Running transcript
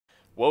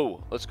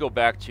Whoa, let's go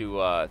back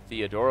to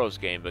Theodoro's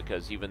game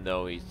because even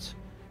though it's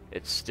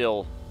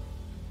still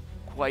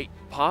quite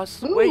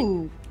possible.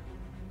 Wait,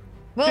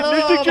 did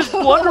Mystic just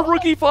blunder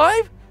rookie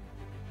 5?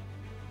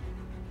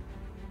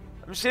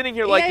 I'm sitting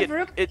here like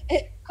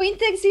Queen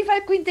takes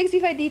c5, queen takes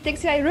c5, d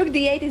takes c5, rook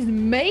d8 is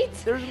mate.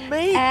 There's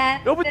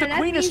mate. No, but the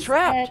queen is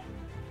trapped.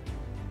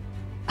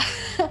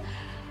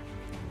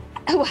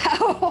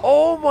 Wow.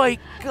 Oh my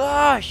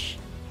gosh.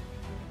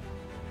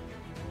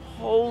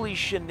 Holy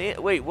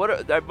shenanigans. Wait,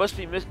 what? That must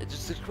be missing.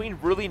 Does the queen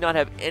really not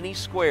have any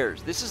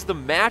squares? This is the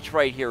match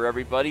right here,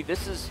 everybody.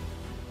 This is...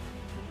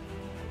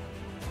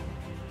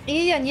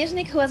 Ilya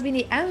Nizhnik, who has been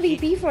the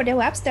MVP for the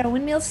Webster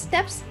Windmills,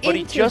 steps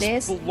into this. But he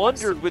just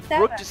blundered with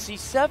rook to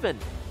c7.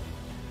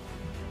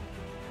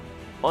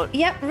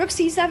 Yep, rook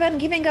c7,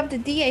 giving up the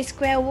da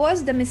square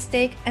was the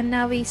mistake, and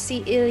now we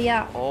see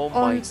Ilya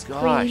on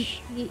screen.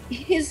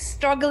 He's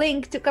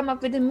struggling to come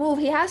up with a move.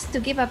 He has to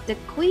give up the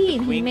queen.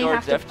 The queen he may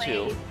guards have to f2.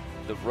 play.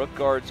 The rook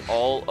guards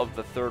all of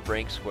the third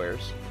rank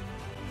squares.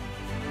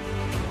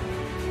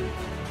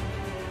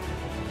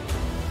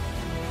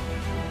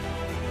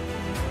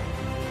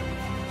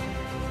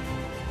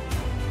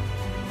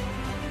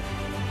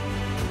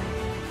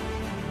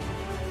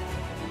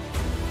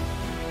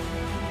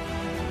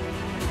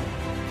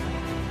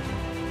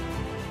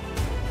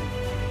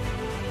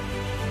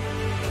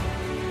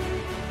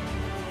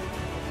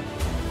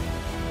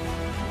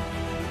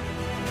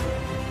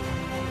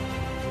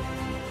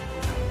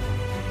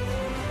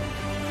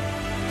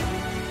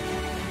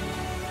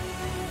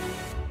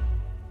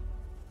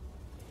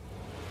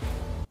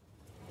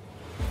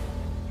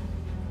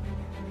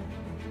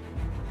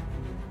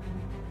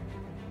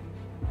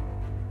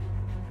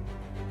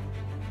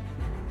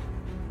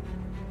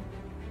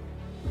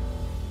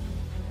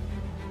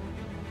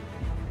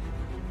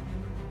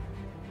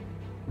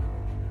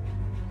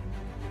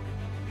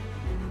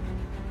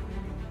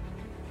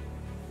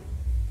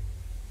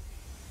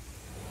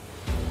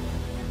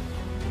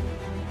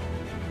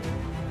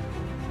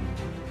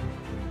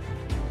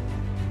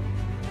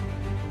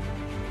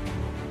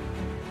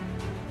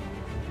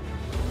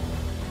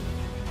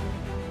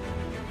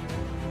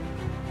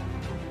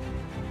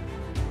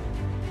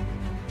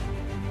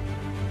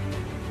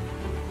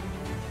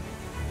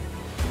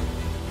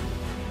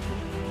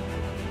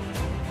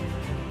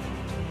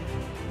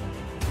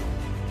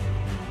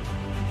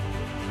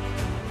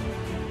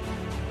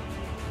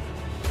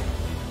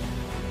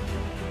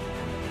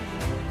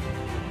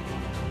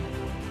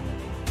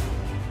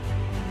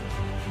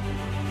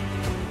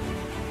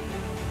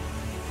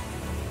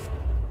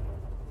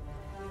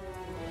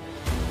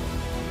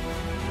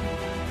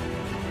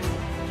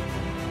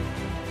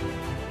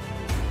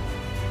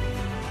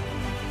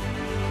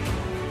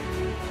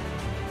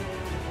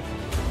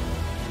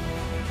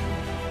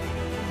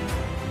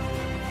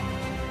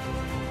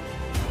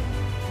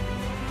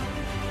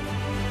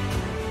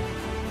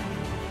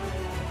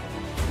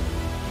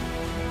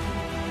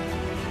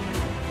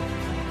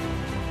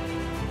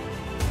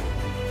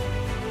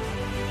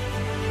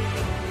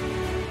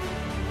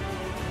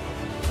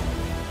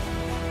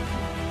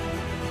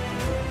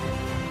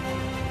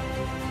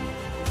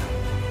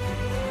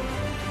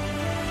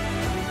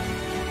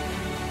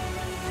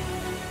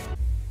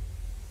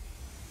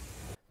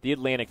 The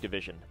Atlantic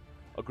Division,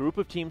 a group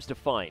of teams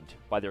defined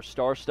by their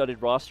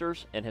star-studded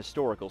rosters and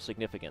historical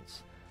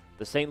significance.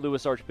 The St.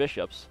 Louis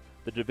Archbishops,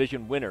 the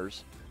division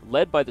winners,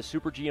 led by the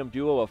Super GM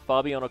duo of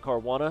Fabiano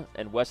Caruana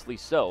and Wesley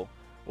So,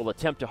 will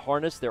attempt to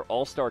harness their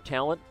all-star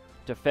talent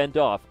to fend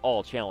off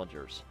all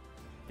challengers.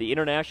 The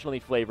internationally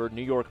flavored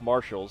New York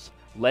Marshals,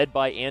 led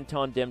by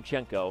Anton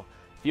Demchenko,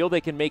 feel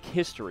they can make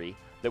history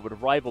that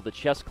would rival the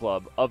chess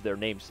club of their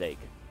namesake.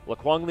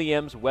 Laquang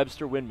Liem's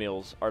Webster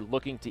Windmills are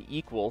looking to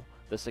equal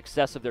the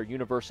success of their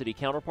university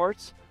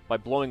counterparts by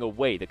blowing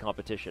away the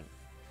competition.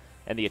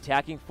 And the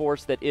attacking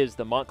force that is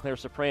the Montclair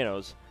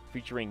Sopranos,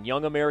 featuring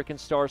young American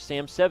star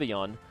Sam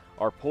Sevion,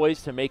 are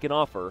poised to make an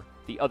offer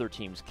the other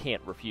teams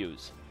can't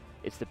refuse.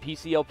 It's the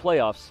PCL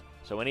playoffs,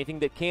 so anything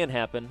that can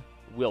happen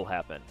will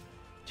happen.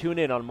 Tune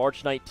in on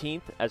March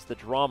 19th as the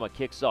drama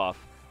kicks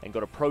off, and go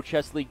to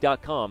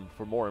ProChessLeague.com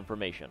for more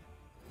information.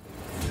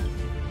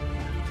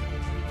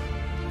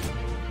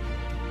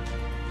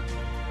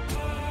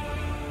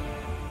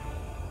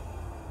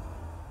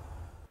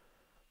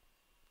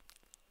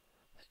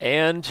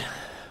 And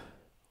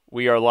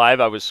we are live.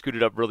 I was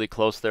scooted up really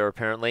close there,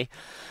 apparently.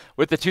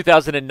 With the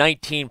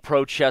 2019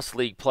 Pro Chess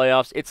League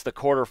playoffs, it's the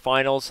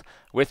quarterfinals.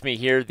 With me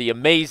here, the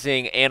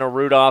amazing Anna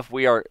Rudolph.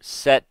 We are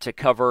set to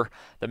cover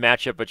the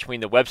matchup between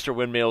the Webster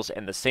Windmills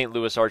and the St.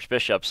 Louis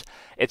Archbishops.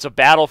 It's a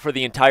battle for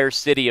the entire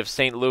city of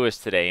St. Louis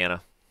today,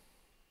 Anna.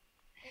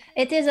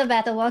 It is a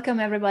battle.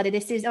 Welcome, everybody.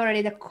 This is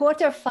already the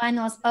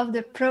quarterfinals of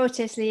the Pro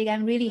Chess League.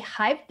 I'm really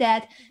hyped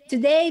that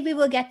today we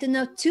will get to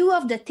know two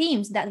of the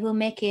teams that will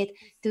make it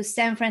to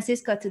San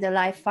Francisco to the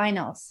live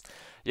finals.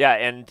 Yeah,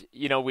 and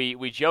you know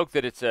we joke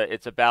that it's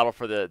a battle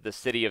for the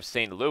city of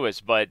St. Louis,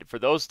 but for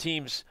those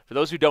teams, for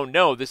those who don't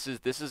know, this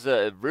is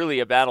really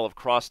a battle of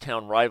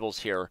crosstown rivals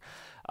here.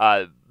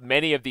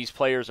 Many of these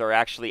players are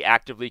actually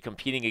actively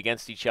competing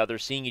against each other,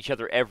 seeing each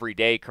other every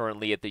day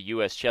currently at the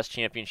U.S. Chess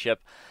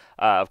Championship.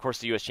 Of course,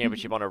 the U.S.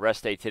 Championship on our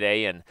rest day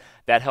today, and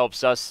that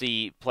helps us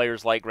see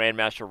players like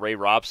Grandmaster Ray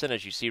Robson,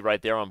 as you see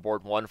right there on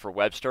board 1 for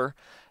Webster.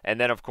 And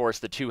then, of course,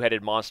 the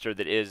two-headed monster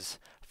that is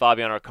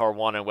Fabiano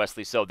Caruana and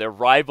Wesley So. They're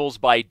rivals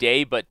by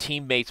day, but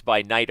teammates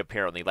by night,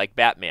 apparently, like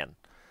Batman.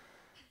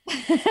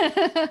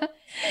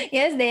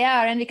 Yes, they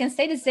are. And we can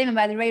say the same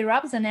about Ray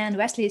Robson and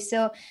Wesley.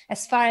 So,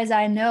 as far as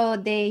I know,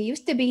 they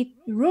used to be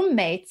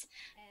roommates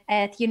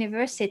at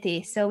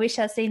university. So, we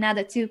shall see now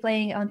the two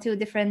playing on two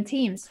different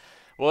teams.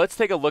 Well, let's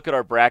take a look at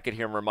our bracket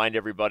here and remind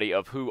everybody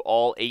of who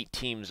all 8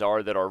 teams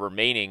are that are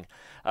remaining.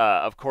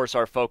 Of course,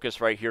 our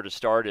focus right here to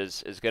start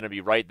is going to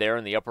be right there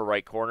in the upper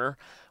right corner,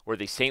 where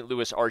the St.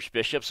 Louis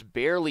Archbishops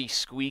barely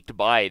squeaked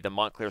by the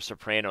Montclair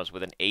Sopranos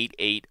with an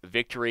 8-8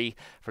 victory.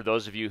 For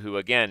those of you who,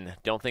 again,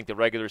 don't think the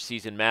regular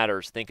season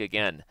matters, think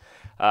again.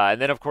 And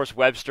then, of course,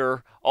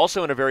 Webster,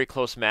 also in a very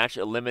close match,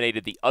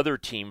 eliminated the other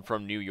team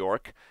from New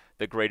York,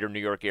 the greater New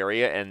York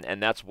area,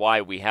 and that's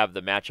why we have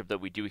the matchup that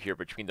we do here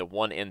between the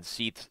 1 and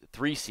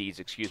 3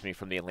 seeds,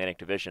 from the Atlantic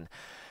Division.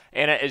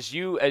 And as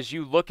you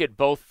look at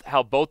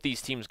how both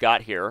these teams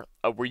got here,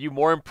 were you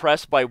more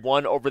impressed by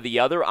one over the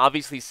other?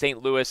 Obviously,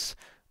 St. Louis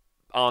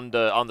on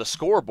the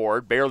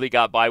scoreboard barely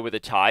got by with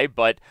a tie,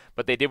 but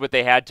they did what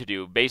they had to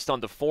do. Based on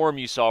the form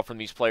you saw from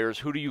these players,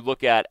 who do you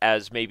look at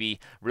as maybe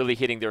really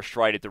hitting their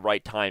stride at the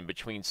right time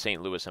between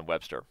St. Louis and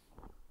Webster?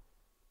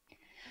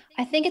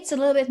 I think it's a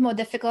little bit more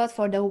difficult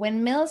for the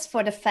Windmills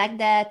for the fact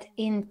that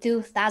in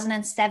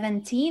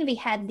 2017 we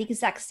had the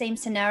exact same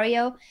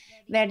scenario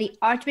where the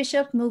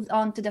Archbishop moved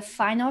on to the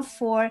Final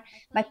Four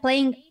by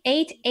playing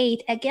 8-8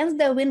 against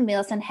the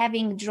Windmills and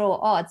having draw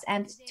odds.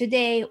 And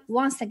today,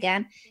 once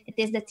again, it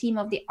is the team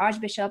of the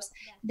Archbishops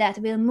that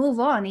will move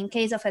on in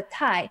case of a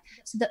tie.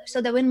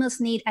 So the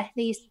Windmills need at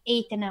least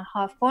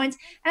 8.5 points,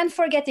 and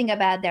forgetting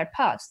about their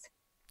past.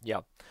 Yeah.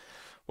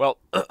 Well,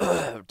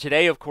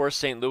 today, of course,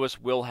 St. Louis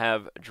will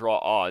have draw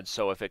odds,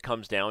 so if it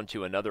comes down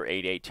to another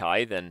 8-8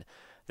 tie, then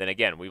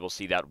again, we will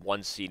see that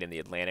 1 seed in the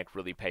Atlantic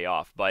really pay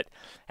off. But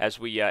as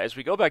we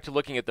go back to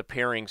looking at the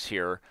pairings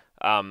here,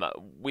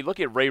 we look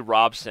at Ray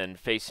Robson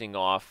facing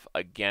off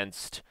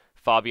against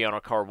Fabiano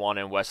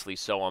Caruana and Wesley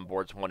So on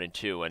boards 1 and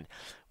 2, and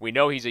we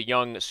know he's a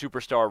young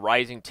superstar,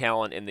 rising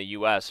talent in the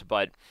U.S.,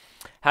 but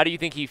how do you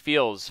think he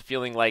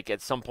feeling like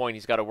at some point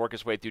he's got to work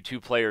his way through 2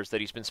 players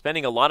that he's been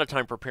spending a lot of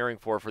time preparing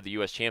for the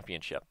U.S.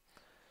 Championship?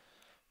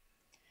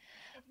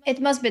 It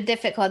must be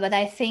difficult, but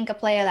I think a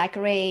player like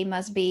Ray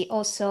must be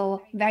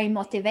also very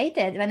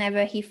motivated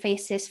whenever he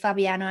faces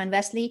Fabiano and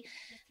Wesley.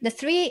 The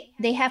three,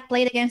 they have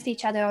played against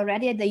each other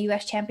already at the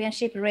U.S.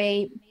 Championship.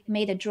 Ray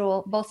made a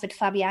draw both with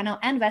Fabiano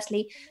and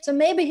Wesley. So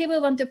maybe he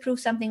will want to prove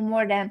something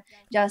more than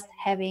just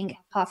having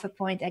half a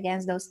point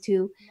against those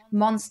two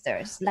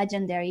monsters,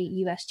 legendary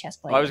U.S. chess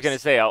players. Well, I was going to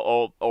say,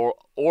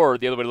 or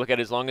the other way to look at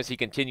it, as long as he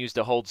continues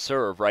to hold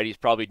serve, right? He's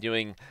probably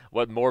doing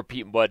what most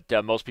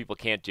people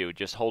can't do,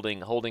 just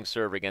holding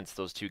serve against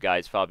those two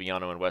guys,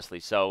 Fabiano and Wesley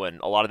So,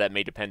 and a lot of that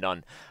may depend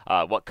on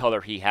what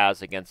color he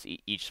has against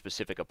each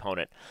specific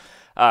opponent.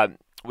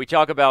 We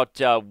talk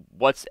about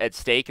what's at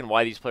stake and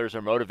why these players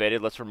are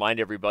motivated. Let's remind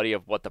everybody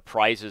of what the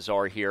prizes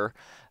are here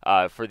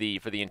for the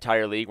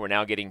entire league. We're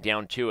now getting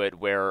down to it,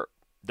 where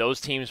those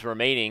teams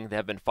remaining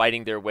have been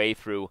fighting their way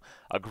through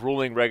a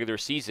grueling regular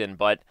season,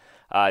 but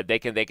they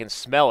can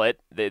smell it.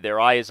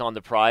 Their eye is on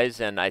the prize,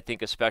 and I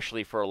think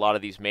especially for a lot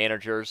of these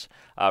managers,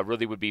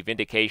 really would be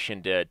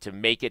vindication to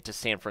make it to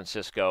San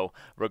Francisco,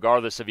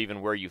 regardless of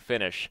even where you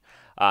finish,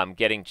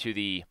 getting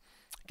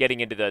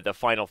into the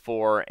Final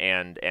Four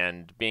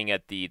and being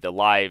at the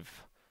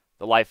live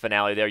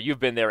finale there. You've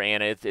been there,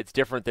 Anna. It's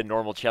different than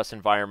normal chess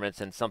environments,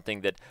 and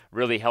something that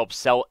really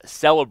helps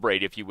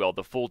celebrate, if you will,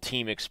 the full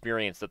team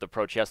experience that the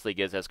Pro Chess League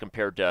is as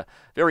compared to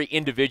very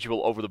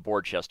individual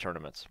over-the-board chess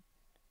tournaments.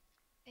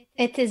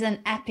 It is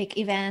an epic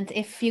event.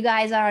 If you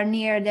guys are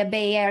near the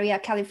Bay Area,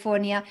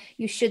 California,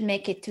 you should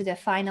make it to the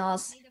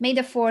finals. May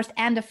the 4th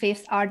and the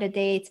 5th are the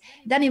dates.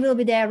 Danny will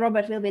be there,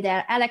 Robert will be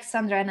there,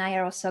 Alexandra and I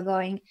are also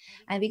going.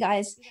 And you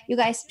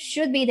guys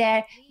should be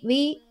there.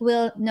 We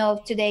will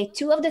know today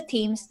 2 of the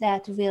teams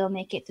that will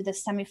make it to the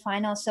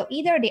semifinals. So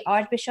either the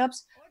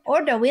Archbishops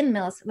or the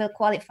Windmills will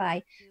qualify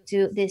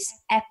to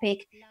this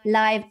epic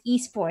live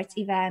esports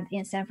event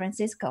in San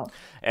Francisco.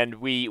 And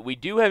we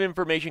do have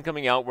information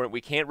coming out where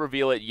we can't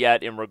reveal it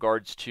yet in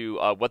regards to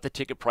what the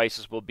ticket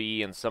prices will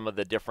be and some of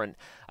the different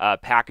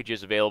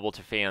packages available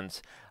to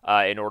fans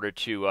in order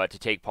to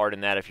take part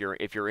in that. If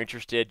you're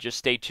interested, just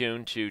stay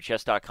tuned to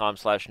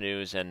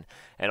chess.com/news and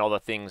all the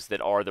things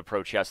that are the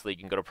Pro Chess League.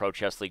 You can go to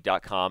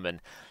prochessleague.com.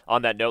 And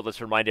on that note,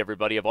 let's remind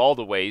everybody of all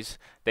the ways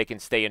they can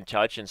stay in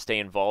touch and stay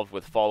involved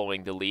with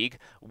following the league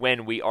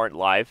when we aren't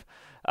live.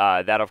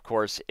 That, of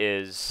course,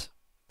 is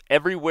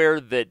everywhere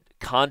that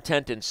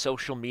content and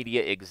social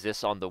media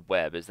exists on the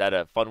web. Is that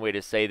a fun way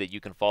to say that you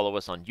can follow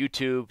us on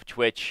YouTube,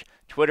 Twitch,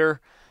 Twitter,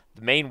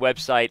 the main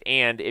website,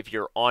 and if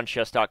you're on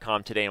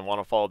chess.com today and want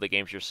to follow the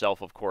games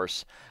yourself, of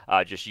course,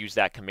 just use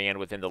that command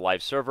within the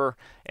live server,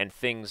 and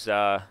things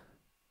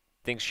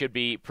should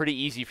be pretty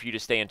easy for you to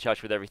stay in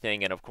touch with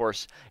everything. And of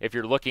course, if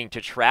you're looking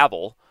to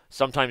travel,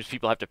 sometimes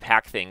people have to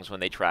pack things when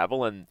they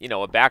travel, and a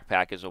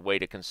backpack is a way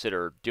to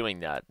consider doing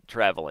that,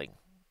 traveling.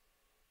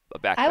 A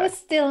I backpack. would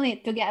still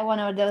need to get one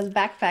of those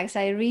backpacks.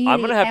 I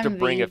I'm gonna really have to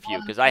bring a envy few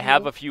all of because I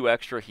have you. a few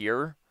extra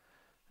here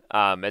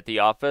at the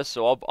office,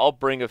 so I'll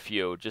bring a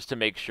few just to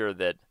make sure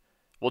that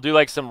we'll do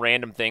like some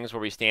random things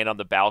where we stand on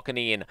the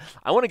balcony, and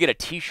I want to get a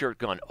t-shirt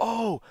gun.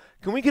 Oh,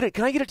 can I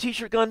get a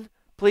t-shirt gun,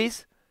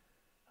 please?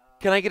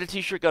 Can I get a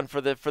t-shirt gun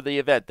for the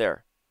event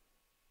there?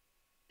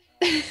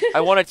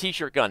 I want a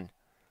t-shirt gun.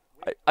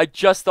 I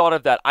just thought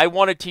of that. I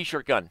want a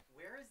t-shirt gun.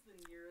 Where is the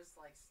nearest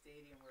like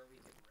stadium where we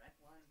could rent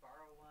one,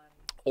 borrow one?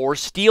 Or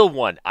steal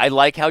one. I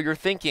like how you're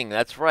thinking.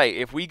 That's right.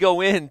 If we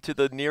go into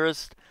the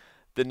nearest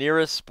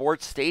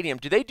sports stadium,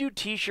 do they do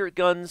t-shirt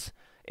guns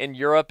in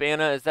Europe,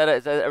 Anna?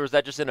 Or is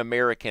that just an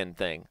American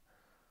thing?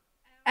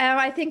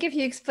 I think if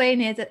you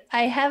explain it,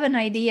 I have an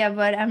idea,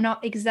 but I'm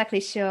not exactly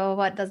sure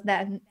what does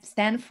that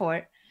stand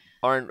for.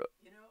 Aren't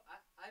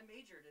I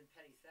majored in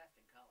petty theft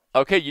in college.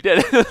 Okay, you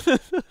did.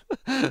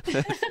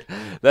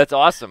 That's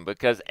awesome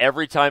because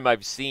every time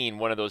I've seen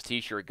one of those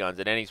t-shirt guns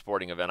at any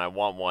sporting event, I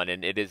want one,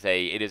 and it is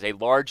a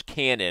large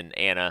cannon,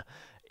 Anna,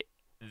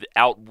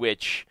 out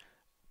which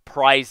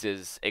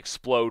prizes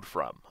explode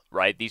from,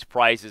 right? These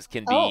prizes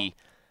can Oh, be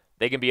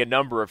they can be a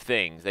number of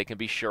things. They can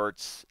be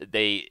shirts.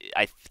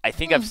 I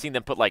think I've hmm. seen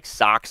them put like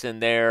socks in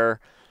there,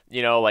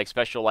 like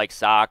special like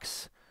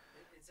socks.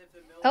 It's if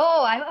the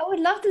Oh, military. I would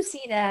love to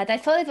see that. I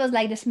thought it was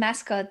like this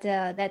mascot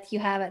that you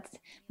have at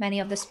many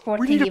of the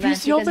We need sporting a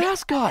events PCL because we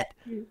have that mascot.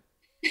 too.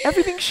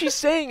 Everything she's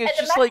saying is And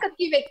just like,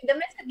 the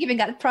mascot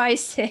giving out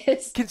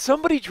prizes. can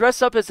somebody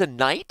dress up as a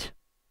knight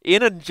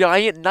in a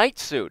giant knight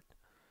suit?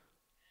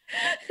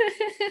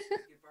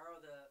 We could borrow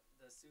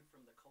the suit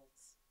from the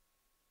Colts.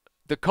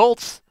 The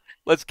Colts.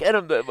 Let's get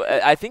them.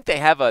 I think they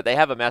have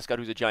a mascot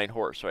who's a giant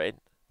horse, right?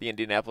 The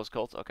Indianapolis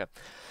Colts. Okay.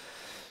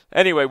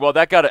 Anyway, well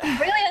that got it. Some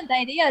brilliant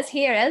ideas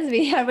here as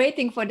we are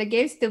waiting for the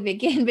games to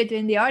begin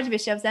between the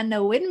Archbishops and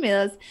the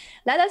Windmills.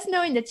 Let us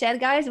know in the chat,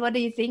 guys, what do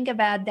you think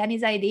about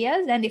Danny's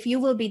ideas and if you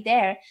will be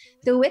there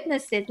to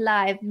witness it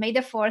live May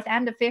the 4th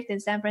and the 5th in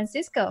San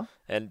Francisco.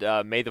 And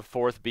may the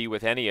fourth be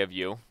with any of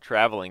you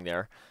traveling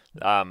there.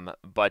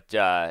 But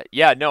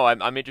yeah, no,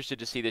 I'm interested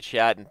to see the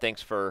chat, and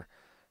thanks for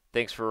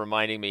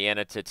reminding me,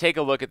 Anna, to take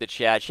a look at the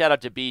chat. Shout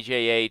out to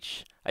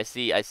BJH. I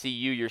see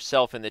you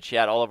yourself in the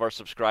chat. All of our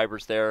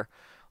subscribers there.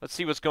 Let's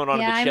see what's going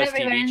on in Yeah, the I'm Chess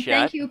everywhere. TV And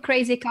thank chat. you,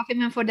 Crazy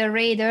Coffeeman, for the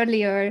raid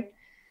earlier.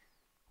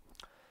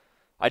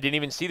 I didn't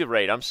even see the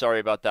raid. I'm sorry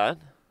about that.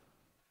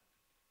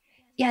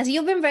 Yes,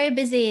 you've been very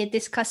busy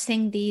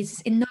discussing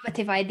these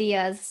innovative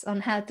ideas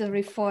on how to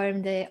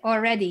reform the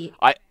already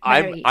I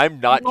I'm very I'm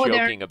not modern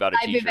joking about a live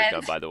t-shirt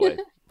gun, event. by the way.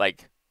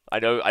 Like I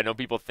know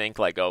people think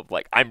like, oh,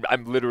 like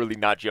I'm literally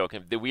not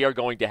joking. That we are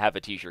going to have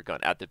a t-shirt gun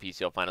at the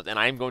PCL finals, and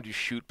I'm going to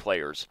shoot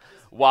players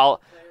Just put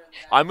while a player in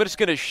the I'm background. just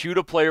going to shoot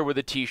a player with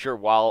a t-shirt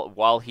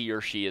while he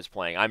or she is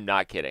playing. I'm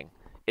not kidding.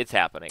 It's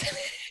happening.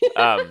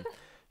 Um,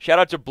 Shout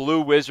out to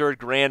Blue Wizard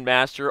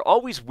Grandmaster,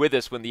 always with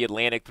us when the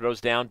Atlantic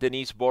throws down.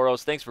 Denise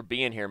Boros, thanks for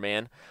being here,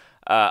 man.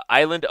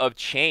 Island of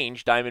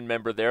Change, Diamond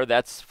member there.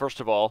 That's first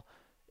of all,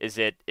 is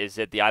it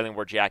the island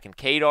where Jack and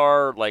Kate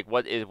are? Like,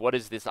 what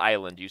is this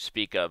island you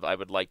speak of? I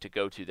would like to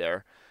go to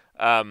there.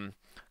 Um,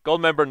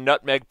 Gold member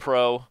Nutmeg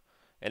Pro,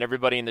 and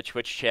everybody in the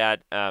Twitch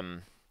chat.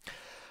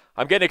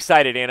 I'm getting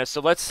excited, Anna.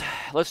 So let's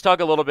talk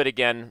a little bit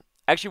again.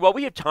 Actually, while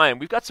we have time,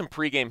 we've got some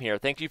pregame here.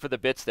 Thank you for the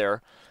bits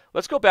there.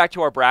 Let's go back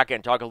to our bracket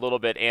and talk a little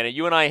bit, Anna.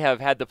 You and I have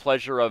had the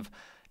pleasure of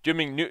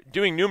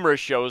doing numerous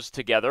shows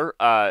together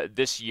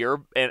this year,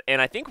 and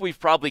I think we've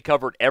probably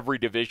covered every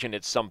division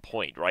at some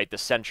point, right? The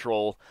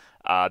Central,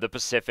 the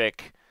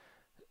Pacific,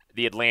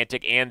 the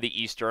Atlantic, and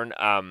the Eastern.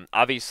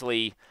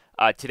 Obviously,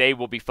 today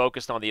we'll be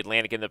focused on the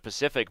Atlantic and the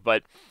Pacific,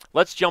 but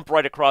let's jump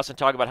right across and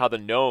talk about how the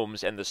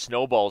Gnomes and the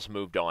Snowballs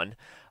moved on.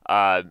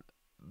 Uh,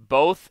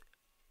 both,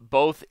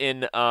 both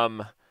in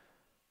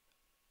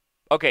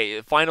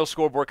okay, final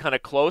scoreboard kind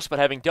of close, but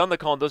having done the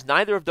call on those,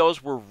 neither of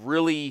those were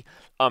really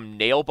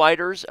nail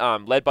biters.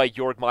 Led by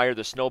Georg Meyer,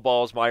 the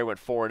Snowballs, Meyer went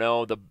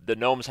 4-0. The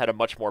Gnomes had a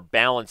much more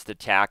balanced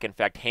attack. In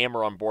fact,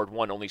 Hammer on board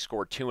one only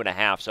scored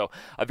 2.5. So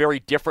a very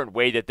different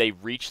way that they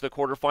reached the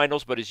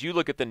quarterfinals. But as you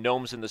look at the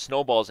Gnomes and the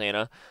Snowballs,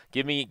 Anna,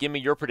 give me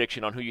your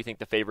prediction on who you think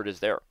the favorite is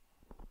there.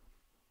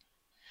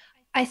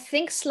 I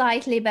think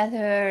slightly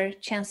better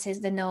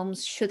chances the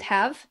Gnomes should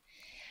have.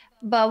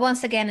 But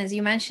once again, as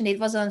you mentioned, it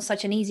wasn't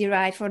such an easy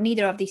ride for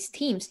neither of these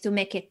teams to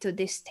make it to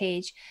this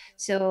stage.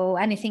 So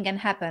anything can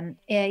happen.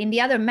 In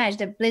the other match,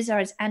 the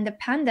Blizzards and the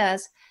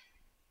Pandas,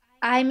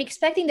 I'm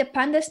expecting the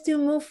Pandas to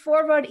move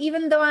forward,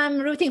 even though I'm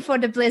rooting for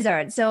the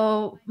Blizzard.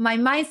 So my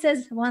mind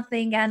says one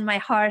thing and my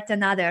heart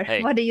another.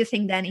 Hey, What do you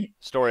think, Danny?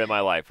 story of my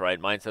life, right?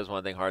 Mine says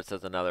one thing, heart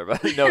says another.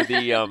 But no,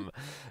 it'll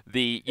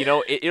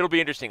be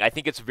interesting. I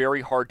think it's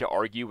very hard to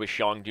argue with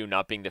Shangdu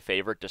not being the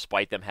favorite,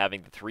 despite them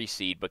having the 3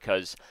 seed,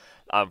 because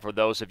for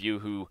those of you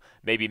who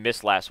maybe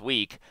missed last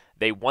week,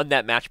 they won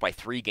that match by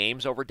 3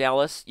 games over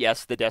Dallas.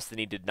 Yes, the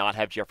Destiny did not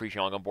have Jeffrey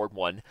Zhang on board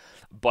 1,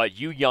 but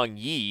Yu Young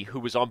Yi, who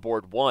was on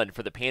board 1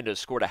 for the Pandas,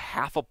 scored a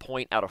half a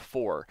point out of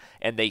 4,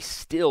 and they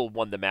still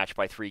won the match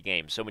by 3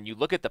 games. So when you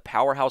look at the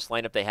powerhouse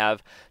lineup they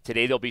have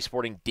today, they'll be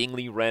sporting Ding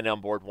Li Ren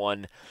on board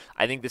 1.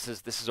 I think this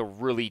is a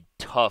really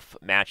tough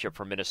matchup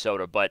for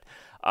Minnesota, but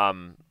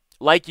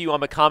like you,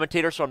 I'm a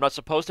commentator, so I'm not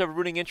supposed to have a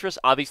rooting interest.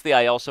 Obviously,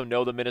 I also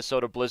know the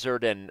Minnesota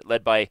Blizzard, and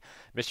led by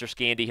Mr.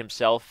 Scandy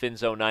himself,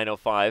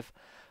 Finzo905,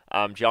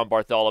 John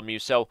Bartholomew.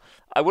 So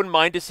I wouldn't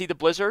mind to see the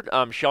Blizzard.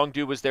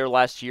 Shangdu was there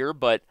last year,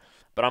 but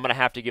I'm going to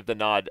have to give the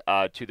nod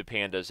to the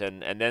Pandas.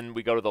 And then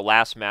we go to the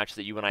last match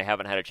that you and I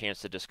haven't had a chance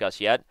to discuss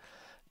yet.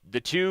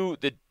 The two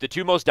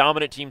most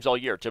dominant teams all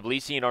year,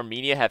 Tbilisi and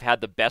Armenia, have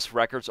had the best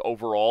records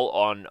overall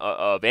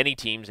of any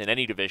teams in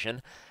any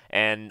division,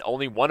 and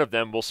only one of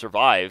them will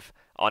survive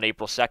on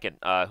April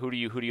 2nd. Who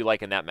do you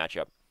like in that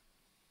matchup?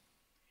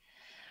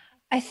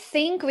 I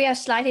think we are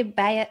slightly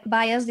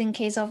biased in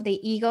case of the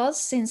Eagles,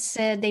 since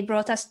they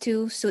brought us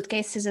 2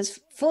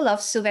 suitcases full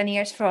of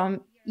souvenirs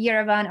from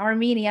Yerevan,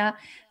 Armenia.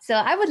 So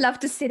I would love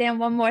to see them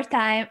one more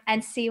time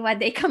and see what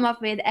they come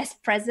up with as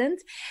present.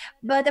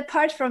 But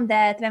apart from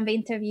that, when we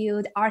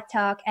interviewed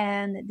Artak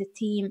and the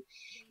team,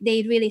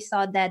 they really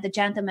thought that the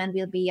Gentlemen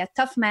will be a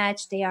tough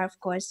match. They are, of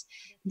course,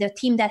 the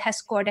team that has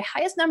scored the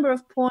highest number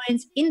of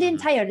points in the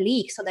entire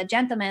league. So the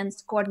Gentlemen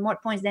scored more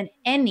points than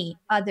any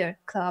other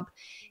club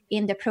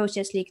in the Pro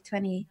Chess League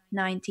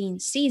 2019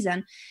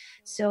 season.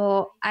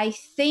 So I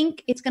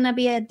think it's going to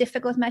be a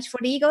difficult match for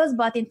the Eagles,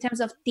 but in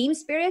terms of team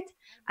spirit,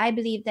 I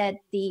believe that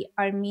the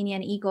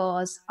Armenian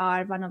Eagles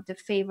are one of the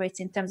favorites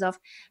in terms of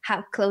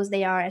how close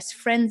they are as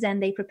friends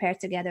and they prepare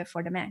together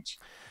for the match.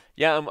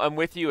 Yeah, I'm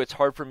with you. It's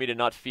hard for me to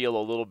not feel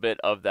a little bit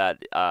of that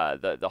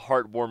the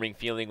heartwarming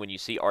feeling when you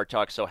see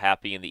Artak so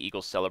happy and the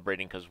Eagles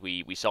celebrating, because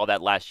we saw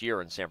that last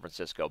year in San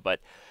Francisco. But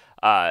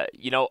I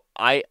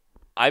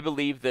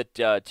believe that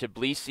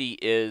Tbilisi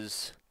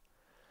is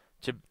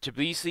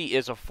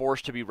a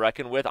force to be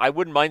reckoned with. I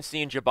wouldn't mind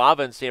seeing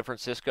Jabava in San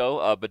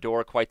Francisco.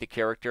 Bador, quite the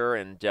character,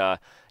 and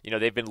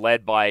they've been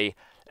led by,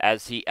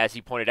 as he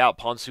pointed out,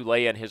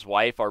 Ponsulea and his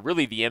wife are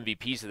really the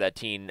MVPs of that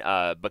team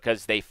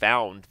because they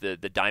found the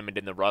diamond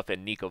in the rough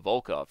in Nika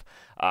Volkov,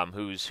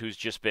 who's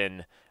just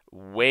been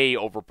way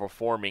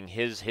overperforming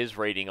his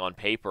rating on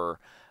paper,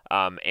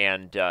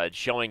 and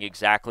showing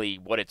exactly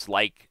what it's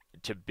like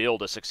to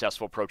build a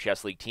successful Pro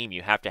Chess League team.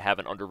 You have to have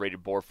an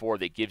underrated board 4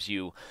 that gives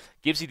you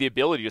the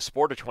ability to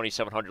sport a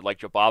 2700 like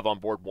Jabava on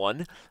board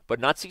 1, but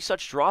not see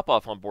such drop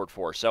off on board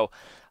 4. So,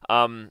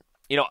 I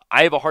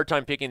have a hard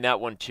time picking that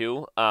one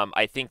too.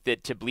 I think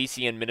that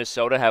Tbilisi and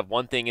Minnesota have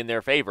one thing in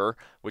their favor,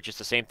 which is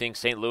the same thing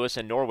St. Louis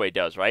and Norway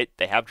does, right?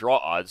 They have draw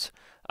odds,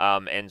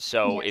 and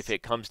so Yes. if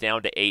it comes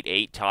down to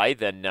 8-8 tie,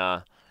 then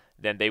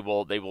they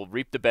will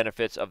reap the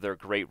benefits of their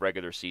great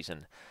regular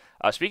season.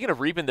 Speaking of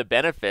reaping the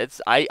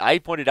benefits,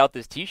 I pointed out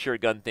this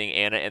T-shirt gun thing,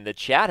 Anna, and the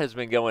chat has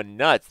been going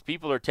nuts.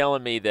 People are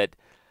telling me that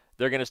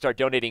they're going to start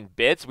donating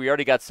bits. We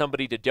already got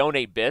somebody to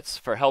donate bits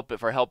for help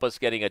us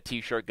getting a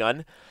T-shirt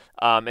gun.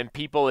 And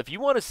people, if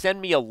you want to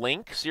send me a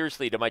link,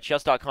 seriously, to my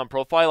chess.com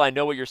profile, I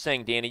know what you're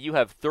saying, Danny. You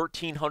have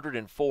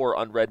 1,304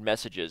 unread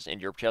messages in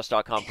your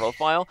chess.com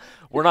profile.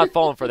 We're not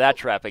falling for that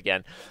trap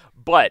again.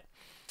 But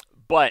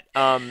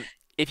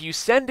if you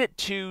send it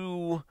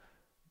to...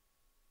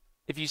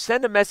 If you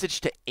send a message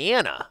to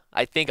Anna,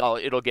 I think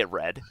it'll get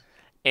read.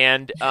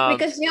 And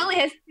because she only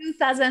has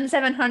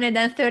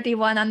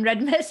 2,731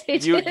 unread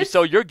messages.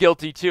 So you're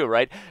guilty too,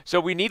 right?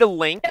 So we need a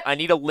link. I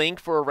need a link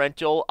for a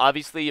rental.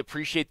 Obviously,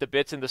 appreciate the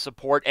bits and the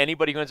support.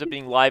 Anybody who ends up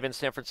being live in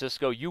San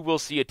Francisco, you will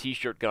see a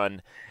T-shirt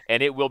gun,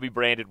 and it will be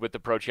branded with the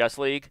Pro Chess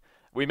League.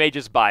 We may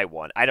just buy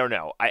one. I don't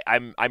know.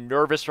 I'm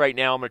nervous right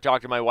now. I'm going to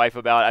talk to my wife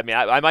about it. I mean,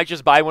 I might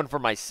just buy one for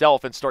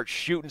myself and start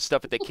shooting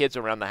stuff at the kids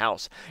around the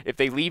house. If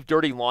they leave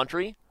dirty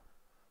laundry...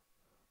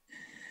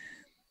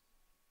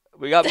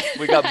 We got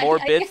more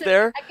bits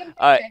there.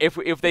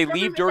 If they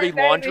leave dirty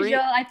laundry,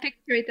 I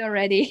picture it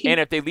already. And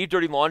if they leave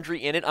dirty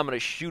laundry in it, I'm gonna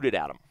shoot it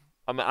at them.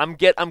 I'm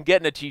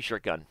getting a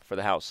T-shirt gun for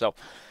the house. So,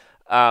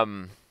 I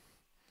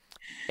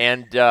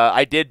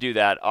did do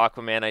that,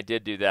 Aquaman. I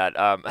did do that.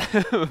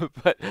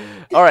 But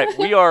all right,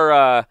 we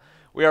are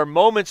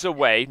moments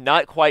away.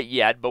 Not quite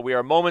yet, but we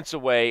are moments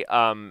away.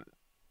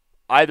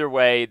 Either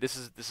way,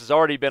 this has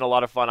already been a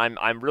lot of fun.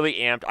 I'm really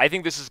amped. I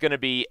think this is going to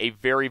be a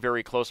very,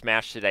 very close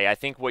match today. I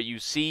think what you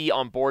see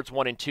on boards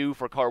 1 and 2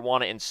 for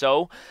Caruana and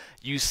So,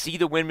 you see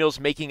the Windmills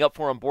making up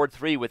for on board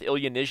 3 with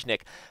Ilya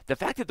Nizhnik. The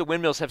fact that the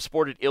Windmills have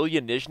sported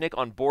Ilya Nizhnik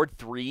on board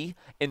 3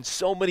 in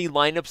so many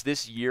lineups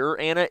this year,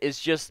 Anna, is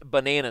just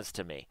bananas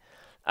to me.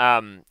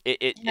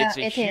 It's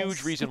a It huge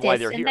is. reason It why is.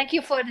 they're And here. thank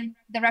you for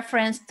the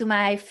reference to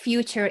my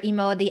future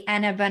emote, the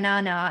Anna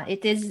Banana.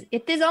 It is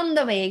on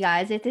the way,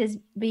 guys. It is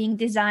being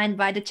designed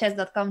by the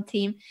chess.com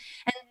team.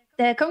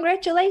 And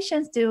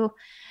congratulations to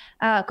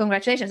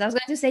congratulations. I was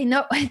going to say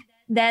no.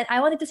 That I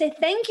wanted to say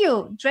thank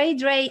you, Dre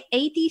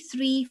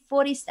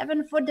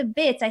 8347 for the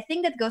bits. I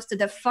think that goes to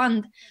the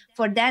fund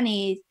for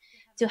Danny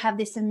to have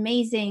this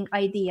amazing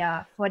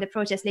idea for the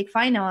Pro Chess League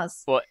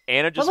finals. Well,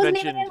 Anna What just was the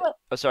name again? mentioned.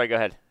 Oh, sorry. Go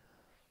ahead.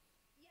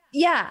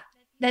 Yeah,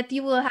 that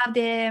you will have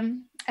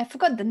the I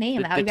forgot the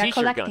name. The We are t-shirt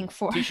collecting gun.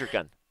 for T-shirt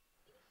gun.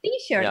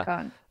 t-shirt Yeah.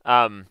 gun.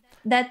 Um,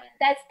 That's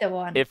the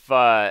one. if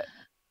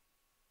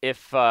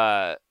if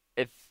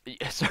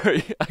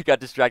sorry, I got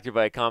distracted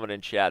by a comment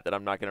in chat that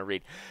I'm not going to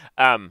read.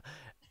 Um,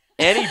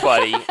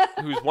 Anybody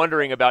who's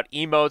wondering about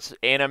emotes,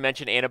 Anna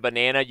mentioned Anna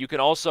Banana. You can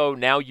also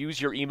now use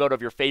your emote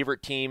of your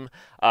favorite team.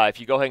 If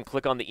you go ahead and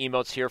click on the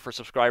emotes here for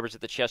subscribers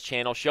at the Chess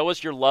Channel, show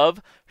us your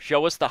love,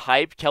 show us the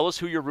hype, tell us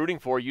who you're rooting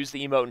for. Use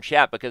the emote in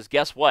chat because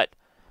guess what?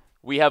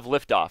 We have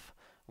liftoff.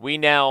 We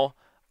now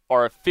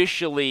are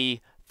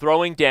officially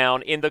throwing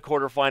down in the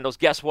quarterfinals.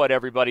 Guess what,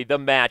 everybody? The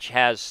match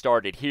has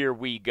started. Here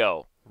we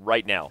go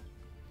right now.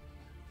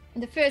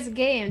 The first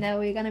game that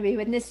we're going to be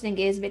witnessing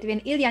is between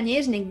Ilya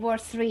Nyezhnik,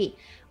 board 3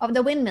 of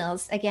the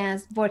Windmills,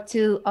 against board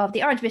 2 of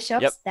the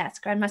Archbishops. Yep. That's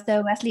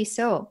Grandmaster Wesley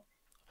So.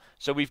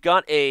 So we've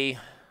got a.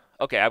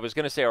 Okay, I was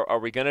going to say, are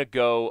we going to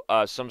go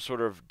some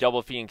sort of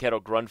double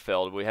Fianchetto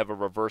Grunfeld? We have a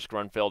reverse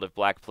Grunfeld if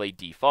black played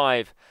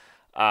d5.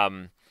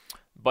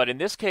 But in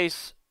this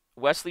case,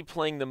 Wesley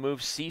playing the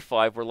move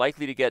c5, we're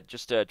likely to get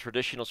just a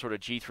traditional sort of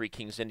g3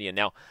 King's Indian.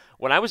 Now,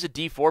 when I was a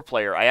d4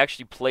 player, I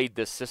actually played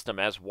this system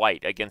as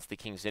white against the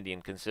King's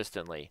Indian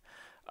consistently.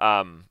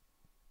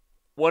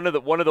 One of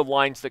the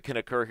lines that can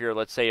occur here,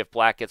 let's say if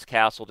black gets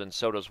castled and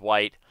so does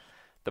white,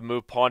 the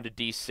move pawn to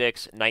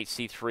d6, knight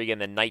c3, and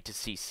then knight to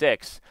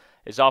c6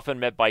 is often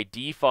met by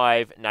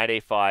d5, knight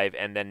a5,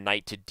 and then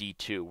knight to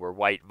d2, where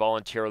white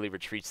voluntarily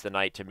retreats the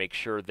knight to make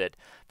sure that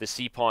the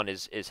c-pawn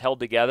is held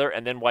together,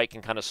 and then white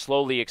can kind of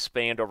slowly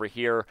expand over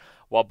here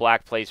while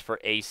black plays for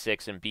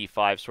a6 and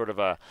b5, sort of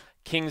a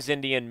King's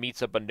Indian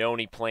meets a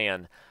Benoni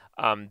plan.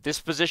 This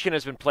position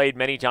has been played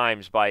many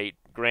times by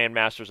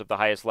grandmasters of the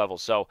highest level,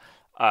 so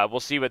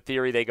we'll see what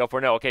theory they go for.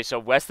 No, okay, so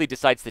Wesley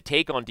decides to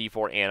take on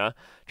d4 Anna,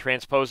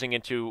 transposing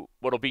into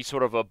what'll be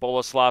sort of a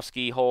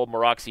Boleslavsky whole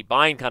Maroczy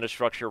bind kind of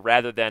structure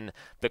rather than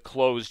the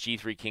closed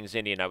g3 King's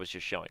Indian I was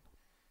just showing.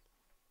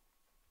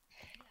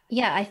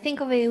 Yeah, I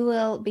think we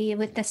will be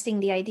witnessing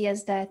the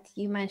ideas that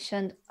you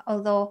mentioned,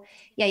 although,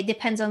 yeah, it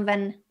depends on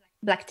when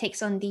black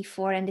takes on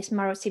d4 and this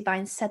Maroczy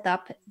bind set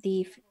up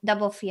the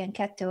double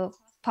Fianchetto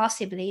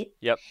possibly.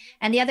 Yep.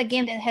 And the other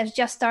game that has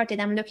just started,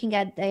 I'm looking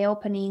at the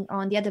opening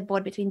on the other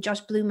board between Josh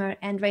Bloomer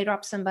and Ray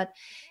Robson, but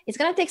it's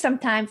going to take some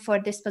time for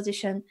this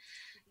position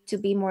to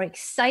be more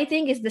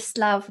exciting. Is the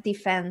Slav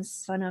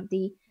defense one of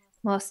the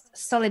most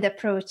solid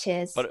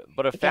approaches?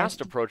 But a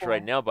fast approach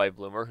right now by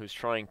Bloomer, who's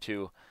trying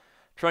to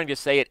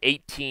say at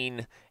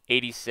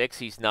 1886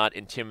 he's not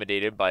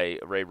intimidated by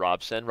Ray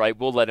Robson, right?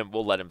 We'll let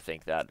him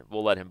think that.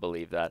 We'll let him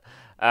believe that.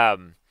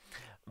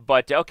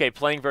 But, okay,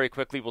 playing very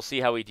quickly, we'll see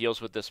how he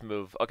deals with this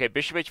move. Okay,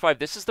 bishop h5,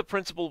 this is the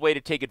principal way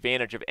to take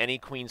advantage of any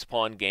queen's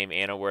pawn game,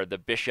 Anna, where the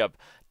bishop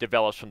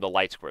develops from the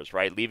light squares,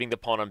 right? Leaving the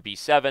pawn on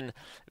b7,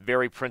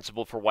 very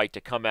principled for white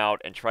to come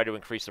out and try to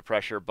increase the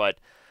pressure, but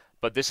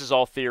this is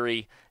all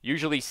theory.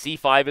 Usually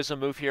c5 is a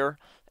move here,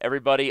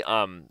 everybody,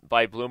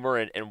 by Bloomer,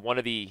 and one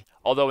of the,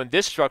 although in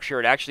this structure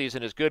it actually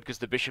isn't as good because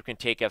the bishop can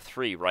take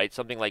f3, right?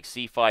 Something like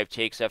c5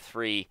 takes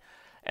f3,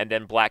 and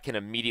then black can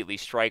immediately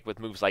strike with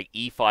moves like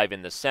e5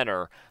 in the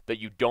center that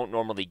you don't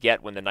normally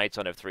get when the knight's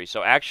on f3.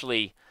 So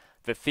actually,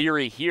 the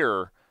theory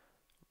here,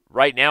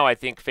 right now, I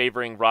think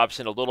favoring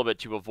Robson a little bit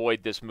to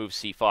avoid this move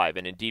c5,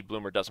 and indeed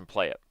Bloomer doesn't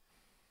play it.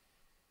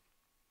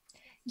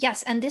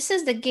 Yes, and this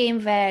is the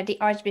game where the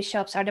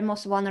Archbishops are the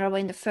most vulnerable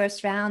in the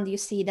first round. You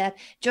see that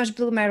Josh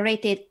Bloomer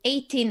rated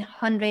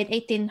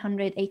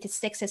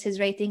 1886 as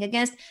his rating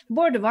against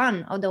board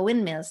 1 of the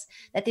Windmills.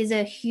 That is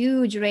a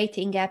huge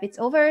rating gap. It's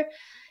over...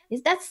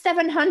 Is that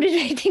 700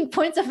 rating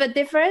points of a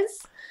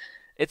difference?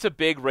 It's a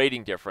big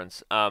rating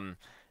difference. A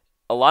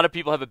lot of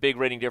people have a big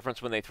rating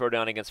difference when they throw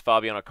down against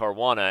Fabiano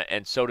Caruana,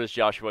 and so does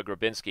Joshua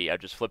Grabinski. I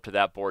just flipped to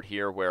that board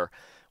here where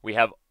we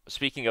have,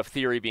 speaking of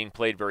theory being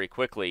played very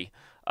quickly,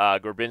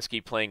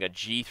 Grabinski playing a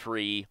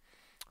g3.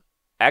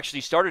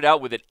 Actually started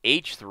out with an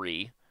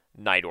h3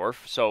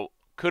 Najdorf, so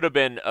could have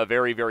been a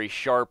very, very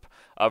sharp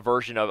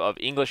version of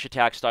English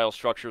attack style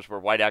structures where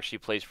white actually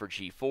plays for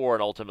g4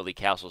 and ultimately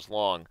castles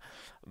long.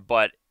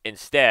 But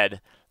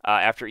instead,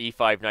 after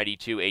e5, knight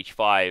e2,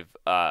 h5,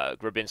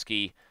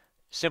 Grabinski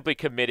simply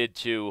committed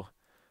to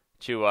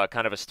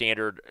kind of a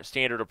standard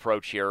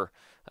approach here.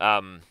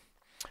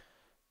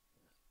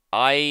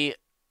 I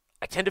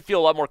tend to feel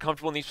a lot more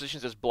comfortable in these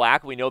positions as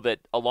black. We know that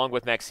along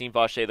with Maxime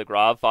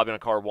Vacher-Lagrave, Fabiano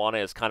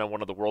Caruana is kind of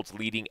one of the world's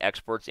leading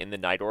experts in the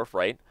Najdorf,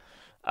 right?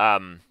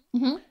 And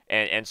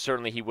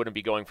certainly he wouldn't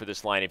be going for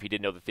this line if he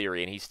didn't know the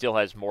theory, and he still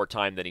has more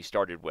time than he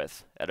started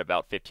with at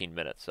about 15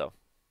 minutes. So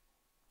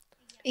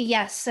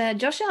Yes,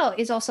 Joshua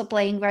is also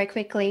playing very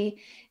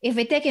quickly. If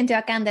we take into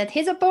account that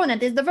his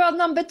opponent is the world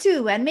number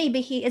two, and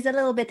maybe he is a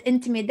little bit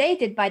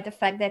intimidated by the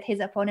fact that his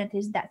opponent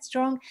is that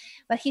strong,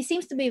 but he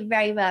seems to be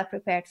very well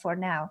prepared for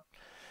now.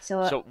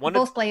 So So one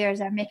of both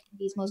players are making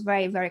these moves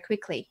very, very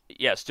quickly.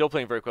 Yeah, still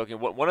playing very quickly.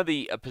 One of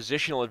the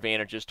positional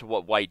advantages to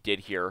what White did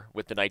here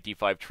with the knight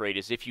d5 trade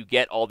is if you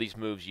get all these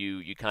moves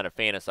you kind of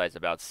fantasize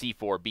about,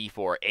 c4,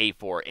 b4,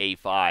 a4,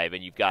 a5,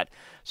 and you've got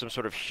some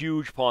sort of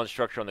huge pawn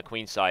structure on the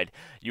queen side,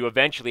 you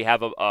eventually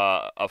have a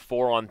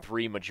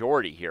 4-on-3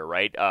 majority here,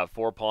 right?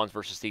 Four pawns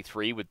versus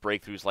c3 with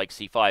breakthroughs like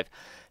c5.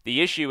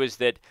 The issue is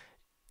that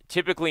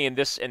typically in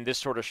this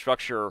sort of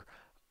structure,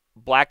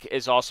 Black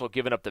is also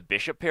given up the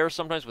bishop pair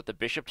sometimes with the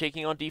bishop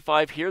taking on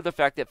d5. Here, the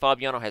fact that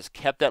Fabiano has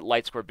kept that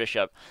light square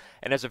bishop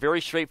and has a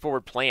very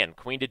straightforward plan.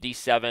 Queen to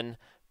d7,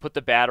 put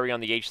the battery on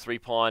the h3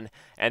 pawn,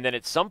 and then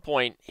at some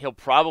point he'll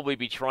probably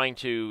be trying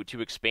to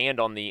expand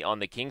on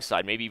the king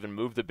side, maybe even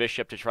move the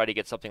bishop to try to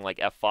get something like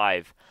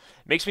f5.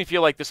 Makes me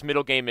feel like this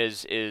middle game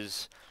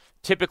is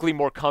typically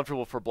more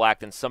comfortable for Black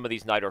than some of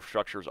these Najdorf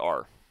structures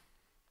are.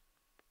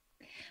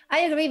 I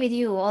agree with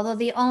you, although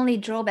the only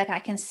drawback I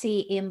can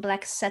see in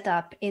Black's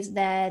setup is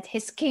that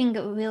his king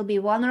will be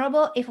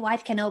vulnerable if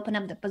White can open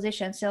up the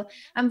position. So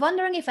I'm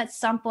wondering if at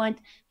some point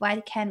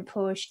White can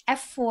push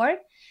f4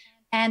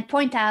 and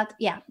point out,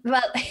 yeah,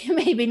 well,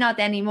 maybe not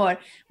anymore.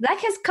 Black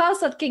has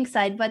castled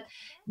kingside, but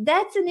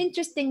that's an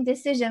interesting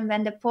decision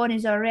when the pawn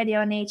is already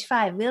on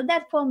h5. Will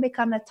that pawn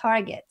become a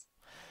target?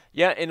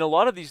 Yeah, in a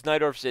lot of these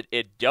Najdorfs,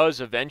 it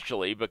does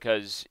eventually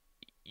because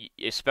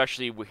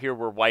especially here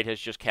where White has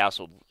just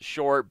castled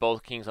short,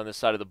 both kings on this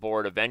side of the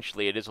board,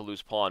 eventually it is a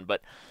loose pawn. But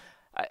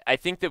I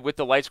think that with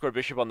the light square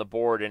bishop on the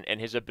board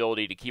and his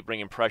ability to keep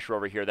bringing pressure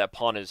over here, that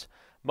pawn is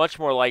much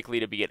more likely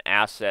to be an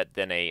asset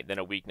than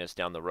a weakness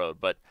down the road.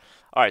 But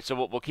all right, so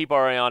we'll keep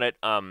our eye on it.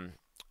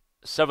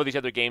 Some of these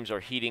other games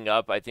are heating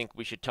up. I think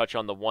we should touch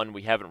on the one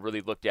we haven't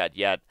really looked at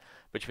yet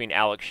between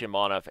Alex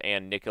Shimonov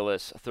and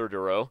Nicholas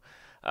Thurduro.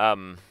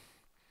 Um,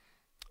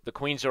 the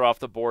queens are off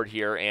the board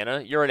here. Anna,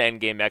 you're an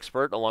endgame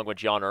expert along with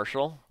John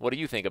Urschel. What do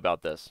you think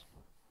about this?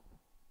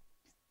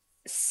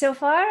 So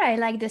far, I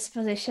like this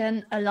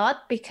position a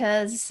lot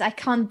because I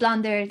can't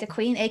blunder the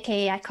queen,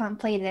 aka I can't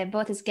play the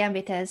Botis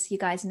Gambit, as you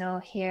guys know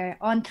here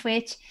on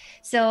Twitch.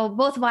 So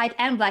both white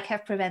and black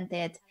have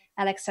prevented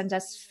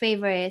Alexandra's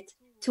favorite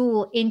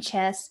tool in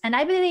chess, and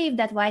I believe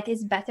that white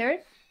is better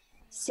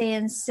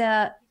since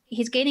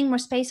he's gaining more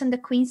space on the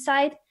queen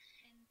side.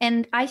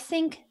 And I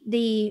think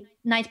the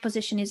knight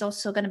position is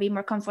also going to be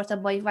more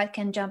comfortable if white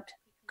can jump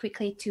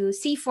quickly to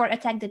c4,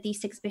 attack the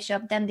d6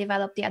 bishop, then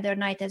develop the other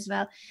knight as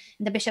well.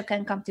 And the bishop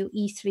can come to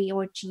e3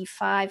 or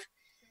g5.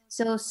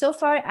 So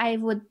far, I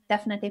would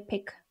definitely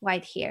pick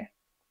white here.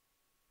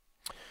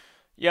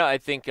 Yeah, I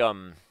think,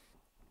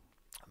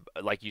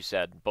 like you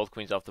said, both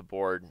queens off the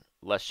board,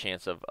 less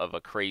chance of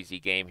a crazy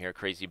game here,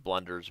 crazy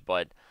blunders,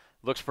 but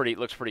looks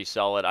pretty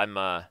solid.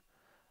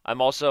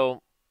 I'm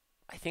also,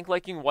 I think,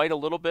 liking white a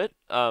little bit,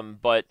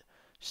 but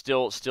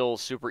still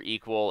super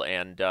equal,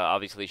 and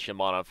obviously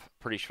Shimonov,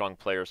 pretty strong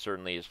player,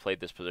 certainly has played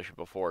this position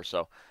before.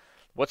 So,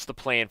 what's the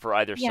plan for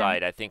either Yeah.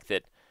 side? I think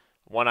that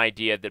one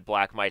idea that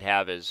Black might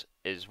have is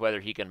whether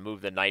he can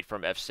move the knight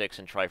from f6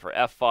 and try for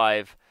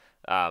f5,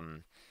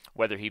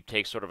 whether he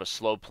takes sort of a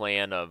slow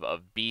plan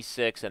of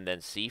b6 and then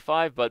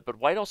c5. But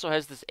White also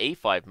has this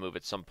a5 move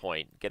at some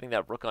point, getting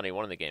that rook on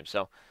a1 in the game.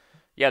 So,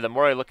 yeah, the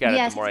more I look at it, the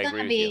Yes, more it's I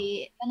agree with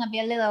you. gonna be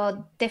a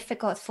little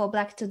difficult for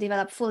black to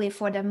develop fully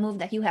for the move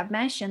that you have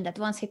mentioned. That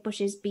once he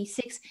pushes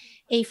b6,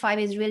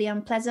 a5 is really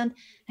unpleasant,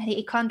 and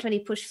he can't really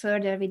push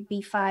further with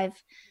b5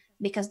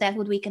 because that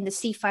would weaken the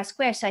c5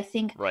 square. So I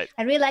think Right.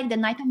 I really like the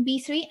knight on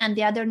b3, and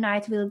the other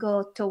knight will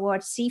go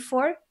towards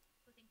c4,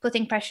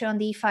 putting pressure on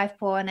the e5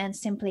 pawn and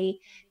simply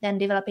then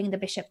developing the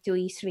bishop to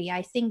e3.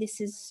 I think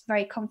this is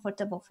very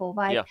comfortable for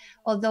white, Yeah.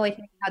 although it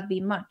may not be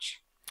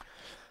much.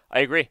 I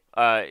agree.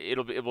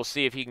 We'll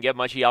see if he can get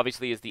much. He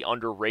obviously is the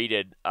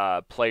underrated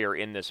player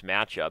in this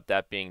matchup,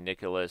 that being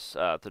Nicholas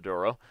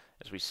Thurduro,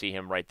 as we see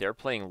him right there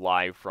playing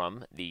live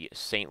from the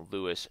St.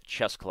 Louis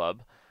Chess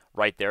Club,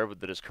 right there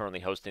that is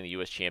currently hosting the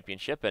U.S.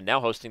 Championship and now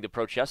hosting the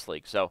Pro Chess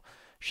League. So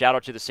shout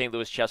out to the St.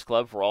 Louis Chess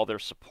Club for all their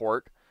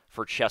support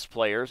for chess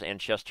players and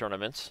chess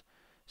tournaments.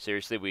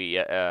 Seriously, we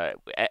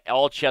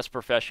all chess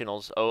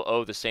professionals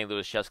owe the St.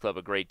 Louis Chess Club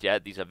a great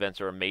debt. These events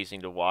are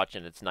amazing to watch,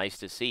 and it's nice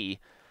to see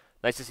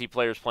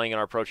players playing in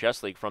our Pro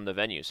Chess League from the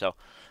venue. So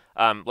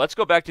let's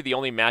go back to the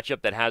only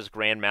matchup that has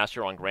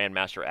Grandmaster on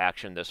Grandmaster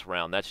action this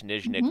round. That's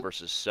Nizhnik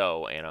versus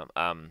So.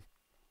 And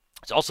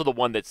it's also the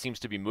one that seems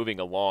to be moving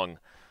along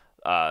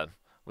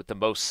with the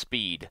most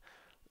speed.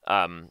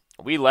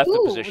 We left the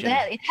Ooh, position.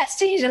 it has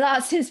changed a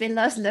lot since we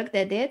last looked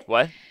at it.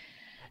 What?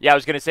 Yeah, I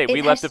was going to say, we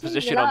It left has the changed a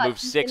position on lot move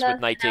since we 6 with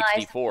last knight takes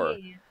analyzed the d4.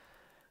 game.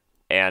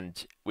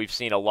 And we've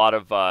seen a lot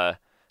of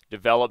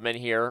development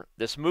here.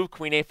 This move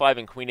queen a5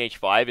 and queen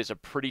h5 is a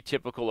pretty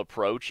typical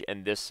approach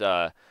in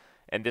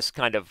and this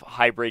kind of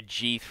hybrid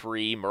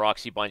G3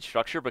 Meroxy bind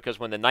structure, because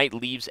when the knight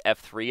leaves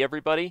F3,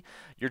 everybody,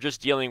 you're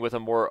just dealing with a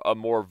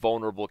more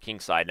vulnerable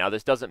kingside. Now,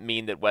 this doesn't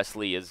mean that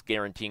Wesley is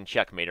guaranteeing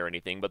checkmate or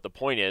anything, but the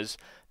point is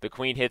the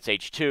queen hits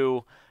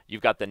H2,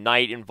 you've got the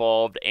knight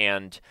involved,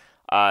 and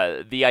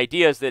the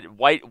idea is that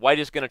white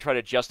is going to try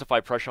to justify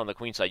pressure on the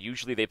queen side.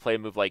 Usually they play a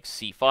move like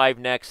C5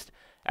 next.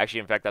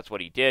 Actually, in fact, that's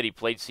what he did. He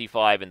played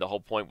C5, and the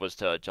whole point was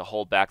to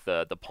hold back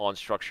the pawn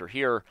structure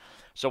here.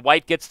 So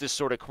white gets this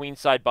sort of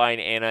queenside bind,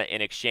 Anna,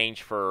 in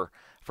exchange for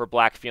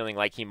black feeling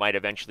like he might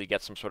eventually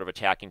get some sort of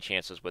attacking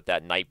chances with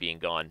that knight being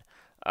gone.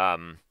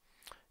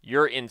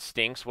 Your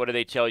instincts, what do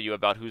they tell you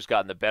about who's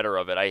gotten the better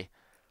of it?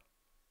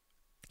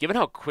 Given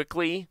how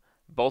quickly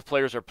both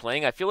players are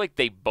playing, I feel like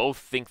they both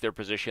think their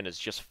position is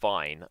just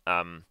fine.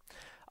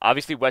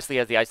 Obviously, Wesley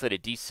has the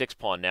isolated D6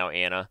 pawn now,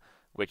 Anna,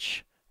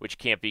 which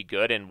can't be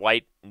good, and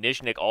white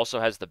Nizhnik also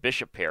has the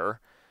bishop pair.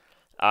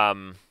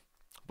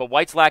 But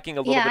white's lacking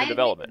a little bit of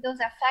development. Those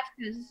are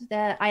factors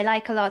that I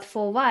like a lot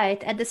for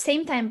white. At the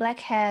same time, black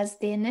has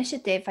the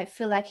initiative. I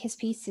feel like his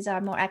pieces are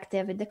more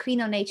active with the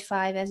queen on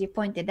H5, as you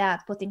pointed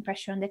out, putting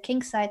pressure on the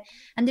king side.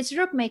 And this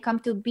rook may come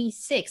to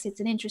B6. It's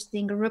an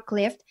interesting rook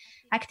lift,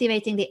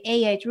 activating the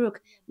A8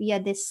 rook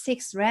via this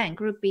 6th rank,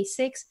 rook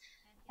B6.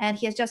 And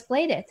he has just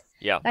played it.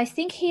 Yeah. I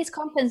think he's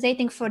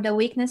compensating for the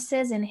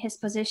weaknesses in his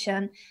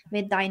position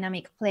with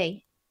dynamic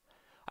play.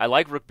 I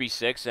like rook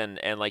B6,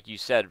 and like you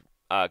said,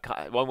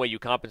 one way you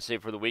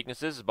compensate for the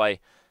weaknesses is by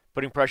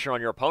putting pressure on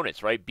your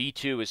opponents, right?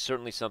 B2 is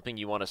certainly something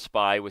you want to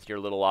spy with your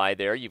little eye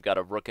there. You've got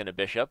a rook and a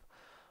bishop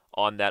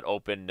on that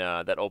open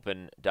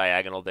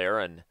diagonal there,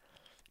 and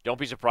don't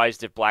be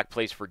surprised if black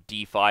plays for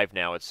D5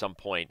 now at some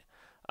point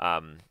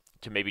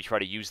to maybe try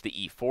to use the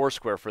E4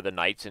 square for the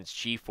knight, since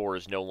G4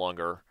 is no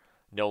longer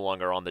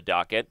on the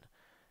docket.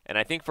 And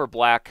I think for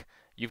black,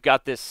 you've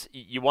got this,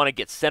 you want to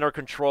get center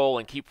control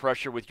and keep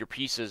pressure with your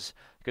pieces,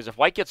 because if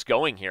white gets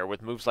going here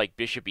with moves like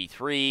bishop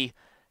E3,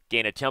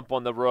 gain a tempo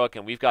on the rook,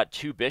 and we've got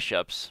two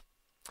bishops,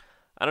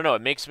 I don't know,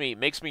 it makes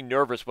me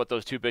nervous what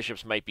those two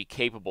bishops might be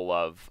capable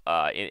of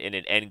in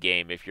an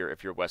endgame if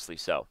you're Wesley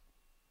So.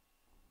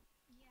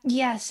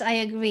 Yes, I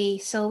agree.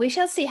 So we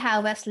shall see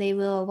how Wesley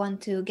will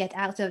want to get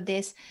out of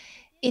this.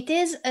 It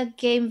is a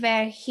game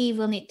where he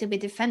will need to be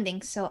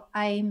defending, so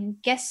I'm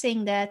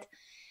guessing that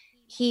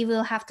he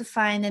will have to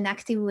find an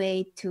active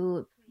way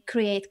to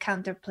create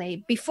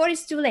counterplay before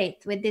it's too late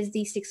with this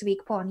D6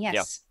 weak pawn.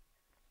 Yes.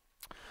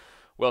 Yeah.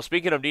 Well,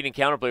 speaking of needing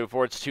counterplay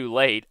before it's too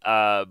late,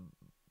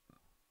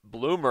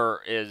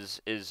 Bloomer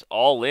is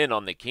all in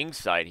on the king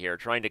side here,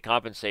 trying to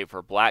compensate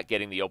for black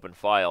getting the open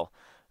file.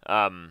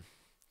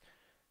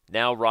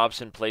 Now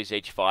Robson plays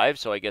H5,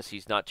 so I guess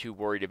he's not too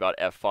worried about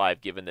F5,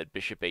 given that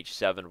bishop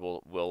H7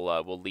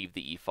 will leave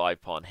the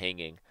E5 pawn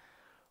hanging.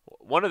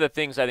 One of the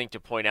things I think to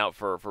point out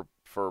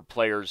for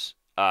players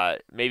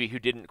maybe who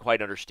didn't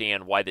quite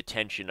understand why the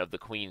tension of the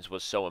queens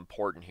was so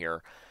important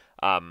here,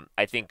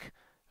 I think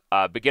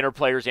beginner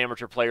players,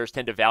 amateur players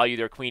tend to value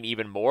their queen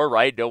even more,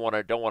 right? Don't want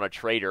to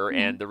trade her,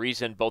 and the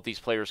reason both these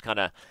players kind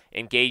of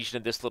engaged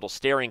in this little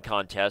staring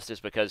contest is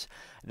because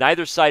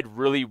neither side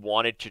really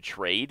wanted to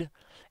trade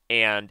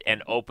and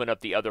open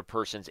up the other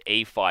person's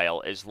A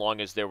file, as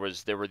long as there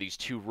were these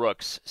two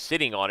rooks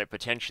sitting on it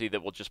potentially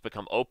that will just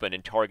become open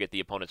and target the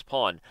opponent's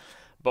pawn.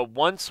 But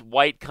once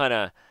white kind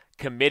of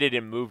committed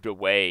and moved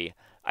away,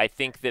 I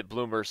think that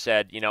Bloomer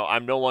said,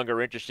 I'm no longer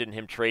interested in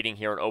him trading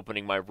here and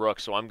opening my rook,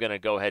 so I'm going to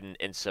go ahead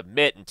and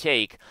submit and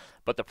take.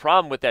 But the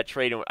problem with that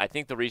trade, and I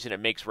think the reason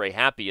it makes Ray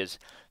happy, is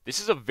this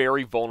is a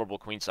very vulnerable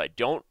queenside.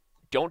 Don't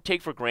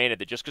take for granted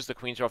that just because the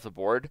queens are off the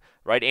board,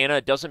 right, Anna,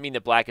 it doesn't mean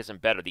that black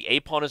isn't better. The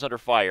A-pawn is under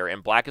fire,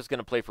 and black is going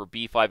to play for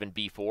B5 and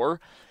B4,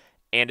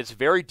 and it's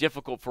very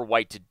difficult for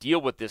white to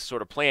deal with this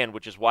sort of plan,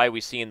 which is why we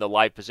see in the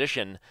live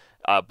position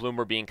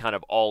Bloomer being kind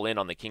of all in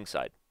on the king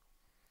side.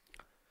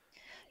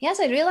 Yes,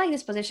 I really like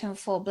this position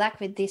for black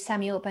with the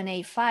semi-open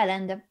A file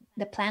and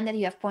the plan that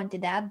you have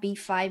pointed out,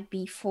 B5,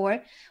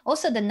 B4.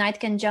 Also, the knight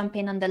can jump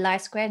in on the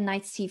light square,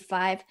 knight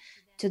C5,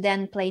 to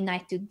then play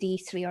knight to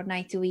D3 or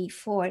knight to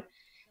E4.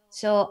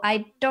 So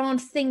I don't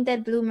think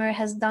that Bloomer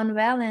has done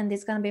well, and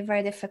it's going to be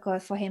very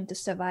difficult for him to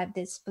survive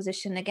this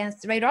position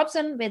against Ray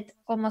Robson with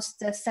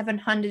almost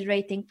 700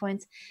 rating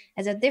points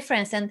as a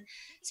difference. And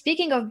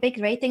speaking of big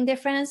rating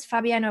difference,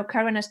 Fabiano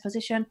Caruana's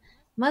position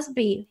must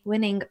be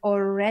winning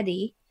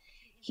already.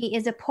 He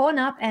is a pawn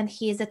up, and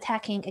he is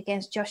attacking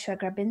against Joshua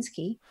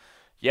Grabinski.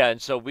 Yeah,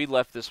 and so we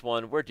left this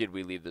one. Where did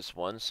we leave this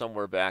one?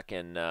 Somewhere back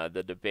in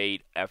the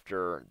debate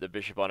after the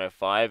bishop on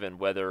F5 and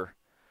whether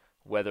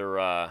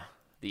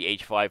the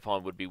H5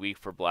 pawn would be weak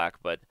for black.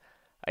 But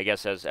I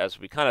guess as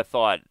we kind of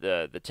thought,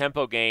 the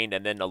tempo gained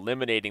and then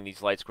eliminating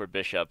these light squared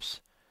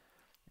bishops.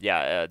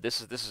 Yeah, this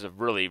is a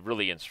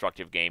really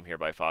instructive game here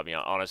by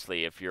Fabian.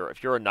 Honestly, if you're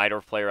a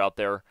Nightorf player out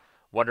there,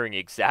 wondering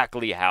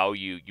exactly how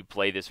you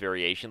play this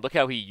variation. Look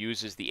how he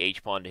uses the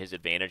H pawn to his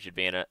advantage.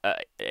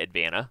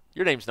 Advana.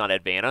 Your name's not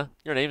Advana.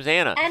 Your name's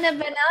Anna. Anna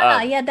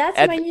Banana. Yeah, that's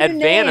my new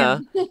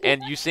Advana, name.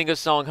 and you sing a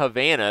song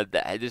Havana.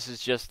 This is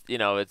just,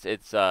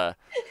 but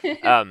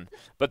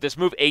this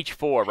move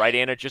H4, right,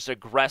 Anna, just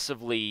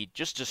aggressively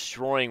just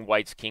destroying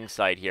White's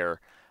kingside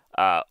here,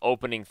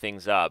 opening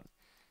things up.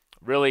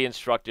 Really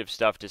instructive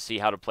stuff to see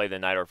how to play the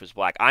Najdorf as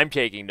black. I'm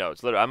taking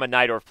notes. Literally, I'm a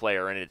Najdorf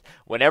player, and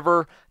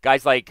whenever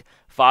guys like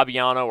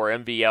Fabiano or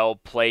MVL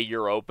play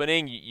your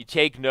opening, you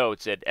take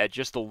notes at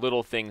just the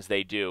little things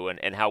they do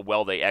and how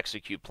well they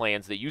execute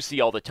plans that you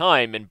see all the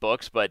time in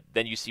books, but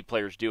then you see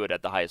players do it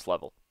at the highest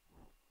level.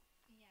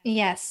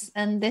 Yes,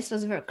 and this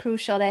was very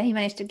crucial that he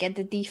managed to get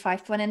the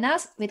d5 pawn, and now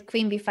with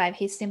queen b5,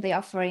 he's simply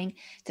offering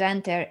to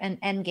enter an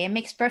endgame.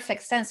 Makes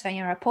perfect sense when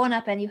you're a pawn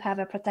up and you have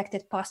a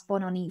protected passed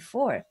pawn on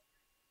e4.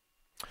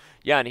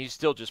 Yeah, and he's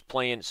still just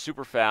playing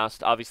super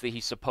fast. Obviously,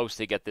 he's supposed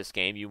to get this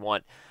game. You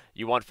want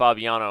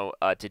Fabiano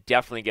to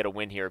definitely get a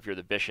win here if you're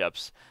the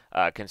Bishops,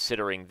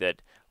 considering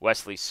that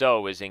Wesley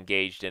So is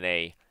engaged in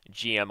a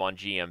GM on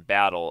GM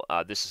battle.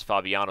 This is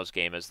Fabiano's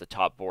game as the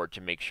top board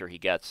to make sure he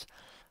gets.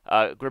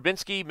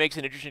 Grabinski makes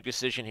an interesting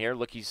decision here.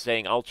 Look, he's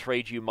saying, I'll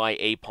trade you my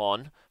A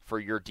pawn for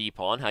your D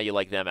pawn. How you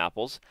like them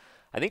apples?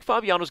 I think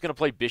Fabiano's going to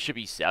play Bishop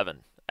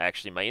E7.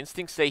 Actually, my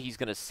instincts say he's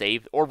going to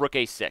save, or Rook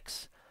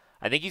A6.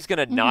 I think he's going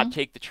to not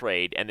take the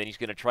trade, and then he's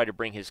going to try to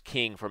bring his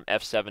king from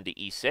f7 to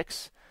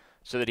e6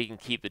 so that he can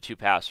keep the two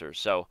passers.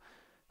 So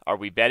are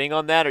we betting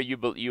on that, or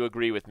you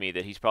agree with me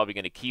that he's probably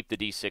going to keep the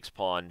d6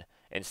 pawn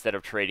instead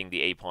of trading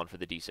the a pawn for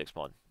the d6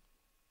 pawn?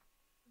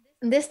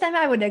 This time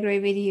I would agree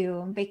with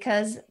you,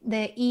 because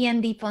the E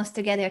and D pawns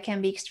together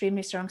can be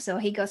extremely strong. So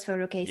he goes for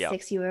Rook A6.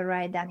 Yep. You were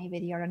right, Danny,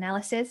 with your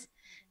analysis.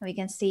 And we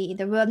can see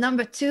the world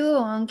number 2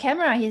 on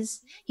camera.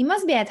 He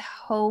must be at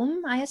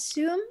home, I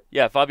assume.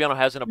 Yeah, Fabiano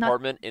has an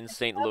apartment in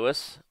St.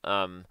 Louis.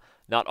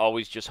 Not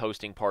always just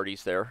hosting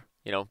parties there.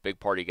 You know, big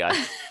party guy.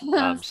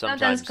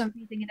 Sometimes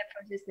competing in the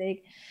Project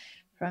League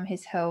from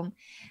his home.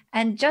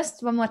 And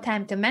just one more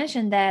time to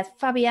mention that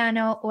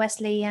Fabiano,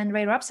 Wesley, and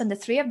Ray Robson, the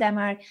 3 of them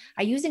are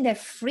using their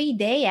free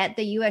day at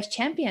the US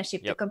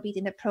Championship to compete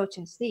in the Pro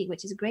Chess League,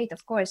 which is great,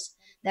 of course,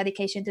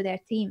 dedication to their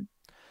team.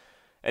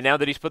 And now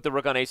that he's put the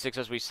rook on a6,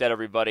 as we said,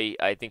 everybody,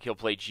 I think he'll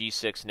play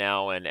g6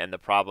 now, and the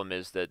problem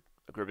is that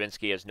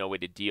Grabinski has no way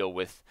to deal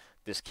with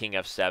this king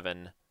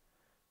f7,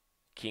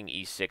 king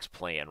e6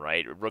 plan,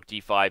 right? Rook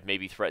d5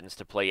 maybe threatens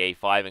to play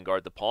a5 and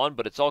guard the pawn,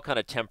 but it's all kind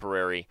of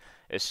temporary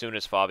as soon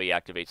as Fabi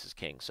activates his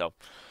king. So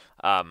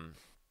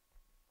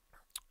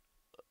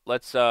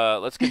let's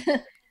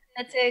get...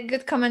 That's a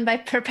good comment by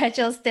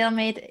Perpetual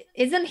Stalemate.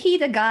 Isn't he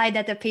the guy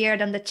that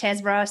appeared on the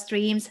Chess Bra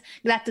streams?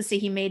 Glad to see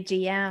he made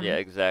GM. Yeah,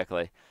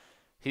 exactly.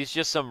 He's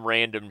just some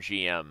random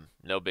GM.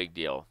 No big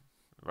deal,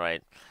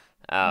 right?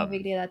 No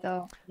big deal at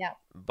all. Yeah.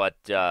 But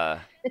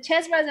the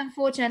Chess Bras,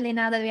 unfortunately,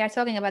 now that we are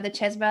talking about the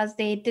Chess Bras,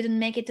 they didn't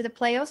make it to the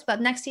playoffs.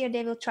 But next year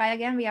they will try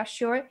again. We are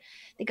sure.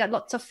 They got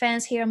lots of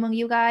fans here among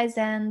you guys,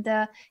 and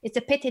it's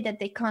a pity that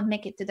they can't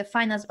make it to the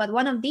finals. But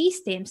one of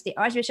these teams, the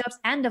Archbishops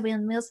and the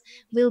Windmills,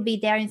 will be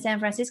there in San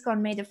Francisco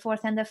on May the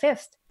 4th and the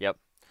 5th. Yep.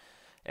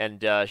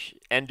 And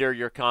Ender,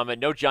 your comment,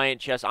 no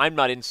giant chess. I'm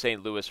not in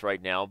St. Louis right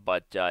now,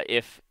 but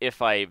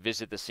if I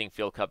visit the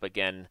Sinkfield Cup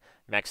again,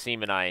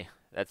 Maxime and I,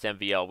 that's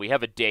MVL, we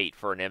have a date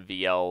for an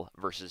MVL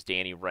versus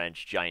Danny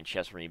Wrench giant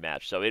chess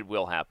rematch, so it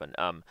will happen.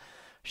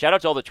 Shout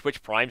out to all the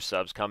Twitch Prime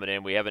subs coming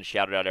in. We haven't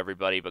shouted out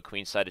everybody, but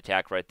Queenside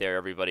Attack right there,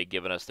 everybody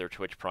giving us their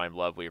Twitch Prime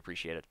love. We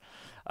appreciate it.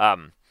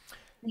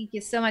 Thank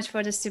you so much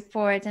for the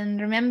support. And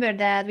remember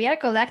that we are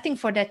collecting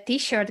for that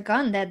t-shirt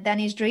gun that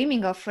Danny's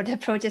dreaming of for the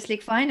Pro Chess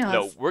League finals.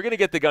 No, we're going to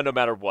get the gun no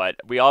matter what.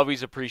 We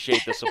always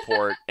appreciate the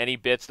support. Any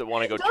bits that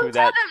want to go to that. Don't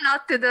tell them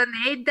not to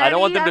donate, Danny. I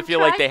don't want them to feel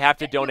like they have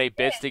to donate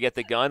bits to get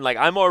the gun. Like,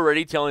 I'm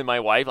already telling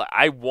my wife, like,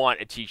 I want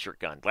a t-shirt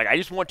gun. Like, I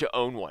just want to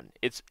own one.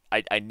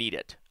 I need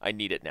it. I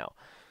need it now.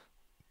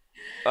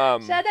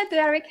 Shout out to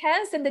Eric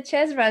Hansen, the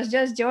Chess Bros,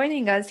 just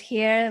joining us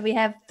here. We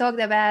have talked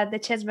about the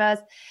Chess Bros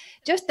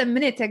just a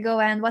minute ago,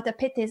 and what a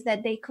pity is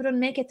that they couldn't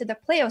make it to the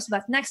playoffs,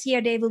 but next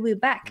year they will be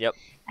back. Yep.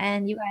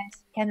 And you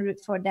guys can root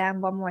for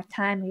them one more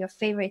time, your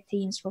favorite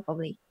teams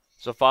probably.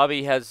 So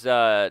Fabi has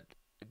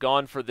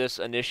gone for this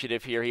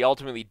initiative here. He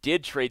ultimately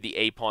did trade the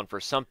A pawn for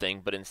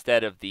something, but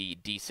instead of the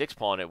D6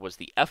 pawn, it was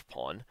the F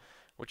pawn,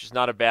 which is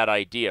not a bad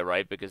idea,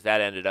 right? Because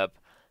that ended up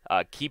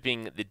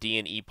keeping the D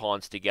and E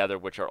pawns together,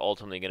 which are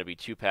ultimately going to be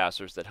two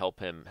passers that help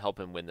him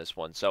win this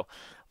one. So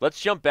let's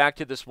jump back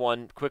to this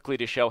one quickly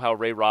to show how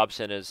Ray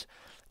Robson is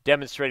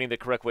demonstrating the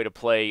correct way to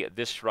play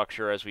this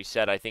structure. As we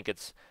said, I think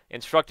it's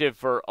instructive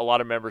for a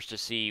lot of members to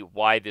see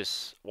why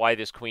this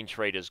queen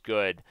trade is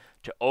good,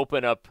 to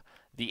open up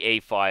the A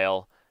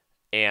file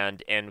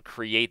and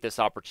create this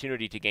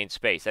opportunity to gain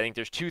space. I think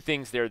there's two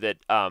things there that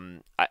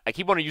I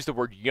keep wanting to use the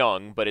word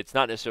young, but it's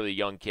not necessarily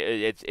young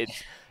kid.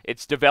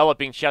 It's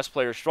developing chess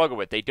players struggle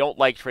with. They don't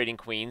like trading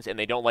queens and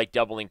they don't like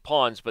doubling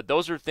pawns, but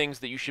those are things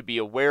that you should be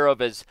aware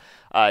of as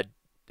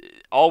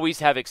always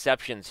have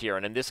exceptions here.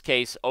 And in this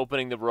case,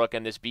 opening the rook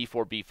and this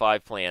b4,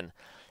 b5 plan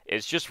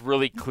is just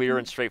really clear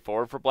and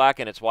straightforward for black,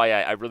 and it's why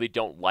I really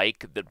don't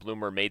like that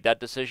Bloomer made that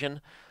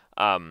decision.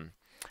 Um,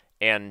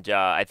 and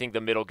I think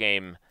the middle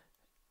game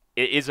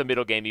it is a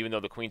middle game, even though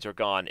the queens are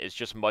gone, is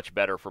just much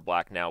better for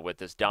black now with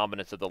this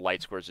dominance of the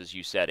light squares, as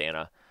you said,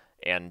 Anna,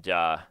 and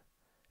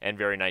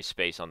very nice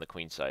space on the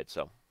queen side.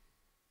 So.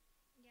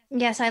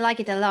 Yes, I like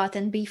it a lot,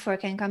 and b4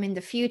 can come in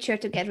the future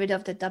to get rid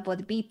of the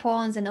doubled b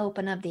pawns and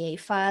open up the a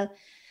file.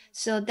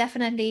 So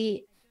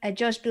definitely,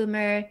 Josh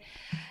Bloomer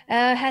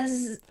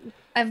has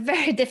a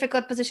very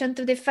difficult position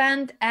to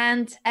defend,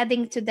 and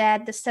adding to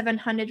that the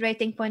 700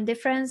 rating point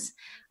difference,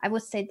 I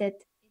would say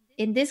that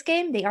in this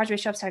game the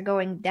archbishops are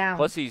going down.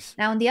 Plus he's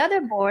now on the other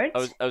board.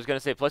 I was going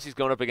to say, plus he's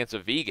going up against a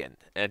vegan,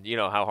 and you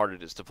know how hard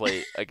it is to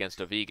play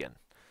against a vegan.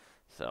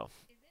 So.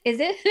 Is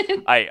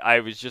it? I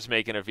was just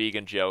making a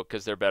vegan joke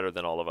because they're better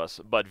than all of us.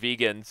 But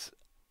vegans,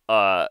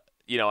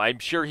 you know, I'm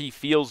sure he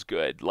feels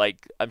good.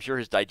 Like I'm sure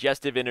his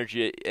digestive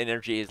energy,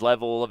 his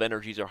level of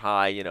energies are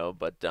high. You know,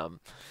 but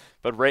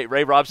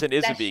Ray Robson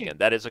is a vegan. True.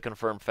 That is a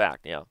confirmed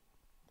fact. Yeah.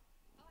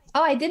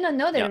 Oh, I did not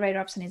know that Ray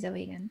Robson is a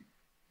vegan.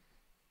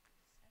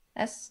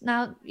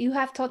 Now you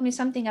have taught me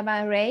something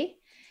about Ray.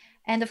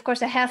 And of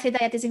course, a healthy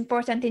diet is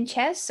important in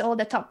chess. All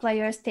the top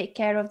players take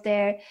care of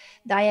their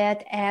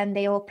diet and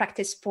they all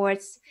practice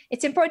sports.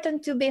 It's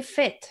important to be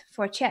fit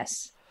for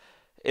chess.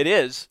 It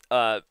is.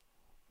 I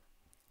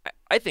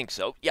think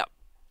so. Yeah.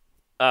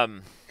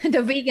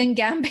 The vegan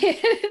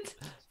gambit.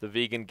 The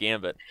vegan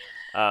gambit.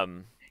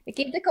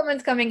 Keep the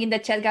comments coming in the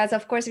chat, guys.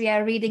 Of course, we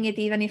are reading it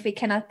even if we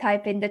cannot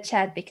type in the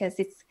chat because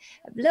it's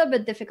a little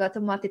bit difficult to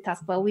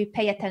multitask, but we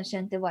pay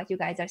attention to what you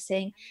guys are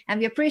saying. And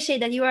we appreciate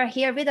that you are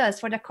here with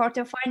us for the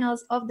quarterfinals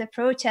of the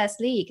Pro Chess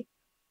League.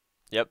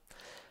 Yep.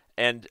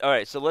 And all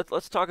right, so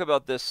let's talk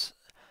about this.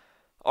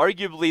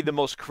 Arguably the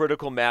most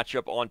critical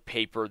matchup on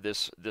paper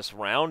this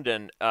round,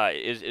 and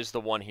is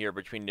the one here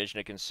between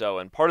Nizhnik and So.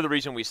 And part of the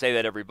reason we say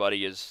that,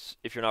 everybody, is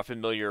if you're not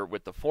familiar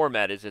with the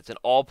format, is it's an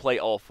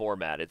all-play-all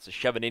format. It's a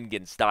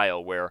Shevchenko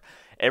style where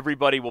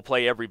everybody will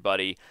play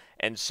everybody,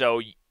 and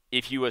so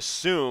if you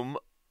assume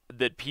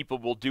that people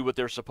will do what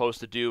they're supposed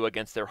to do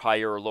against their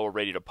higher or lower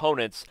rated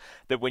opponents,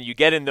 that when you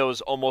get in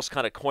those almost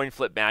kind of coin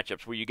flip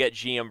matchups where you get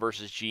GM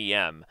versus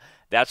GM,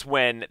 that's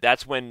when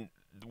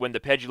the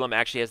pendulum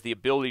actually has the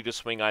ability to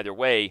swing either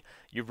way,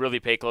 you really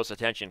pay close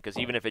attention, because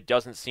even if it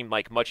doesn't seem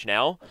like much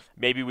now,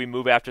 maybe we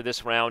move after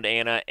this round,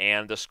 Anna,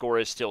 and the score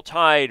is still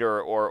tied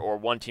or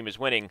one team is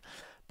winning.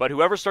 But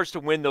whoever starts to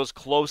win those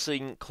close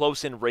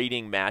in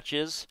rating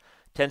matches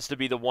tends to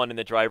be the one in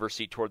the driver's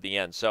seat toward the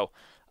end. So,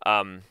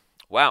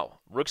 wow,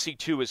 Rook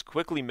C2 is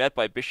quickly met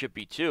by Bishop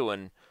B2,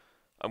 and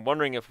I'm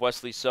wondering if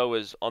Wesley So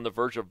is on the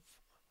verge of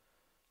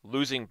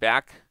losing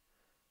back.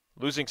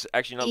 Losing some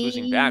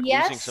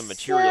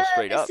material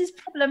straight up. This is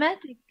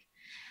problematic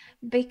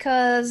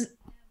because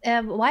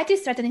white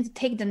is threatening to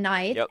take the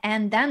knight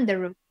and then the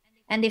rook.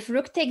 And if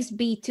rook takes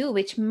b2,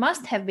 which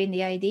must have been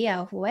the idea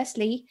of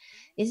Wesley,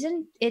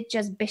 isn't it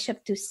just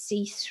bishop to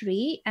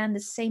c3 and the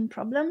same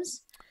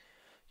problems?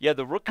 Yeah,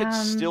 the rook could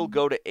still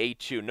go to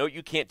a2. Note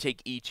you can't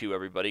take e2,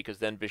 everybody, because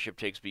then bishop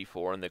takes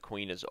b4 and the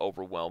queen is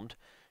overwhelmed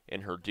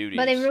in her duties.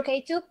 But if rook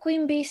a2,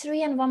 queen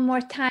b3, and one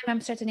more time,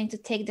 I'm threatening to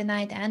take the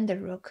knight and the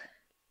rook.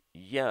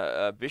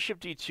 Yeah,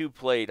 bishop d2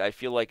 played, I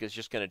feel like, is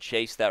just going to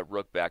chase that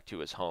rook back to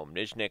his home.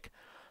 Nizhnik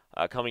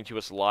coming to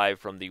us live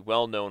from the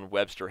well-known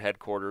Webster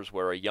headquarters,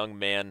 where a young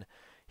man,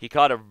 he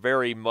caught a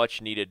very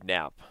much-needed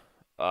nap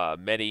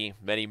many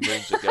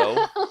moons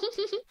ago.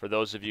 For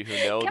those of you who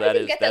know, that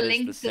is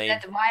the same.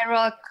 That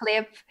viral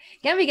clip.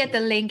 Can we get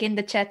the link in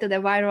the chat to the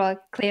viral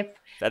clip?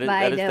 That is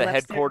the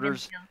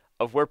headquarters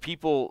of where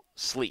people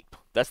sleep.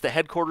 That's the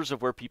headquarters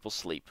of where people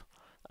sleep.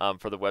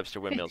 For the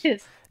Webster Windmills.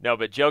 No,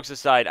 but jokes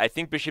aside, I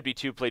think bishop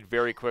e2 played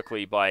very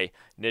quickly by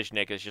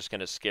Nizhnik is just going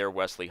to scare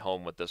Wesley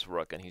home with this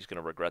rook, and he's going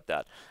to regret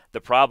that.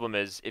 The problem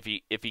is if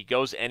he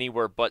goes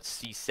anywhere but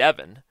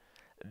c7,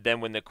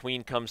 then when the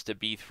queen comes to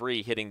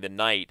b3, hitting the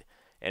knight,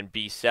 and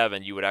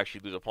b7, you would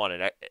actually lose a pawn.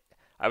 And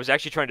I was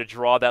actually trying to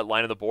draw that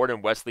line on the board,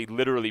 and Wesley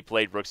literally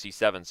played rook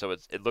c7, so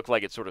it looked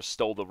like it sort of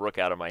stole the rook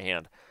out of my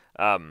hand.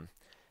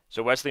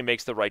 So Wesley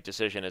makes the right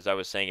decision, as I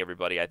was saying,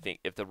 everybody. I think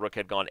if the rook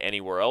had gone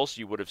anywhere else,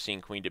 you would have seen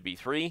queen to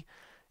b3,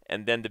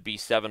 and then the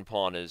b7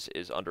 pawn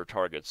is under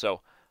target.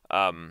 So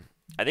I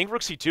think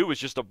rook c2 was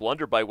just a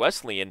blunder by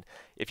Wesley, and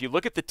if you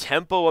look at the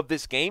tempo of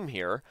this game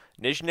here,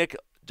 Nizhnik,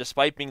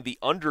 despite being the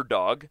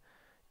underdog,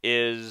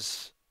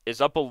 is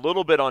up a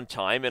little bit on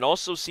time, and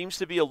also seems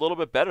to be a little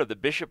bit better. The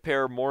bishop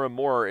pair more and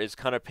more is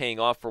kind of paying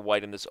off for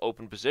white in this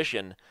open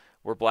position,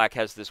 where black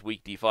has this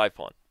weak d5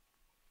 pawn.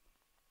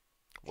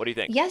 What do you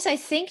think? Yes, I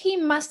think he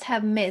must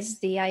have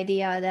missed the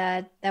idea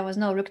that there was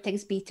no rook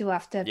takes b2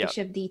 after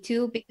bishop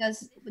d2,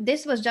 because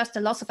this was just a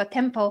loss of a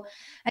tempo,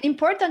 an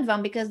important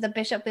one, because the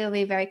bishop will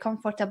be very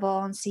comfortable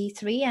on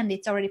c3, and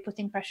it's already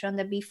putting pressure on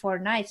the b4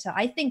 knight. So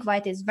I think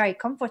white is very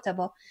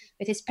comfortable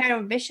with his pair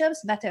of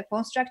bishops, better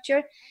pawn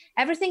structure.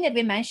 Everything that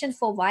we mentioned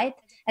for white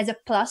as a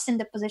plus in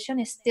the position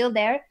is still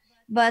there,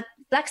 but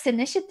black's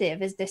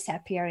initiative is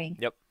disappearing.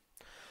 Yep.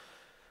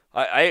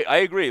 I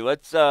agree.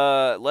 Let's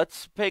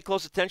pay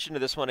close attention to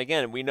this one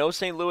again. We know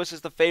St. Louis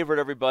is the favorite.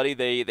 Everybody,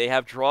 they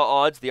have draw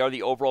odds. They are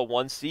the overall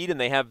one seed, and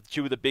they have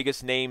two of the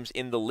biggest names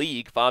in the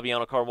league,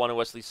 Fabiano Caruana and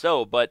Wesley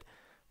So. But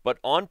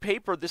on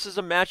paper, this is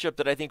a matchup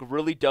that I think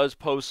really does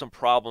pose some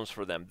problems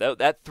for them.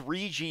 That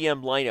three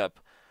GM lineup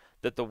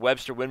that the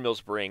Webster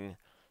Windmills bring,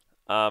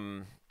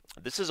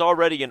 this is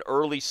already an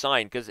early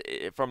sign because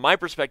from my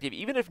perspective,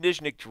 even if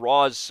Nizhnik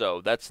draws So,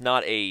 that's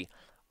not a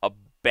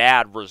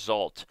bad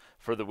result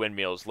for the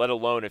Windmills, let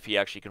alone if he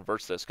actually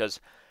converts this. Because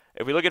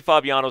if we look at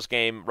Fabiano's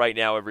game right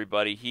now,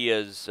 everybody, he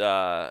is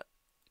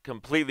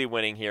completely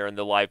winning here in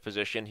the live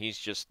position. He's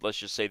just, let's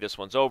just say this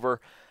one's over.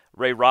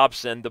 Ray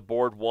Robson, the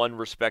board one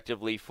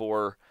respectively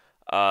for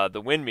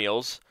the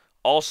Windmills,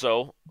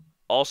 also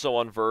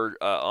on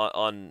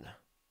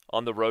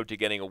the road to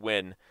getting a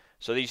win.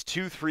 So these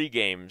 2-3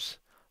 games,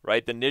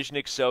 right? The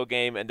Nizhnik So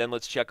game, and then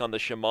let's check on the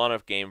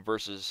Shimonov game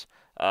versus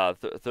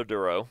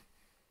Theodoro.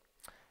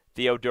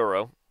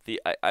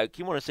 I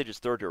keep wanting to say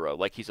just Theodoro,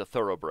 like he's a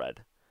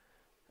thoroughbred.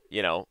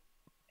 You know,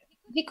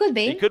 He could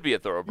he be. could be a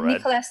thoroughbred.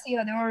 Nicolas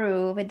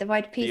Theodorou with the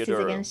white pieces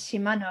Theodoro. against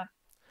Shimano.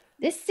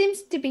 This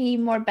seems to be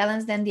more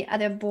balanced than the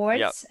other boards.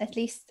 Yep. At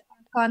least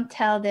I can't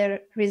tell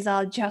the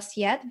result just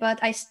yet, but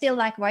I still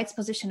like white's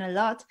position a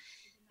lot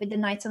with the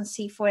knights on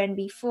c4 and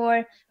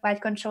b4,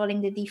 white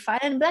controlling the d5,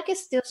 and black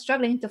is still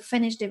struggling to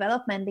finish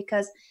development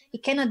because he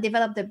cannot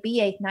develop the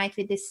b8 knight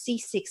with this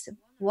c6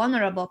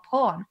 vulnerable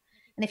pawn.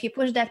 And if you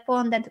push that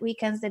pawn, that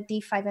weakens the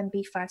d5 and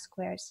b5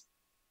 squares.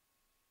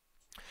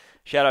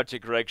 Shout out to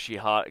Greg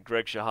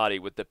Shahadi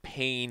with the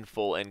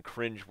painful and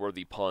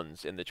cringeworthy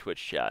puns in the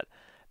Twitch chat.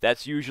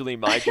 That's usually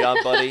my job,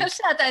 buddy.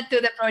 Shout out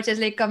to the Proteus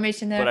League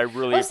Commissioner. But I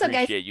really Also,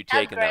 guys, appreciate you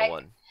taking that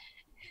one.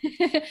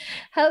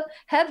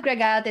 help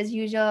Greg out as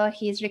usual.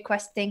 He's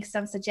requesting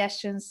some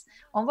suggestions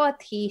on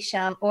what he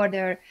shall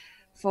order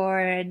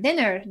for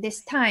dinner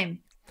this time.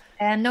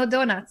 And no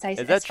donuts,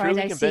 Is that true?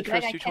 He can bench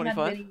Greg, press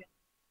 225?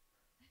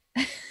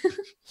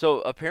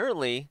 So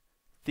apparently,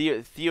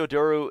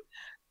 Theodoro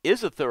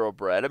is a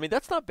thoroughbred. I mean,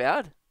 that's not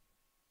bad.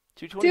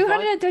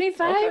 225?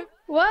 225? Okay.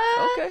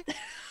 What? Okay.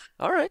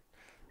 All right.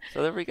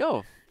 So there we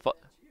go.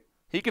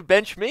 He could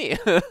bench me.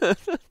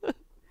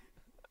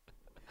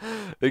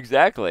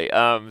 Exactly.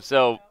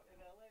 So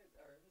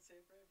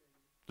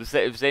the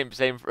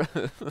same.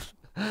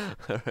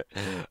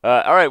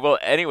 All right. Well,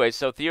 anyway,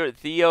 so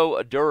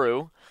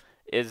Theodoro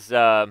is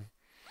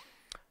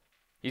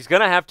he's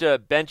gonna have to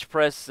bench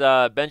press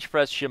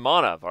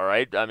Shimonov. All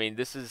right. I mean,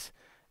 this is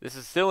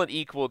still an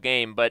equal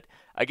game, but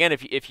again,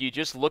 if you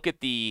just look at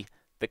the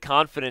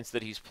confidence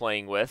that he's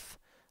playing with,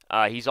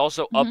 he's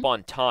also up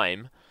on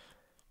time.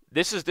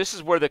 This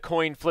is where the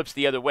coin flips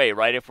the other way,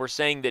 right? If we're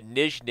saying that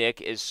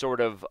Nizhnik is sort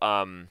of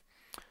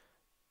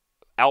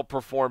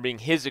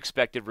outperforming his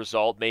expected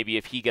result, maybe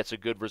if he gets a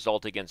good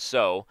result against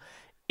So,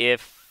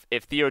 if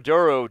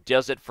Theodoro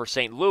does it for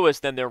St. Louis,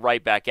 then they're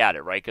right back at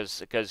it, right?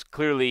 Because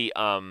clearly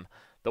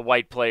the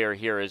white player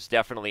here is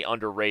definitely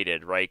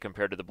underrated, right,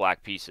 compared to the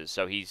black pieces.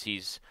 So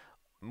he's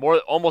more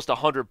almost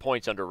 100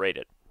 points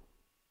underrated.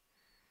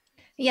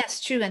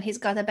 Yes, true, and he's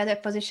got a better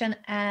position,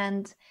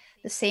 and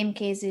the same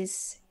case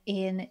is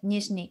in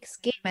Nizhnik's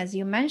game, as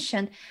you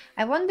mentioned.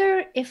 I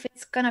wonder if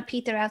it's gonna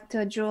peter out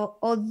to a draw,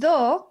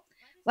 although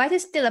white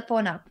is still a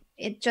pawn up.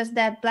 It's just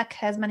that black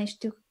has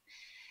managed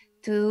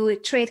to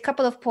trade a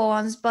couple of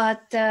pawns,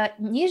 but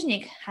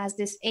Nizhnik has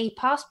this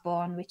a-pass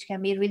pawn, which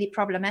can be really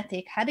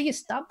problematic. How do you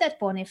stop that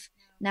pawn if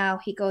now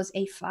he goes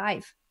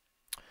a5?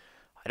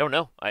 I don't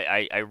know.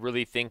 I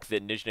really think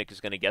that Nizhnik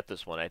is going to get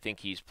this one. I think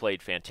he's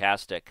played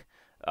fantastic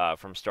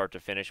from start to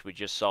finish. We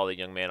just saw the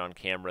young man on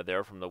camera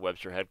there from the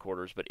Webster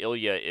headquarters, but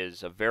Ilya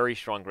is a very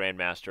strong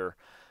grandmaster.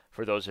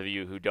 For those of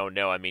you who don't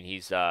know, I mean,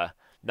 he's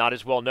not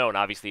as well known,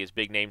 obviously, as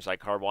big names like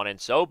Caruana and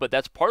So, but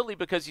that's partly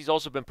because he's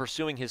also been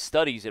pursuing his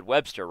studies at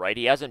Webster, right?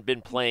 He hasn't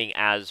been playing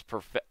as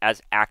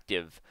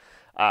active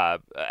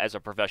as a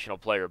professional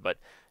player, but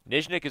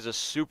Nizhnik is a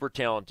super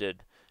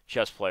talented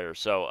chess player,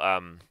 so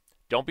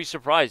don't be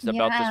surprised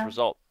about this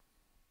result.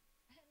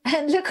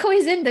 And look who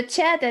is in the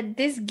chat at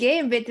this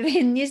game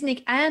between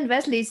Nizhnik and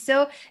Wesley.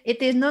 So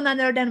it is none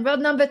other than world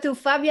number 2,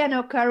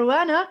 Fabiano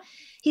Caruana.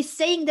 He's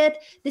saying that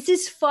this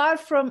is far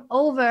from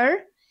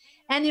over.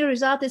 Any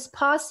result is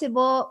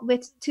possible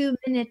with 2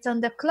 minutes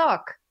on the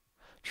clock.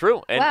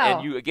 True,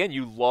 and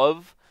you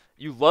love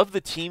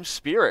the team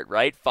spirit,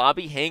 right?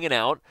 Fabi hanging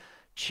out,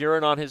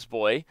 cheering on his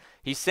boy.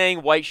 He's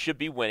saying white should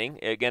be winning.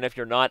 Again, if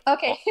you're not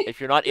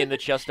in the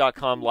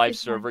chess.com live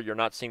server, you're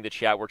not seeing the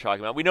chat we're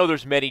talking about. We know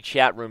there's many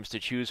chat rooms to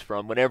choose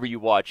from whenever you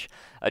watch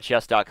a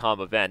chess.com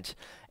event,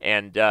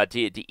 and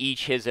to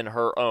each his and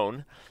her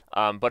own.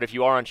 But if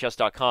you are on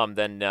chess.com,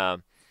 then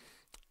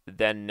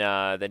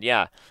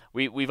yeah.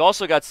 We've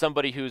also got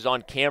somebody who's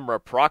on camera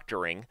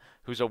proctoring,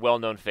 who's a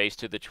well-known face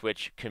to the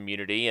Twitch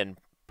community and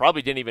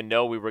Probably didn't even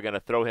know we were going to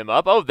throw him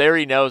up. Oh, there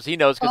he knows. He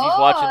knows because he's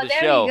watching the there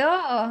show. we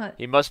go.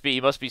 He must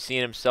be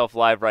seeing himself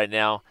live right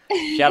now.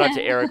 Shout out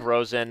to Eric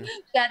Rosen.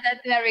 Shout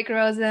out to Eric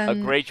Rosen. A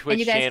great Twitch And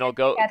you guys channel.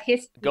 can check out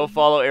his Go stream.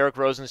 follow Eric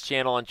Rosen's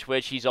channel on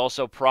Twitch. He's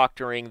also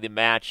proctoring the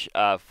match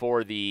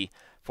for the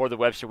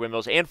Webster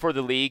Windmills and for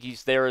the league.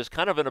 He's there as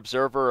kind of an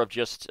observer of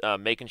just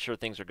making sure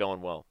things are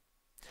going well.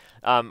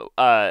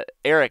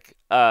 Eric,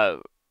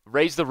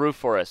 raise the roof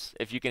for us.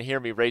 If you can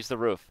hear me, raise the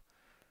roof.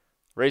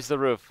 Raise the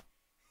roof.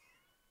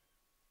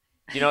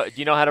 Do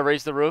you know how to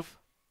raise the roof?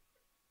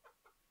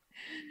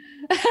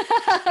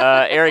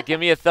 Eric, give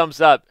me a thumbs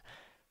up.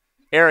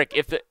 Eric,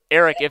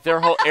 if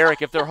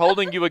they're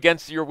holding you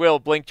against your will,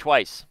 blink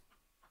twice.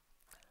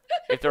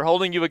 If they're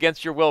holding you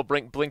against your will,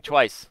 blink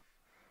twice.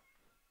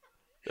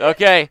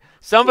 Okay,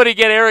 somebody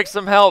get Eric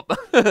some help.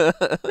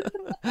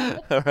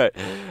 All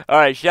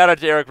right. Shout out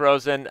to Eric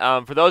Rosen.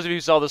 For those of you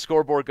who saw the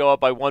scoreboard go up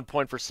by 1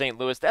 point for St.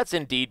 Louis, that's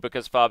indeed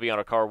because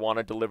Fabiano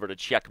Caruana delivered a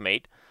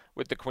checkmate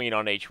with the queen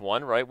on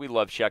h1, right? We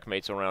love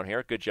checkmates around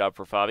here. Good job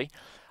for Fabi.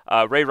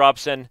 Ray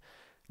Robson,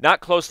 not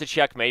close to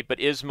checkmate, but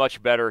is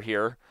much better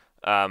here.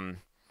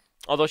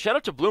 Although shout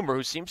out to Bloomer,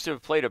 who seems to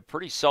have played a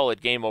pretty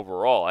solid game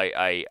overall.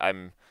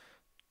 I'm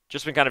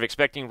just been kind of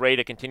expecting Ray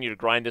to continue to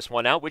grind this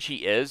one out, which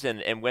he is.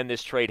 And when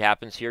this trade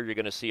happens here, you're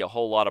going to see a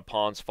whole lot of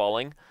pawns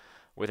falling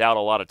without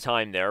a lot of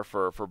time there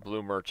for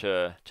Bloomer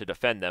to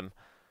defend them.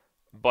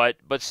 But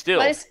still.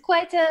 But it's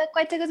quite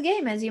a good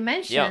game, as you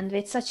mentioned,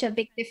 with such a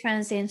big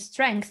difference in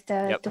strength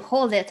to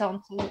hold it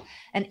onto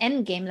an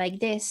end game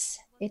like this.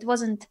 It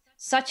wasn't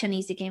such an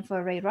easy game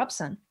for Ray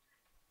Robson.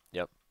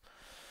 Yep.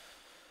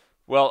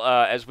 Well,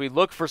 as we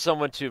look for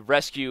someone to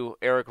rescue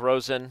Eric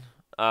Rosen,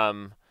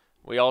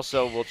 we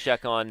also will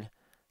check on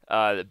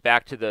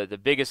back to the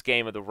biggest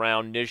game of the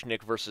round,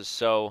 Nizhnik versus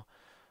So.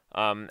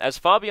 As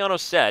Fabiano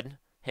said,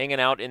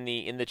 hanging out in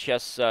the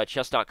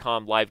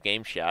chess.com live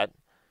game chat,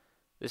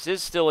 this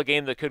is still a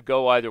game that could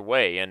go either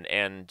way,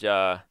 and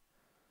I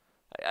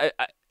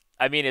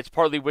mean, it's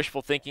partly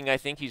wishful thinking. I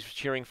think he's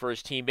cheering for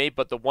his teammate,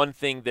 but the one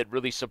thing that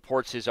really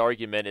supports his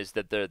argument is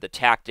that the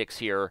tactics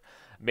here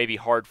may be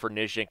hard for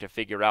Nizhnik to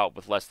figure out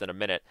with less than a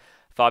minute.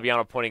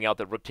 Fabiano pointing out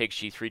that rook takes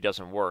g3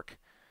 doesn't work.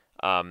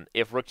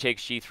 If rook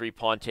takes g3,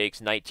 pawn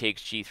takes, knight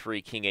takes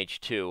g3, king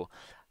h2,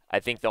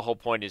 I think the whole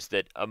point is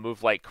that a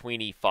move like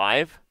queen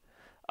e5,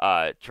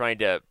 trying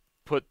to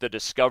put the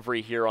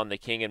discovery here on the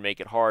king and make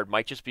it hard,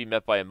 might just be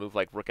met by a move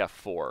like rook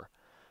f4,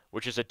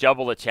 which is a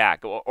double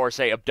attack, or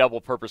say a double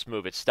purpose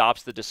move. It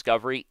stops the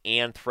discovery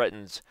and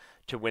threatens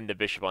to win the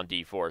bishop on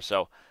d4.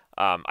 So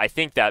I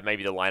think that may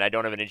be the line. I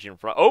don't have an engine in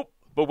front. Oh,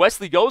 but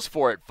Wesley goes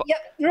for it. Yep,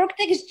 rook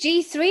takes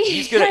g3.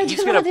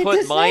 He's gonna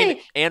put mine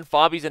and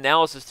Fabi's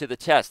analysis to the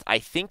test. I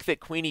think that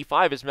queen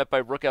e5 is met by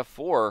rook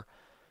f4,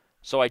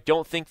 so I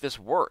don't think this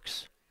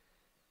works.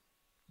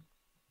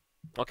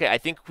 Okay, I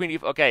think queen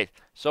e5. Okay,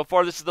 so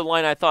far this is the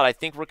line I thought. I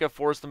think rook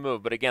f4 is the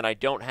move, but again, I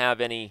don't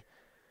have any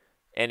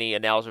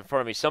analysis in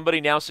front of me.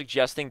 Somebody now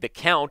suggesting the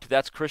count.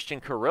 That's Christian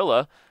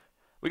Carilla.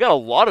 We got a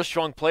lot of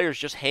strong players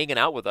just hanging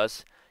out with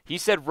us. He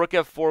said rook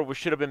f4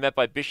 should have been met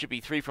by bishop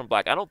e3 from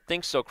black. I don't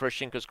think so,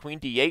 Christian, because queen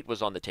d8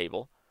 was on the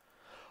table.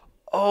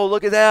 Oh,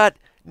 look at that.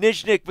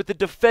 Nizhnik with the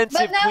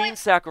defensive queen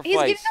sacrifice. He's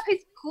giving up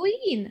his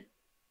queen.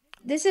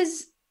 This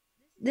is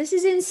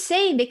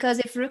insane, because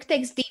if rook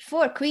takes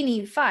d4,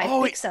 queen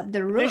e5 picks up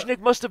the rook. Nizhnik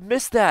must have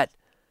missed that.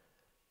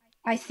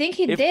 I think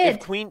he did.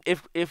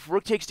 If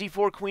rook takes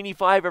d4, queen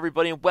e5,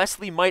 everybody, and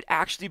Wesley might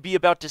actually be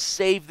about to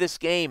save this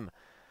game.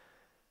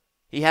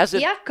 He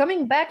hasn't. Yeah,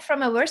 coming back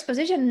from a worse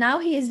position, now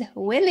he is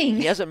winning.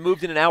 He hasn't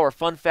moved in an hour.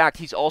 Fun fact: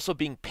 he's also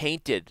being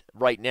painted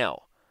right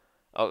now.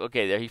 Oh,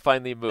 okay, there he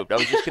finally moved. I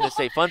was just going to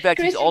say, fun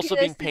fact: he's also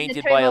being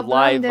painted by a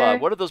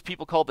live. What are those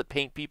people called that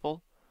paint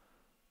people?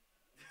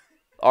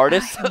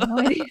 Artists?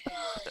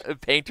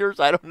 Painters?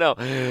 I don't know.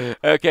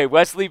 Okay,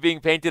 Wesley being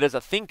painted as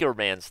a Thinker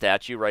Man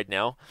statue right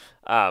now.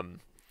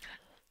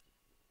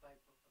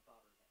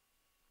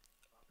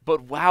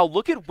 But wow,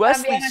 look at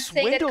Wesley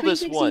swindle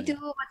this one. Queen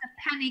was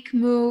a panic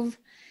move.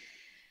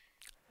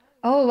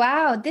 Oh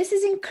wow, this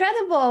is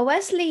incredible.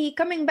 Wesley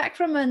coming back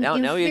from an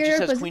now he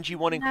just has queen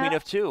g1 and queen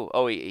f2.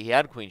 Oh, he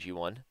had queen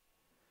g1.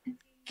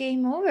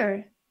 Game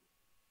over.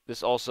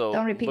 This also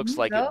looks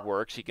like it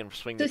works. He can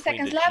swing the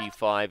queen to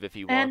g5 if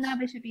he wants. And now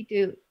bishop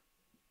e2.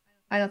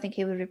 I don't think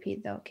he will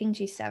repeat though. King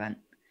g7.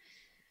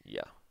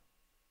 Yeah.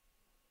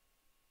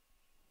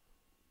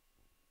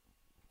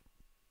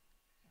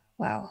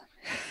 Wow.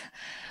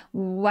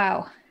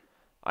 Wow.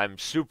 I'm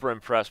super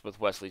impressed with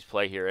Wesley's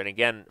play here. And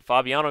again,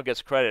 Fabiano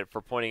gets credit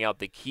for pointing out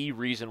the key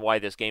reason why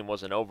this game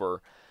wasn't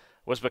over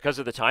was because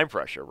of the time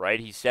pressure, right?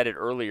 He said it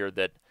earlier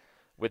that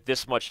with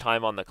this much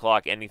time on the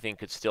clock, anything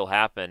could still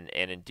happen.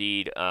 And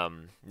indeed,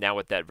 now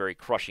with that very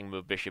crushing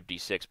move, bishop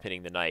d6,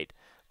 pinning the knight,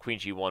 queen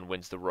g1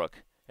 wins the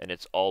rook, and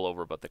it's all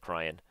over but the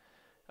crying.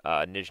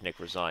 Nizhnik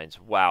resigns.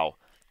 Wow.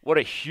 What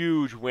a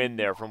huge win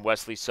there from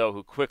Wesley So,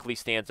 who quickly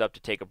stands up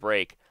to take a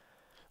break.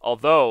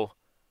 Although,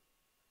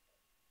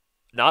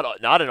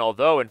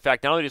 in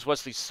fact, not only does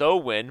Wesley So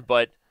win,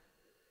 but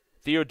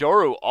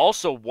Theodoru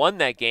also won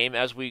that game,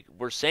 as we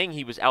were saying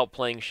he was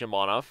outplaying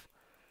Shimonov.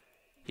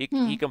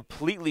 He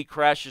completely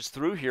crashes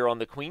through here on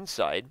the queen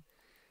side.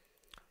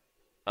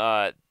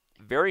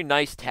 Very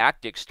nice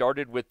tactic.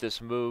 Started with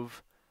this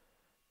move,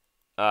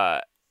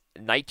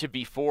 knight to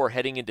b4,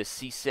 heading into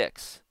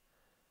c6.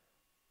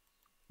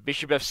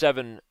 Bishop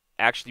f7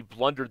 actually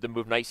blundered the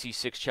move knight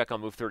c6 check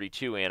on move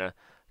 32, Anna,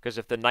 because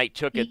if the knight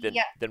took it,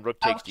 then rook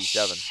takes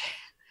d7.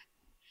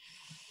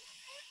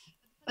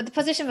 But the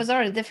position was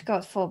already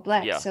difficult for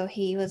black, so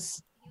he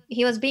was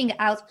being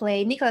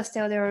outplayed. Nicolas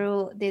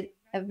Theodorou did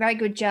a very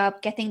good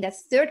job getting that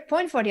third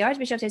point for the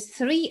Archbishops. It's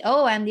 3-0,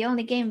 and the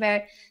only game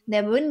where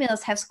the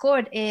Windmills have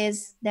scored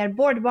is their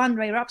board 1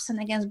 Ray Robson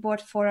against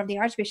board 4 of the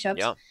Archbishops.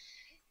 Yeah.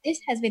 This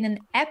has been an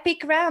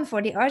epic round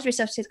for the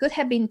Archbishops. It could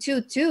have been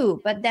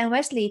 2-2, but then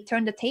Wesley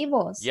turned the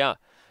tables. Yeah.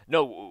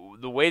 No,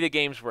 the way the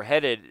games were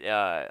headed,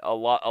 a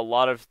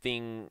lot of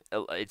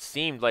it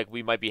seemed like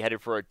we might be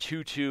headed for a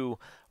 2-2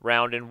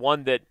 round, and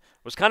one that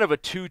was kind of a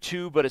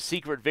 2-2 but a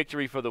secret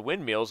victory for the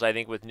Windmills, I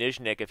think, with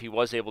Nizhnik, if he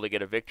was able to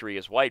get a victory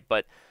as white.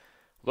 But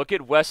look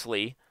at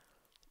Wesley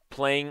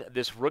playing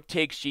this rook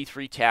takes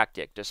g3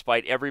 tactic,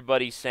 despite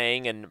everybody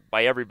saying, and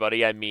by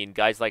everybody I mean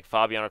guys like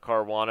Fabiano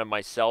Caruana,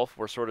 myself,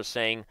 were sort of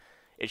saying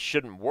it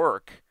shouldn't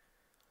work.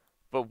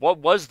 But what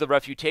was the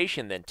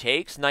refutation then?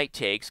 Takes, knight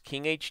takes,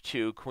 king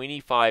h2,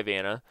 queen e5,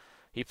 Anna.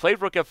 He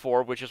played rook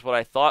f4, which is what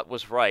I thought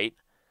was right.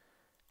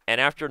 And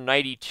after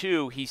knight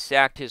e2, he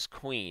sacked his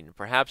queen.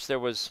 Perhaps there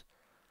was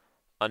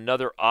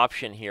another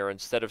option here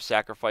instead of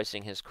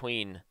sacrificing his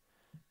queen.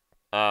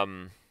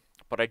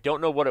 But I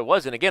don't know what it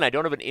was. And again, I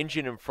don't have an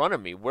engine in front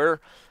of me. Where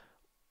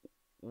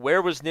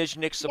was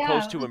Nizhnik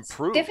supposed to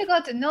improve? It's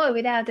difficult to know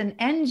without an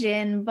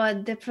engine,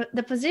 but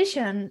the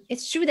position,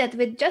 it's true that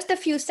with just a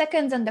few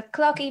seconds on the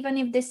clock, even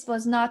if this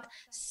was not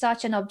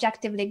such an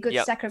objectively good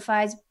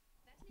sacrifice,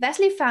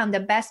 Wesley found the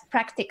best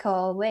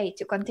practical way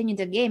to continue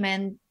the game,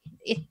 and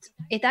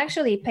it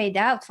actually paid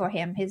out for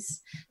him,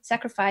 his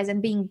sacrifice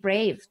and being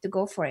brave to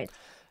go for it.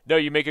 No,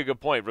 you make a good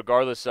point.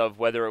 Regardless of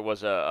whether it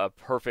was a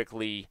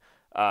perfectly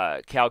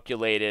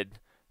calculated,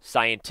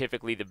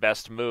 scientifically the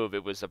best move,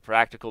 it was a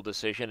practical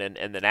decision and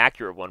an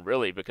accurate one,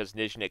 really, because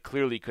Nizhnik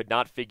clearly could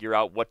not figure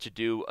out what to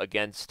do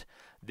against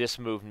this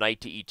move,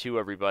 knight to e2,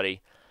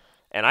 everybody.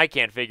 And I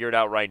can't figure it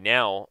out right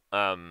now.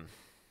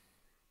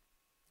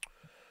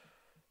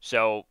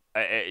 So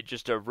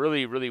just a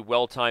really, really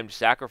well-timed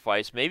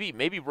sacrifice.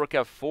 Maybe rook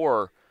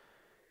f4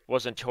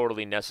 wasn't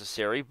totally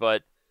necessary,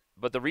 but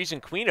the reason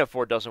queen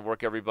f4 doesn't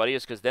work, everybody,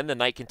 is because then the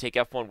knight can take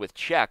f1 with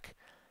check,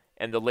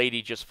 and the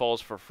lady just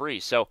falls for free.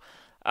 So,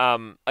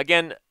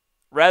 again,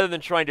 rather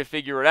than trying to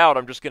figure it out,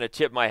 I'm just going to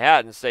tip my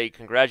hat and say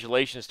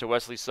congratulations to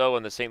Wesley So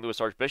and the St.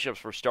 Louis Archbishops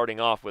for starting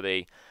off with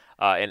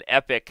an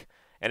epic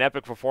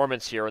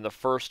performance here in the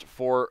first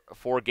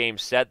four-game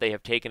set. They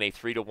have taken a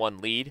 3-1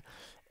 lead.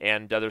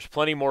 And there's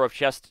plenty more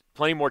chess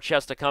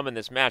to come in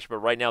this match, but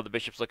right now the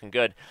Bishop's looking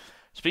good.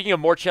 Speaking of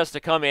more chess to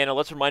come, Anna,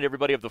 let's remind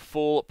everybody of the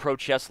full Pro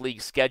Chess League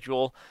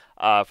schedule.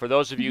 For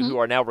those of you who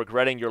are now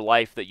regretting your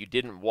life that you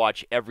didn't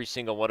watch every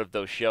single one of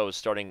those shows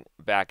starting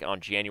back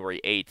on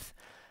January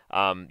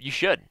 8th, you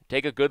should.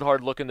 Take a good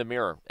hard look in the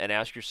mirror and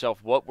ask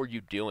yourself, what were you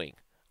doing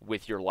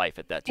with your life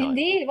at that time?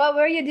 Indeed, what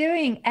were you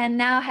doing? And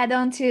now head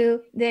on to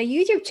the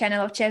YouTube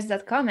channel of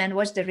chess.com and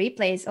watch the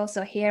replays.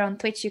 Also here on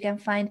Twitch, you can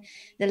find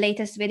the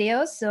latest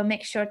videos. So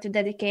make sure to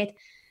dedicate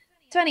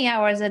 20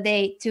 hours a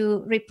day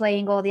to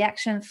replaying all the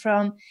action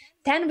from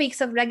 10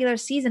 weeks of regular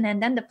season and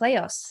then the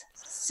playoffs.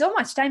 So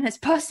much time has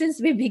passed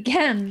since we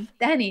began,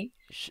 Danny.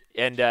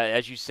 And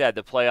as you said,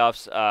 the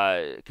playoffs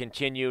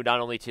continue not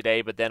only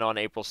today, but then on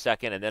April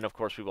 2nd. And then, of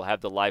course, we will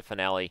have the live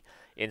finale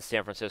in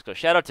San Francisco.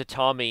 Shout out to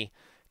Tommy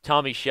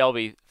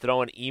Shelby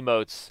throwing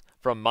emotes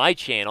from my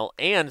channel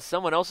and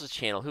someone else's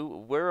channel.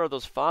 Where are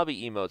those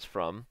Fabi emotes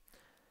from?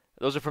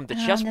 Those are from the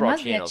Chess Bra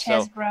channel.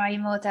 Chess Bra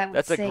emote, I would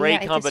that's a say.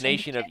 great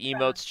combination of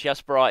emotes,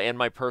 Chess Bra and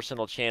my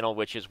personal channel,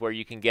 which is where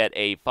you can get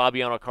a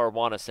Fabiano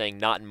Caruana saying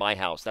 "Not in my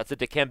house." That's a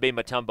Dikembe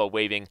Mutombo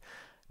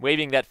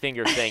waving that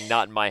finger saying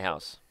 "Not in my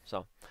house."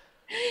 So.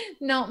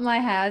 Not my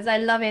house. I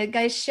love it.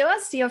 Guys, show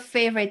us your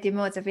favorite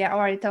emotes if we are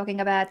already talking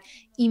about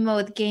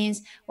emote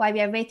games while we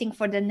are waiting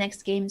for the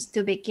next games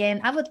to begin.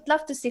 I would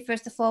love to see,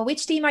 first of all,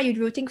 which team are you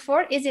rooting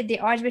for? Is it the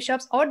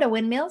Archbishops or the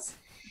Windmills?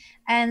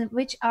 And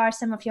which are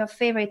some of your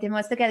favorite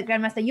emotes? Look at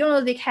Grandmaster Jon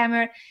Ludvig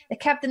Hammer, the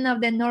captain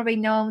of the Norway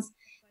Gnomes.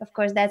 Of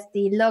course, that's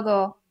the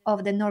logo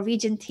of the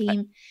Norwegian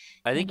team.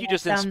 I think you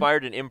just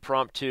inspired an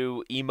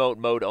impromptu emote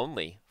mode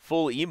only.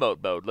 Full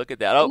emote mode. Look at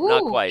that. Oh,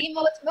 not quite.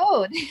 Emote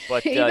mode.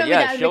 But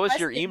yeah, show us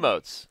your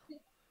emotes.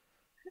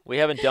 We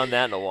haven't done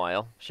that in a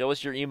while. Show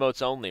us your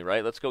emotes only,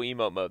 right? Let's go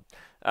emote mode.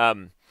 I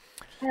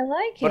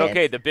like it. But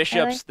okay, the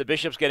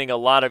Bishops getting a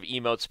lot of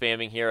emote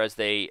spamming here as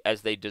they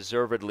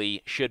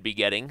deservedly should be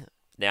getting.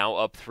 Now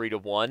up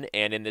 3-1.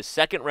 And in the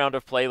second round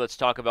of play, let's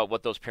talk about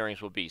what those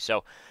pairings will be.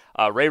 So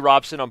Ray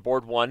Robson on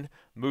board 1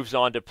 moves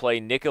on to play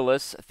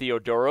Nicolas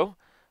Theodorou,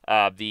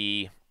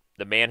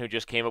 the man who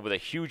just came up with a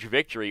huge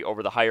victory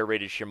over the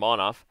higher-rated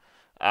Shimonov.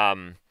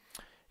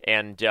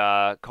 and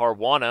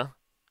Caruana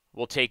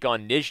will take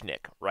on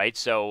Nizhnik, right?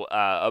 So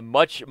a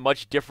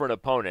much different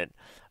opponent.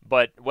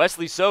 But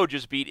Wesley So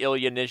just beat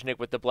Ilya Nizhnik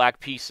with the black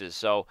pieces.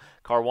 So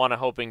Caruana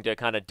hoping to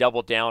kind of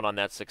double down on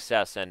that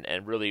success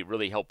and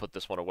really help put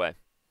this one away.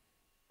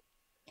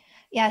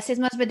 Yes, it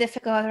must be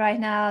difficult right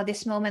now,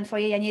 this moment for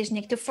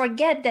Janiznik, to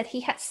forget that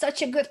he had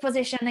such a good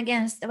position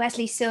against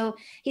Wesley. So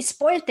he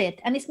spoiled it.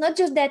 And it's not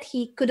just that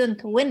he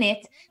couldn't win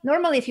it.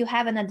 Normally, if you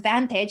have an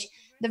advantage,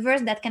 the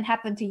worst that can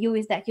happen to you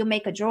is that you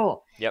make a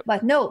draw. Yep.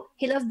 But no,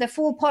 he lost the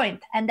full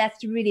point, and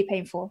that's really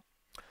painful.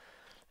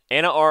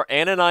 Anna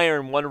and I are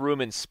in one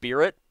room in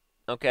spirit.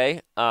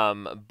 Okay,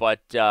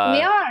 but We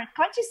are.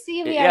 Can't you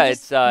see we yeah, are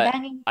just it's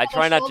banging I each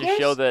try other's not to show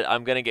shoulders? that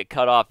I'm gonna get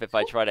cut off if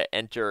I try to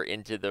enter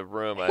into the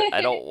room.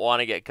 I don't want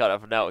to get cut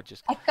off. No,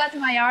 just I cut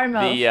my arm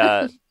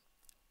off.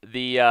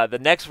 the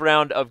next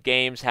round of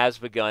games has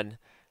begun,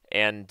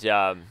 and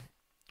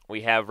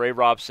we have Ray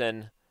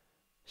Robson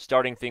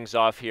starting things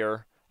off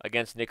here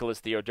against Nicholas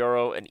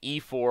Theodoro, an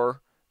E4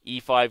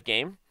 E5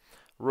 game.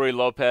 Rui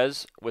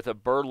Lopez with a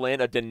Berlin,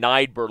 a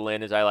denied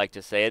Berlin, as I like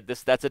to say it.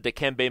 That's a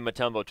Dikembe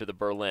Mutombo to the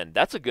Berlin.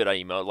 That's a good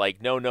emote,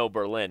 like no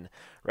Berlin,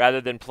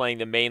 rather than playing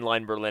the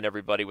mainline Berlin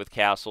everybody with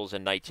castles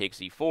and knight takes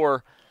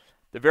E4.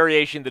 The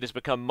variation that has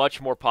become much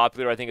more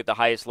popular, I think, at the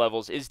highest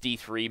levels is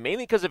D3,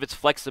 mainly because of its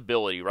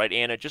flexibility, right?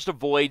 And it just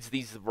avoids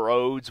these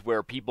roads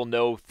where people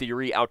know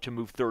theory out to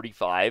move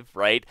 35,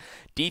 right?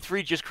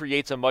 D3 just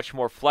creates a much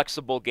more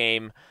flexible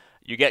game.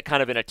 You get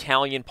kind of an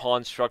Italian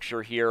pawn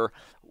structure here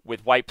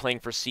with white playing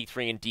for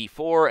C3 and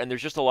D4, and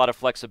there's just a lot of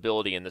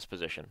flexibility in this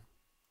position.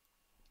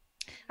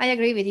 I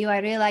agree with you. I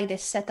really like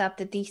this setup,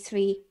 the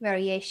D3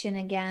 variation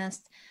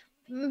against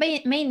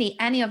mainly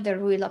any of the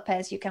Rui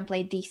Lopez. You can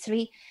play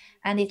D3,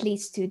 and it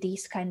leads to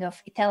these kind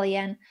of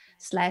Italian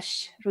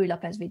slash Rui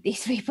Lopez with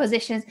D3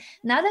 positions.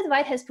 Now that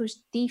white has pushed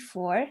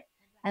D4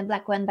 and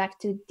black went back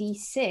to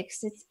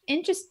D6, it's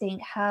interesting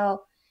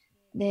how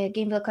the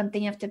game will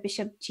continue after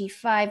bishop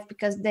g5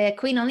 because the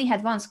queen only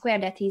had one square,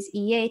 that is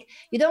e8.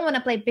 You don't want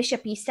to play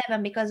bishop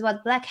e7 because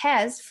what black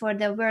has for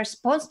the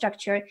worst pawn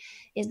structure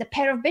is the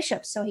pair of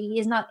bishops, so he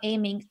is not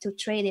aiming to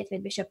trade it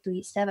with bishop to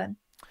e7.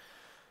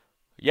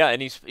 Yeah,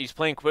 and he's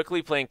playing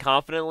quickly, playing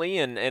confidently,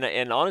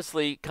 and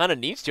honestly kind of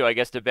needs to, I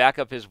guess, to back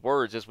up his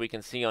words, as we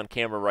can see on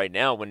camera right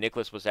now. When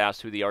Nicholas was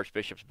asked who the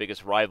Archbishop's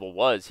biggest rival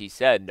was, he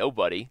said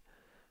nobody,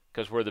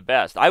 because we're the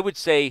best. I would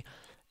say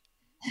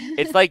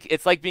it's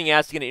like being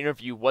asked in an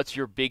interview, what's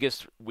your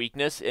biggest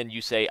weakness, and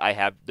you say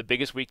the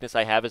biggest weakness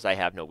I have is I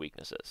have no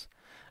weaknesses.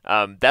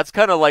 That's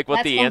kind of like what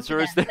That's the answer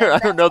is confident. there. I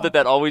don't That's know that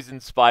confident. always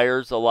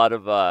inspires a lot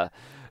of.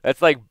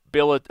 That's like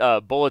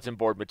bulletin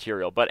board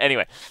material. But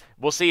anyway,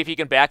 we'll see if he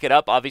can back it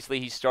up. Obviously,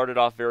 he started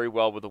off very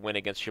well with a win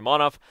against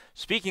Shimonov.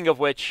 Speaking of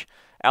which,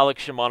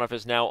 Alex Shimonov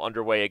is now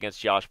underway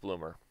against Josh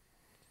Bloomer.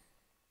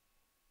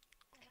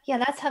 Yeah,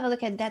 let's have a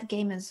look at that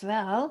game as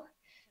well.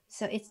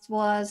 So it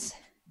was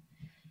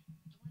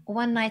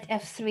one knight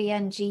f3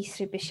 and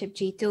g3 bishop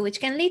g2, which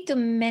can lead to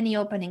many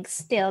openings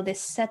still. This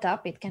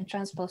setup, it can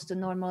transpose to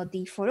normal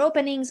d4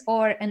 openings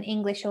or an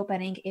English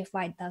opening if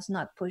white does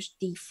not push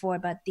d4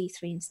 but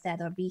d3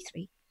 instead, or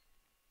b3.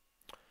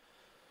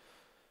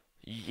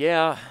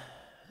 Yeah,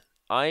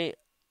 I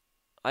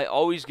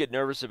always get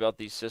nervous about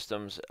these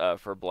systems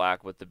for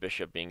black with the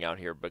bishop being out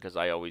here because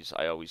I always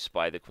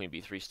spy the queen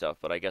b3 stuff.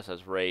 But I guess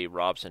as Ray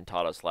Robson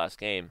taught us last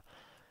game,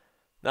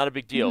 not a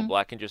big deal.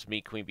 Black can just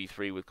meet queen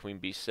b3 with queen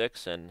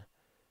b6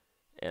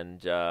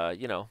 and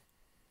you know,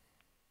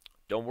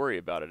 don't worry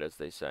about it, as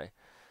they say.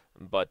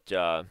 But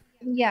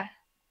Yeah.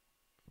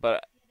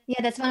 but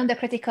Yeah, that's one of the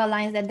critical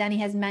lines that Danny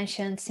has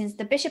mentioned. Since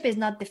the bishop is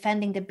not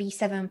defending the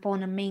b7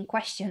 pawn, a main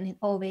question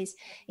always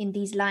in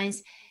these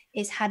lines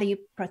is how do you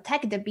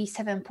protect the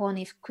b7 pawn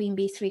if queen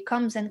b3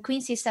 comes, and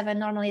queen c7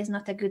 normally is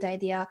not a good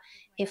idea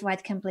if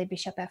white can play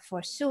bishop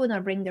f4 soon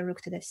or bring the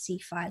rook to the c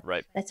file.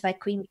 right. That's why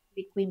queen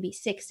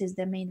b6 is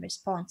the main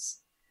response.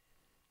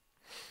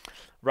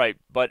 Right,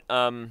 but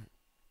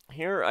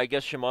here I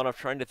guess Shimonov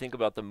trying to think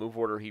about the move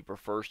order he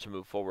prefers to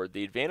move forward.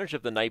 The advantage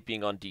of the knight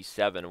being on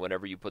d7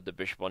 whenever you put the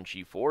bishop on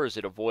g4 is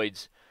it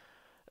avoids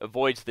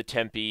the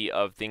tempi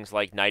of things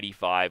like knight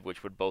e5,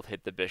 which would both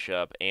hit the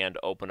bishop and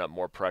open up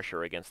more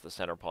pressure against the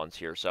center pawns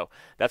here. So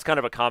that's kind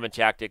of a common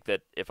tactic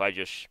that if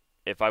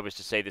I was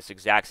to say this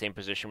exact same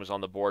position was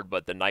on the board,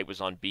 but the knight was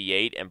on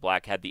b8 and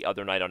black had the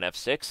other knight on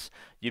f6,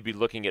 you'd be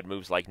looking at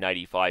moves like knight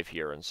e5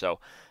 here. And so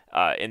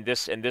in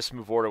this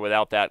move order,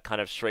 without that kind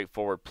of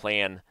straightforward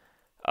plan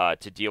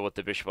to deal with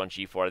the bishop on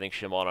g4, I think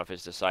Shimonov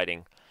is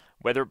deciding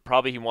whether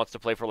probably he wants to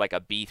play for like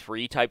a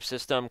b3 type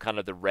system, kind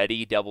of the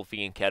ready double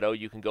fianchetto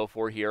you can go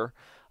for here.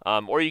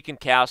 Or you can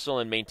castle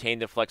and maintain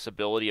the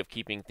flexibility of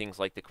keeping things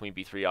like the queen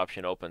b3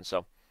 option open.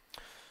 So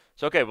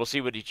okay, we'll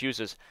see what he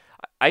chooses.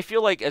 I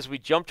feel like as we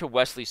jump to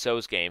Wesley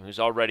So's game, who's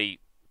already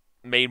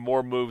made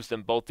more moves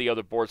than both the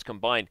other boards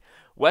combined,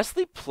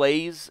 Wesley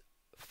plays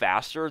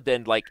faster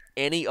than like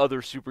any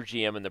other Super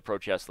GM in the Pro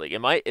Chess League.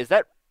 Am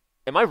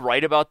I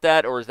right about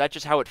that, or is that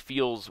just how it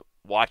feels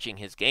watching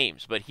his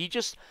games? But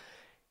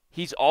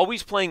he's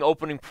always playing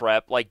opening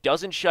prep, like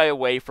doesn't shy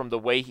away from the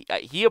way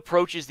he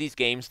approaches these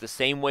games the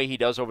same way he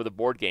does over the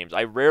board games.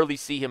 I rarely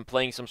see him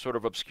playing some sort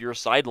of obscure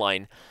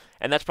sideline,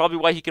 and that's probably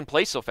why he can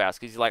play so fast,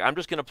 because he's like, I'm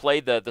just going to play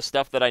the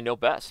stuff that I know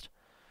best.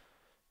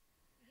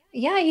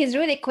 Yeah, he's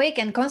really quick,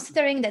 and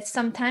considering that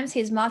sometimes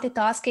he's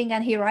multitasking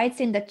and he writes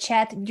in the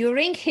chat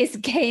during his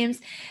games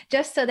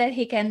just so that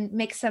he can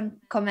make some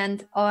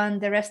comment on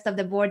the rest of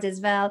the boards as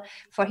well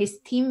for his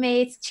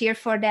teammates, cheer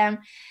for them.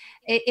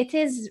 It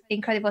is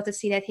incredible to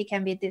see that he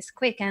can be this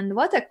quick. And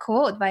what a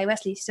quote by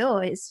Wesley So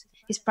is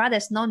his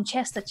proudest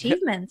non-chess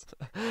achievement.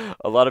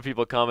 A lot of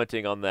people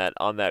commenting on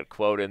that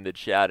quote in the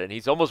chat, and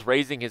he's almost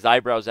raising his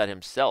eyebrows at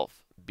himself.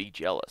 Be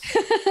jealous,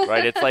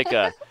 right? It's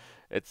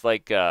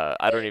like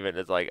I don't even.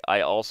 It's like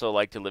I also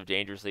like to live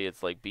dangerously.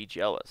 It's like be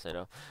jealous, you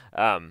know.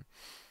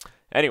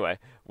 Anyway,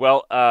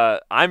 well,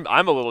 I'm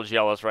a little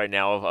jealous right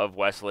now of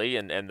Wesley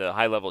and the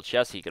high level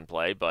chess he can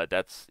play, but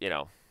that's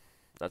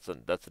that's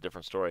a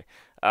different story.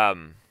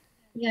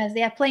 Yes,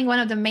 they are playing one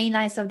of the main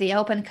lines of the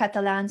Open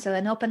Catalan. So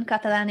an Open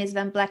Catalan is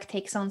when Black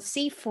takes on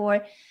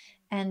c4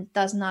 and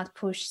does not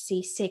push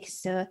c6.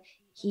 So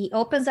he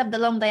opens up the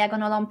long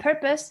diagonal on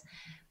purpose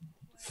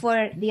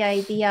for the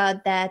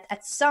idea that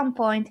at some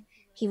point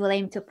he will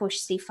aim to push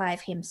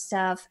c5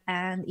 himself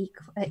and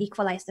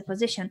equalize the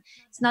position.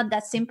 It's not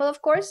that simple,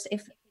 of course.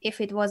 If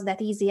it was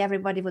that easy,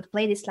 everybody would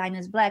play this line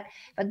as Black.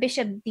 But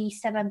bishop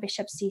d7,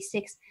 bishop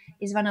c6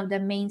 is one of the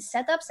main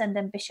setups, and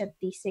then bishop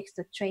d6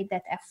 to trade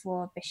that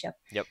f4 bishop.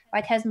 Yep.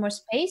 White has more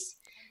space,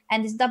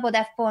 and this doubled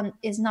f pawn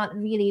is not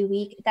really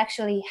weak. It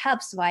actually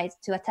helps White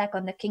to attack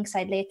on the king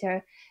side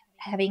later,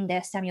 having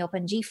the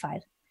semi-open g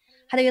file.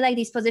 How do you like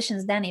these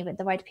positions, Danny, with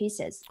the white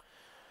pieces?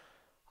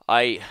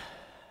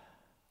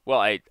 Well,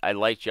 I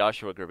like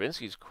Joshua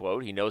Grabinski's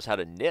quote. He knows how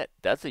to knit.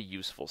 That's a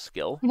useful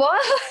skill.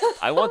 What?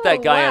 I want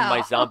that guy on Wow.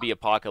 my zombie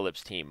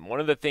apocalypse team. One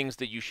of the things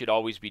that you should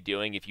always be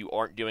doing if you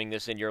aren't doing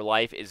this in your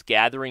life is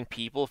gathering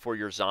people for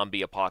your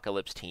zombie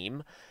apocalypse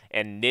team.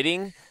 And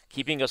knitting,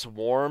 keeping us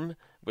warm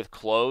with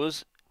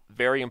clothes,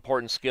 very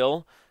important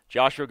skill.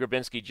 Joshua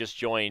Grabinski just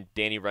joined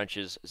Danny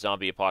Wrench's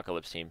zombie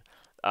apocalypse team.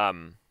 I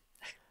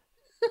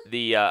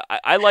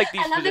like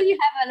these. I love that you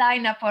have a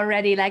lineup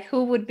already. Like,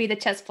 who would be the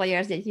chess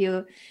players that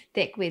you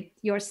take with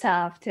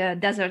yourself to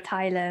Desert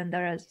Island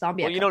or a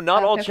zombie? Well,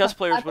 not all chess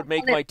players would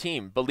make my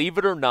team. Believe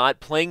it or not,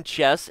 playing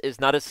chess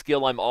is not a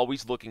skill I'm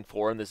always looking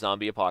for in the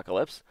zombie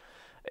apocalypse.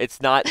 It's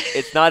not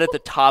at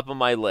the top of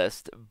my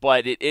list,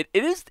 but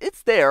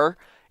it's there.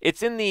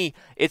 It's in the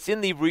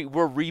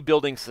we're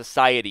rebuilding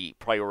society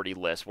priority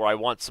list where I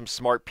want some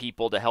smart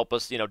people to help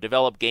us,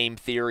 develop game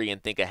theory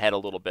and think ahead a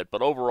little bit.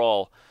 But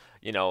overall,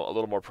 a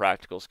little more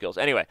practical skills.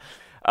 Anyway,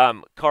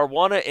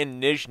 Caruana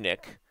and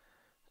Nizhnik,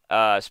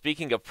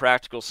 speaking of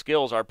practical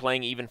skills, are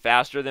playing even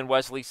faster than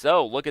Wesley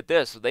So. Look at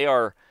this. They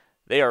are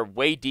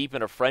way deep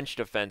in a French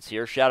defense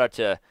here. Shout out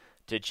to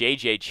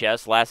JJ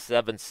Chess, Last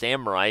Seven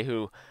Samurai,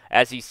 who,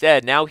 as he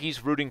said, now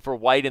he's rooting for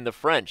White in the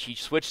French. He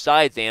switched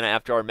sides, Anna,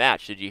 after our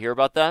match. Did you hear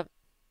about that?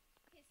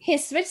 He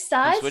switched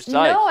sides? He switched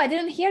sides. No, I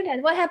didn't hear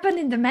that. What happened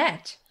in the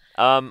match?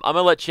 I'm going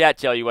to let chat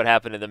tell you what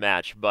happened in the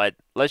match, but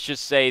let's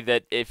just say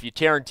that if you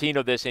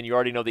Tarantino this and you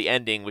already know the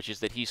ending, which is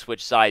that he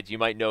switched sides, you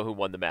might know who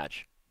won the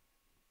match.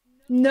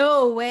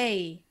 No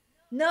way.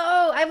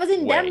 No, I was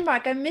in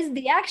Denmark. I missed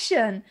the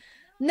action.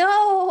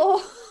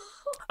 No.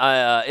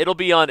 It'll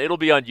be on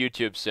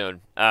YouTube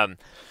soon.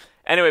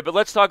 Anyway, but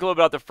let's talk a little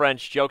about the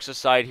French. Jokes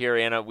aside here,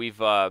 Anna, we've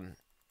got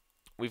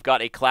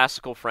a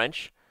classical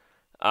French.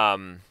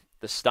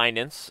 The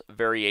Steinitz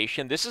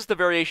variation. This is the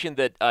variation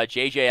that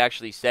JJ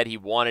actually said he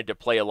wanted to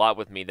play a lot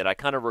with me that I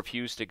kind of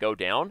refused to go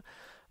down.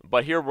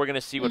 But here we're going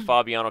to see what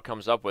Fabiano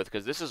comes up with,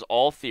 because this is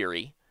all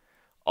theory.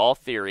 All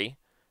theory.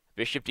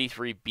 Bishop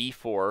d3,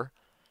 b4.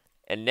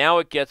 And now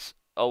it gets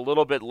a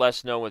little bit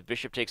less known with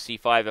bishop takes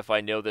c5 if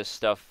I know this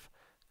stuff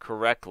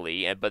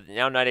correctly. But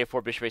now knight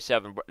a4, bishop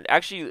a7.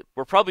 Actually,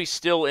 we're probably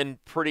still in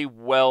pretty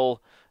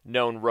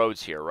well-known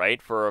roads here,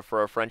 right, for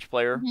a French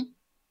player? Mm-hmm.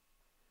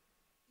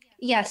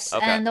 Yes,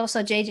 okay. And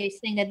also JJ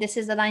saying that this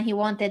is the line he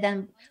wanted,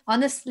 and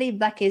honestly,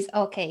 Black is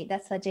okay.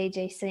 That's what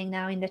JJ saying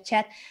now in the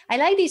chat. I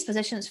like these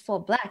positions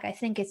for Black. I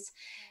think it's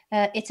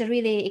a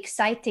really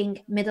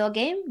exciting middle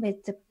game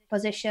with the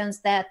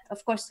positions that,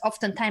 of course,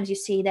 oftentimes you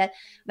see that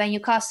when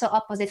you castle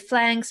opposite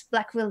flanks,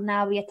 Black will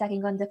now be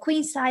attacking on the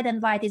queen side,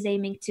 and White is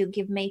aiming to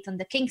give mate on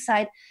the king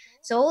side.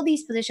 So all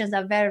these positions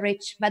are very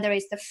rich, whether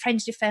it's the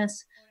French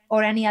defense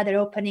or any other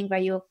opening where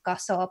you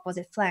castle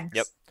opposite flanks.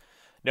 Yep.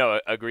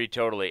 No, agreed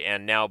totally.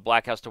 And now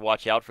Black has to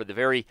watch out for the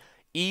very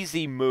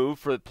easy move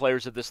for the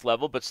players at this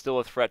level, but still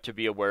a threat to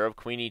be aware of.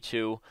 Queen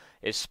e2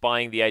 is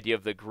spying the idea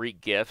of the Greek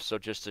gift, so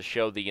just to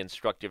show the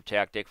instructive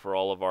tactic for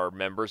all of our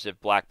members,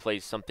 if Black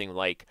plays something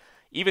like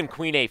even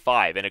queen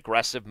a5, an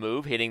aggressive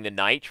move, hitting the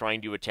knight,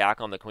 trying to attack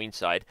on the queen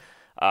side,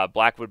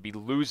 Black would be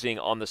losing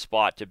on the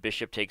spot to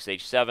bishop takes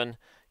h7,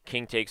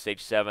 king takes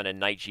h7, and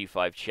knight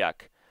g5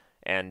 check.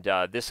 And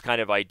this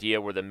kind of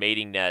idea where the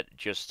mating net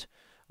just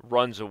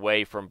runs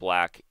away from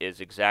Black is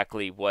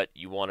exactly what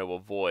you want to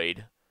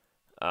avoid.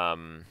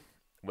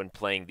 when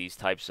playing these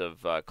types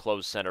of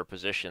closed center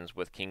positions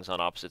with kings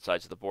on opposite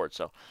sides of the board.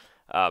 So,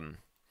 um,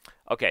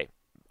 okay.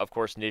 Of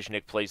course,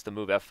 Nizhnik plays the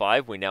move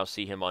f5. We now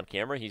see him on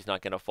camera. He's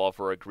not going to fall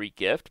for a Greek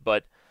gift,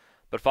 but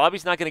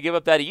Fabi's not going to give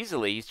up that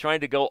easily. He's trying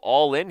to go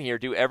all in here,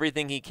 do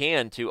everything he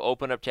can to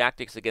open up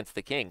tactics against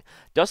the king.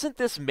 Doesn't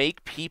this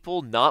make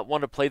people not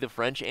want to play the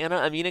French, Anna?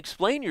 I mean,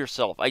 explain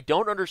yourself. I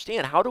don't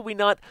understand. How do we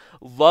not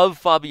love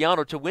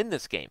Fabiano to win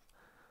this game?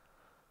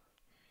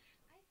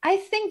 I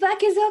think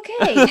black is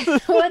okay.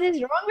 What is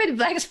wrong with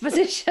black's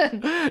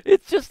position? I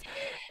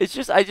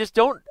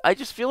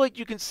just feel like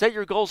you can set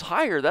your goals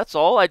higher. That's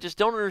all. I just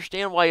don't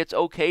understand why it's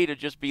okay to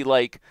just be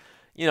like,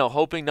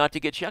 hoping not to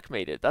get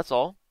checkmated. That's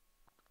all.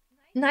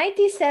 Knight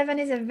d7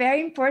 is a very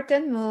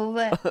important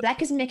move.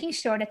 Black is making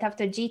sure that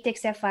after g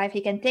takes f5,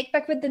 he can take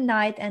back with the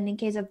knight, and in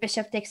case of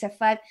bishop takes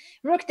f5,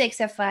 rook takes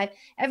f5,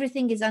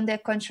 everything is under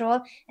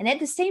control, and at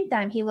the same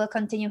time, he will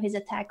continue his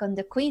attack on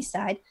the queen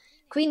side.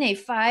 Queen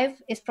a5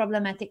 is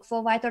problematic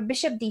for white, or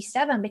bishop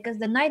d7 because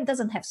the knight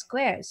doesn't have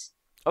squares.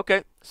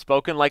 Okay,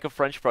 spoken like a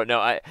French pro. No,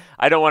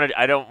 I don't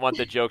want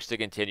the jokes to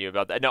continue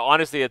about that. No,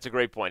 honestly, that's a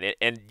great point.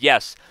 And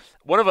yes,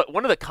 one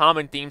of the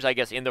common themes, I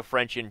guess, in the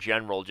French in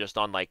general, just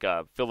on like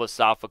a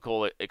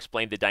philosophical,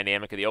 explain the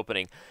dynamic of the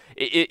opening,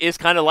 it is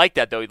kind of like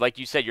that though. Like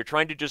you said, you're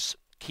trying to just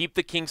keep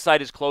the king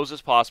side as close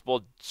as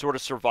possible, sort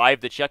of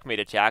survive the checkmate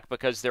attack,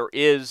 because there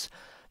is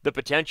the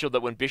potential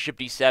that when bishop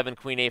d7,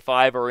 queen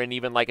a5, or in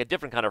even like a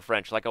different kind of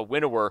French, like a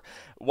winnower,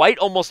 white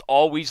almost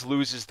always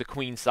loses the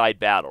queen side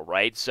battle,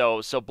 right?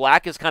 So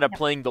black is kind of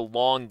playing the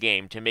long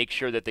game to make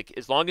sure that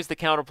as long as the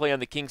counterplay on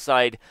the king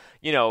side,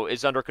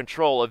 is under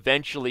control,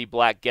 eventually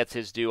black gets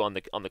his due on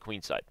the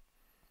queen side.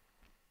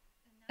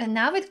 And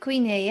now with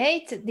queen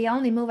a8, the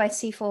only move I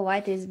see for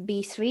white is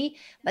b3,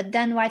 but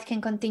then white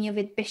can continue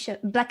with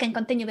black can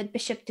continue with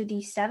bishop to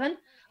d7,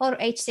 or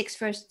h6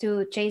 first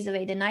to chase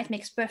away the knight.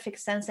 Makes perfect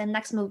sense. And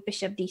next move,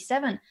 bishop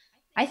d7.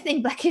 I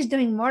think black is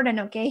doing more than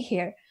okay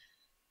here.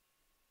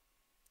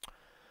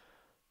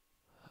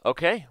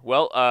 Okay,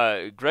 well,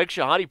 Greg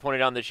Shahadi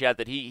pointed out in the chat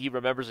that he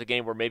remembers a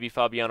game where maybe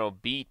Fabiano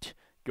beat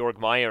Georg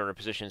Mayer in a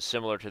position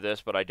similar to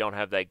this, but I don't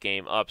have that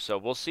game up, so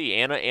we'll see.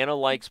 Anna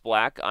likes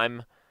black.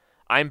 I'm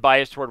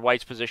biased toward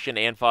white's position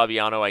and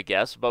Fabiano, I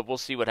guess, but we'll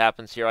see what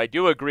happens here. I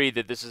do agree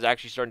that this is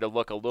actually starting to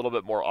look a little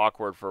bit more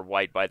awkward for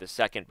white by the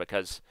second,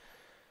 because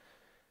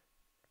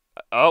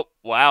oh,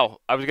 wow.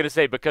 I was going to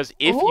say, because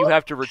if you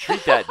have to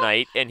retreat that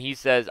knight, and he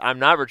says, I'm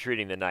not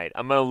retreating the knight,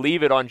 I'm going to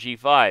leave it on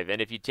g5,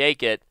 and if you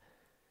take it,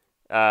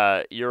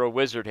 you're a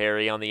wizard,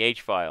 Harry, on the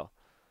h-file.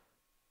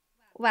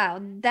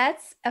 Wow,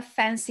 that's a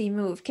fancy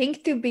move. King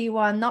to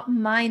b1, not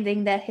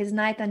minding that his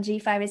knight on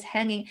g5 is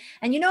hanging.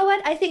 And you know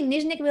what? I think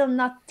Nizhnik will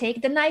not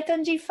take the knight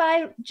on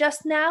g5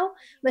 just now,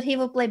 but he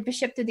will play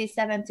bishop to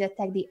d7 to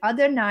attack the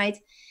other knight,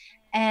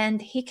 and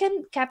he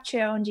can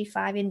capture on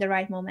g5 in the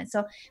right moment.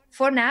 So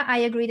for now, I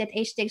agree that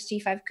h takes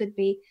g5 could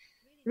be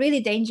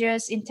really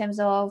dangerous in terms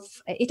of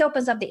it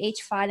opens up the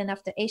h-file, and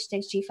after h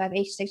takes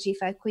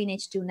g5, queen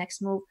h2,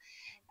 next move.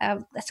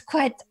 That's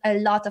quite a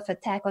lot of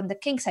attack on the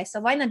king side.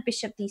 So why not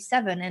bishop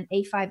d7 and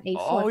a5, a4?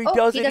 Oh,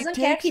 he doesn't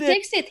care. He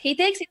takes it.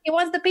 He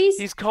wants the piece.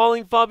 He's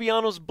calling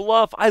Fabiano's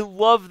bluff. I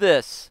love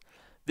this.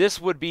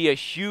 This would be a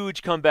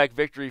huge comeback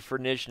victory for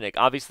Nizhnik.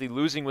 Obviously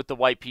losing with the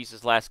white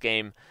pieces last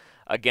game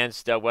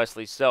against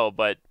Wesley So,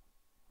 but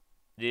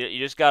you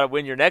just got to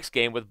win your next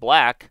game with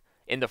black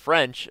in the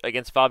French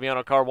against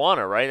Fabiano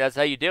Caruana, right? That's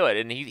how you do it.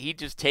 And he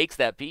just takes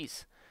that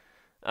piece.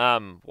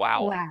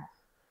 Wow.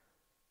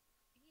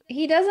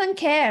 He doesn't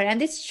care.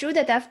 And it's true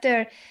that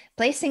after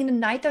placing the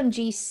knight on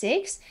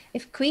g6,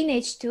 if queen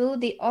h2,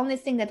 the only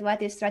thing that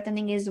white is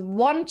threatening is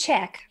one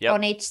check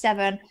on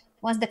h7.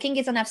 Once the king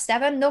is on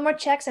f7, no more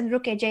checks, and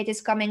rook h8 is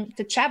coming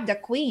to trap the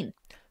queen.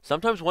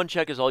 Sometimes one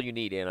check is all you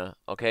need, Anna,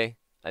 okay?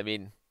 I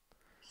mean,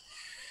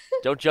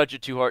 don't judge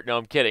it too hard. No,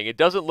 I'm kidding. It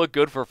doesn't look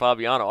good for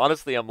Fabiano.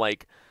 Honestly, I'm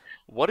like,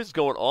 what is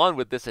going on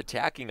with this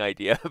attacking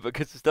idea?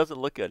 Because this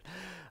doesn't look good.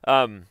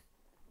 And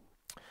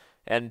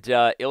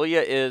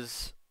Ilya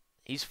is...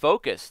 He's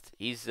focused.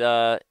 He's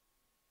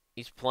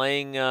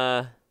playing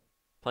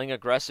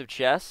aggressive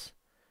chess.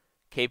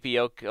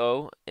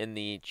 KPOKO in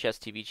the Chess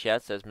TV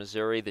chat says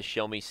Missouri the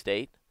show me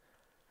state.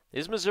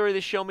 Is Missouri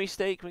the show me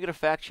state? Can we get a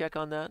fact check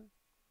on that?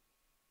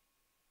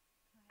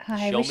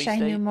 I wish I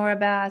knew more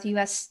about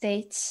U.S.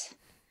 states.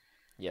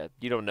 Yeah,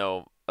 you don't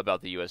know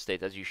about the U.S.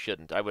 states, as you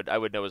shouldn't. I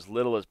would know as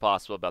little as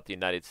possible about the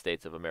United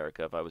States of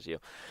America if I was you.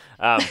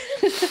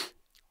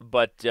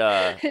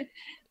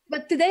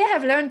 But today I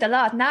have learned a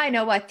lot. Now I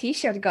know what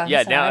T-shirt guns are.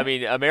 Yeah, now, I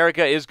mean,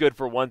 America is good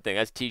for one thing.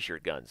 That's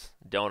T-shirt guns.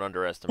 Don't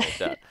underestimate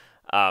that.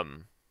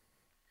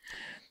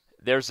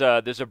 There's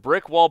a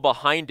brick wall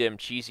behind him,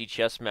 Cheesy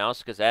Chess Mouse,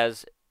 because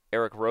as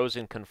Eric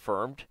Rosen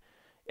confirmed,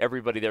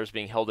 everybody there is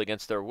being held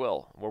against their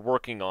will. We're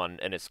working on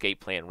an escape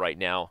plan right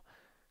now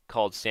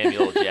called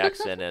Samuel L.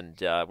 Jackson,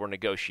 and we're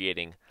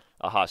negotiating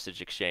a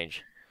hostage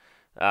exchange.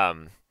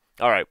 All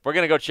right, we're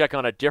going to go check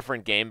on a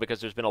different game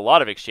because there's been a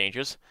lot of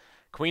exchanges.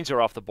 Queens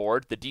are off the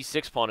board. The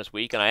d6 pawn is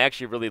weak, and I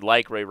actually really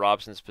like Ray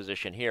Robson's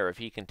position here. If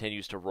he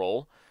continues to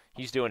roll,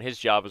 he's doing his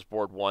job as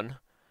board 1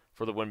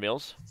 for the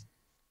Windmills.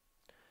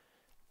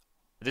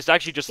 This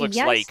actually just looks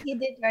Yes, like he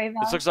did very this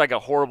well. looks like a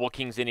horrible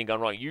King's Indian gone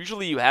wrong.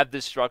 Usually you have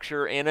this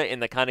structure, Anna, in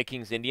the kind of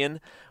King's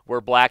Indian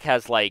where black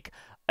has like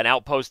an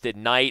outposted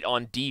knight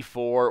on d4,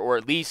 or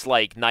at least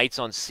like knights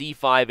on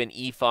c5 and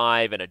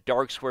e5, and a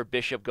dark square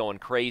bishop going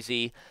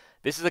crazy.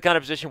 This is the kind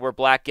of position where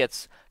black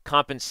gets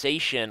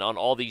compensation on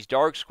all these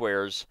dark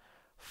squares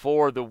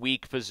for the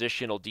weak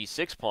positional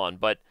d6 pawn,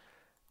 but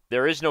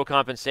there is no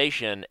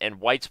compensation,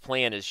 and White's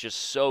plan is just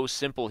so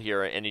simple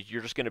here, and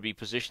you're just going to be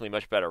positionally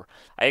much better.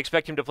 I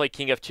expect him to play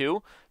King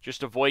F2,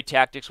 just avoid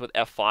tactics with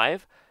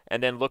F5,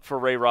 and then look for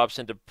Ray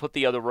Robson to put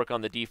the other rook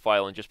on the D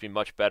file and just be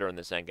much better in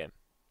this endgame.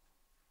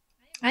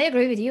 I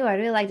agree with you. I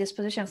really like this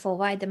position for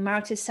White. The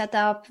Marx is set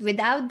up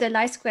without the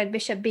light squared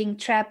bishop being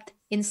trapped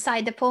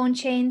inside the pawn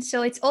chain.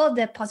 So it's all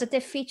the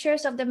positive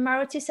features of the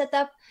Maruti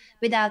setup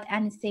without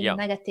anything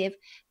negative.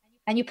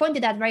 And you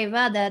pointed out very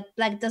well that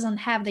black doesn't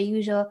have the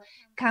usual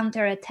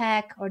counter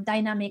attack or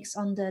dynamics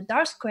on the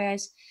dark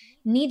squares.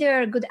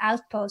 Neither good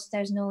outpost.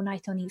 There's no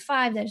knight on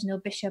e5. There's no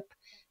bishop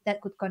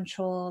that could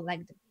control,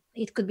 like,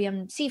 it could be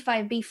on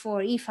c5,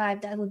 b4,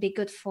 e5. That would be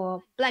good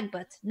for black,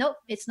 but no,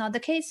 it's not the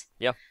case.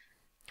 Yeah.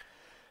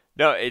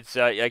 No, it's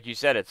like you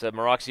said, it's a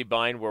Maroxy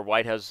bind where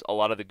White has a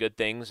lot of the good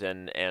things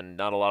and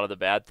not a lot of the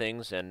bad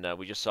things. And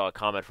we just saw a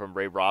comment from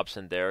Ray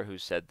Robson there who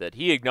said that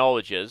he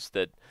acknowledges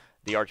that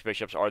the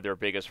Archbishops are their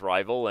biggest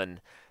rival,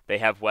 and they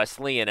have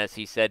Wesley. And as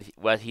he said,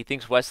 he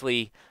thinks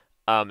Wesley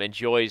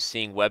enjoys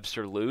seeing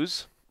Webster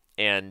lose.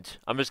 And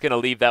I'm just going to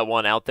leave that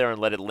one out there and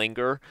let it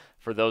linger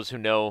for those who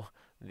know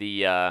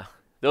the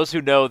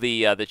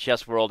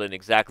chess world and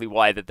exactly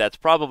why that's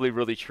probably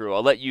really true.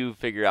 I'll let you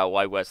figure out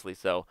why Wesley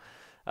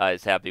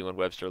is happy when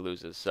Webster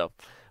loses. So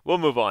we'll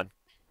move on.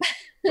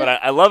 But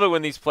I love it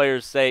when these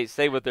players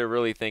say what they're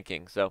really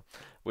thinking. So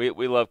we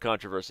love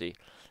controversy.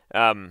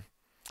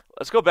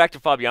 Let's go back to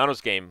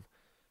Fabiano's game,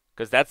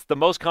 because that's the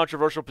most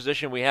controversial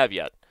position we have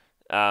yet.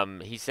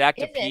 He sacked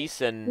a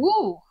piece and...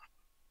 Ooh.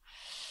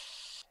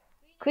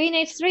 Queen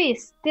h3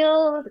 is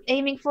still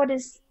aiming for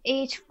this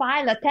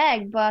h-file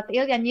attack, but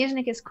Ilya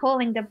Nizhnik is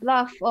calling the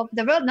bluff of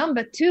the world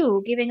number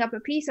 2, giving up a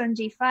piece on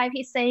g5.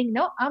 He's saying,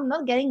 no, I'm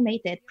not getting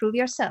mated. Prove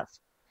yourself.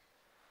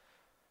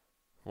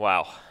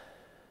 Wow.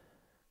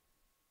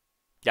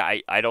 Yeah,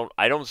 I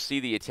don't see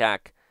the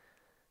attack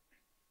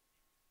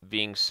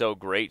being so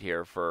great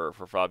here for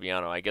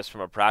Fabiano. I guess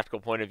from a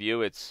practical point of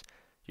view, it's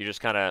you're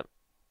just kind of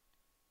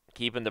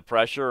keeping the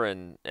pressure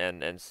and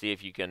see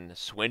if you can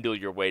swindle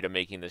your way to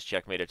making this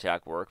checkmate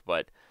attack work.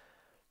 But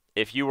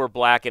if you were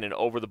black in an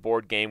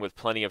over-the-board game with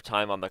plenty of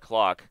time on the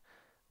clock,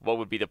 what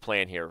would be the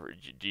plan here?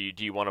 Do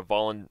you want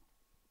to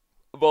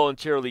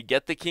voluntarily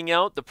get the king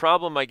out? The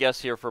problem, I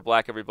guess, here for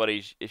black, everybody,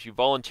 is if you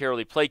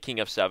voluntarily play king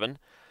f7,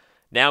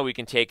 now we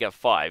can take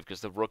f5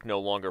 because the rook no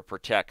longer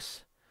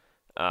protects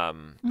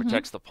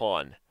the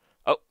pawn.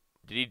 Oh,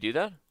 did he do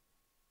that?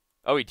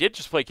 Oh, he did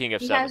just play king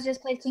f7. He has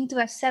just played king to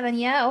f7,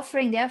 yeah,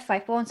 offering the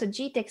f5 pawn. So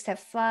g takes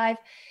f5,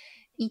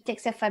 e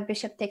takes f5,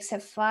 bishop takes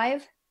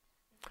f5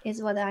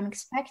 is what I'm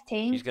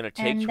expecting. He's going to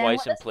take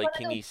twice and play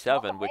king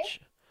e7,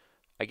 which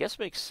I guess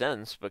makes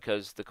sense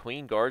because the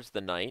queen guards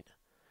the knight.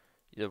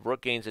 The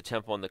rook gains a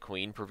tempo on the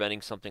queen,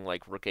 preventing something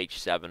like rook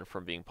h7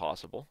 from being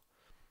possible.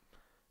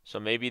 So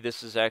maybe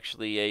this is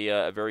actually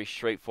a very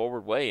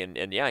straightforward way,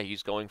 and yeah,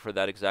 he's going for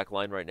that exact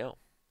line right now.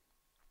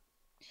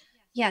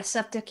 Yes,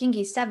 after king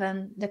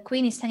e7, the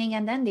queen is hanging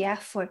and then the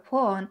f4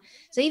 pawn.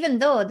 So even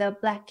though the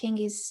black king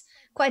is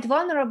quite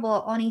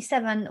vulnerable on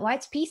e7,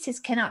 white's pieces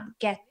cannot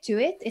get to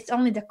it. It's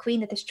only the queen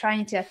that is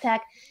trying to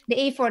attack. The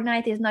a4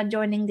 knight is not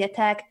joining the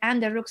attack,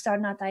 and the rooks are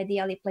not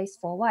ideally placed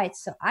for white.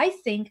 So I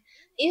think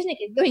Iznik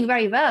is doing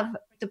very well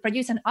to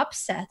produce an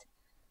upset.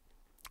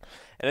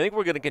 And I think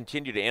we're going to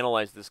continue to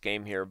analyze this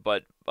game here,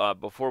 but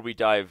before we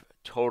dive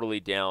totally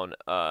down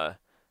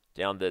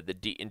into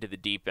the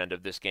deep end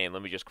of this game,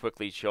 let me just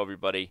quickly show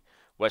everybody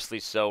Wesley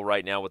So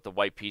right now with the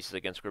white pieces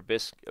against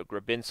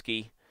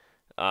Grabinski.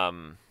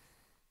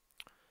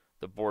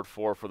 The board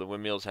 4 for the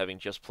Windmills having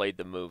just played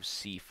the move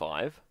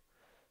c5,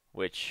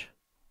 which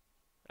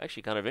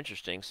actually kind of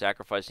interesting,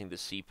 sacrificing the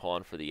c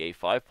pawn for the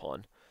a5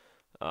 pawn.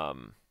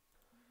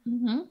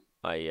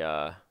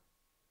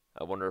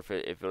 I wonder if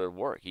it would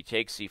work. He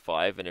takes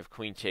c5, and if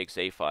queen takes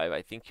a5,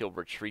 I think he'll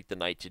retreat the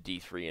knight to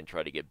d3 and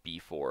try to get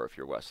b4 if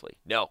you're Wesley.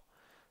 No,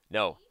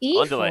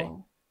 on delay.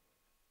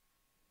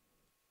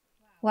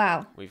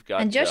 Wow. We've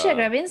got, and Joshua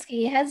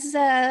Grabinski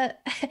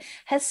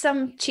has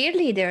some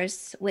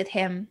cheerleaders with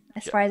him,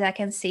 as far as I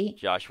can see.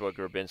 Joshua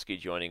Grabinski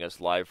joining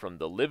us live from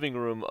the living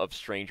room of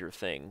Stranger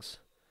Things.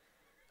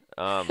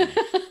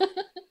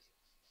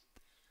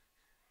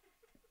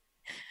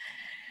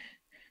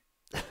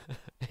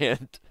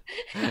 And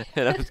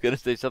I was going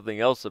to say something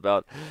else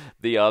about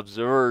the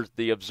observers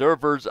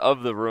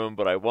of the room,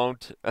 but I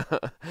won't.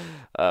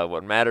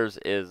 What matters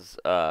is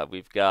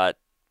we've got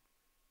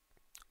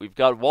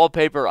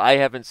wallpaper I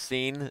haven't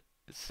seen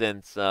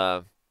since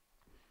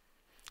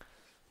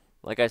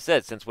Like I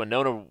said, since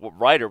Winona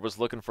Ryder was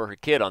looking for her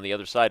kid on the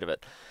other side of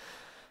it.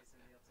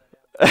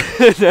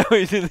 Now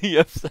he's in the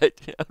upside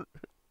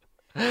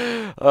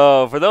down.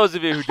 Oh, for those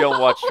of you who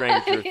don't watch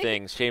Stranger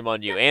Things, shame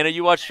on you. Anna,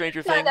 you watch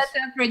Stranger Shout Things? out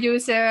to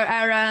producer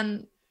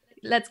Aaron.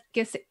 Let's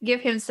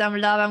give him some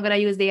love. I'm gonna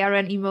use the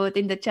Aaron emote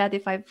in the chat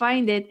if I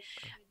find it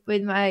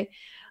with my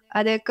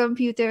other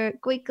computer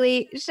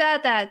quickly.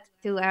 Shout out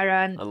to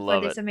Aaron for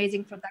this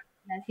amazing production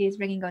that he's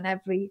bringing on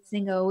every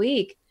single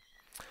week.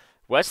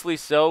 Wesley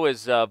So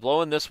is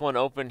blowing this one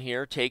open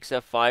here, takes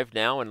f5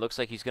 now, and looks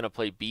like he's going to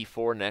play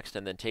b4 next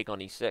and then take on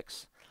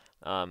e6.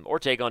 Or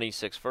take on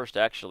e6 first,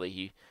 actually.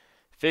 He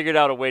figured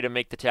out a way to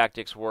make the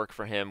tactics work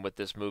for him with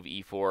this move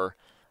e4.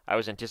 I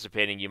was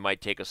anticipating you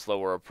might take a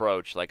slower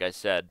approach, like I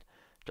said,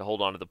 to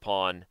hold on to the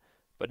pawn.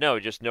 But no,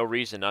 just no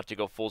reason not to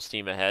go full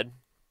steam ahead.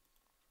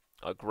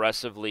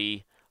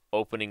 Aggressively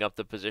opening up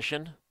the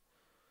position.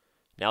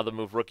 Now the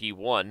move rook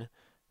e1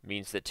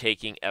 means that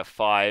taking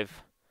f5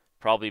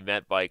 probably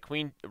meant by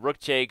queen, rook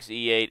takes,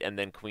 e8, and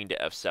then queen to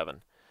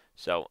f7.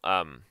 So,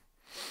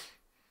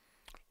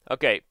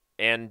 okay,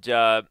 and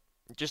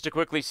just to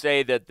quickly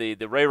say that the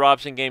Ray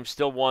Robson game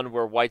still one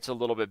where white's a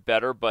little bit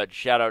better, but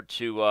shout out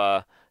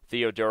to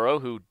Theodoro,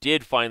 who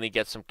did finally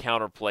get some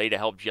counterplay to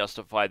help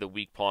justify the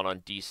weak pawn on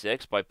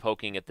d6 by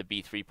poking at the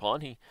b3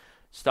 pawn. He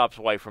stops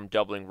white from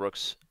doubling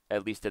rooks,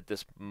 at least at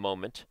this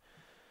moment.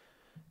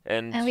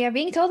 And we are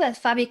being told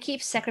that Fabi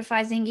keeps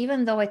sacrificing,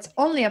 even though it's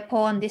only a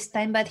pawn this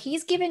time, but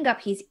he's giving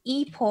up his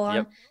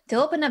e-pawn to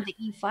open up the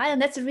e-file,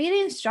 and that's really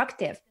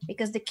instructive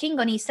because the king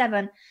on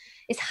e7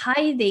 is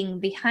hiding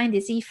behind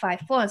his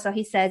e5 pawn, so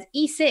he says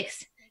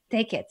e6,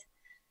 take it.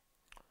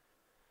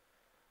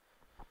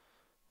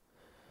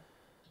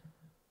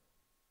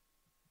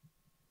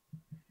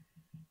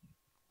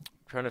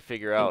 Trying to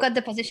figure out. You got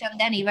the position,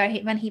 Danny,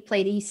 when he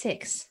played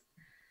e6.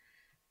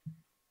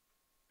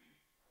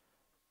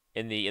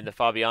 In the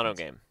Fabiano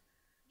game.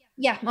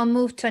 Yeah, on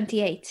move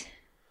 28.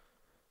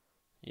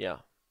 Yeah.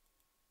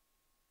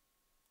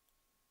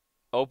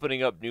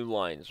 Opening up new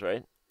lines,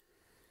 right?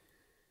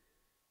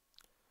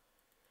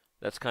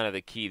 That's kind of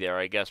the key there,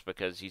 I guess,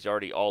 because he's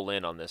already all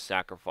in on this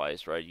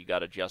sacrifice, right? You got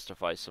to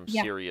justify some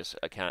serious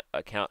a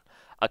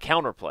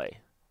counterplay,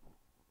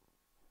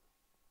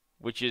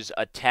 which is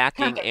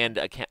attacking and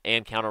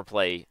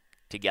counterplay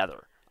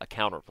together. A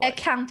counterplay. A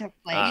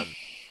counterplay.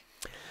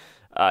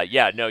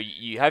 Yeah, no,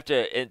 you have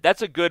to.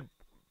 That's a good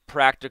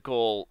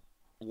practical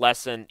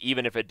lesson,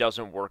 even if it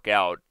doesn't work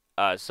out.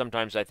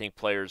 Sometimes I think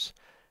players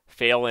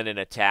fail in an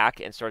attack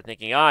and start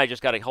thinking, I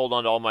just got to hold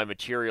on to all my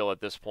material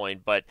at this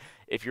point. But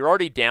if you're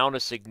already down a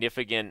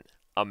significant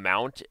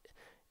amount,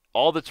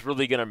 all that's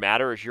really going to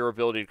matter is your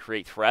ability to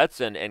create threats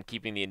and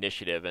keeping the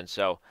initiative. And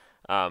so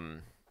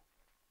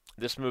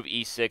this move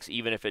e6,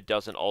 even if it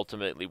doesn't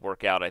ultimately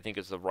work out, I think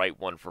is the right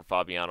one for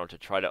Fabiano to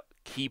try to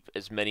keep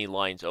as many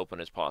lines open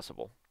as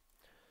possible.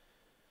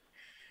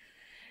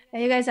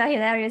 You guys are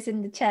hilarious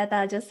in the chat.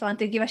 I just want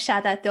to give a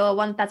shout out to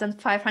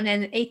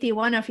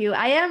 1,581 of you.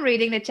 I am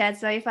reading the chat,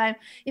 so if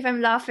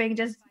I'm laughing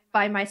just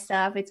by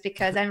myself, it's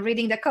because I'm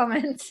reading the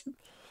comments.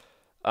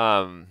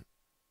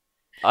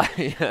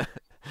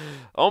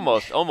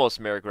 Almost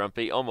Mary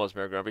Grumpy.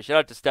 Shout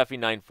out to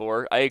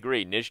Steffi94. I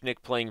agree.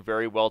 Nizhnik playing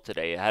very well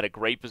today. Had a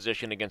great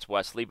position against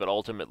Wesley, but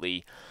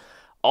ultimately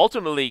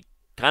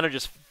kind of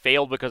just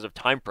failed because of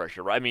time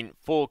pressure. Right? I mean,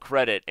 full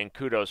credit and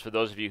kudos for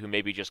those of you who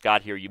maybe just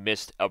got here. You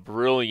missed a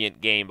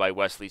brilliant game by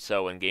Wesley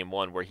So in game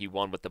one where he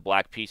won with the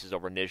black pieces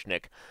over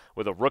Nizhnik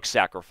with a rook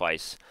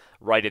sacrifice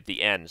right at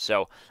the end.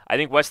 So I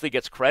think Wesley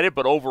gets credit,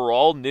 but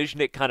overall,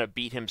 Nizhnik kind of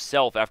beat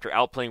himself after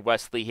outplaying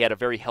Wesley. He had a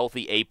very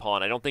healthy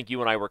A-pawn. I don't think you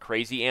and I were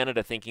crazy, Anna,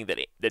 to thinking that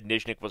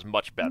Nizhnik was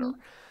much better.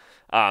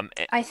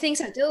 I think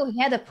so too.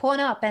 He had a pawn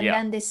up, and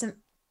then this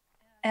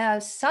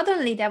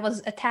suddenly there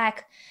was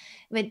attack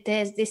with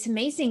this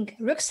amazing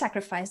rook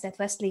sacrifice that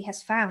Wesley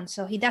has found.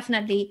 So he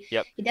definitely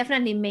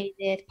made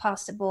it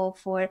possible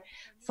for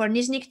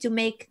Nizhnik to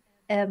make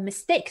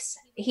mistakes.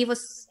 He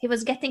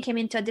was getting him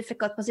into a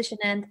difficult position,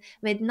 and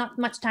with not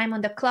much time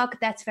on the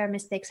clock, that's where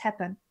mistakes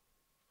happen.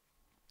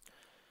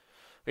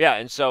 Yeah,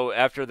 and so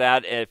after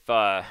that,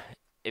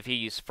 if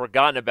he's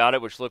forgotten about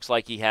it, which looks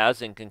like he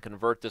has, and can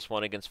convert this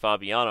one against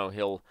Fabiano,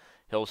 he'll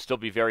still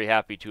be very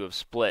happy to have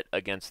split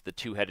against the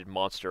two-headed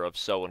monster of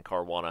So and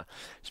Caruana.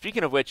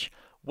 Speaking of which,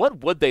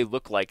 what would they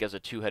look like as a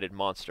two-headed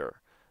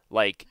monster?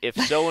 Like, if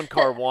So and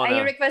Caruana... Are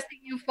you requesting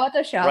new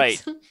Photoshops?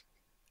 Right.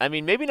 I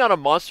mean, maybe not a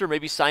monster,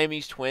 maybe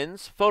Siamese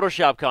twins.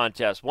 Photoshop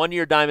contest,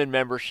 1-year diamond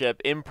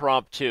membership,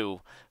 impromptu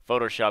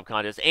Photoshop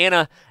contest.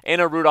 Anna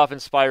Rudolph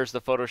inspires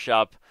the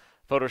Photoshop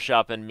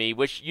and me,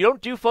 which you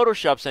don't do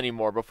Photoshops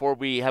anymore before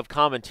we have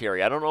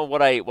commentary. I don't know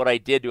what I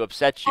did to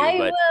upset you.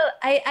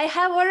 I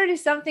have already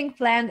something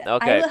planned.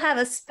 Okay. I will have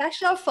a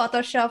special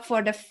Photoshop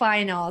for the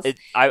finals.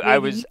 I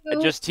was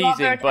just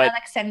teasing, Robert, but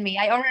Alex and me.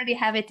 I already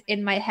have it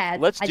in my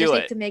head. Let's do I just it.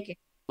 need to make it.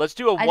 Let's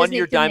do a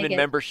 1-year diamond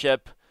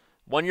membership.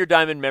 1-year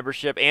diamond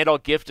membership, and I'll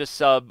gift a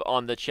sub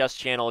on the chess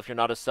channel if you're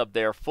not a sub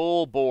there.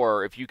 Full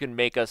bore if you can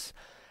make us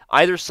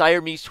either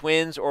Siamese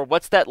twins or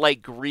what's that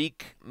like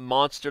Greek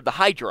monster, the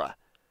Hydra.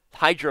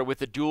 Hydra with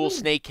the dual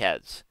snake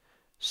heads.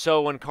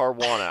 So and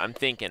Caruana. I'm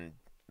thinking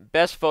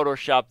best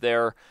Photoshop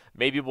there.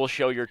 Maybe we'll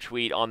show your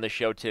tweet on the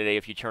show today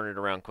if you turn it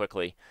around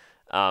quickly.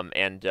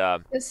 And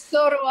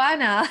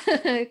Soroana,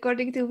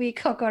 according to V. I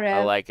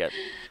Kokorev. like it.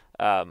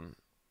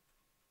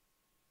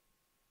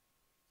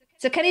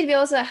 So can it be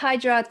also a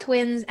Hydra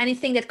twins,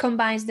 anything that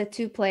combines the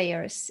two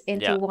players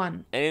into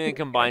one? Anything that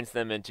combines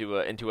them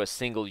into a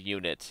single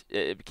unit.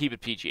 Keep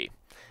it PG.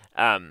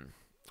 All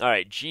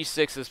right,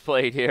 G6 is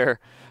played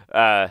here.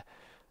 The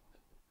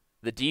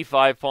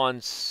D5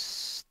 pawn's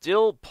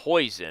still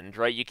poisoned,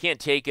 right? You can't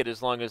take it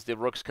as long as the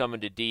rook's coming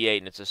to D8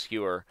 and it's a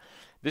skewer.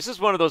 This is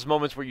one of those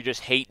moments where you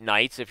just hate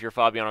knights if you're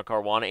Fabiano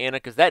Caruana, Anna,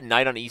 because that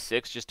knight on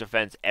E6 just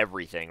defends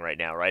everything right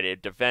now, right?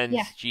 It defends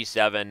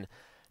G7,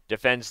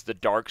 defends the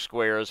dark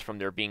squares from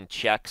there being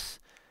checks,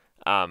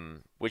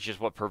 which is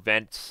what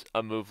prevents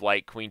a move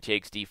like queen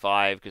takes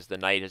D5 because the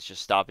knight is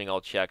just stopping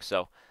all checks.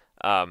 So,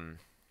 and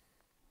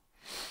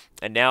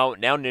now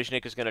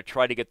Nizhnik is going to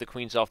try to get the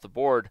queens off the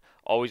board.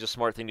 Always a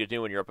smart thing to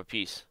do when you're up a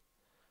piece.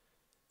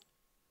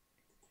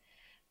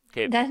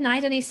 Okay. That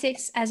knight on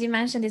e6, as you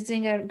mentioned, is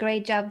doing a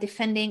great job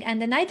defending.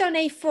 And the knight on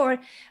a4,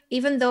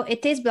 even though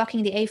it is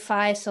blocking the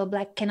a5, so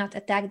black cannot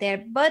attack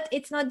there, but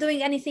it's not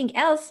doing anything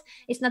else.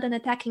 It's not an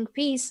attacking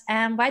piece.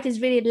 And white is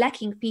really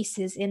lacking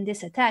pieces in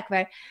this attack,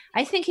 where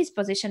I think his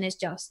position is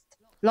just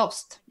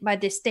lost by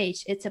this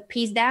stage. It's a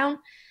piece down.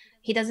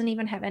 He doesn't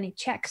even have any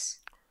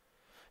checks.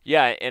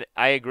 Yeah, and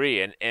I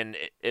agree. And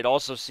it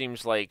also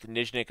seems like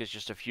Nizhnik is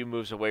just a few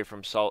moves away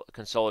from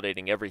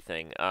consolidating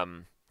everything.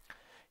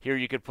 Here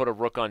you could put a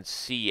rook on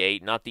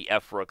c8, not the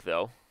f rook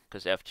though,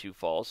 because f2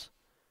 falls.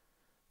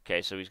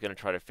 Okay, so he's going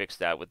to try to fix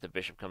that with the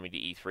bishop coming to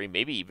e3,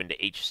 maybe even to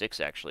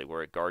h6 actually,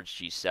 where it guards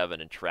g7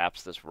 and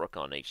traps this rook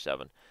on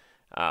h7.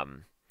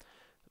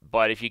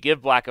 But if you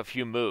give black a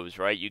few moves,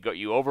 right, you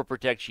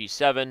overprotect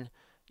g7,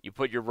 you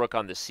put your rook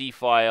on the c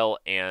file,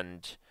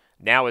 and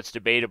now it's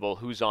debatable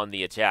who's on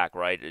the attack,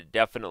 right?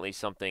 Definitely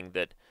something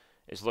that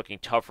is looking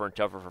tougher and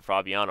tougher for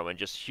Fabiano, and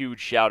just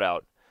huge shout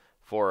out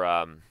for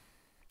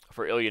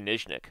Ilya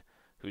Nizhnik,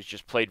 who's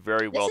just played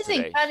very well today. This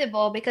is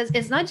incredible because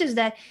it's not just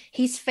that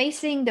he's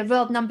facing the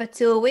world number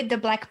 2 with the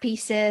black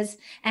pieces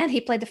and he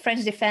played the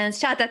French defense,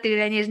 shout out to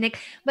Ilya Nizhnik,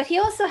 but he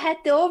also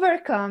had to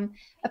overcome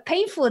a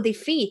painful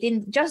defeat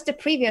in just the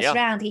previous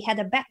round. He had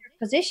a better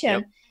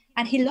position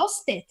and he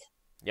lost it.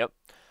 Yep,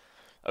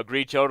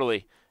 agreed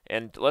totally.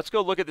 And let's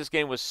go look at this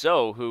game with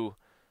So, who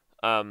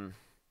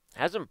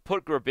hasn't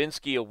put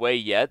Grabinski away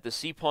yet. The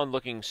c-pawn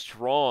looking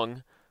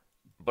strong,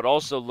 but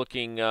also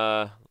looking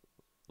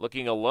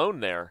alone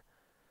there.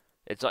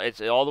 It's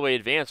all the way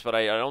advanced, but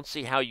I don't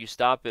see how you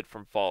stop it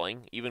from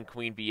falling. Even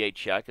queen b8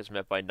 check is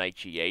met by knight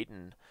g8,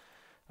 and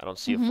I don't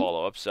see a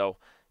follow-up. So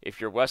if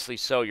you're Wesley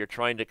So, you're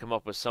trying to come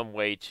up with some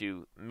way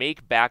to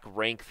make back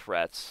rank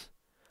threats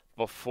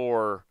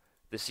before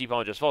the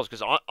c-pawn just falls.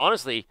 Because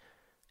honestly,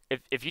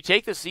 if you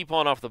take the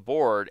c-pawn off the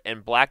board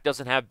and black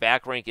doesn't have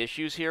back rank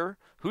issues here,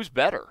 who's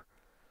better?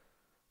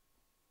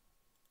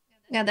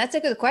 Yeah, that's a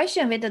good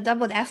question with the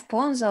doubled F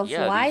pawns of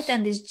white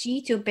and this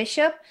G2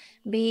 bishop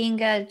being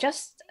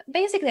just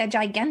basically a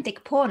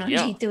gigantic pawn on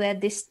G2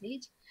 at this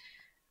stage.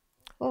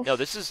 Oof. No,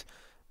 this is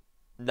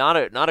not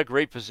a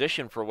great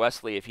position for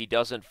Wesley if he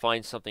doesn't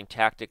find something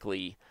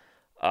tactically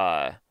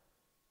right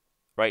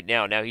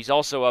now. Now, he's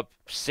also up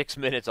 6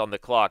 minutes on the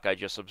clock, I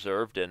just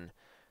observed, and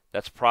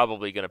that's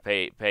probably going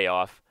to pay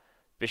off.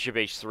 Bishop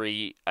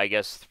h3, I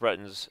guess,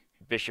 threatens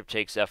bishop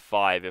takes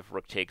f5 if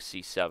rook takes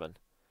c7.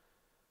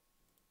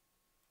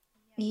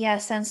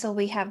 Yes, and so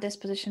we have this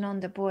position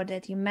on the board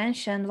that you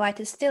mentioned. White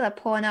is still a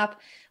pawn up,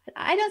 but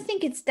I don't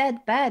think it's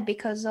that bad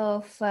because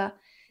of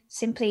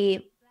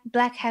simply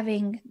black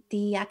having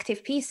the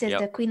active pieces,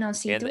 the queen on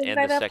c2 is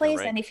very well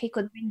placed, and if he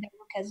could bring the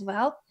rook as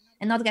well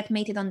and not get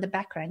mated on the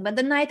back rank. But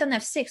the knight on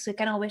f6, we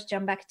can always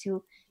jump back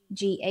to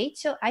g8.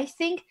 So I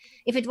think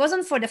if it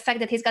wasn't for the fact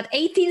that he's got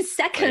 18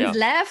 seconds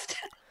left...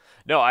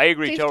 No, I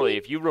agree 15. Totally.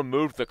 If you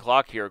remove the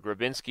clock here,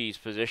 Grabinski's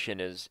position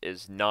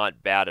is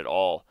not bad at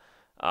all.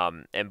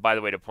 And by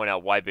the way, to point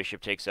out why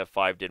bishop takes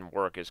f5 didn't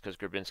work is because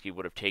Grabinski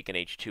would have taken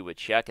h2 with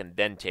check and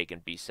then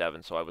taken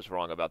b7, so I was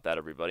wrong about that,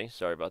 everybody.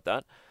 Sorry about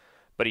that.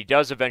 But he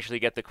does eventually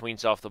get the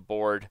queens off the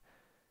board.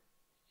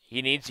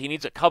 He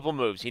needs a couple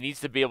moves. He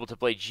needs to be able to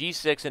play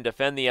g6 and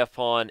defend the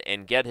f-pawn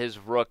and get his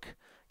rook,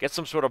 get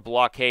some sort of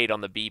blockade on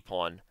the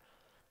b-pawn.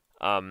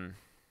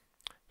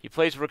 He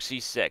plays rook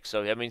c6,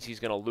 so that means he's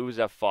going to lose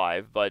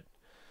f5, but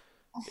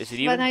is it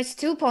even? But now it's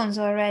 2 pawns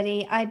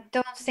already. I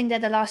don't think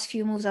that the last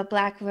few moves of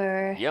black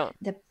were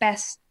the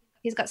best.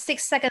 He's got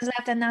 6 seconds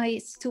left, and now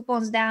he's 2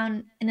 pawns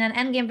down in an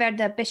endgame where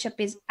the bishop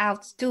is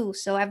out too.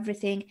 So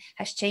everything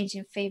has changed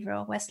in favor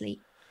of Wesley.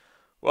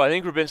 Well, I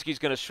think Grabinski's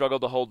going to struggle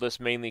to hold this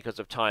mainly because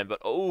of time. But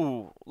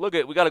oh, look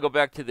at we got to go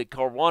back to the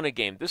Caruana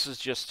game. This is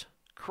just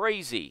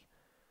crazy.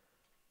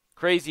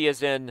 Crazy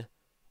as in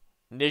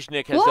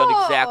Nizhnik has done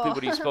exactly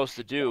what he's Whoa! supposed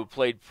to do,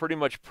 played pretty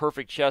much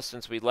perfect chess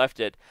since we left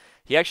it.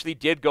 He actually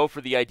did go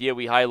for the idea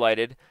we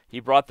highlighted. He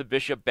brought the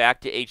bishop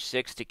back to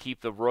h6 to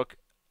keep the rook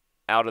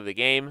out of the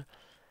game,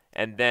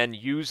 and then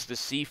used the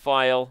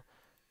c-file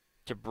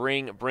to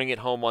bring it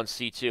home on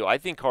c2. I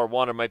think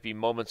Caruana might be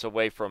moments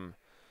away from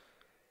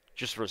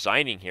just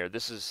resigning here.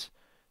 There's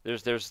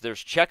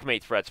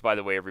checkmate threats, by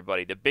the way,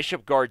 everybody. The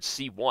bishop guards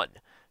c1.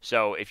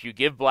 So if you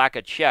give black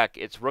a check,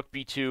 it's rook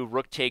b2,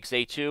 rook takes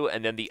a2,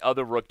 and then the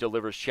other rook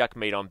delivers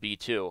checkmate on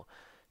b2.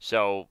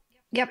 So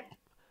Yep.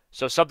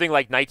 so something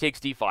like knight takes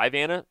d5,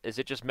 Anna, is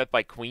it just met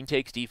by queen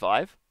takes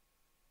d5?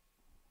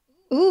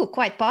 Ooh,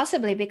 quite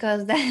possibly,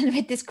 because then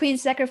with this queen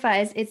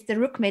sacrifice, it's the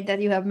rookmate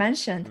that you have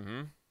mentioned.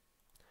 Mm-hmm.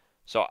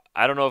 So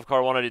I don't know if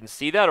Caruana didn't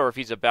see that or if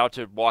he's about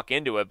to walk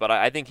into it, but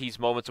I think he's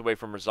moments away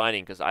from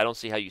resigning because I don't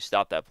see how you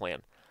stop that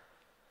plan.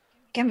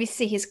 Can we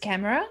see his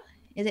camera?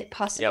 Is it Yeah,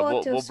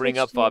 possible to we'll bring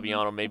switch up to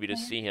Fabiano maybe to the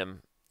see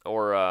him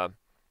or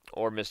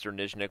Mr.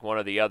 Nizhnik, one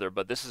or the other.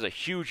 But this is a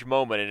huge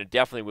moment, and it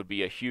definitely would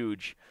be a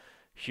huge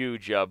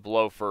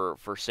blow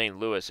for St.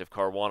 Louis if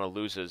Caruana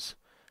loses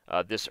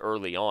this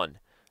early on.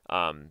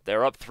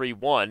 They're up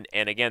 3-1,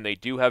 and again, they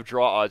do have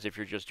draw odds if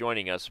you're just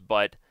joining us,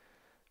 but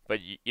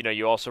you know,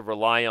 you also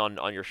rely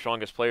on your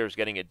strongest players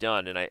getting it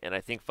done, and I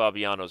think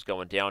Fabiano's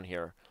going down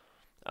here.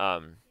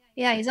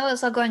 Yeah, he's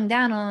also going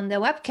down on the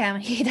webcam.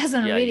 He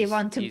doesn't Yeah, really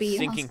want to he's be on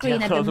sinking screen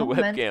down at the on the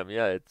moment. webcam.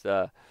 Yeah, it's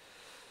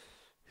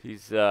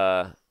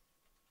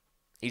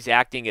he's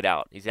acting it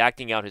out. He's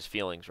acting out his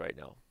feelings right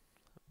now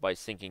by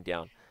sinking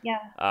down.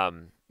 Yeah,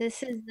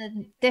 this is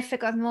the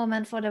difficult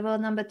moment for the world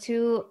number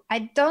two.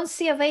 I don't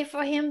see a way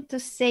for him to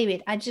save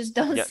it. I just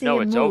don't Yeah, see no,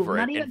 a it's move. over.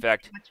 Not In even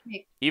fact, much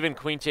big. even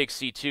queen takes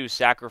c2,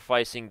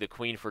 sacrificing the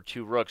queen for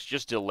two rooks,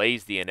 just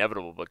delays the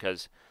inevitable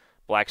because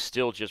black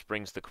still just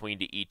brings the queen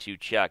to e2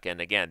 check. And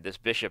again, this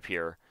bishop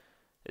here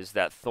is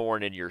that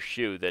thorn in your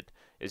shoe that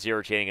is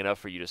irritating enough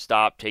for you to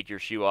stop, take your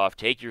shoe off,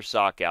 take your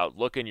sock out,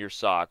 look in your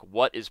sock,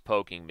 what is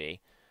poking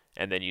me?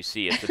 And then you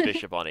see it's the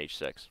bishop on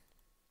h6.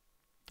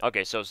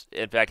 Okay, so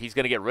in fact, he's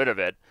going to get rid of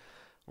it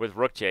with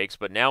rook takes,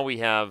 but now we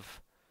have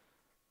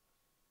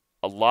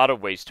a lot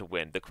of ways to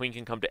win. The queen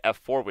can come to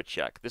f4 with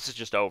check. This is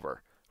just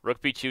over.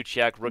 Rook b2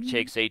 check, rook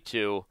takes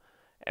a2,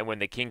 and when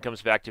the king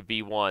comes back to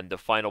b1, the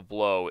final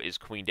blow is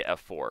queen to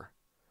f4.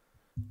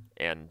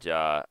 And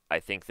I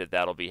think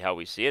that'll be how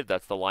we see it.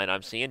 That's the line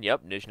I'm seeing.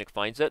 Yep, Nizhnik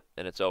finds it,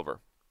 and it's over.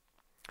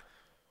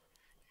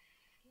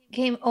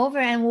 Game over,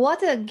 and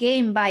what a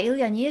game by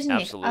Ilya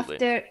Nizhnik. Absolutely.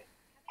 After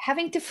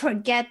having to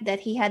forget that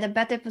he had a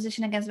better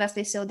position against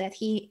Wesley, so that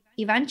he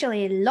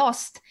eventually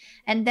lost,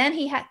 and then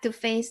he had to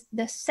face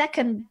the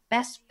second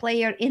best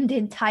player in the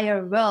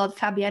entire world,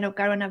 Fabiano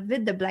Caruana,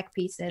 with the black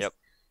pieces. Yep.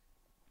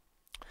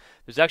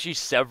 There's actually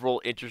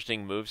several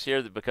interesting moves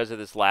here because of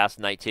this last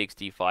knight takes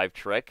d5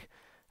 trick.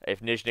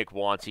 If Nizhnik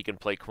wants, he can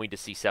play queen to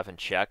c7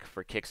 check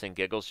for kicks and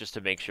giggles just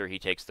to make sure he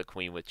takes the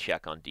queen with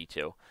check on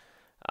d2.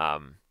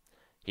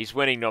 He's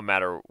winning no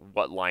matter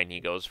what line he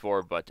goes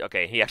for, but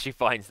okay, he actually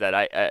finds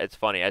that. It's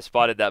funny. I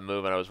spotted that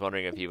move, and I was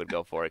wondering if he would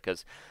go for it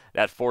because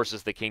that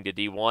forces the king to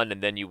d1,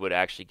 and then you would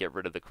actually get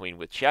rid of the queen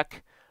with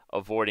check,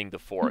 avoiding the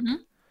fork.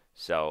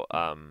 So,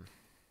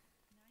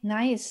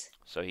 Nice.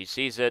 So he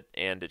sees it,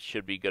 and it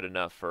should be good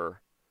enough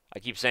for. I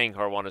keep saying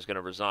Caruana's going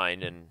to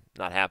resign, and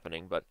not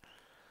happening, but.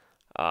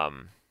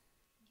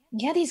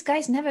 Yeah, these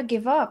guys never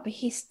give up.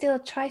 He still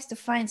tries to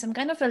find some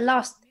kind of a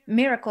lost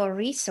miracle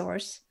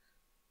resource.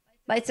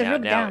 But it's a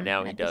rook down.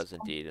 Now he at this does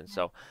point. indeed. And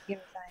so He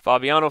resigned.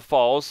 Fabiano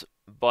falls,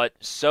 but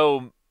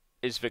so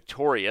is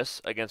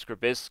victorious against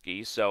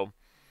Grabitsky. So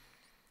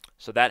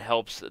that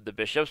helps the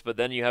bishops. But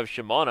then you have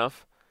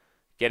Shimonov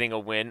getting a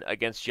win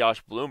against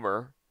Josh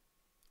Bloomer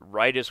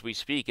right as we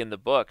speak in the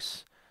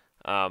books.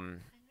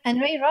 And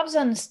Ray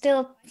Robson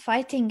still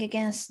fighting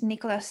against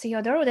Nicolas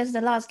Theodorou. That's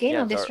the last game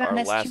of this round. Our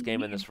That's last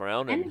game in this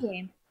round.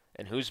 Endgame.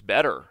 And who's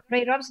better?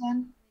 Ray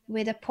Robson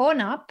with a pawn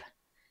up,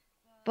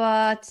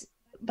 but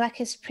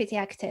black is pretty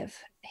active.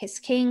 His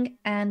king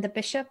and the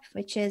bishop,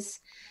 which is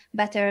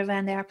better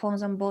when there are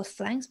pawns on both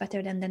flanks,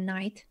 better than the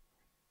knight.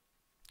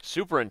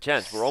 Super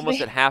intense. We're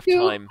almost at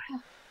halftime.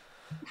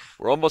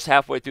 We're almost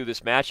halfway through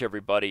this match,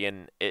 everybody,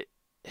 and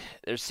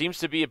there seems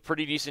to be a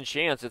pretty decent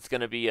chance it's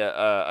going to be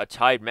a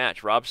tied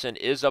match. Robson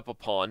is up a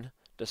pawn,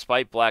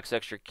 despite black's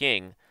extra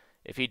king.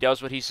 If he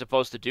does what he's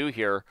supposed to do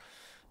here,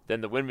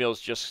 then the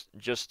Windmills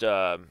just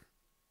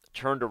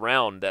turned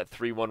around that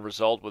 3-1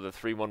 result with a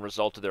 3-1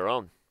 result of their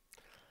own.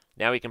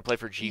 Now he can play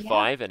for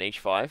g5 and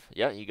h5.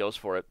 Yeah, he goes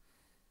for it.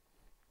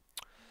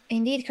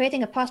 Indeed,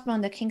 creating a pass pawn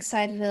on the king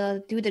side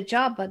will do the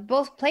job, but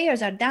both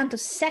players are down to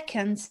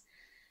seconds.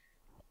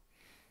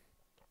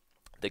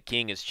 The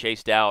king is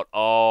chased out.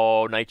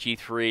 Oh, knight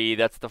g3.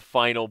 That's the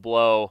final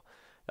blow.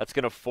 That's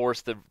going to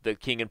force the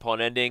king and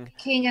pawn ending.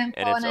 King and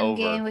pawn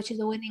over. endgame, which is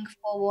a winning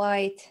for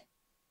white.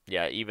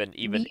 Yeah, even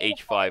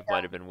h5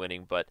 might have been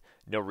winning, but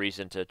no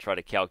reason to try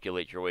to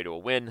calculate your way to a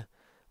win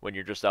when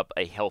you're just up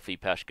a healthy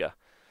Peshka.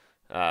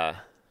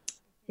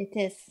 It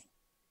is.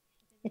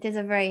 It is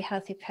a very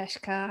healthy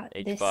Peshka.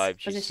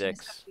 h5, this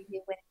g6.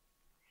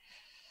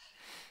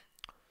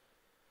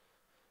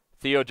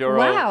 Theodoro.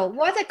 Wow,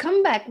 what a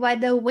comeback by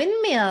the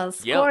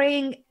Windmills, Yeah.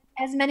 scoring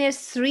as many as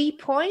 3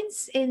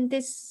 points in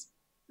this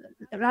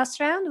last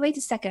round. Wait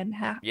a second.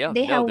 Yeah,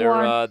 They no, have they're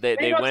won. they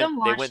Red Rotom they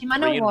won, went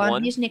Shimano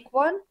won, 3-1. Yuznik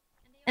won,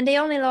 and they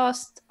only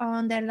lost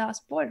on their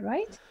last board,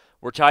 right?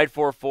 We're tied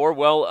 4-4.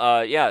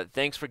 Well, yeah,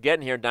 thanks for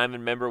getting here,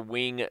 Diamond member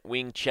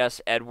Wing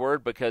Chess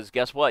Edward, because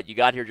guess what? You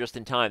got here just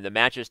in time. The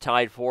match is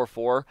tied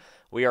 4-4.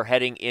 We are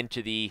heading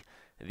into the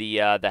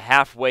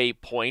halfway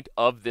point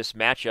of this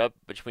matchup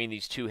between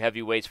these two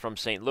heavyweights from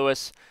St.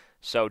 Louis.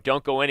 So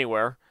don't go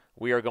anywhere.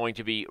 We are going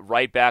to be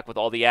right back with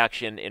all the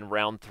action in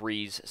round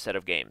 3's set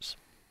of games.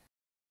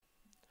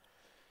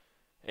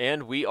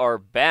 And we are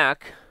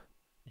back,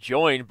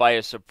 joined by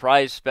a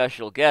surprise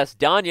special guest.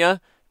 Danya,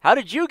 how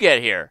did you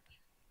get here?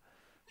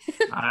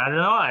 I don't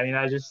know. I mean,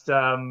 I just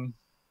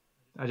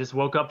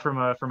woke up from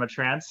a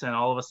trance, and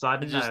all of a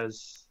sudden,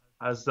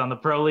 I was on the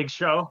Pro League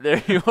show.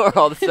 There you are.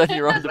 All of a sudden,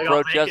 you're on the Like, Pro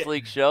I'll make Chess it.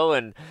 League show,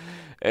 and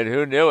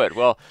who knew it?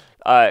 Well,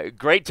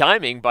 great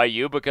timing by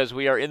you, because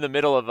we are in the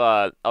middle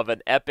of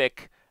an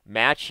epic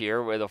match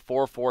here with a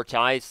 4-4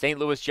 tie. St.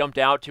 Louis jumped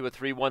out to a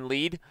 3-1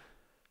 lead.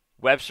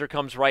 Webster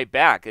comes right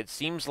back. It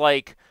seems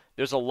like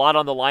there's a lot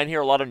on the line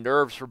here, a lot of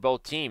nerves for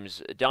both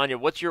teams. Danya,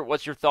 what's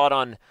your thought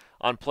on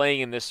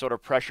playing in this sort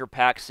of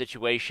pressure-packed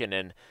situation,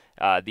 and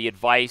the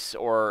advice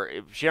or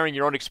sharing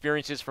your own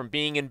experiences from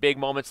being in big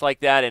moments like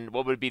that, and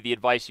what would be the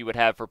advice you would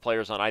have for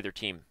players on either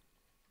team?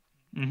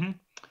 hmm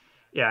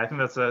Yeah, I think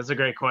that's a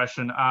great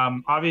question.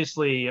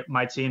 Obviously,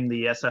 my team,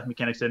 the SF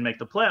Mechanics, didn't make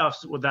the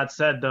playoffs. With that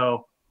said,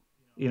 though,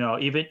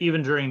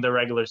 even during the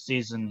regular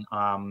season,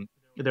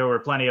 there were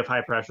plenty of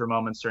high pressure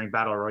moments during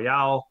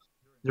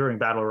during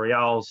battle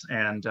royales,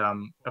 and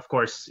of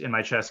course, in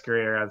my chess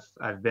career,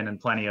 I've been in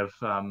plenty of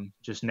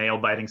just nail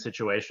biting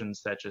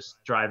situations that just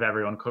drive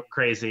everyone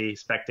crazy,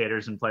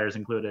 spectators and players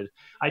included.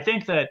 I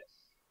think that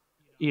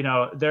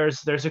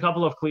there's a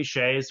couple of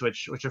cliches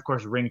which of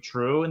course ring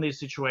true in these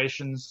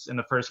situations. In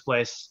the first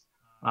place,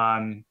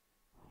 I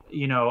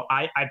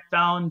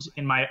found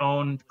in my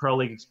own Pro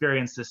League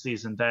experience this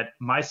season that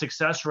my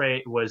success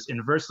rate was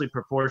inversely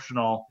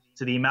proportional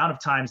to the amount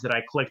of times that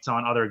I clicked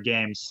on other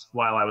games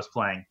while I was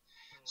playing.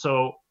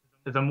 So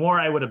the more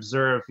I would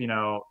observe,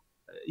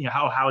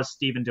 how is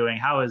Steven doing?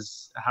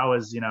 How's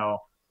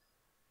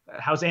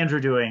Andrew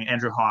doing?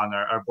 Andrew Hong,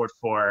 our board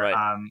four.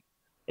 Right.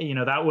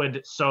 That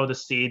would sow the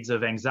seeds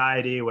of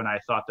anxiety when I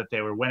thought that they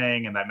were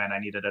winning, and that meant I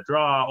needed a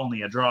draw,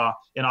 only a draw,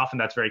 and often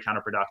that's very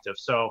counterproductive.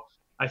 So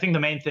I think the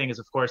main thing is,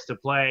 of course, to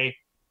play,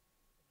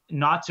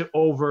 not to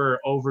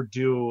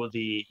overdo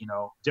the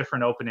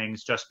different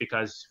openings just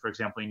because, for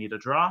example, you need a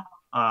draw.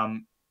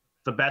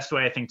 The best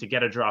way I think to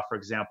get a draw, for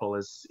example,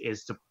 is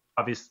to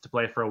obviously to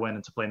play for a win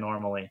and to play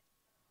normally.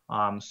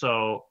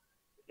 So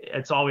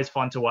it's always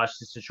fun to watch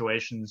these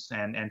situations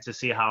and to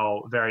see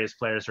how various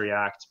players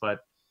react. But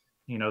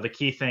the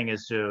key thing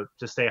is to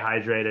stay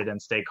hydrated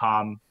and stay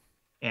calm,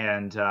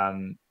 and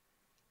to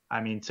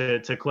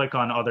click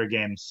on other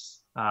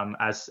games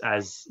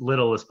as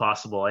little as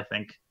possible, I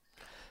think.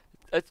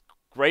 That's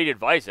great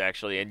advice,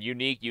 actually, and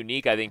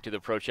unique, I think, to the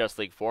Pro Chess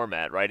League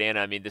format, right,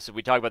 Anna? I mean,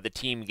 we talk about the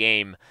team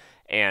game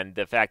and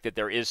the fact that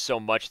there is so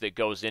much that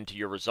goes into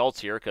your results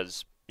here,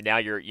 because now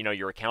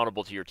you're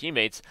accountable to your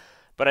teammates.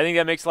 But I think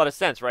that makes a lot of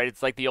sense, right?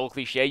 It's like the old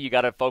cliche: you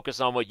got to focus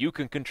on what you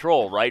can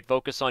control, right?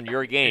 Focus on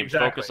your games,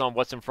 Exactly. focus on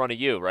what's in front of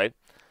you, right?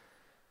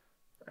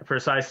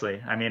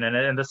 Precisely. I mean,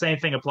 and the same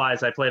thing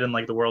applies. I played in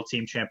like the World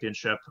Team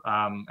Championship,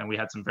 and we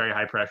had some very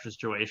high pressure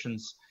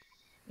situations.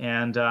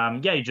 And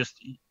you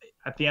just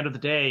at the end of the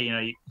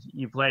day,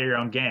 you play your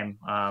own game.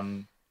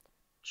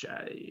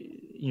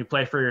 You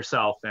play for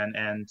yourself,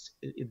 and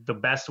the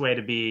best way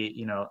to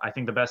be, I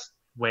think the best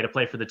way to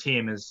play for the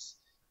team is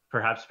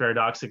perhaps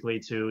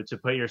paradoxically to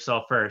put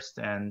yourself first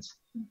and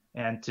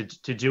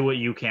to do what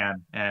you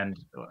can,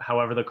 and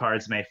however the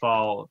cards may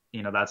fall,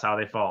 that's how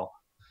they fall.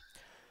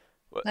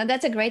 And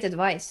that's a great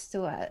advice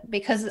too,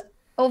 because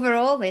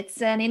overall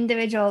it's an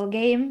individual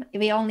game.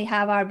 We only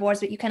have our boards,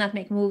 but you cannot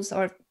make moves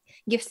or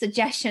give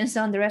suggestions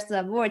on the rest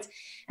of the boards,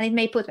 and it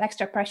may put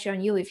extra pressure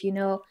on you if you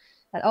know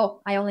that, oh,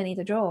 I only need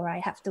a draw, or I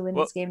have to win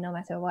this game no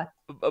matter what.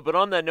 But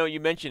on that note,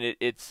 you mentioned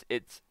it's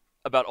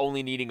about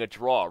only needing a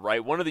draw,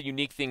 right? One of the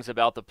unique things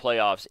about the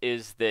playoffs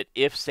is that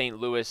if St.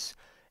 Louis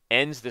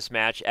ends this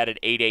match at an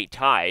 8-8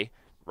 tie,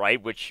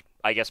 right, which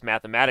I guess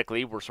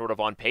mathematically we're sort of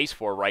on pace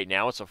for right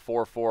now, it's a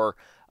 4-4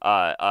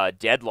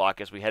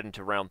 deadlock as we head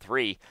into round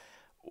 3.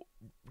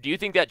 Do you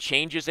think that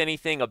changes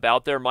anything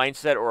about their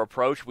mindset or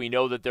approach? We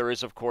know that there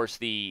is, of course,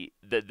 the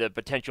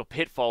potential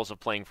pitfalls of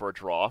playing for a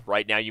draw.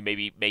 Right now, you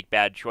maybe make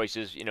bad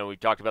choices. We've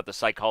talked about the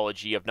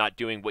psychology of not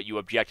doing what you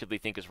objectively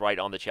think is right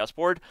on the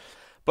chessboard.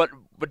 But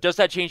does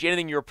that change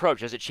anything in your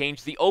approach? Does it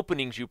change the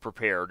openings you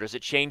prepare? Does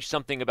it change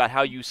something about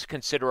how you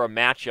consider a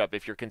matchup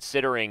if you're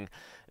considering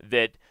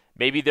that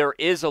maybe there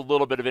is a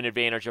little bit of an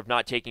advantage of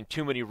not taking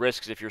too many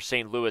risks if you're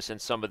St. Louis in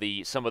some of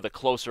the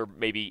closer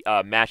maybe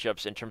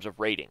matchups in terms of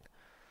rating?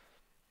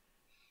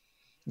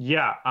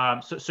 Yeah.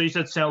 So you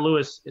said St.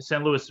 Louis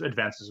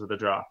advances with a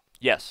draw.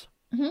 Yes.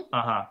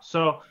 Mm-hmm.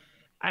 So,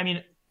 I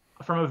mean,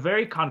 from a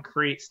very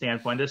concrete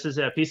standpoint, this is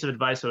a piece of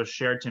advice that was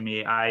shared to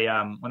me.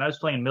 When I was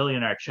playing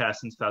Millionaire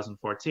Chess in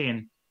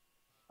 2014,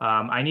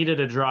 I needed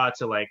a draw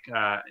to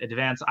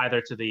advance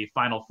either to the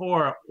Final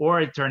Four,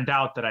 or it turned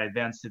out that I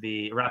advanced to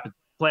the rapid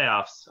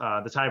playoffs,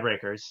 the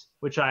tiebreakers,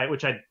 which I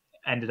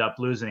ended up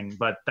losing,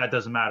 but that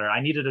doesn't matter.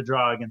 I needed a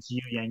draw against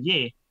Yu Yang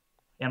Yi,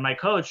 and my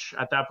coach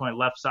at that point,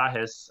 Lev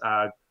Sahis,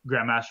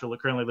 grandmaster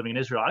currently living in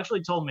Israel,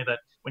 actually told me that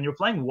when you're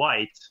playing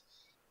white,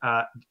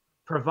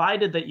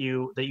 provided that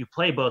you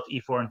play both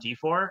e4 and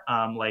d4,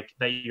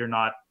 that you're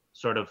not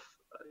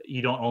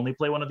you don't only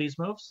play one of these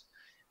moves.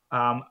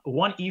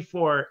 One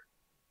e4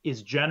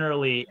 is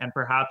generally, and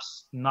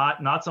perhaps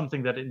not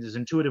something that is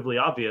intuitively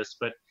obvious,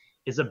 but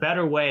is a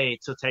better way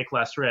to take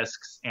less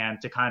risks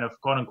and to kind of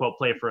quote unquote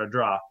play for a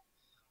draw.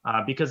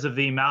 Because of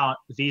the amount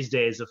these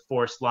days of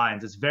forced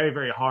lines, it's very,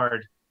 very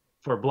hard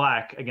for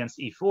black against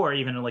e4,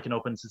 even in like an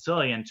open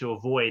Sicilian, to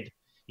avoid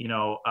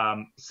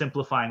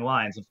simplifying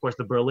lines. Of course,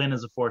 the Berlin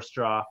is a forced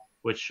draw,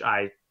 which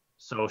I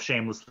so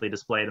shamelessly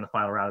displayed in the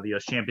final round of the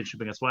US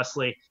Championship against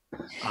Wesley.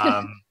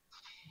 But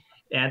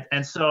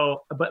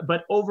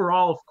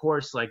overall, of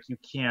course, you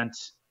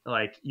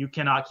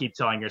cannot keep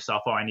telling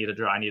yourself, oh, I need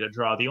a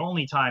draw. The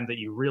only time that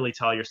you really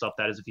tell yourself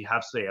that is if you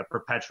have, say, a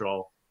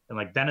perpetual, and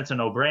then it's a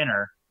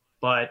no-brainer.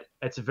 But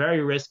it's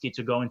very risky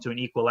to go into an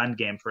equal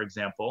endgame, for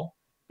example,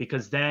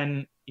 because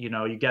then you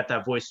get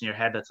that voice in your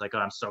head that's like, oh,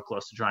 I'm so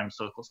close to drawing,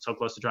 so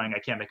close to drawing, I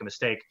can't make a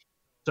mistake.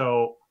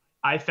 So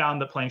I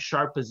found that playing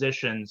sharp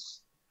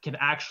positions can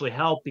actually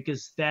help,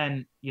 because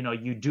then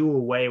you do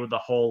away with the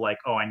whole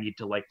oh, I need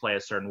to play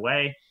a certain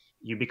way.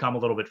 You become a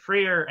little bit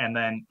freer, and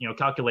then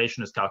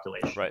calculation is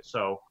calculation. Right.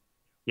 So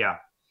yeah.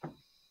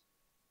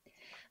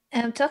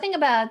 Talking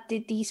about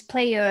these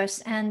players,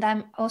 and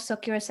I'm also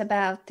curious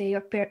about your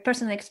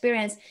personal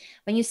experience.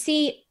 When you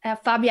see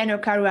Fabiano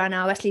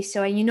Caruana, Wesley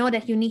So, and you know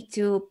that you need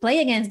to play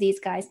against these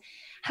guys,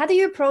 how do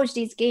you approach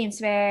these games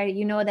where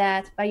you know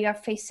that you are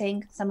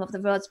facing some of the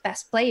world's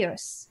best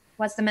players?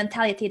 What's the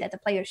mentality that the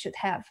player should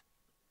have?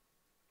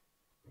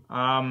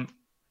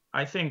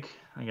 I think,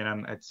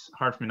 again, it's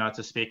hard for me not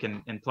to speak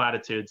in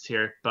platitudes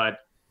here, but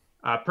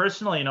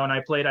personally, when I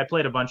played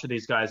a bunch of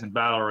these guys in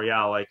Battle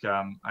Royale. I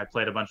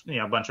played a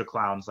bunch of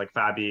clowns like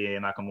Fabi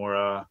and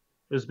Nakamura.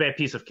 It was a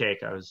piece of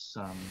cake. I was,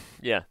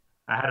 yeah.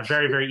 I had a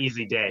very, very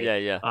easy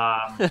day. Yeah.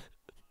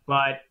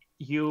 But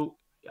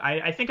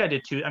I think I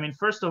did too. I mean,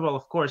 first of all,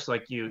 of course,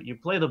 you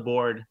play the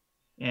board,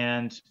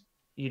 and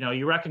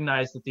you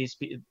recognize that these,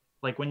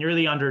 when you're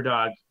the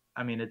underdog.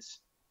 I mean, it's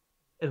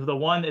the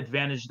one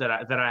advantage that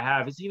I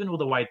have is, even with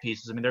the white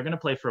pieces, I mean, they're going to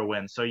play for a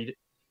win. So you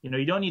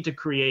don't need to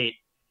create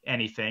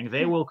anything.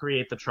 They will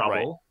create the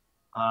trouble.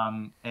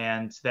 Right.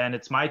 And then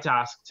it's my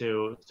task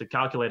to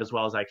calculate as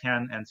well as I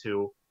can, and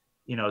to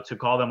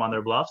call them on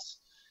their bluffs.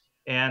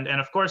 And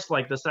of course,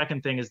 the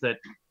second thing is that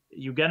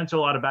you get into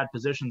a lot of bad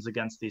positions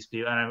against these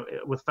people. And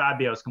with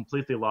Fabio, I was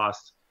completely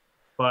lost,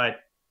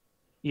 but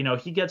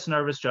he gets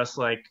nervous just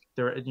like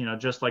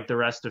the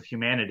rest of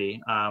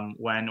humanity.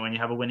 When you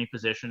have a winning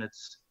position,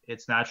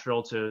 it's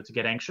natural to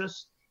get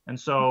anxious. And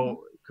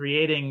so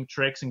creating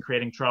tricks and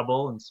creating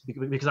trouble, and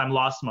because I'm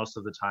lost most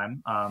of the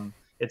time,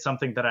 it's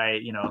something that I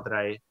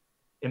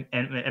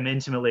am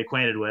intimately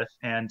acquainted with,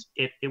 and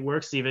it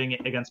works even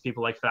against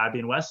people like Fabi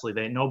and Wesley.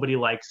 Nobody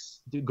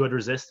likes good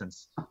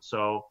resistance,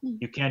 so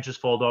you can't just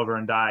fold over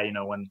and die.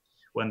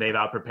 When they've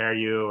out-prepared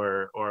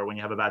you, or when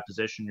you have a bad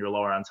position, you're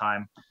lower on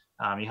time.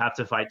 You have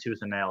to fight tooth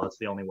and nail. It's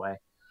the only way.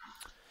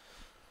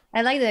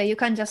 I like that. You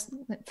can't just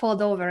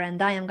fold over and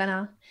die. I'm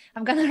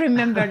gonna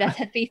remember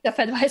that piece of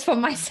advice for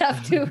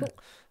myself too.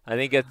 I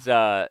think it's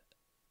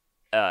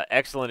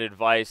excellent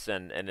advice,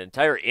 and an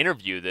entire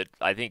interview that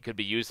I think could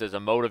be used as a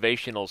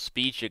motivational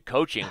speech and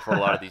coaching for a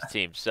lot of these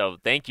teams. So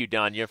thank you,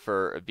 Danya,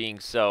 for being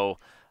so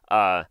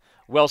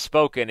well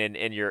spoken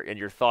in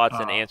your thoughts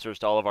and answers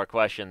to all of our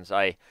questions.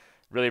 I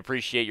really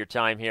appreciate your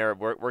time here.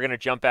 We're going to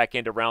jump back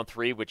into round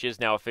 3, which is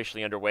now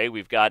officially underway.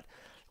 We've got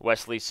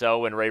Wesley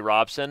So and Ray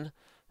Robson.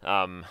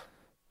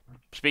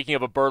 Speaking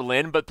of a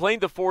Berlin, but playing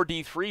the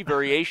 4D3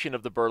 variation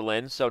of the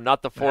Berlin, so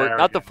not the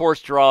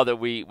forced draw that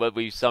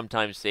we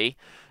sometimes see.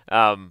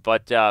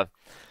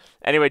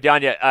 Anyway,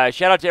 Danya,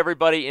 shout out to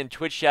everybody in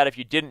Twitch chat. If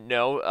you didn't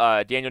know,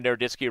 Daniel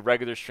Naroditsky, a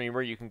regular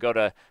streamer, you can go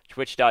to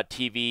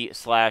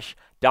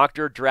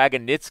twitch.tv/Dr.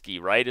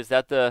 Dragonitsky, right? Is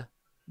that the?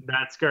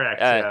 That's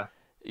correct. Yeah.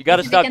 You got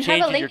to stop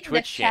changing your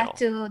Twitch channel.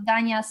 To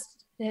Danya's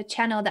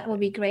channel, that would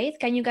be great.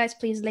 Can you guys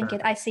please link it?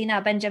 I see now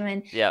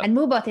Benjamin and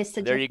Mubot is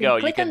suggesting. There you go.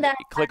 Click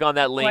on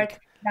that link.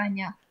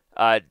 Danya.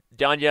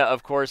 Danya,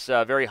 of course,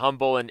 very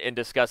humble in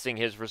discussing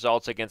his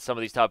results against some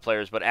of these top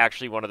players, but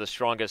actually one of the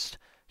strongest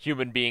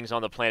human beings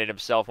on the planet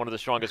himself, one of the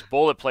strongest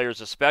bullet players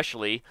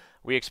especially.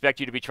 We expect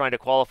you to be trying to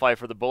qualify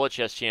for the Bullet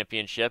Chess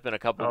Championship in a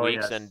couple of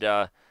weeks.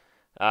 Yes.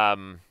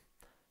 And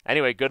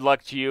anyway, good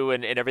luck to you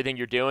and everything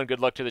you're doing. Good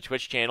luck to the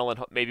Twitch channel,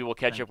 and maybe we'll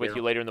catch up with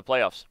you later in the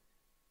playoffs.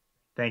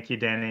 Thank you,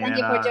 Danny. Thank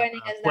you for joining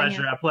us,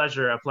 Daniel. A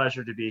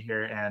pleasure to be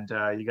here, and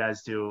you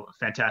guys do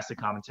fantastic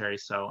commentary.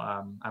 So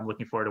I'm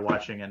looking forward to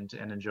watching and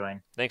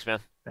enjoying. Thanks, man.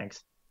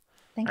 Thanks.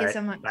 Thank All you right,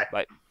 so much. bye.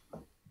 Bye.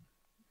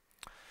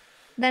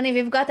 Danny,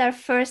 we've got our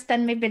first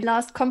and maybe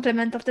last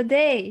compliment of the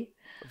day.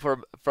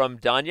 From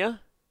Danya?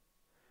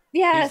 He's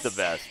the Yes,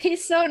 best.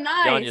 he's so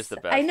Danya's nice. the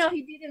I best. know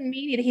he didn't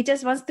mean it. He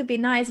just wants to be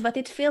nice, but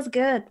it feels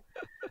good.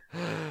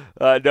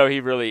 No,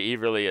 he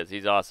really is.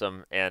 He's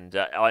awesome and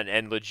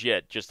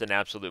legit, just an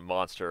absolute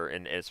monster,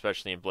 and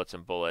especially in Blitz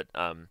and Bullet.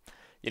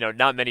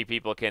 Not many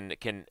people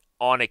can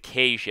on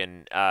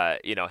occasion,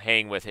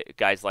 hang with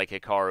guys like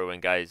Hikaru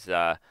and guys,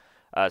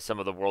 some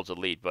of the world's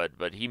elite,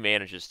 but he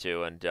manages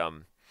to,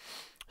 and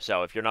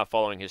so if you're not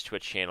following his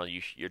Twitch channel,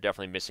 you're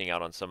definitely missing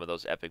out on some of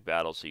those epic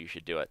battles. So you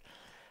should do it.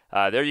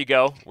 There you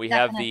go. We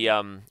have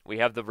Definitely.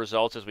 the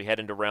results as we head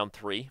into round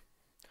 3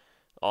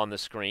 on the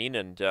screen,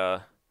 and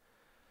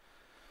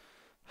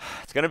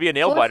it's going to be a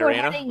nail biter, Before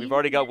Anna. heading We've into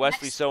already got the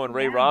Wesley next So and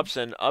Ray round.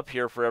 Robson up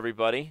here for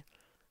everybody.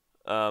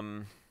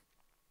 The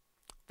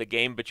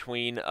game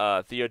between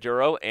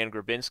Theodoro and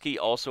Grabinski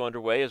also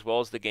underway, as well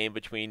as the game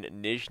between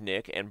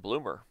Nizhnik and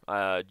Bloomer.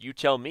 You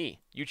tell me.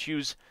 You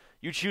choose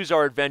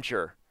our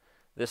adventure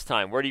this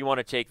time. Where do you want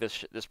to take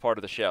this part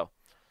of the show?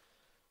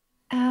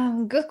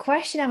 Good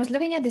question. I was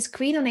looking at this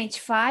queen on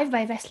h5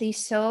 by Wesley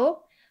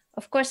So.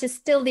 Of course, it's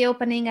still the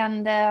opening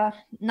and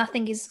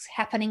nothing is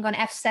happening on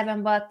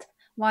f7, but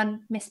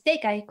one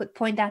mistake I could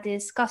point at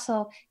is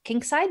castle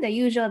kingside, the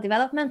usual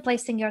development,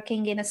 placing your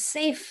king in a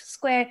safe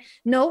square.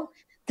 No,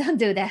 don't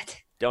do that.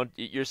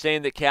 You're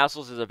saying that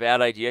castles is a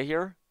bad idea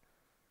here?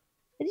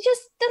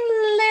 Just a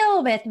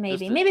little bit,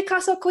 maybe. Just Maybe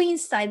castle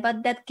queenside,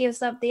 but that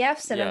gives up the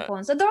f7 Yeah.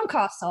 pawn. So don't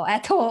castle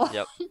at all.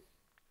 Yep.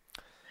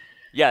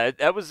 Yeah,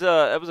 that was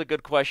a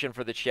good question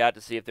for the chat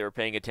to see if they were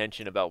paying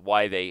attention about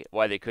why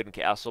they couldn't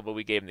castle, but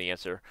we gave them the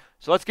answer.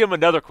 So let's give them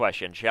another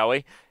question, shall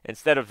we?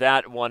 Instead of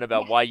that one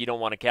about why you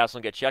don't want to castle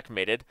and get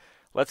checkmated,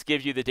 let's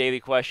give you the daily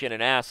question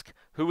and ask,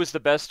 who was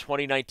the best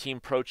 2019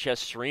 Pro Chess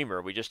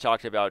streamer? We just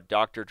talked about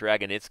Dr.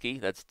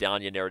 Dragonitsky, that's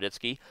Danya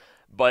Naroditsky,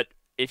 but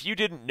if you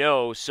didn't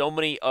know, so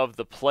many of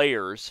the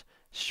players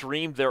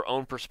streamed their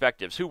own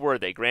perspectives. Who were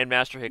they?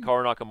 Grandmaster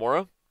Hikaru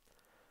Nakamura?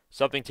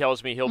 Something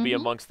tells me he'll be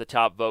amongst the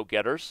top vote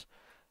getters.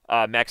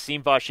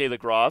 Maxime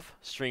Vacher-Lagrave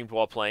streamed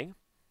while playing.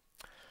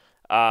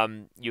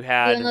 You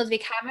had Jon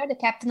Ludwig Hammer, the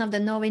captain of the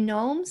Norway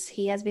Gnomes.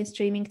 He has been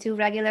streaming too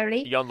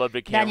regularly. Jon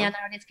Ludwig Hammer. Daniel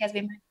Naroditsky has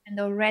been mentioned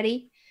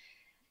already.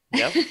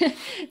 Yep.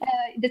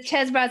 The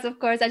chess bars, of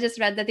course. I just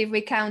read that if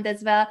we count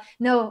as well.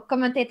 No,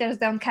 commentators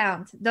don't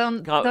count.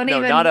 Don't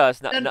even. Not us.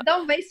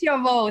 Don't waste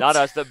your votes. Not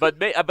us. But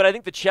I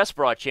think the Chess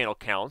Bra channel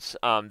counts.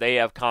 They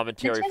have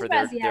commentary for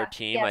their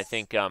team. Yes. I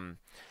think.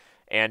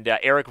 And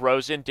Eric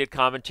Rosen did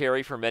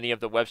commentary for many of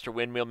the Webster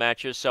Windmill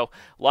matches. So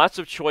lots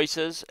of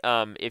choices.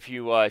 If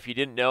you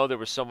didn't know, there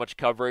was so much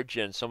coverage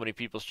and so many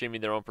people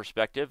streaming their own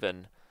perspective.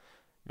 And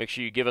make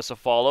sure you give us a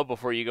follow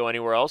before you go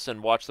anywhere else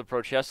and watch the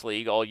Pro Chess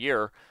League all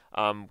year,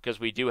 because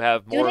we do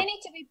have more. Do they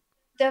need to be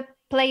the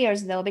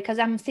players though? Because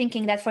I'm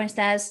thinking that, for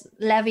instance,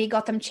 Levy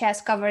Gotham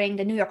Chess covering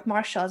the New York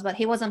Marshals, but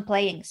he wasn't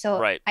playing, so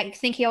Right. I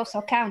think he also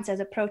counts as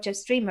a Pro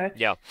Chess streamer.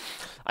 Yeah,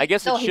 I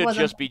guess So it he should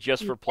wasn't just be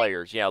just for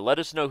players. Yeah, let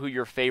us know who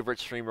your favorite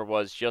streamer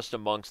was, just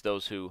amongst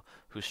those who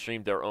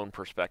streamed their own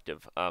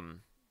perspective.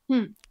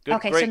 Good,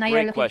 Okay, great, so now great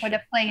you're looking question. for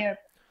the player.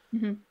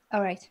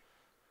 All right.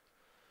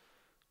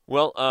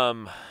 Well,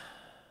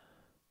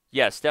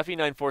 yeah,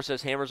 Steffi94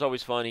 says Hammer's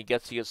always fun. He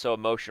gets so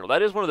emotional.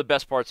 That is one of the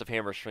best parts of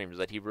Hammer streams,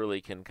 that he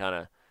really can kind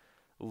of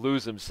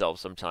lose himself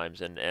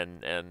sometimes, and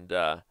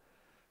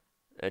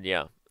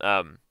yeah.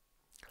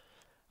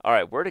 All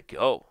right, where to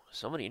go?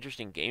 So many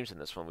interesting games in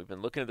this one. We've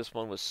been looking at this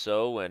one with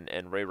So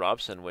and Ray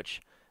Robson,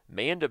 which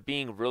may end up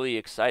being really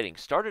exciting.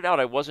 Started out,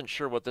 I wasn't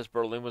sure what this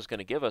Berlin was going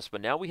to give us,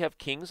 but now we have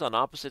kings on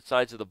opposite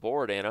sides of the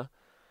board, Anna.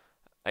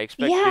 I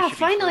expect Yeah, bishop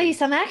finally e3.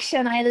 some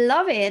action. I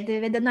love it.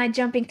 With the knight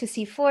jumping to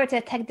c4 to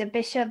attack the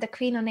bishop, the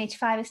queen on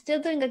h5 is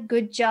still doing a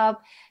good job,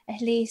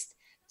 at least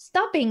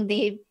stopping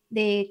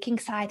the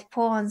kingside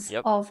pawns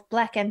Yep. of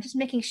black and just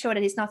making sure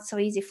that it's not so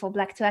easy for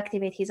black to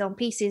activate his own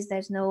pieces.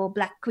 There's no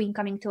black queen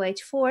coming to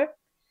h4.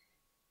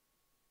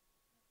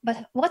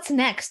 But what's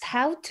next?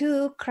 How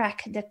to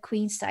crack the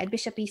queen side?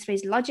 Bishop e3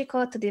 is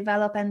logical to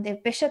develop, and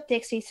if bishop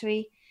takes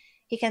e3,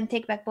 he can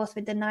take back both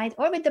with the knight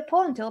or with the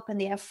pawn to open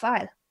the f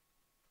file.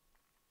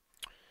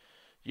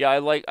 Yeah, I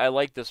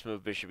like this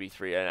move, bishop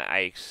e3, and I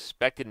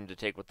expected him to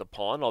take with the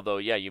pawn. Although,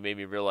 yeah, you made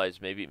me realize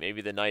maybe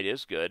the knight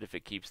is good if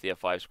it keeps the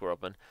f5 square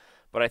open.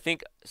 But I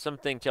think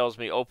something tells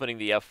me opening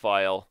the f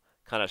file,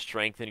 kind of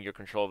strengthening your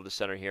control of the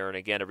center here. And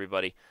again,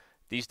 everybody,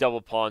 these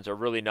double pawns are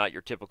really not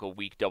your typical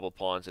weak double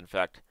pawns. In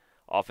fact,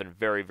 often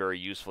very, very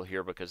useful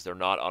here because they're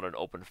not on an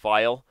open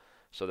file,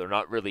 so they're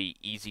not really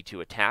easy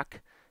to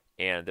attack,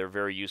 and they're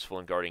very useful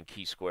in guarding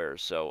key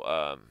squares.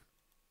 So,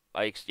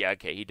 yeah,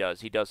 okay, he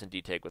does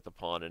indeed take with the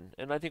pawn,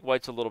 and I think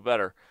white's a little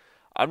better.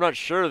 I'm not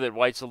sure that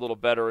white's a little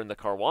better in the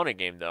Caruana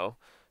game, though.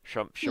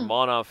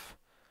 Shamanov,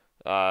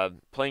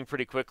 playing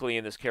pretty quickly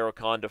in this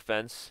Caro-Kann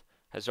defense,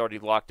 has already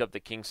locked up the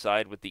king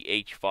side with the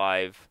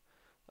h5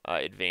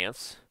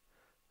 advance.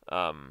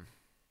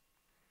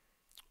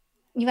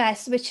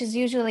 Yes, which is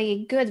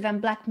usually good when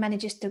black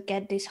manages to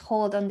get this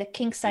hold on the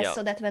king side Yeah.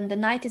 so that when the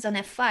knight is on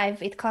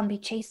f5, it can't be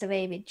chased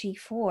away with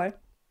g4.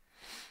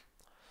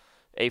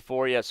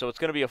 A4, yeah. So it's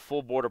going to be a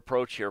full board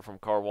approach here from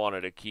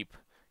Caruana to keep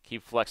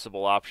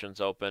flexible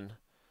options open,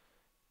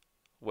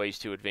 ways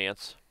to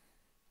advance.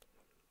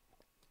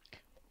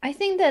 I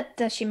think that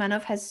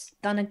Shimanov has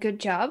done a good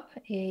job.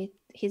 He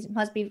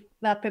must be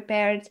well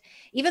prepared,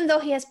 even though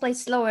he has played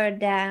slower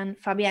than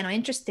Fabiano.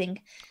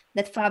 Interesting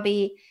that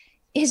Fabi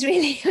is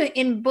really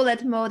in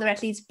bullet mode, or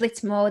at least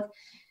blitz mode.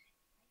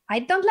 I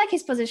don't like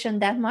his position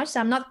that much, so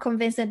I'm not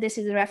convinced that this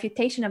is a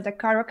refutation of the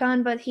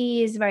Caro-Kann, but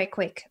he is very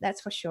quick,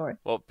 that's for sure.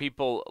 Well,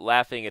 people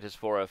laughing at his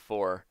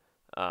 4F4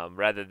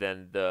 rather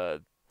than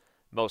the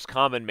most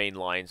common main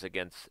lines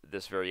against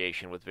this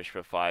variation with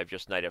bishop f5.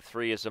 Just knight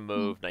f3 is a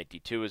move, knight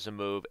d2 is a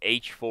move,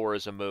 h4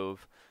 is a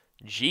move,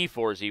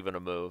 g4 is even a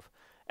move.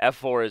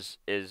 f4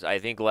 is I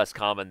think less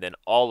common than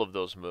all of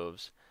those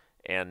moves,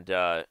 and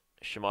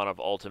Shimanov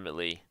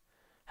ultimately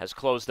has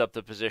closed up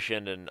the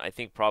position, and I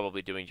think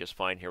probably doing just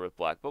fine here with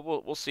black. But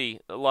we'll see.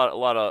 A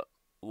lot of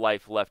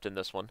life left in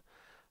this one.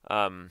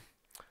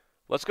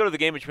 Let's go to the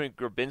game between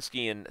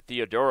Grabinski and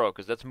Theodoro,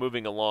 because that's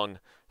moving along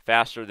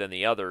faster than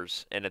the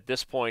others. And at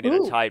this point in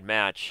a tied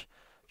match,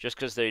 just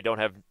because they don't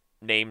have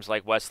names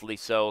like Wesley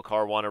So,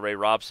 Caruana, Ray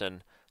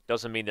Robson,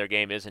 doesn't mean their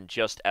game isn't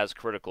just as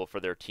critical for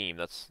their team.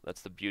 That's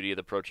the beauty of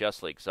the Pro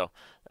Chess League. So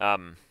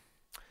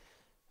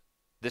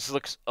this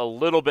looks a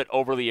little bit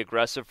overly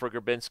aggressive for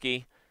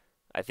Grabinski.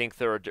 I think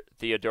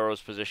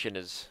Theodoro's position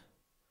is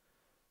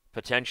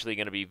potentially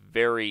going to be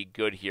very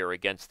good here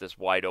against this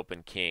wide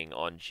open king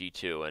on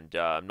g2. And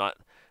I'm not.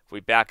 If we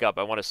back up,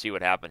 I want to see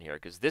what happened here,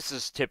 because this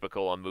is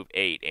typical on move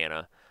 8,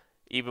 Anna.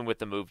 Even with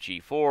the move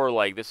g4,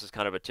 like this is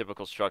kind of a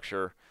typical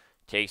structure.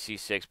 Takes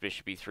e6,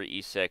 bishop e3,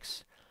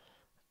 e6.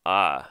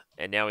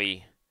 And now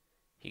he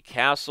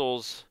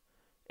castles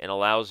and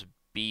allows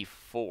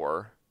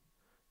b4.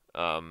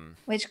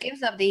 Which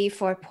gives up the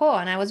e4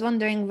 pawn. I was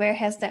wondering, where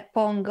has that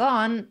pawn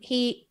gone?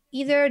 He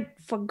either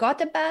forgot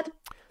about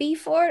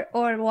b4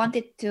 or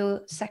wanted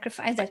to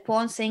sacrifice that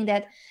pawn, saying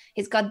that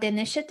he's got the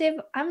initiative.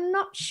 I'm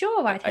not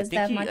sure why it has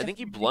that much. I think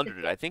he blundered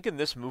it. I think in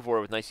this move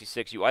order with knight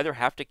c6, you either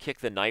have to kick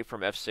the knight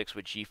from f6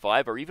 with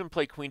g5 or even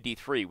play queen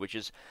d3, which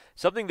is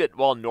something that,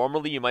 while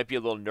normally you might be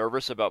a little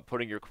nervous about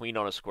putting your queen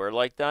on a square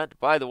like that.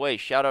 By the way,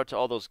 shout out to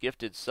all those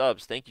gifted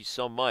subs. Thank you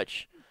so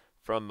much.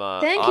 From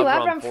Thank you,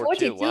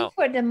 Abram42, wow.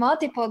 for the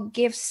multiple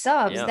gift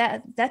subs. Yeah.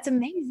 That's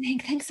amazing.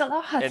 Thanks a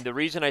lot. And the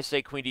reason I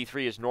say queen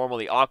d3 is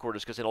normally awkward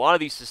is because in a lot of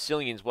these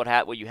Sicilians, what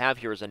you have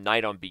here is a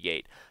knight on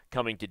b8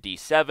 coming to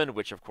d7,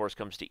 which of course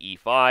comes to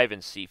e5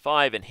 and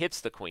c5 and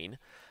hits the queen.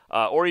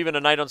 Or even a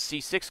knight on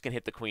c6 can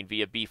hit the queen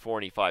via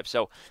b4 and e5.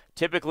 So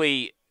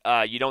typically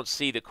you don't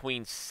see the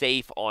queen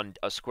safe on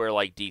a square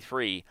like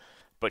d3.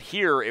 But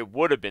here it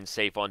would have been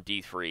safe on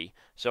d3.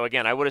 So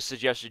again, I would have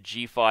suggested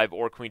g5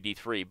 or queen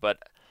d3, but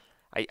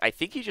I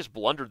think he just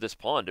blundered this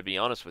pawn, to be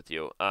honest with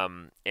you.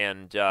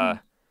 The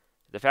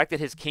fact that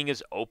his king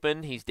is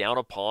open, he's down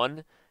a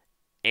pawn,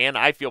 and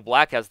I feel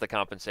black has the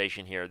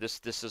compensation here.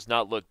 This does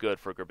not look good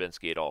for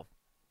Grabinski at all.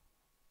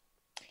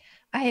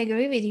 I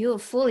agree with you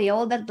fully.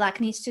 All that black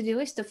needs to do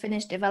is to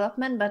finish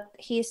development, but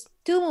he's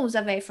 2 moves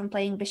away from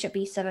playing bishop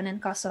e7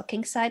 and castle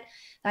kingside.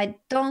 I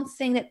don't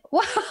think that...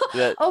 Wow!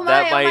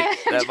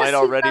 That might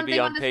already be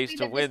on pace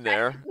to win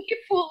there.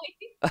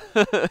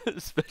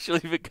 Especially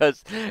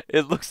because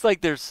it looks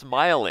like they're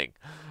smiling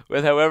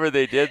with however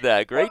they did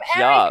that. Great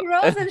job.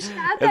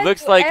 It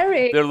looks like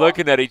they're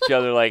looking at each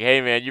other like, hey,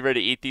 man, you ready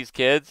to eat these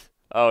kids?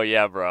 Oh,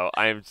 yeah, bro.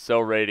 I am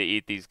so ready to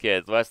eat these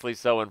kids. Wesley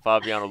So and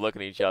Fabiano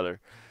looking at each other.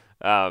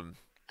 Wow.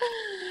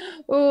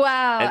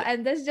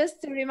 And that's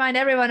just to remind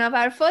everyone of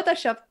our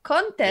Photoshop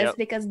contest,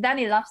 because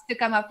Danny loves to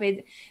come up with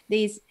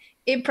these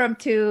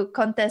impromptu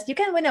contests. You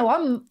can win a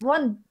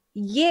one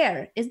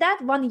year. Is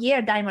that 1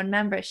 year diamond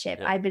membership?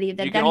 I believe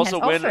that Danny has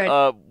offered. You can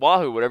also win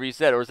Wahoo, whatever you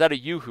said, or is that a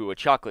Yoo-Hoo, a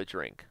chocolate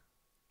drink?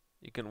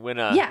 You can win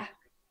a... Yeah,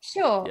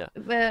 sure.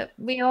 Yeah.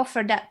 We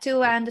offer that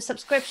too, and a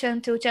subscription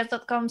to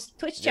chess.com's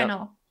Twitch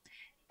channel.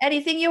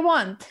 Anything you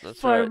want. That's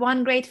for right.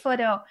 One great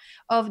photo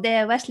of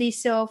the Wesley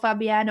So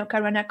Fabiano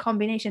Caruana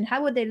combination.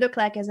 How would they look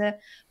like as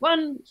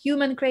one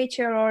human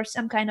creature or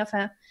some kind of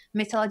a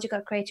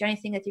mythological creature?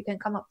 Anything that you can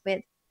come up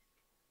with.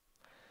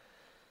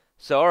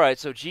 So, all right,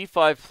 so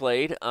g5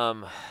 played.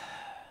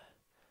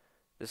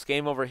 This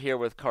game over here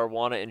with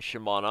Caruana and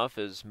Shimanov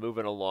is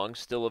moving along.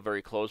 Still a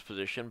very close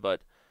position,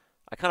 but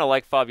I kind of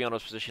like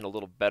Fabiano's position a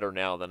little better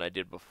now than I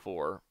did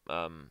before.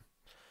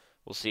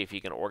 We'll see if he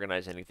can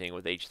organize anything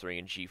with h3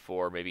 and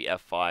g4, maybe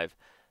f5.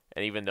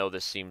 And even though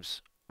this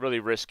seems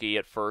really risky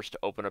at first to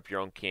open up your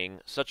own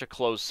king, such a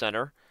closed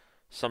center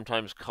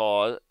sometimes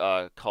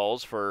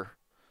calls for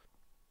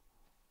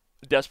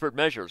desperate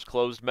measures,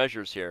 closed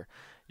measures here.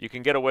 You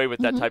can get away with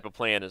that type of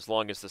plan as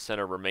long as the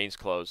center remains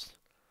closed.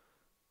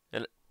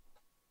 And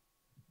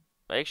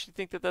I actually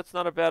think that that's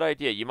not a bad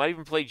idea. You might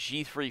even play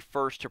g3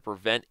 first to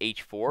prevent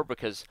h4,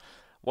 because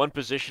one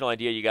positional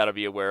idea you got to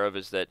be aware of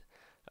is that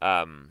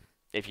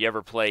if you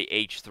ever play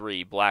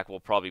h3, black will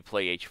probably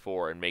play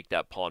h4 and make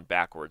that pawn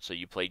backwards. So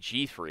you play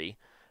g3,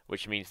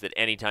 which means that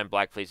anytime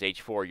black plays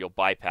h4, you'll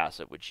bypass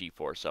it with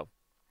g4. So,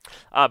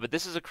 but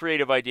this is a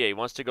creative idea. He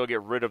wants to go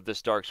get rid of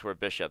this dark square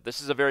bishop.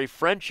 This is a very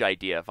French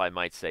idea, if I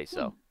might say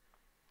so.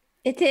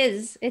 It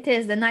is. It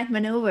is the knight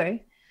maneuver.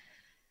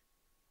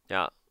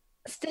 Yeah.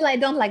 Still, I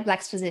don't like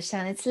black's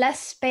position. It's less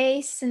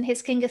space, and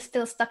his king is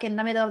still stuck in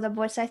the middle of the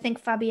board. So I think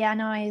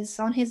Fabiano is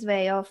on his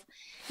way of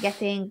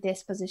getting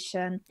this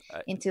position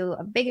into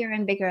a bigger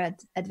and bigger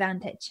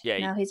advantage. Yeah,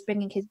 now he's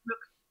bringing his rook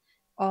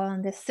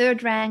on the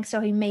third rank, so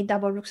he made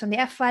double rooks on the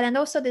f file, and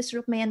also this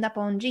rook may end up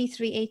on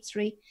g3,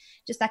 h3,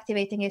 just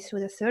activating it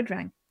through the third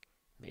rank.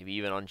 Maybe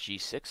even on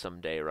g6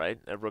 someday, right?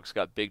 That rook's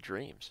got big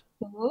dreams.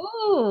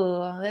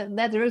 Ooh,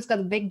 that rook's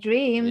got big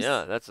dreams.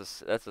 Yeah, that's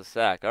a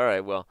sack. All right,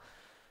 well.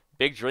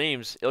 Big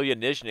dreams. Ilya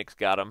Nizhnik's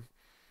got him.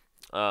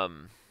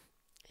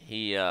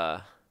 He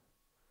already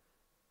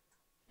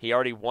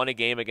won a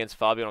game against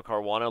Fabiano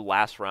Caruana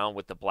last round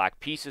with the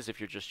black pieces. If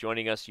you're just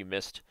joining us, you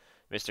missed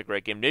a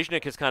great game.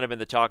 Nizhnik has kind of been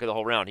the talk of the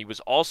whole round. He was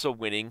also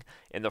winning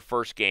in the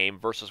first game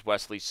versus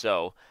Wesley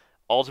So.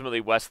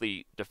 Ultimately,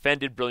 Wesley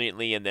defended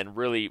brilliantly and then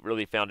really,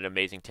 really found an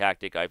amazing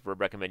tactic. I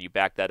recommend you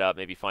back that up,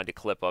 maybe find a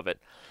clip of it.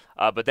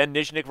 But then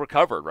Nizhnik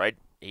recovered, right?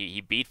 He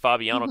beat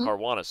Fabiano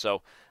Caruana.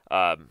 So,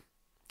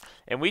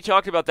 and we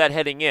talked about that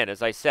heading in.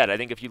 As I said, I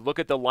think if you look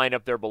at the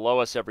lineup there below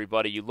us,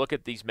 everybody, you look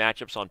at these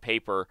matchups on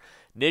paper,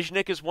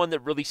 Nizhnik is one that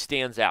really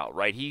stands out,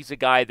 right? He's a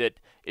guy that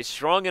is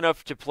strong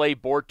enough to play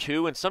board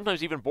 2 and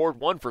sometimes even board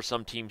 1 for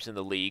some teams in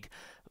the league,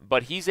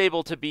 but he's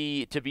able to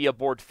be a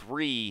board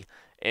 3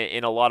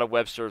 in a lot of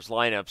Webster's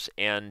lineups,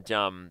 and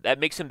that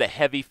makes him the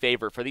heavy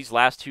favorite for these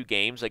last 2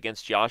 games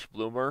against Josh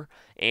Bloomer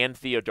and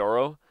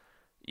Theodoro.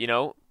 You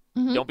know,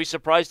 don't be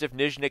surprised if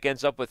Nizhnik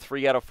ends up with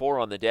 3 out of 4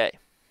 on the day.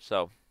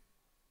 So.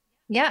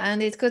 Yeah,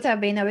 and it could have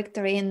been a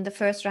victory in the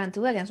first round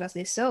too against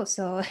Wesley So.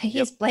 So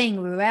he's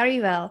playing very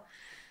well.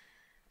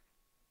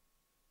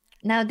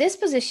 Now this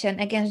position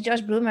against Josh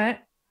Bloomer,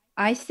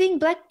 I think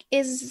black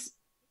is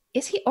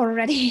he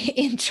already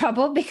in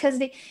trouble because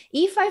the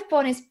e5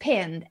 pawn is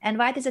pinned and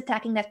white is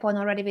attacking that pawn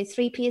already with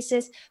 3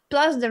 pieces,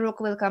 plus the rook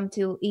will come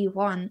to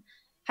e1.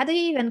 How do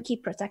you even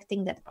keep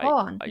protecting that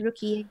pawn? Rook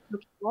e8,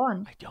 rook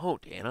e1. I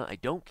don't, Anna. I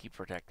don't keep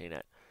protecting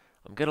it.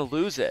 I'm going to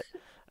lose it.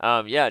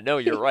 Yeah, no,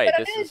 you're right.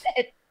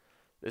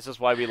 This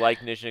is why we like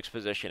Nizhnik's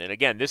position. And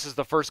again, this is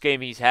the first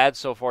game he's had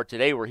so far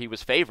today where he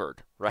was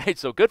favored, right?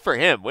 So good for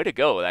him. Way to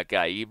go, that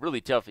guy. He really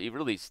tough. He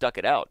really stuck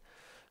it out.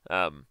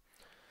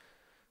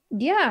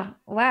 Yeah,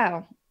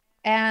 wow.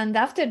 And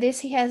after this,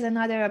 he has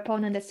another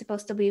opponent that's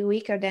supposed to be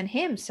weaker than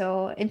him.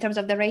 So in terms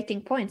of the rating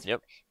points,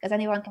 because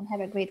anyone can have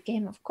a great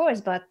game, of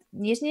course. But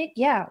Nizhnik,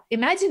 yeah,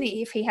 imagine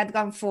if he had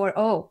gone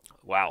 4-0.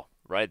 Wow,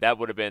 right? That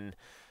would have been...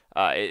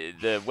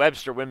 the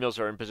Webster Windmills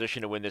are in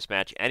position to win this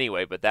match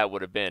anyway, but that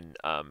would have been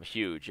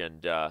huge.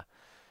 And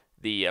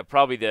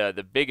probably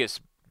the biggest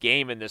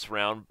game in this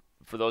round,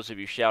 for those of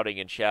you shouting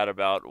in chat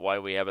about why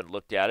we haven't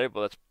looked at it,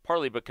 well, that's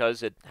partly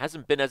because it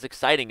hasn't been as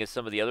exciting as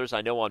some of the others.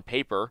 I know on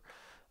paper,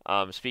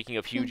 speaking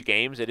of huge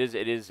games, it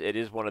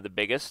is one of the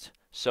biggest.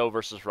 So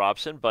versus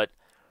Robson, but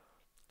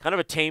kind of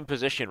a tame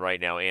position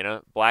right now,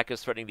 Anna. Black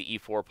is threatening the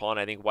e4 pawn.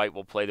 I think white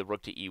will play the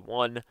rook to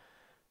e1.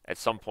 At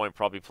some point,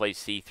 probably play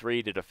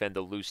c3 to defend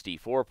the loose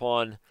d4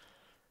 pawn,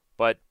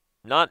 but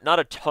not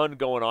a ton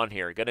going on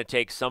here. Going to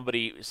take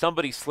somebody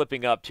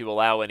slipping up to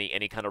allow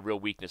any kind of real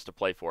weakness to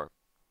play for.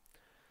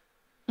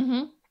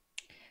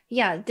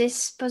 Yeah,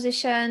 this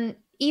position,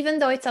 even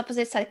though it's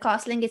opposite side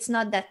castling, it's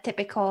not that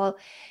typical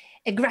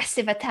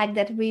aggressive attack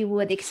that we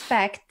would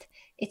expect.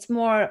 It's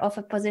more of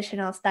a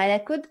positional style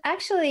that could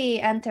actually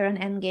enter an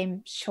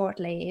endgame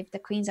shortly if the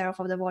queens are off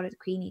of the board at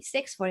queen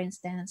e6, for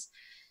instance.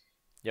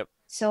 Yep.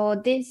 So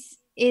this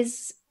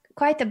is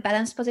quite a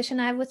balanced position,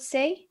 I would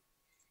say.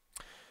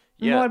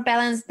 Yeah. More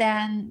balanced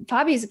than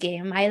Fabi's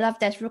game. I love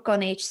that rook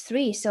on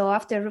h3. So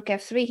after rook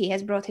f3, he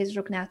has brought his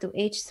rook now to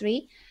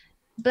h3.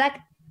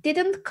 Black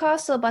didn't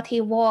castle, but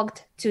he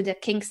walked to the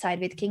king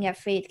side with king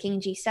f8,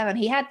 king g7.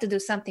 He had to do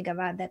something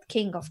about that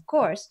king, of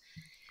course.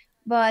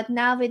 But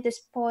now with this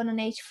pawn on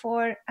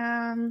h4,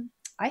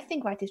 I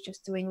think white is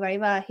just doing very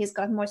well. He's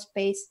got more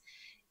space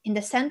in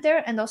the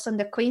center and also on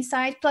the queen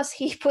side. Plus,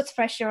 he puts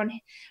pressure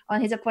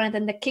on his opponent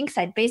on the king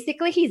side.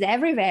 Basically, he's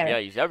everywhere. Yeah,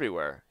 he's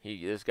everywhere.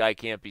 This guy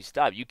can't be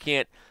stopped. You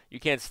can't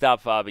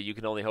stop Fabi. You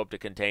can only hope to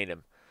contain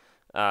him.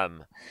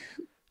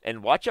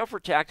 And watch out for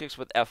tactics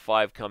with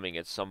f5 coming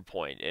at some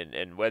point,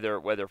 and whether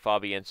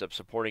Fabi ends up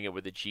supporting it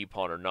with a g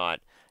pawn or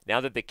not.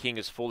 Now that the king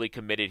is fully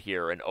committed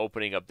here, and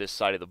opening up this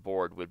side of the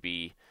board would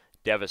be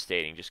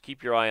devastating. Just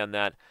keep your eye on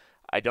that.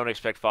 I don't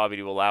expect Fabi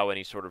to allow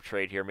any sort of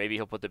trade here. Maybe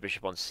he'll put the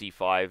bishop on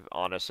c5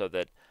 on us so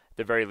that at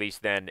the very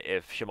least then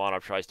if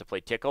Shimonov tries to play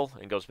tickle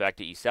and goes back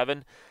to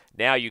e7,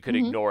 now you could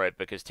ignore it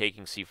because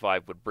taking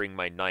c5 would bring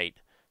my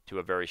knight to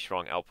a very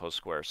strong outpost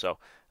square. So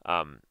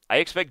I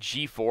expect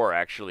g4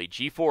 actually.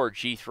 g4 or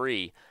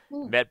g3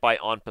 met by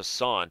en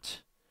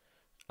passant.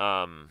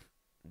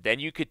 Then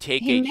you could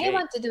take He may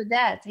want to do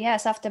that.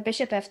 Yes, after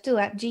bishop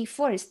f2 at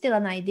g4 is still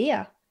an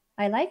idea.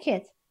 I like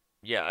it.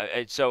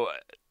 Yeah, so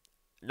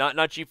not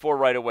G4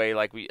 right away.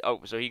 Like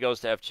so he goes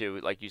to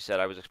F2. Like you said,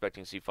 I was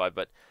expecting C5,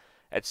 but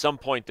at some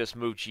point this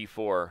move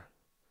G4,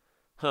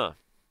 huh?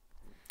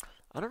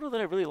 I don't know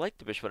that I really like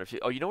the bishop on F2.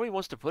 Oh, you know where he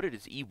wants to put it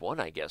is E1,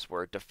 I guess,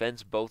 where it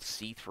defends both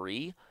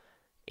C3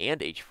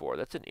 and H4.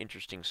 That's an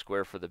interesting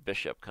square for the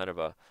bishop, kind of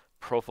a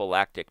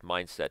prophylactic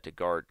mindset to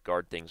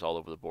guard things all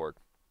over the board.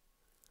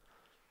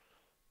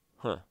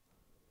 Huh.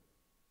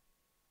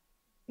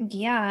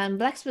 Yeah, and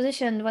Black's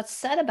position, what's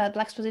sad about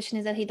Black's position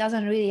is that he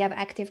doesn't really have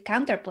active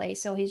counterplay.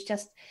 So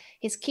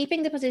he's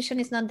keeping the position.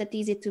 It's not that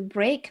easy to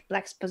break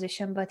Black's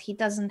position, but he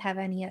doesn't have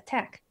any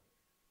attack.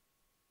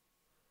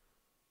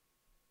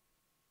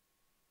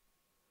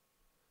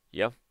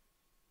 Yeah.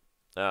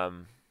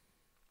 Um,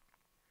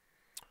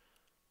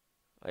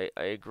 I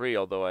agree,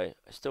 although I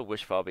still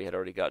wish Fabi had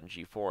already gotten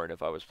G4, and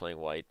if I was playing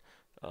white,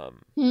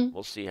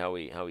 we'll see how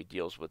he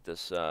deals with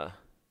this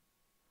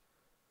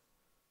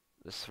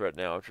this threat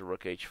now after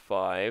Rook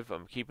H5.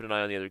 I'm keeping an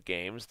eye on the other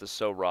games. The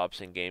So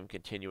Robson game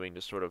continuing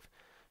to sort of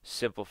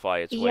simplify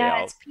its way Yeah,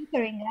 out. it's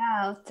petering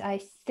out. I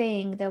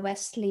think the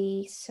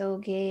Wesley So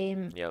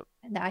game. Yep.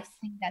 I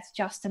think that's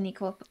just an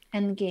equal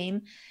end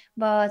game.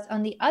 But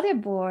on the other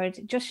board,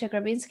 Joshua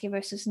Grabinski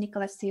versus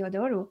Nicolas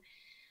Theodorou.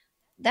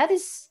 That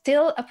is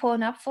still a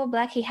pawn up for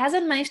Black. He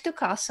hasn't managed to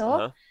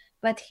castle,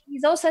 but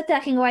he's also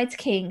attacking White's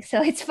king.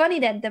 So it's funny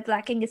that the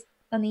Black king is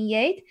on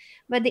E8,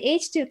 but the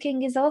H2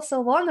 king is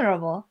also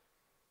vulnerable.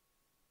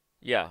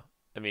 Yeah.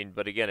 I mean,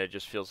 but again, it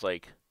just feels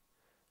like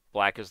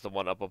Black is the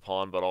one up a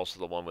pawn, but also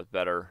the one with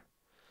better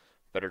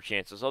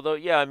chances. Although,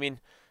 yeah, I mean,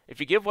 if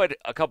you give White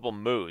a couple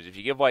moves, if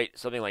you give White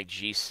something like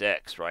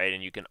G6, right,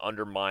 and you can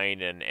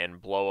undermine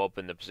and blow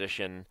open the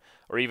position,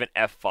 or even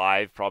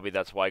F5, probably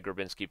that's why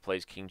Grabinski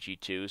plays King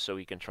G2, so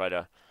he can try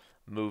to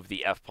move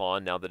the F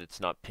pawn now that it's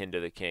not pinned to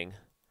the king.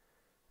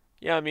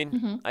 Yeah, I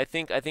mean, I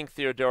think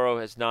Theodoro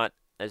has not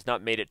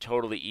made it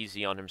totally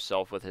easy on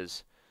himself with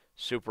his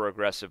super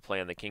aggressive play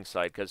on the king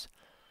side, because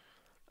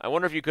I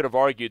wonder if you could have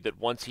argued that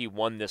once he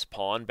won this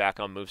pawn back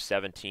on move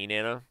 17,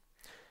 Anna,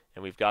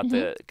 and we've got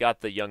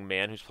the young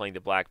man who's playing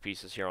the black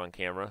pieces here on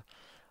camera.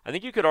 I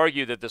think you could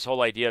argue that this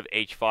whole idea of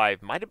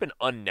H5 might have been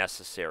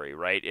unnecessary,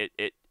 right?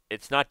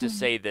 It's not to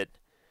say that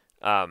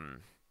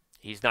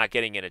he's not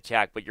getting an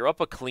attack, but you're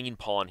up a clean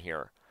pawn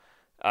here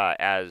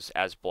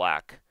as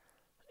Black,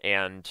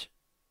 and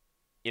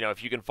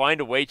if you can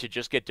find a way to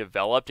just get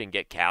developed and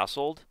get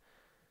castled,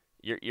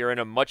 you're in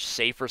a much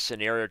safer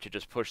scenario to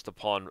just push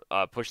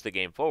the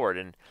game forward.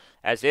 And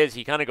as is,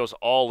 he kind of goes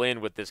all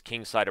in with this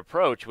kingside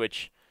approach,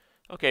 which,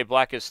 okay,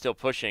 Black is still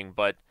pushing,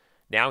 but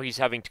now he's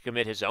having to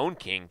commit his own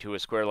king to a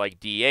square like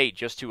D8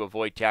 just to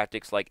avoid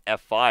tactics like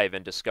F5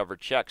 and discover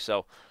check.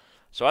 So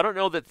I don't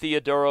know that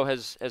Theodoro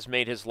has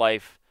made his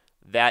life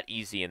that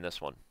easy in this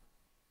one.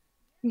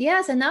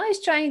 Yes, and now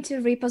he's trying to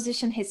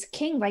reposition his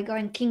king by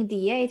going king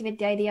d8, with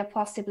the idea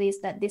possibly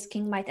is that this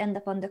king might end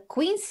up on the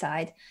queen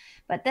side.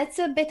 But that's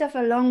a bit of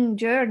a long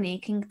journey,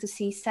 king to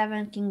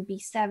c7, king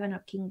b7, or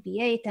king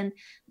b8, and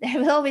there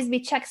will always be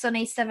checks on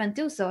a7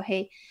 too, so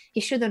he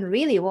shouldn't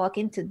really walk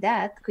into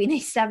that. Queen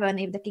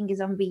a7, if the king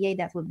is on b8,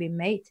 that would be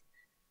mate.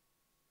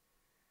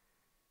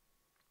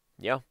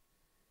 Yeah.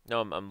 No,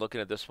 I'm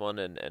looking at this one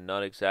and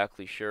not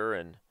exactly sure,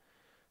 and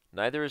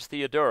neither is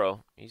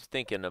Theodoro. He's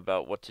thinking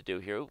about what to do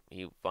here.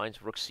 He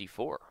finds rook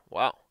c4.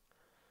 Wow.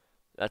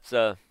 That's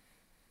a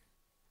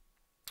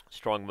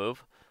strong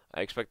move. I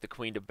expect the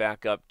queen to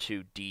back up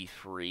to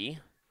d3.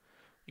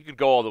 You could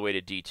go all the way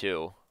to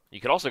d2.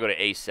 You could also go to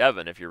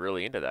a7 if you're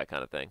really into that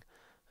kind of thing.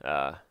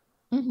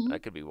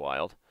 That could be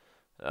wild.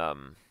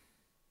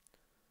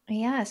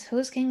 Yes,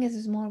 whose king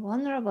is more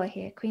vulnerable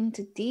here? Queen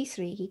to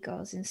d3 he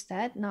goes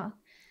instead, not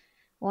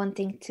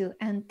wanting to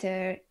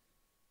enter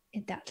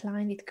in that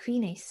line with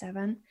queen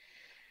a7.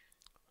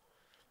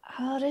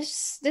 Oh,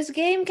 this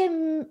game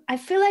can... I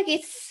feel like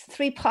it's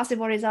 3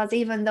 possible results,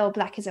 even though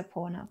Black is a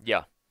pawn up.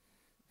 Yeah.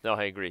 No,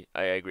 I agree.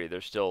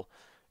 There's still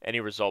any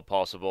result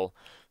possible.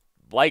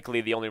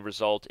 Likely the only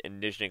result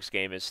in Nizhnik's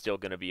game is still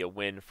going to be a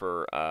win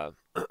for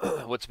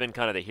what's been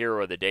kind of the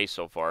hero of the day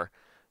so far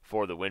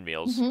for the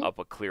Windmills, up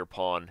a clear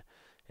pawn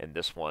in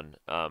this one,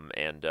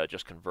 and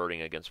just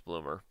converting against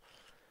Bloomer.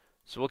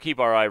 So we'll keep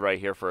our eye right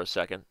here for a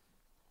second.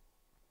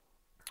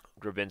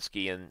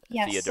 Grabinski and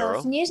Theodoro. So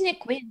if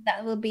Nizhnik wins,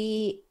 that will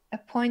be a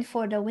point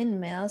for the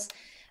Windmills.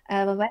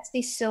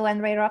 Wesley So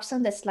and Ray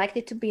Robson, that's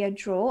likely to be a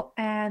draw,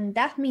 and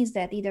that means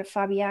that either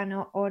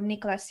Fabiano or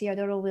Nicolas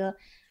Theodoro will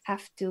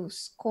have to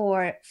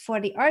score for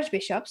the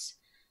Archbishops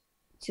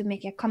to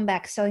make a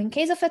comeback. So in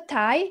case of a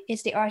tie,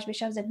 it's the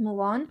Archbishops that move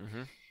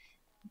on.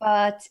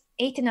 But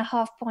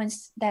 8.5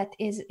 points, that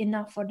is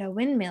enough for the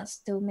Windmills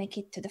to make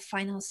it to the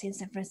finals in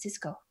San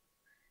Francisco.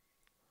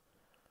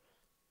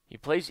 He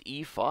plays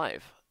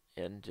e5,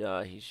 and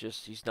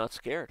he's not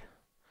scared.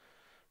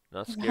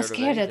 Not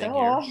scared at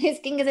all. His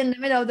king is in the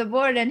middle of the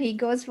board, and he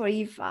goes for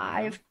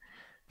e5.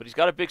 But he's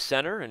got a big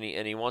center, and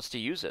he wants to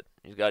use it.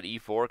 He's got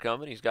e4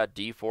 coming. He's got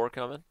d4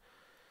 coming.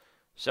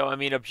 So I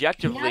mean,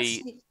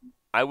 objectively,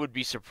 I would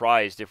be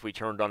surprised if we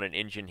turned on an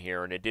engine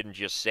here and it didn't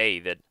just say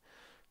that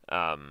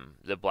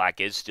the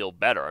black is still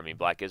better. I mean,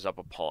 black is up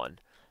a pawn,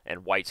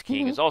 and white's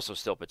king Hmm. is also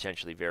still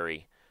potentially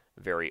very,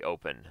 very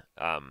open.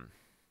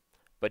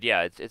 But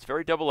yeah, it's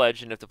very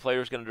double-edged, and if the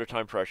player's going under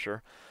time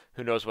pressure,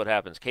 who knows what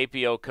happens?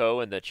 KPO Co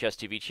in the Chess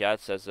TV chat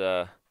says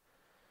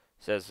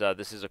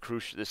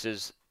this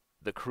is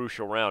the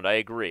crucial round. I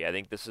agree. I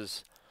think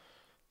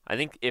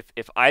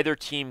if either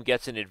team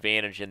gets an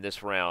advantage in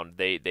this round,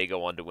 they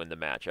go on to win the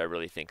match. I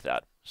really think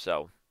that.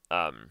 So,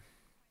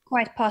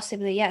 Quite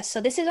possibly, yes.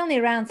 So this is only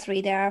round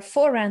 3. There are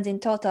 4 rounds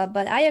in total,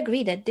 but I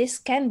agree that this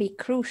can be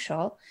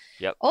crucial.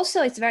 yep.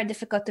 Also, it's very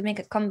difficult to make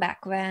a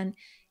comeback when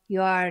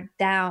you are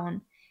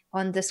down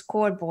on the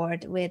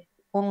scoreboard with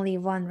only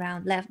 1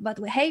 round left. But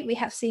hey, we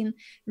have seen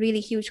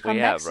really huge We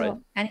have, comebacks, right?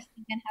 so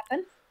anything can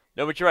happen.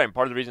 No, but you're right. And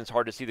part of the reason it's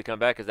hard to see the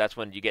comeback is that's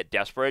when you get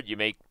desperate. You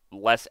make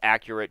less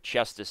accurate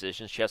chess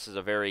decisions. Chess is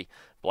a very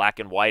black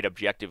and white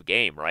objective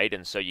game, right?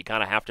 And so you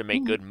kind of have to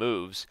make Mhm. good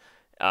moves.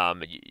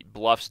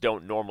 Bluffs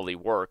don't normally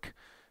work,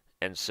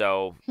 and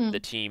so Hmm. the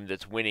team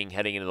that's winning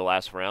heading into the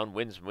last round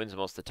wins most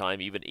of the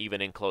time,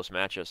 even in close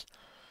matches.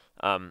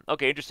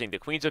 Okay, interesting. The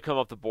queens have come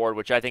up the board,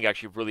 which I think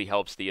actually really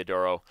helps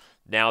Theodoro.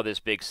 Now this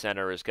big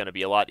center is going to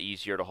be a lot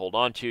easier to hold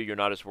on to. You're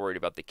not as worried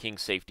about the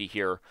king's safety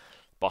here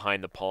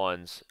behind the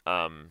pawns.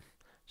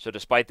 So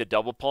despite the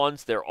double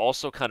pawns, they're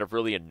also kind of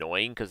really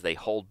annoying because they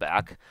hold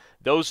back.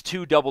 Those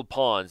 2 doubled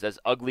pawns, as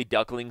ugly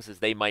ducklings as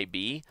they might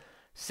be,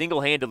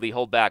 single-handedly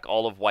hold back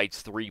all of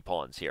white's 3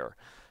 pawns here.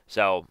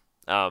 So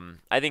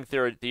I think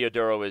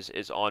Theodoro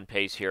is on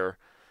pace here.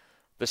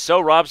 The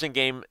So Robson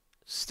game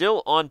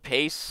still on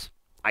pace,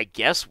 I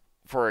guess,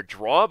 for a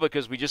draw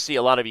because we just see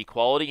a lot of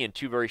equality in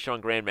 2 very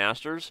strong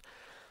grandmasters.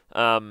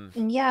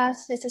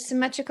 Yes, it's a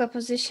symmetrical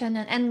position,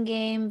 an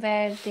endgame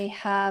where they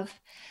have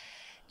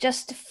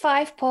just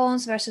 5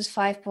 pawns versus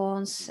 5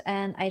 pawns,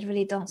 and I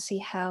really don't see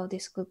how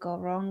this could go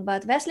wrong.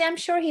 But Wesley, I'm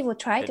sure he will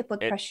try to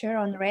put It pressure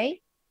on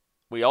Ray.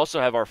 We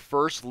also have our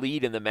first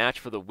lead in the match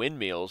for the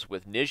Windmills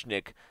with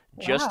Nizhnik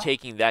just Wow.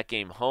 taking that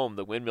game home.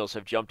 The Windmills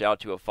have jumped out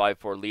to a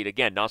 5-4 lead.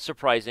 Again, not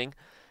surprising.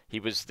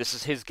 This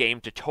is his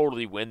game to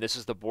totally win. This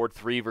is the board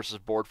 3 versus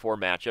board 4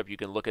 matchup. You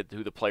can look at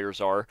who the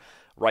players are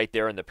right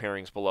there in the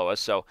pairings below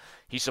us. So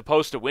he's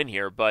supposed to win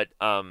here, but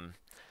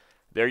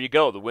there you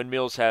go. The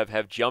Windmills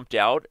have jumped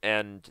out,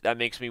 and that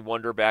makes me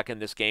wonder back in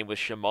this game with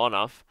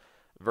Shimonov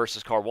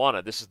versus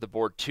Caruana. This is the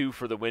board 2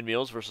 for the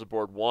Windmills versus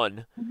board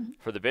 1 Mhm.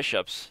 for the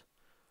Bishops.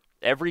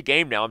 Every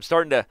game now,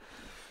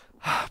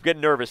 I'm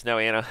getting nervous now,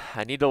 Anna.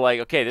 I need to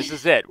okay, this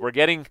is it.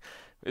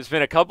 It's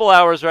been a couple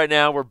hours right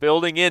now. We're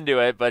building into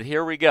it, but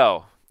here we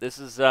go. This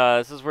is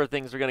where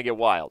things are going to get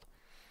wild.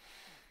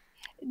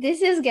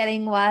 This is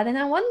getting wild, and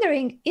I'm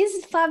wondering,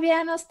 is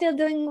Fabiano still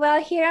doing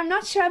well here? I'm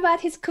not sure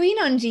about his queen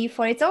on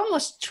g4. It's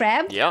almost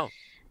trapped. Yeah.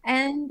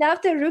 And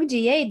after rook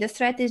g8, the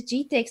threat is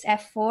g takes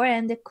f4,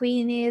 and the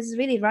queen is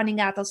really running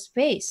out of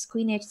space.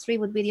 Queen h3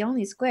 would be the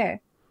only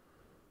square.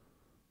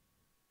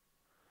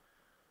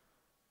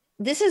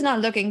 This is not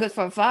looking good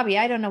for Fabi.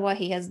 I don't know what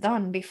he has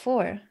done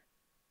before.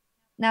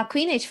 Now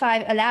queen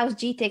h5 allows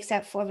g takes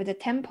f4 with a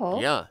tempo.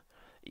 Yeah.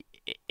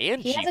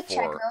 And He has a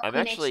check G4. though. I'm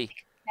Queen actually h6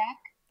 check.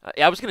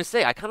 I was going to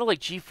say I kind of like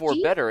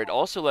G4 better. It G4.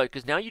 also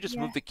because now you just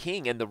Yeah. move the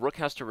king and the rook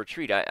has to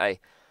retreat. I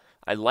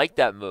like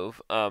that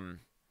move. And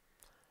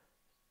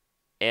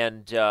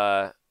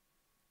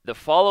the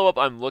follow-up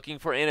I'm looking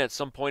for, Anna, at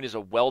some point is a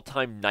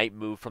well-timed knight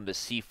move from the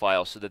c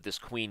file so that this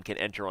queen can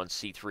enter on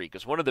c3.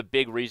 Because one of the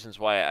big reasons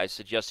why I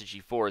suggested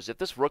g4 is if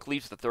this rook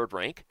leaves the 3rd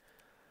rank,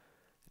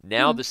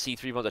 now the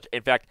c3 pawn.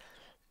 In fact,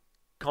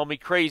 call me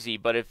crazy,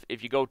 but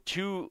if you go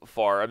too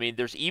far, I mean,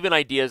 there's even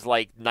ideas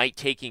like knight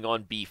taking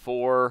on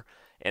b4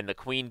 and the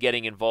queen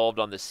getting involved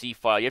on the c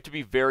file. You have to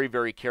be very,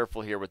 very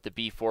careful here with the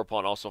b4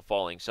 pawn also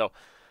falling. So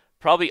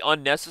probably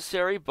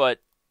unnecessary, but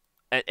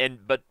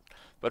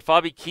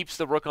Fabi keeps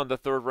the rook on the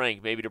 3rd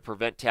rank, maybe to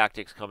prevent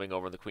tactics coming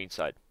over on the queen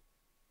side.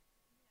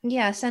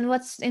 Yes, and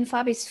what's in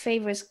Fabi's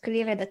favor is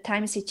clearly the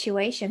time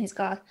situation. He's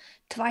got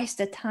twice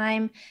the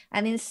time,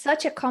 and in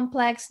such a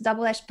complex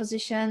double-edged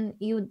position,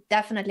 you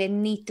definitely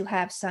need to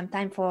have some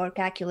time for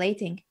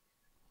calculating.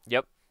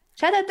 Yep.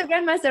 Shout out to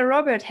Grandmaster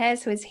Robert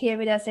Hess, who is here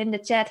with us in the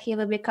chat. He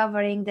will be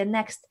covering the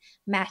next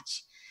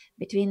match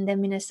between the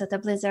Minnesota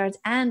Blizzards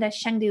and the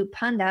Chengdu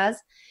Pandas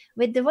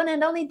with the one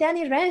and only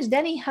Danny Ranch.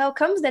 Danny, how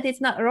comes that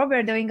it's not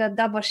Robert doing a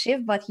double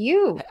shift, but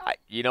you?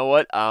 You know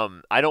what?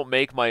 I don't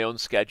make my own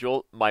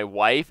schedule. My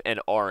wife and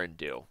Aaron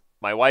do.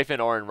 My wife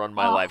and Aaron run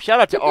my life. Shout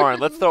out to Aaron.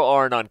 Let's throw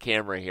Aaron on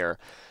camera here.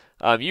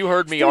 You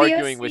heard me Studio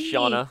arguing with C.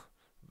 Shauna.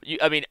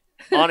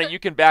 Anna, you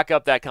can back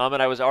up that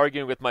comment. I was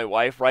arguing with my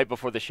wife right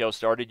before the show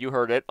started. You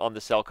heard it on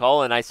the cell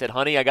call, and I said,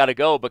 honey, I got to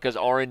go because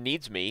Aaron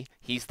needs me.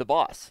 He's the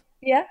boss.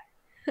 Yeah,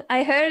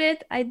 I heard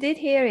it. I did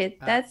hear it.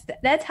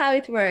 That's how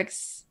it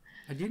works.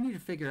 I do need to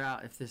figure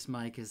out if this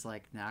mic is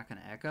like not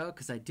going to echo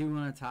because I do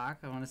want to talk.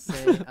 I want to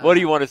say. What do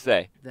you want to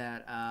say?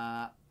 That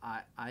I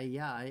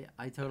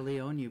totally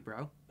own you,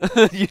 bro.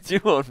 You do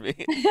own me.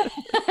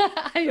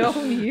 I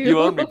own you. You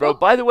own me, bro.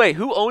 By the way,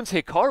 who owns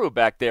Hikaru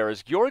back there?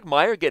 Is Georg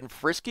Meyer getting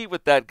frisky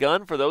with that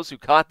gun? For those who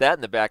caught that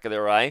in the back of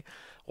their eye,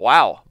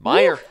 wow,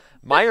 Meyer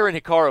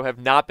and Hikaru have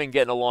not been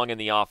getting along in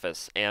the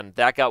office, and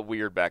that got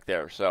weird back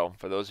there. So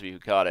for those of you who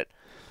caught it,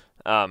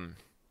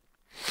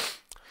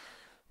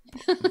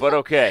 but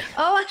okay.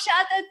 Oh,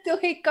 shout out to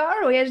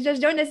Hikaru. He has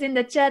just joined us in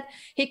the chat.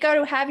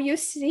 Hikaru, have you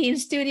seen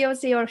Studio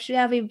C or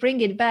shall we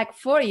bring it back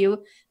for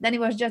you? Then he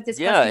was just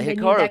discussing. Yeah,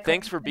 Hikaru,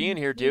 thanks for being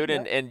here, dude.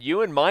 And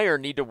you and Meyer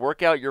need to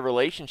work out your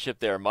relationship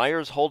there.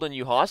 Meyer's holding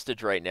you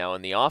hostage right now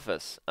in the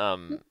office.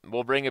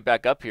 We'll bring it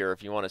back up here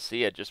if you want to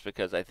see it, just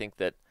because I think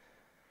that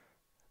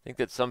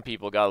some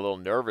people got a little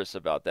nervous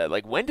about that.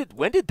 Like, when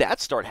did that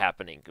start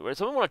happening? Does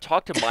someone want to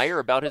talk to Meyer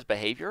about his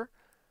behavior?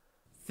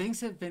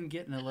 Things have been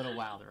getting a little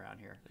wild around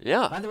here.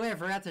 Yeah. By the way, I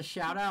forgot to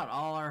shout out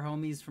all our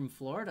homies from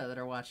Florida that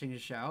are watching the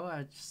show.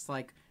 Just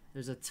like,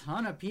 there's a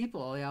ton of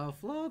people.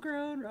 Flow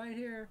grown right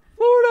here.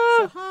 Florida.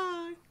 So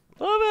hi.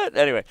 Love it.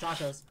 Anyway.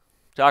 Tacos.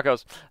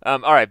 All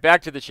right,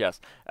 back to the chess.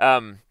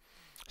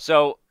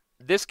 So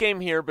this game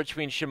here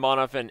between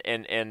Shimonov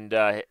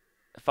and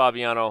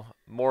Fabiano,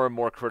 more and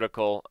more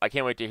critical. I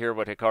can't wait to hear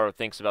what Hikaru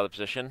thinks about the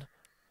position.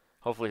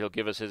 Hopefully he'll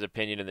give us his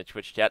opinion in the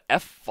Twitch chat.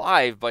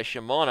 F5 by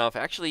Shimonov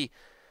actually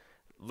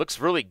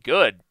looks really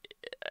good.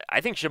 I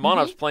think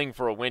Shimonov's playing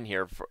for a win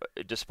here,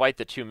 despite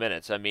the 2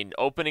 minutes. I mean,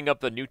 opening up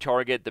the new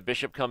target, the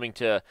bishop coming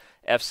to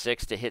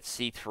F6 to hit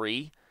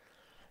C3.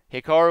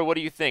 Hikaru, what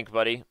do you think,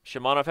 buddy?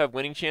 Shimonov have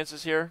winning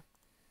chances here?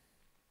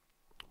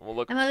 We'll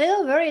look. I'm a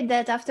little worried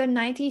that after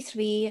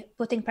 93,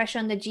 putting pressure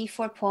on the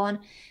G4 pawn,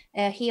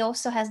 he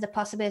also has the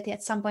possibility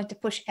at some point to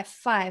push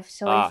F5.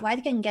 So if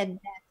White can get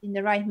that in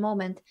the right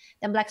moment,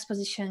 then Black's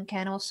position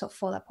can also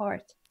fall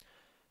apart.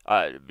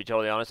 To be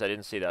totally honest, I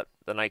didn't see that.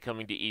 The knight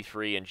coming to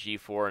E3 and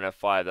G4 and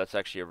F5, that's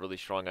actually a really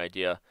strong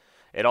idea.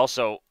 It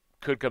also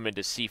could come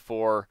into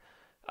C4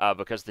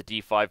 because the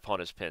D5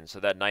 pawn is pinned. So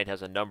that knight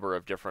has a number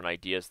of different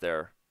ideas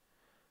there.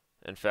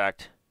 In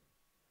fact,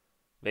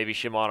 maybe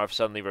Shimonov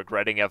suddenly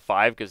regretting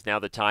F5 because now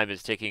the time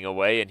is ticking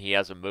away and he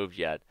hasn't moved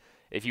yet.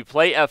 If you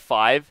play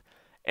F5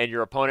 and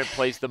your opponent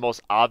plays the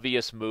most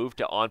obvious move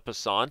to en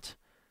passant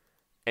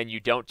and you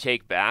don't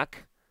take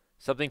back,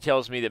 something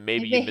tells me that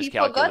maybe you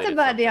miscalculated. He forgot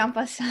about the en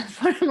passant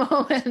for a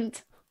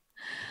moment.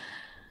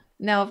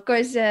 No, of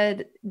course,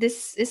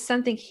 this is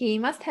something he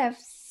must have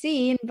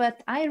seen,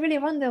 but I really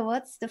wonder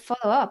what's the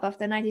follow-up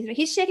after 93.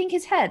 He's shaking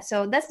his head,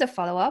 so that's the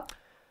follow-up.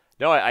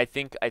 No, I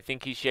think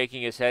he's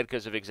shaking his head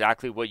because of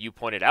exactly what you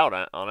pointed out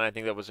on it. I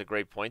think that was a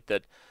great point,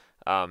 that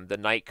the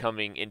knight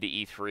coming into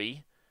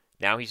E3,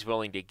 now he's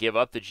willing to give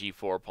up the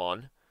G4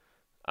 pawn,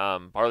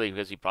 partly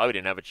because he probably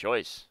didn't have a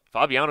choice.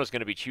 Fabiano's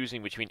going to be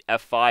choosing between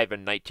F5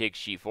 and knight takes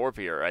G4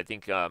 here. I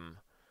think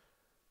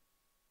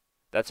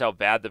that's how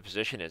bad the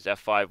position is.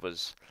 F5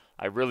 was...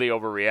 I really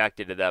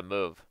overreacted to that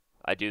move.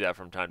 I do that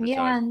from time to time.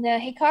 Yeah, and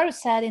Hikaru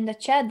said in the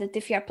chat that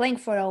if you're playing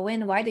for a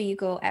win, why do you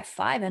go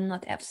F5 and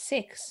not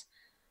F6?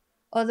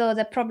 Although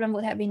the problem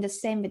would have been the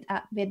same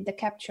with the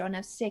capture on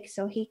F6.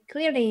 So he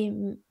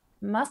clearly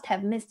must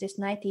have missed this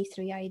knight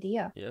E3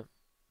 idea. Yeah.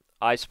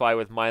 I Spy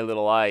with my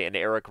little eye and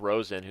Eric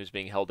Rosen, who's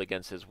being held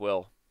against his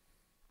will.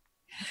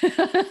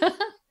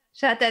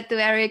 Shout out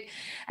to Eric.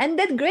 And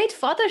that great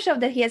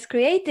Photoshop that he has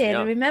created.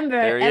 Yeah. Remember,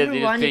 there he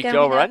everyone... Is. He just peeked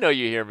over. I know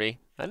you hear me.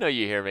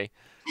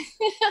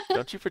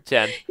 Don't you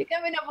pretend. You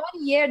can win a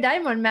 1-year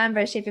diamond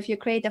membership if you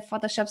create a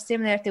Photoshop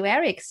similar to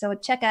Eric. So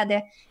check out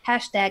the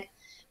hashtag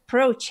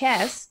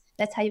ProChess.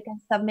 That's how you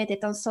can submit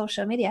it on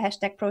social media,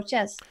 hashtag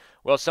ProChess.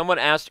 Well, someone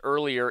asked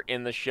earlier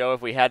in the show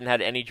if we hadn't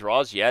had any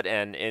draws yet,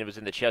 and it was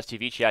in the Chess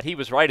TV chat. He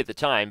was right at the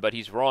time, but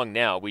he's wrong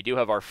now. We do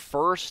have our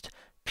first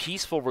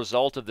peaceful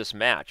result of this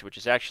match, which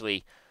is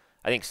actually,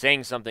 I think,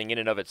 saying something in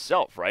and of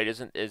itself, right?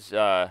 That's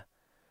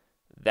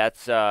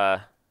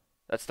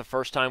the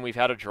first time we've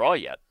had a draw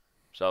yet.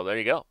 So there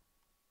you go.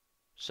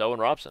 So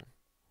and Robson.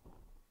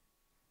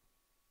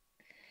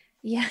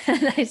 Yeah,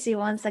 I see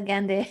once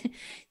again the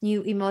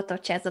new emote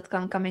of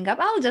chess.com coming up.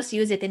 I'll just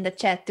use it in the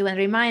chat too and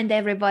remind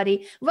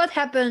everybody what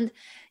happened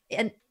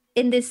in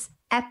this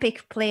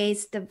epic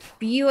place, the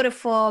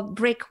beautiful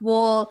brick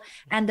wall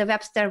and the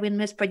Webster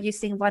Windmills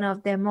producing one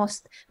of the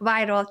most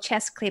viral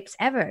chess clips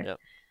ever. Yep.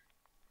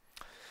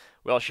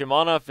 Well,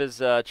 Shimonov is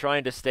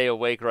trying to stay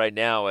awake right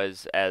now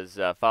as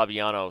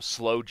Fabiano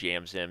slow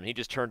jams him. He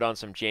just turned on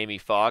some Jamie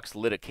Foxx,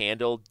 lit a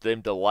candle,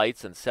 dimmed the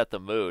lights, and set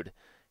the mood.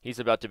 He's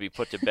about to be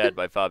put to bed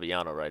by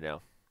Fabiano right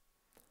now.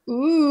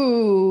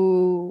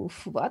 Ooh,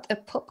 what a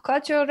pop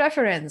culture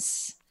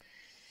reference.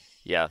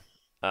 Yeah.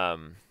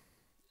 And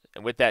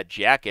with that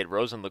jacket,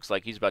 Rosen looks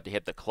like he's about to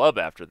hit the club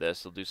after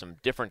this. He'll do some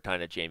different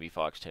kind of Jamie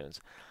Foxx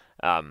tunes.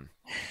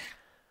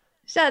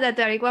 Shout out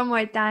to Eric one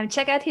more time.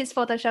 Check out his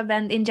Photoshop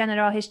and in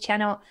general his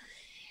channel.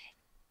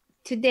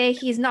 Today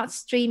he's not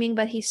streaming,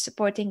 but he's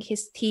supporting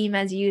his team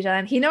as usual.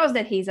 And he knows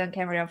that he's on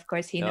camera, of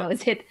course. He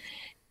knows it.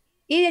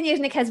 Ilya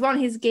Nyizhnik has won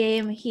his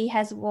game. He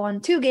has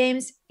won 2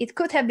 games. It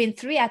could have been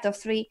 3 out of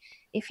 3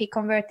 if he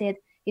converted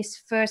his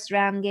first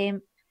round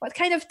game. What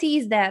kind of tea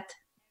is that?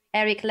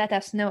 Eric, let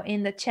us know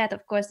in the chat.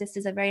 Of course, this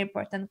is a very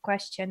important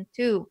question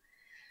too.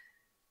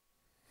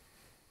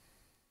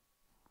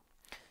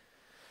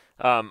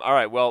 All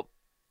right, well,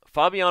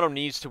 Fabiano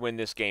needs to win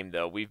this game,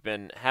 though. We've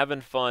been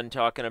having fun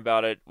talking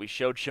about it. We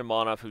showed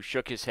Shimonov, who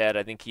shook his head.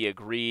 I think he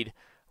agreed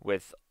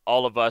with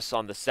all of us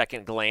on the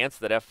second glance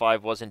that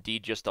f5 was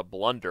indeed just a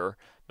blunder,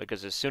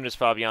 because as soon as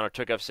Fabiano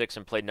took f6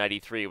 and played knight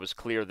e3, it was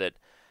clear that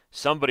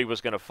somebody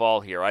was going to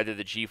fall here, either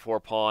the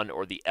g4 pawn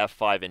or the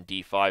f5 and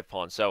d5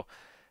 pawn. So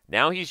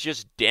now he's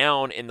just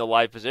down in the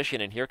live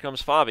position, and here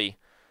comes Fabi.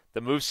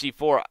 The move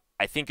c4,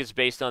 I think, is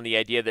based on the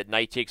idea that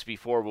knight takes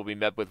b4 will be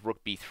met with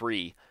rook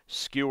b3,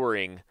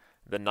 skewering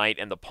the knight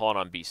and the pawn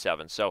on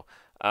b7. So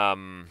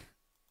I'm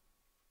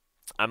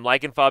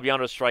liking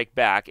Fabiano to strike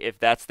back. If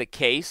that's the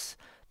case,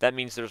 that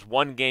means there's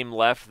one game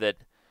left that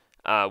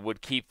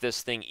would keep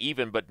this thing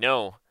even. But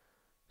no,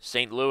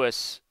 St.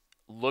 Louis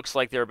looks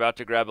like they're about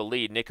to grab a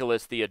lead.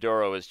 Nicholas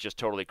Theodoro is just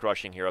totally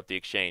crushing here up the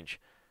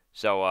exchange.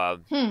 So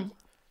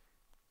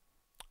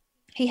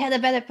he had a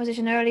better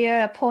position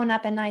earlier, a pawn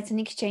up and knights, an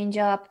exchange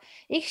up.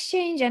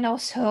 Exchange, and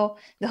also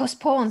those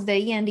pawns, the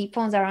E and D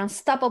pawns, are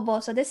unstoppable.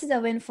 So this is a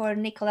win for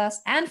Nicholas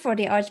and for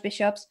the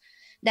Archbishops.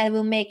 That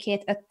will make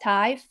it a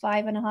tie,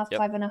 5.5, Yep.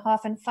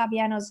 5.5, and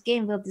Fabiano's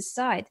game will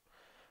decide.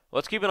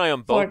 Let's keep an eye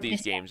on both For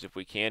these Mr. games if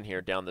we can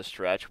here down the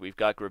stretch. We've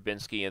got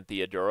Grabinski and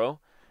Theodoro,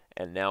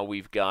 and now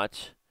we've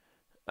got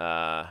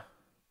both.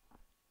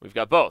 We've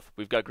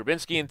got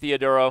Grabinski and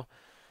Theodoro,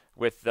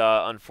 with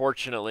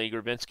unfortunately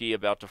Grabinski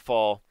about to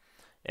fall.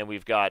 And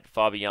we've got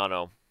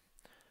Fabiano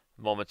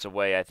moments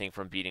away, I think,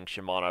 from beating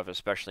Shimonov,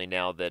 especially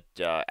now that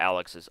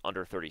Alex is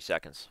under 30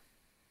 seconds.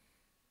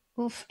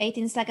 Oof,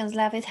 18 seconds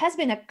left. It has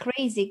been a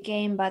crazy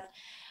game, but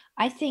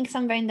I think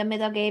somewhere in the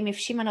middle game, if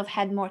Shimonov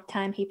had more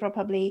time, he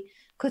probably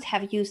could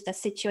have used a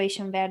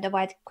situation where the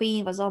white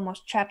queen was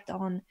almost trapped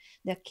on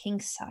the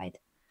king's side.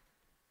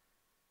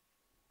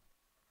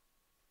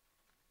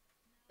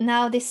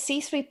 Now, this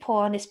c3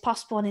 pawn, this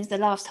pass pawn, is the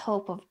last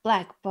hope of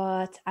black,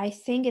 but I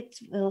think it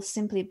will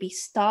simply be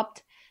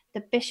stopped.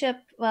 The bishop,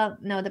 well,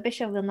 no, the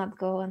bishop will not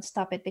go and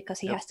stop it because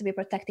he Nope. has to be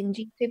protecting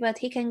g3, but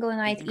he can go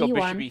knight You can go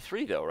e1. bishop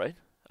e3, though, right?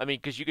 I mean,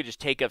 because you could just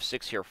take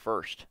f6 here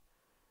first.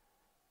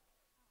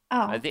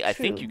 Oh, I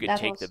think you could That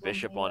take the also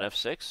bishop may on work.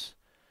 f6.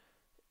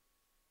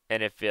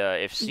 And if c2,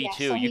 Yeah,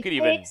 so you he could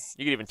even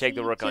takes take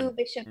the rook c2, on.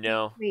 bishop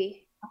No,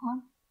 e3.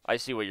 I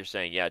see what you're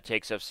saying. Yeah, it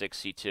takes f6,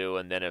 c2,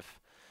 and then if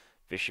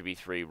bishop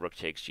e3, rook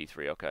takes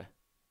g3. Okay.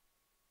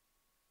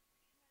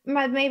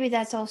 But maybe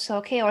that's also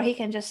okay, or he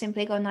can just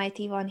simply go knight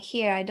e1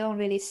 here. I don't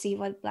really see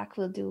what black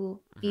will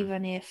do,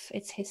 even if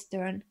it's his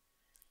turn.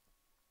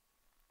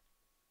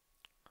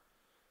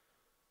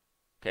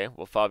 Okay,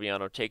 well,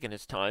 Fabiano taking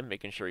his time,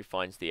 making sure he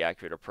finds the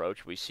accurate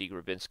approach. We see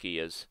Grabinski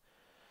as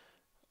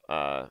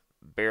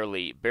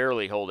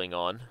barely holding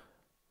on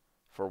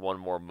for one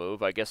more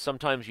move. I guess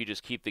sometimes you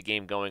just keep the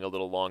game going a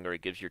little longer.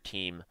 It gives your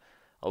team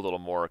a little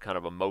more kind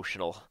of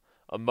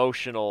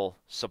emotional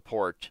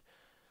support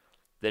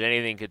that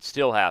anything could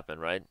still happen,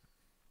 right?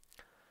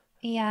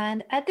 Yeah,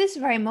 and at this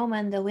very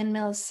moment, the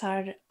Windmills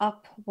are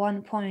up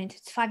 1 point.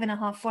 It's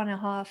 5.5,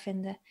 4.5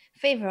 in the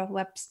favor of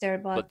Webster,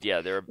 But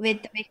yeah, they're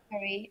with the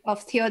victory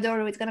of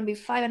Theodoro, it's going to be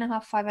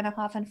 5.5,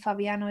 5.5, and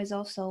Fabiano is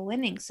also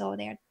winning. So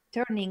they're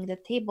turning the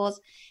tables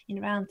in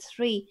round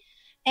 3.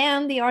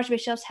 And the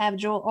Archbishops have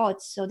draw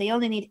odds, so they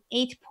only need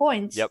 8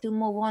 points Yep. to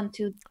move on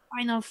to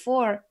final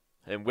 4.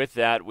 And with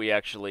that, we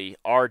actually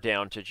are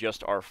down to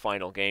just our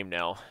final game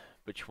now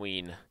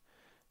between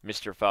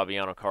Mr.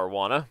 Fabiano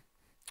Caruana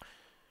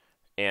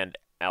and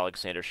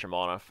Alexander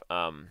Shimonov.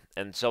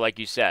 And so, like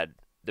you said,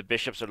 the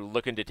Bishops are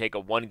looking to take a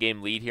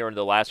one-game lead here in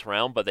the last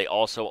round, but they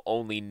also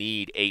only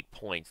need 8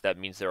 points. That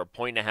means they're a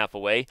 1.5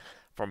 away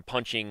from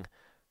punching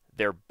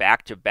their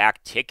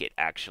back-to-back ticket,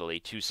 actually,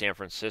 to San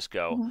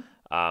Francisco.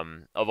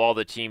 Of all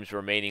the teams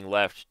remaining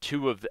left,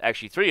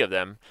 3 of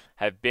them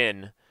have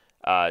been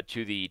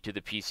to the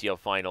PCL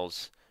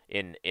finals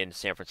in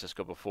San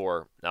Francisco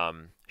before.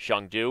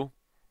 Chengdu,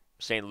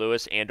 St.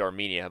 Louis, and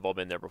Armenia have all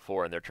been there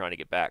before, and they're trying to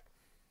get back.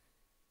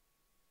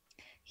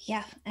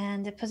 Yeah,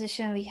 and the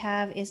position we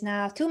have is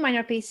now 2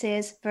 minor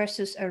pieces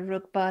versus a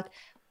rook, but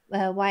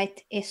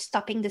white is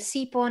stopping the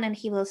c pawn, and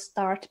he will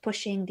start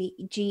pushing the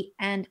g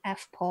and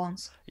f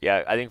pawns.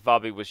 Yeah, I think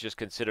Fabi was just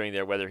considering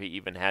there whether he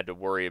even had to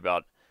worry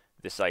about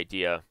this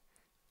idea,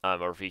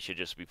 or if he should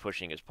just be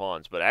pushing his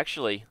pawns. But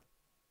actually,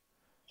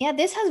 yeah,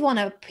 this has won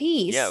a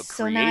piece. Yeah,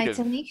 so now it's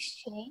creative. an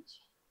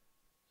exchange.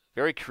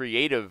 Very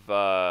creative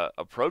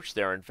approach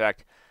there. In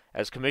fact,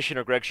 as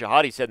Commissioner Greg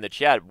Shahadi said in the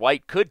chat,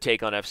 white could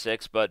take on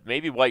f6, but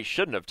maybe white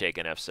shouldn't have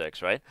taken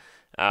f6, right?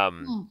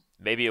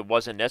 Maybe it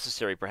wasn't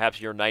necessary. Perhaps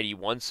your knight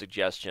e1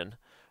 suggestion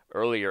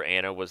earlier,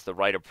 Anna, was the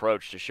right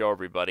approach to show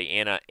everybody.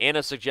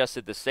 Anna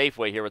suggested the safe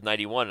way here with knight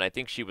e1, and I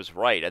think she was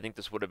right. I think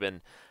this would have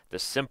been the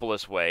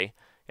simplest way.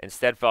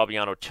 Instead,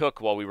 Fabiano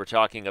took while we were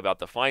talking about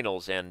the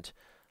finals, and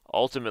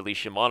ultimately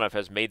Shimonov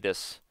has made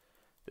this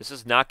This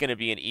is not going to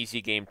be an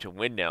easy game to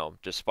win now,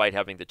 despite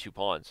having the 2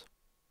 pawns.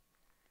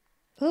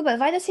 Ooh, but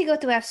why does he go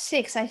to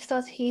f6? I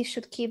thought he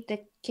should keep the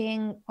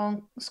king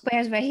on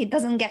squares where he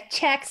doesn't get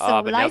checked,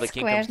 so But now light the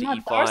king comes squares, to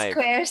not dark e5.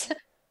 squares.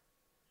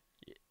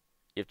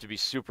 You have to be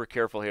super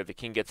careful here. The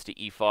king gets to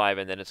e5,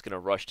 and then it's going to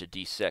rush to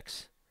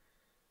d6.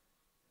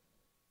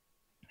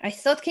 I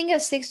thought king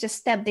f6 just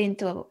stepped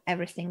into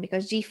everything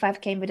because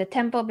g5 came with a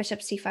tempo,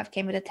 bishop c5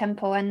 came with a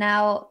tempo, and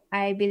now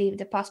I believe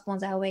the pass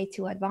pawns are way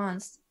too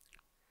advanced.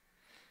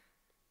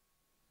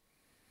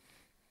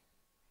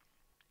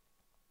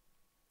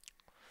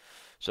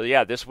 So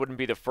yeah, this wouldn't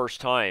be the first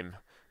time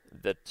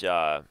that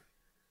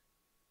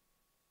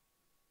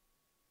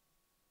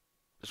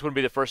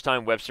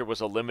Webster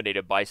was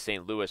eliminated by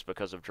St. Louis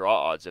because of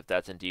draw odds, if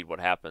that's indeed what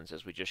happens,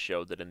 as we just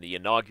showed that in the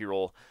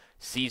inaugural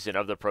season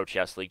of the Pro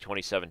Chess League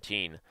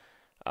 2017,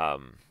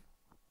 the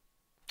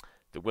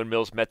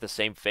Windmills met the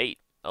same fate,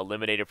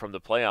 eliminated from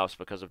the playoffs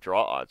because of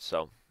draw odds.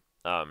 So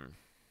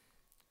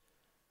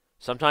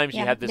sometimes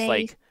you have this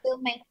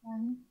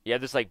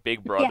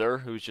big brother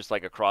who's just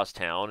like across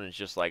town and is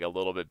just like a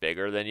little bit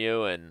bigger than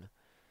you, and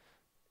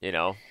you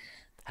know,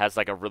 has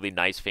like a really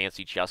nice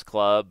fancy chess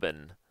club,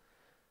 and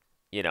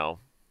you know,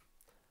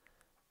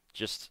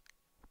 just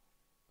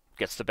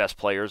gets the best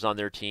players on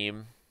their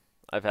team.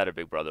 I've had a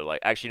big brother like,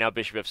 actually now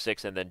bishop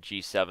f6 and then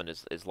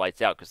g7 is lights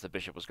out because the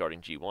bishop was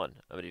guarding g1.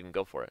 I mean, he didn't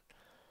go for it.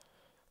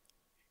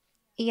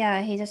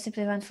 Yeah, he just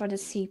simply went for the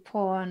c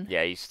pawn.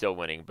 Yeah, he's still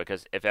winning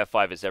because if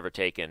f5 is ever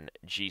taken,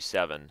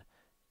 g7,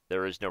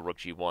 there is no rook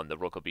g1. The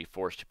rook will be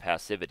forced to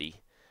passivity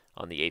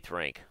on the 8th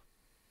rank.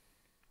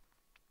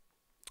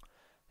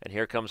 And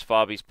here comes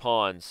Fabi's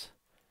pawns.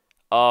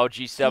 Oh,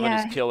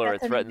 g7 is killer.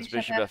 It threatens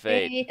bishop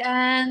f8.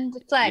 And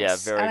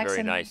flex. Yeah,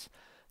 very nice.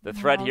 The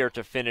threat here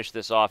to finish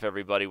this off,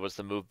 everybody, was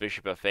the move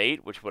bishop f8,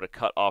 which would have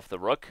cut off the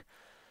rook.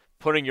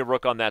 Putting your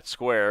rook on that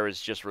square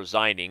is just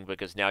resigning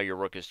because now your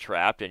rook is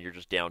trapped and you're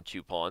just down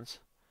 2 pawns.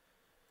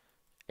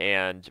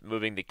 And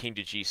moving the king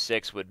to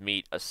g6 would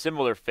meet a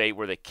similar fate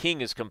where the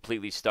king is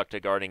completely stuck to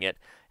guarding it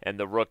and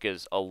the rook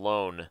is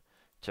alone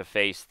to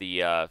face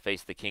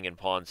the king and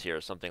pawns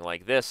here. Something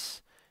like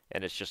this,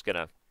 and it's just going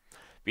to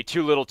be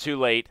too little too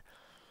late.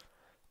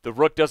 The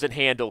rook doesn't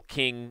handle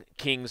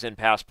kings and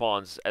pass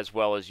pawns as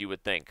well as you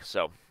would think.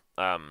 So,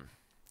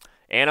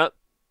 Anna,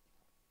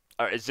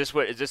 is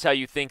this how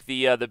you think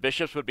the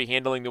bishops would be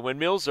handling the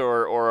Windmills,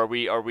 or are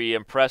we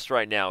impressed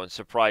right now and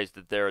surprised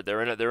that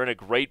they're in a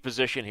great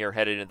position here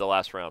headed into the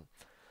last round?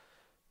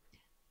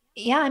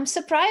 Yeah, I'm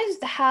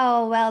surprised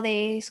how well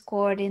they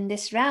scored in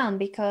this round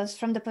because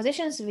from the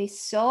positions we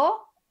saw,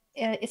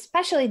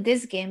 especially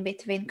this game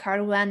between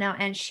Caruana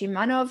and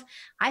Shimanov,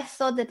 I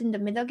thought that in the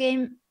middle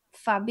game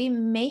Fabi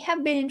may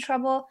have been in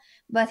trouble,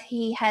 but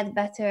he had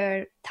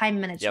better time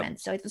management. Yep.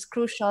 So it was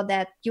crucial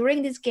that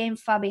during this game,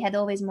 Fabi had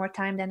always more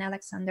time than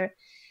Alexander.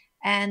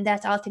 And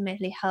that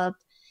ultimately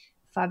helped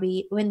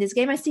Fabi win this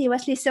game. I see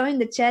Wesley saw in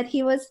the chat,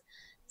 he was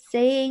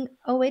saying,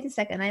 oh, wait a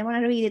second, I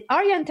want to read it.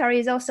 Arjan Tari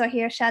is also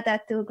here. Shout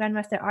out to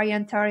Grandmaster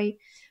Arjan Tari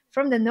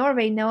from the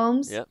Norway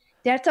Gnomes. Yep.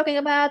 They're talking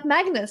about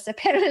Magnus,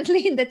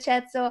 apparently, in the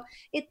chat, so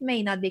it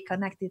may not be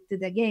connected to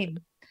the game.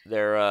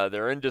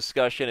 They're in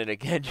discussion, and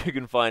again, you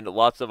can find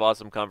lots of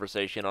awesome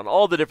conversation on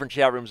all the different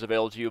chat rooms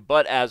available to you.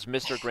 But as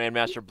Mr.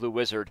 Grandmaster Blue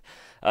Wizard,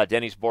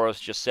 Denis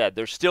Boros just said,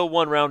 there's still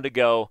 1 round to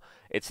go.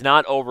 It's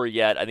not over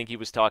yet. I think he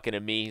was talking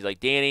to me. He's like,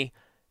 Danny,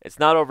 it's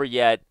not over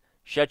yet.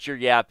 Shut your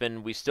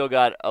yapping. We still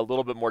got a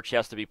little bit more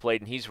chess to be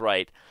played, and he's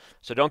right.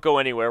 So don't go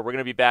anywhere. We're going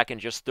to be back in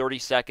just 30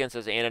 seconds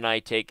as Ann and I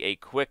take a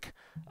quick,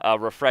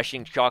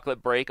 refreshing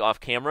chocolate break off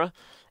camera,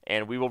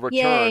 and we will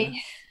return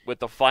with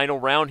the final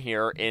round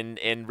here.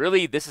 And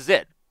really, this is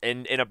it.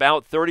 In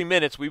about 30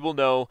 minutes, we will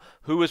know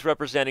who is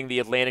representing the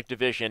Atlantic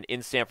Division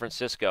in San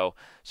Francisco.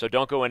 So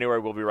don't go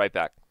anywhere. We'll be right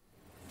back.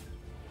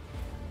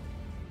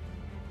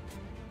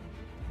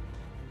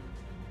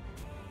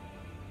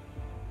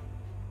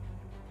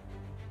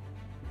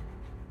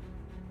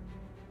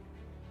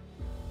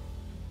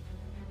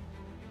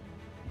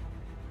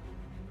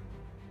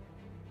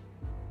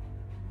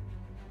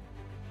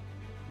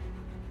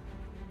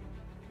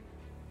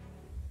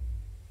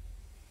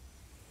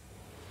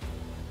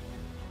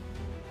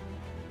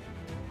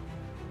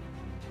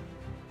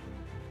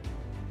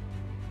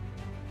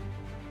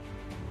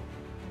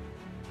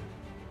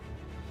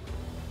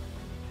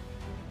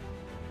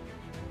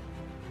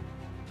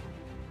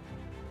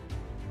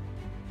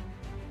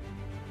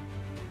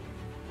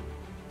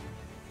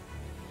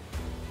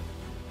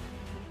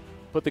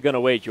 Put the gun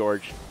away,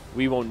 George.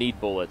 We won't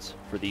need bullets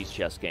for these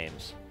chess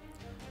games.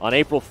 On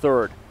April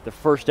 3rd, the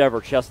first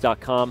ever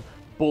Chess.com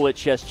Bullet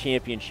Chess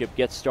Championship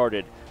gets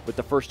started with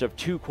the first of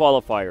 2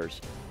 qualifiers.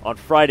 On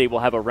Friday,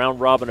 we'll have a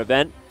round-robin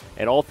event,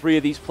 and all 3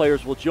 of these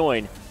players will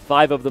join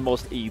 5 of the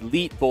most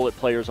elite bullet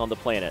players on the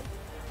planet.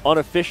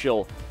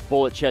 Unofficial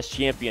Bullet Chess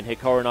champion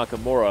Hikaru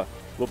Nakamura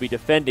will be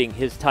defending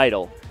his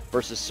title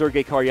versus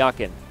Sergei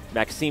Karyakin,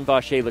 Maxime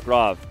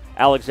Vacher-Lagrave,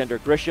 Alexander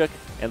Grishuk,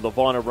 and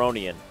Levon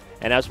Aronian.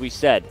 And as we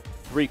said,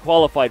 3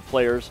 qualified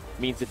players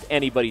means it's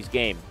anybody's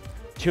game.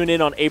 Tune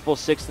in on April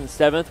 6th and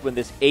 7th when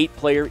this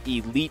 8-player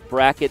elite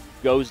bracket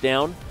goes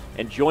down,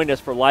 and join us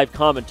for live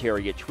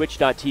commentary at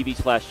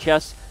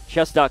twitch.tv/chess,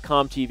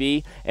 chess.com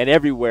TV, and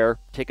everywhere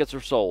tickets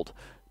are sold.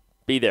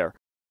 Be there.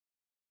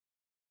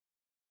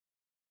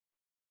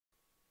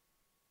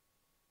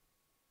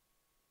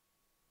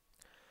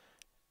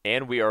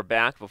 And we are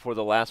back before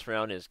the last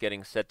round is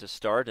getting set to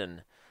start.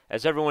 And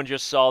as everyone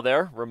just saw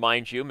there,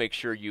 remind you, make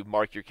sure you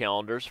mark your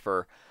calendars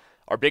for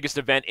our biggest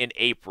event in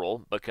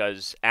April,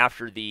 because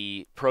after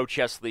the Pro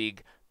Chess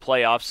League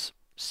playoffs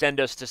send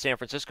us to San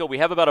Francisco, we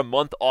have about a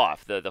month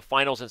off. The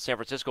finals in San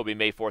Francisco will be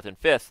May 4th and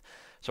 5th.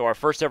 So our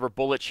first ever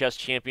Bullet Chess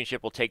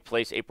Championship will take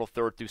place April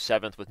 3rd through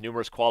 7th with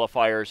numerous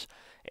qualifiers,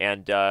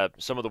 and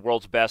some of the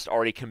world's best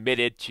already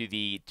committed to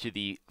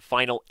the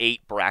final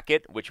 8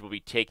 bracket, which will be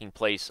taking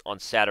place on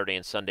Saturday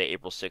and Sunday,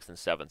 April 6th and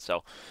 7th.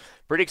 So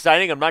pretty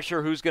exciting. I'm not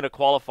sure who's going to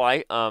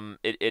qualify.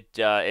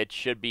 It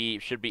should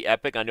be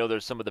epic. I know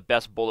there's some of the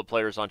best bullet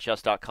players on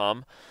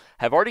chess.com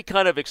have already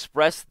kind of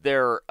expressed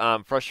their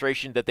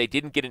frustration that they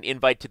didn't get an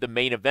invite to the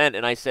main event,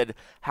 and I said,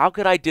 how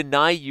could I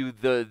deny you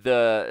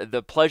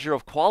the pleasure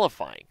of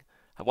qualifying?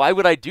 Why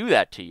would I do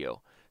that to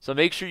you? So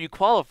make sure you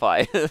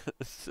qualify.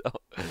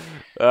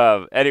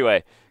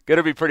 Anyway, going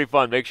to be pretty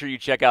fun. Make sure you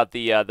check out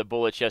the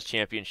Bullet Chess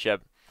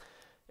Championship.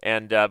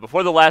 And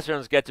before the last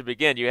rounds get to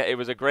begin, it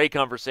was a great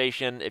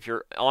conversation. If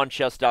you're on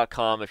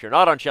chess.com, if you're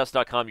not on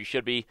chess.com, you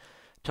should be.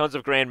 Tons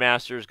of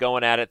grandmasters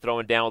going at it,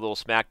 throwing down a little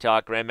smack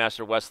talk.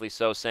 Grandmaster Wesley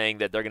So saying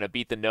that they're going to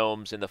beat the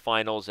Gnomes in the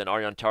finals, and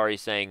Ariantari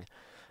saying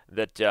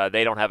that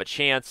they don't have a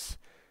chance.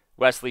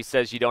 Wesley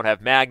says you don't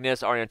have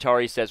Magnus.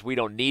 Ariantari says we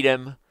don't need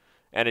him.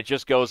 And it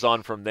just goes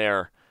on from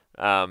there.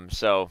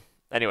 So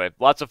anyway,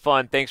 lots of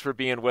fun. Thanks for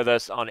being with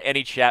us on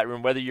any chat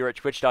room, whether you're at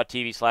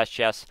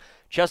twitch.tv/chess,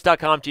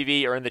 chess.com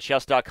TV, or in the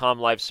chess.com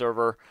live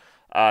server.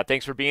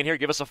 Thanks for being here.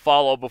 Give us a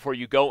follow before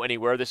you go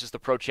anywhere. This is the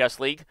Pro Chess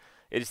League.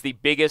 It is the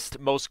biggest,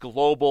 most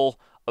global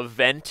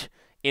event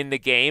in the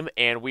game,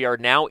 and we are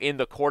now in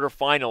the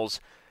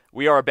quarterfinals.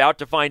 We are about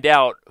to find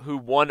out who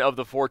one of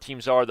the 4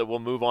 teams are that will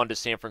move on to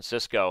San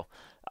Francisco.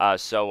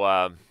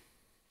 So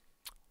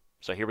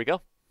here we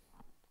go.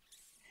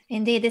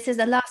 Indeed, this is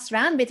the last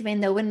round between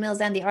the Windmills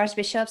and the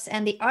Archbishops,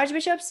 and the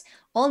Archbishops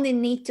only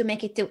need to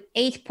make it to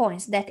 8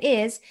 points. That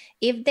is,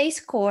 if they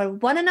score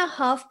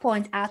 1.5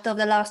 points out of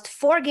the last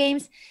 4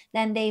 games,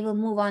 then they will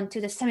move on to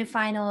the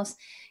semifinals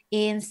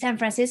in San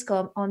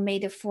Francisco on May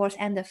the 4th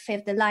and the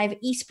 5th, the live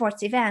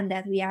esports event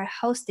that we are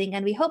hosting.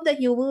 And we hope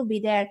that you will be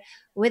there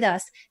with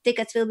us.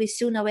 Tickets will be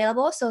soon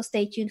available, so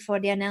stay tuned for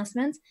the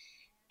announcements.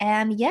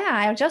 And yeah,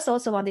 I just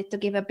also wanted to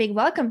give a big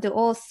welcome to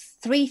all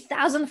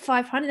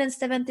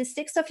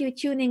 3,576 of you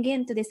tuning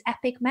in to this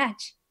epic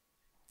match.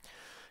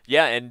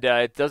 Yeah, and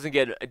it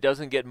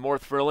doesn't get more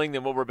thrilling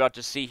than what we're about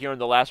to see here in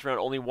the last round.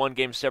 Only 1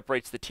 game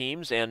separates the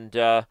teams, and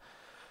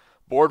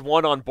board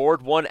 1 on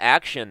board 1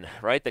 action,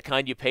 right? The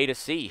kind you pay to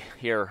see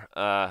here.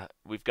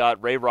 We've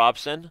got Ray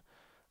Robson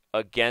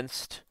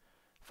against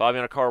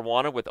Fabiano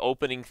Caruana with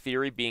opening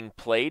theory being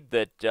played,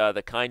 that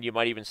the kind you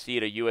might even see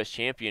at a U.S.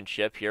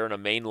 championship here in a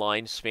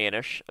mainline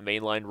Spanish, a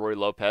mainline Roy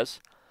Lopez.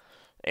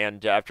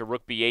 And after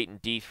rook b8 and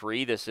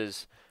d3, this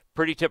is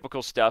pretty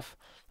typical stuff.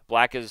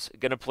 Black is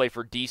going to play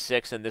for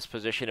d6 in this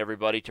position,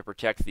 everybody, to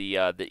protect the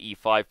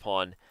e5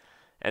 pawn.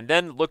 And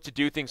then look to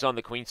do things on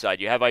the queen side.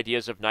 You have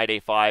ideas of knight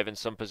a5 in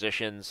some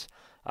positions.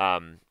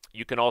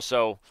 You can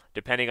also,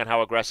 depending on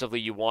how aggressively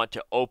you want,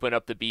 to open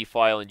up the b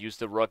file and use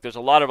the rook. There's a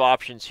lot of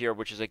options here,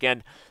 which is,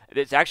 again,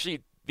 it's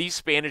actually these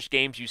Spanish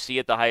games you see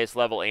at the highest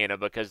level, Anna,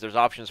 because there's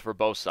options for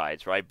both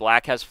sides, right?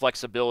 Black has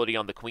flexibility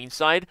on the queen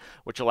side,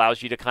 which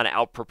allows you to kind of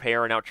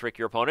out-prepare and out-trick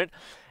your opponent.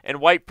 And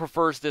white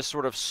prefers this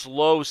sort of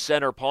slow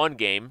center pawn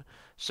game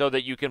so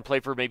that you can play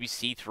for maybe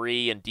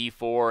c3 and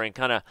d4 and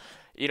kind of,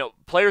 you know,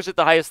 players at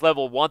the highest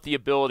level want the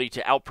ability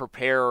to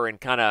out-prepare and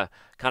kind of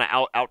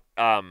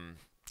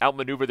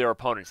outmaneuver their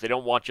opponents. They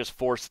don't want just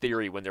forced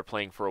theory when they're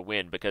playing for a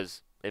win,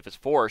 because if it's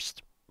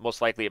forced,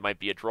 most likely it might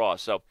be a draw.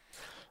 So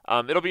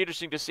it'll be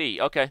interesting to see.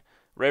 Okay,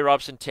 Ray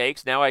Robson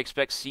takes. Now I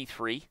expect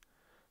c3.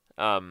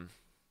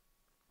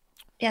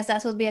 Yes,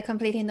 that would be a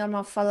completely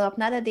normal follow-up.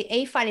 Now that the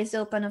a file is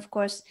open, of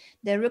course,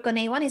 the rook on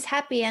a1 is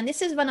happy, and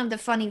this is one of the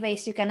funny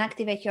ways you can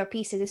activate your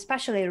pieces,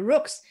 especially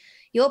rooks.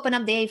 You open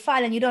up the a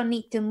file and you don't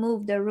need to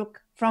move the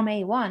rook from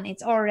a1.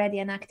 It's already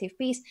an active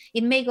piece.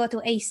 It may go to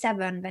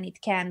a7 when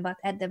it can, but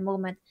at the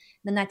moment,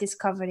 the knight is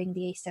covering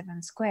the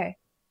a7 square.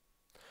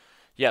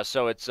 Yeah,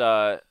 so it's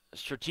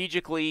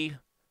strategically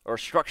or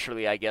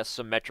structurally, I guess,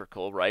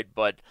 symmetrical, right?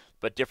 But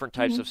different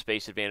types of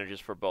space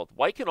advantages for both.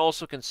 White can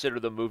also consider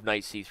the move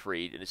knight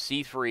c3. And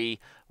c3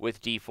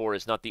 with d4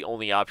 is not the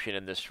only option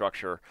in this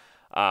structure.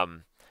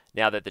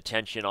 Now that the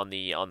tension on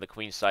the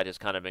queen side has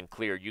kind of been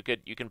cleared, you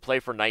can play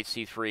for knight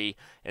c3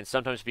 and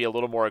sometimes be a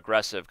little more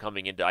aggressive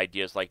coming into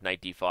ideas like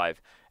knight d5,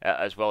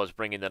 as well as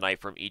bringing the knight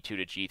from e2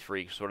 to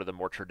g3, sort of the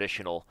more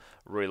traditional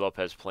Ruy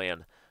Lopez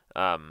plan.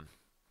 All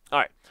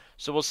right,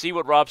 so we'll see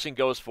what Robson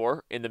goes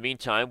for. In the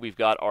meantime, we've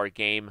got our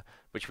game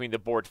between the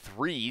board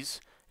 3s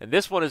And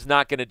this one is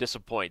not going to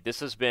disappoint. This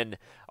has been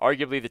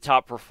arguably the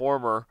top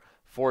performer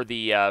for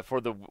the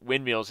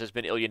Windmills has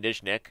been Ilya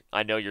Nizhnik.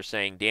 I know you're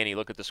saying, Danny,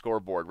 look at the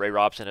scoreboard. Ray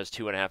Robson has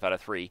 2.5 out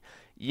of 3.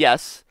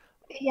 Yes.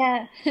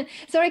 Yeah.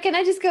 Sorry, can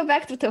I just go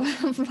back for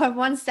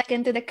 1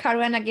 second to the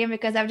Caruana game,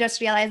 because I've just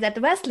realized that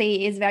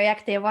Wesley is very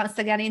active once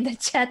again in the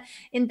chat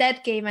in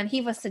that game, and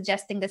he was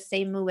suggesting the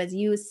same move as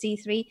you,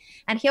 C3.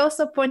 And he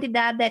also pointed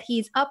out that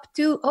he's up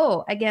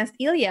 2-0 against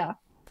Ilya.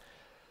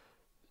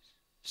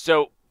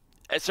 So,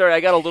 sorry, I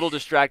got a little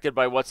distracted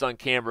by what's on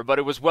camera, but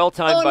it was well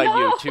timed by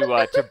you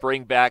to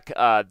bring back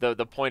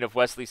the point of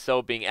Wesley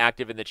So being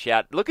active in the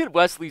chat. Look at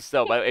Wesley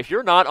So. If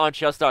you're not on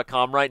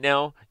chess.com right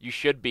now, you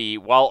should be,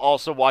 while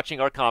also watching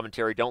our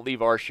commentary. Don't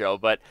leave our show.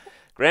 But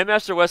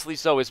Grandmaster Wesley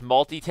So is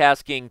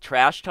multitasking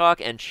trash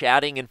talk and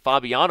chatting in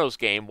Fabiano's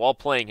game while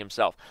playing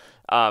himself.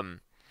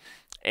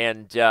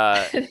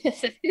 This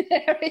is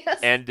hilarious.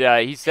 And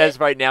he says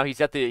right now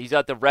he's at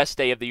the rest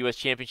day of the U.S.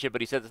 Championship,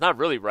 but he says it's not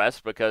really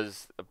rest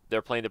because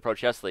they're playing the Pro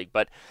Chess League.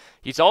 But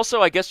he's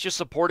also, I guess, just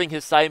supporting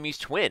his Siamese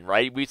twin,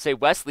 right? We'd say,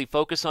 Wesley,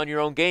 focus on your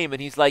own game,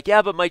 and he's like,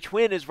 yeah, but my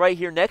twin is right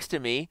here next to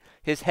me.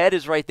 His head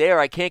is right there.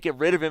 I can't get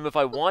rid of him if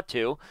I want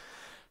to.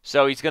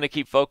 So he's going to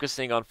keep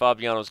focusing on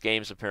Fabiano's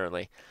games,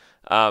 apparently.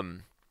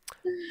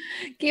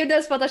 Keep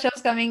those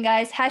photoshops coming,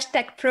 guys.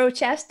 Hashtag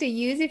ProChess to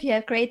use if you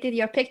have created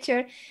your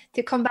picture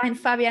to combine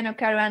Fabiano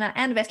Caruana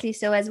and Wesley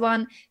So as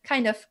one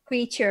kind of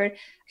creature,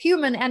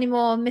 human,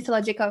 animal,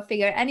 mythological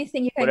figure,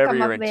 anything you can Whatever come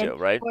you're up into,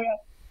 with right? for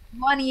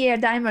a 1-year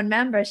diamond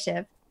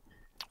membership.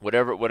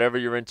 Whatever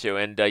you're into.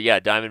 And yeah,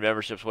 diamond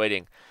membership's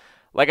waiting.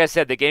 Like I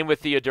said, the game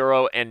with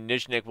Theodoro and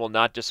Nizhnik will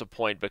not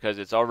disappoint because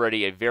it's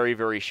already a very,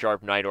 very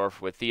sharp Nightorf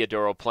with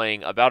Theodoro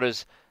playing about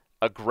as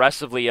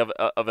aggressively of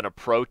an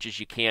approach as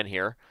you can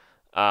here.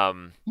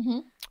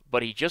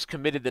 But he just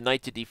committed the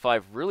knight to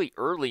d5 really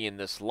early in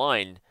this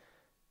line.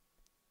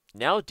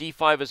 Now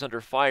d5 is under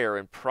fire,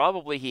 and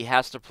probably he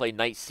has to play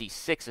knight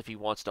c6 if he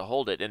wants to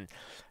hold it. And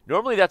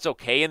normally that's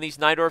okay in these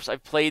Nightorfs.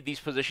 I've played these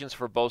positions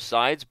for both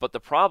sides, but the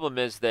problem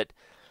is that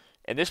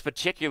in this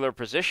particular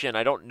position,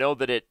 I don't know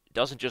that it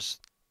doesn't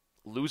just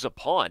lose a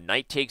pawn.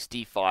 Knight takes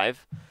d5,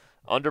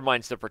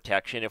 undermines the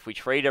protection. If we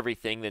trade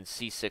everything, then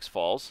c6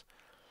 falls.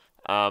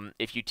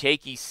 If you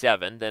take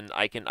e7, then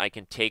I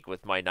can take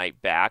with my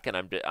knight back, and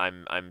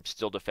I'm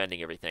still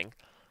defending everything.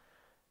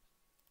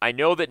 I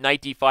know that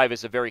knight d5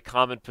 is a very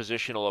common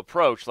positional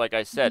approach. Like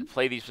I said,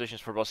 play these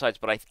positions for both sides.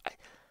 But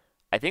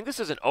I think this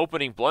is an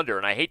opening blunder,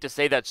 and I hate to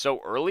say that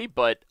so early,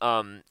 but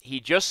he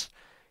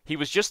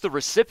was just the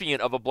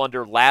recipient of a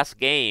blunder last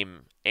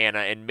game,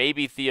 and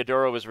maybe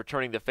Theodoro is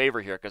returning the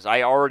favor here because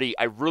I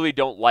really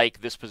don't like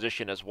this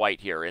position as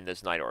white here in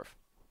this Nightorf.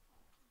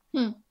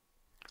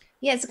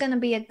 Yeah, it's going to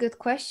be a good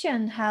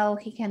question how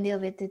he can deal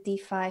with the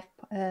d5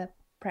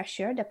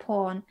 pressure. The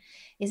pawn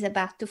is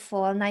about to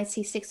fall. Knight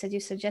c6, as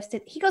you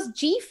suggested. He goes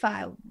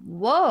g5.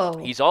 Whoa.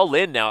 He's all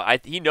in now.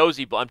 He knows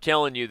I'm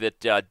telling you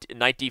that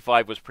knight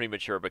d5 was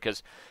premature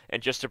because,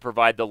 and just to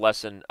provide the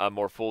lesson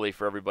more fully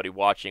for everybody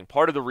watching,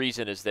 part of the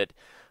reason is that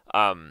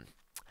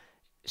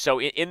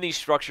so in these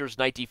structures,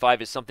 knight d5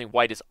 is something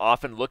white is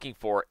often looking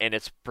for, and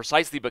it's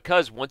precisely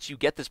because once you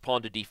get this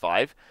pawn to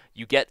d5,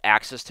 you get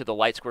access to the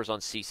light squares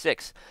on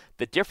c6.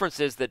 The difference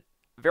is that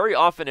very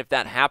often if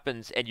that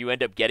happens and you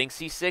end up getting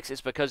c6, it's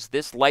because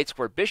this light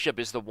square bishop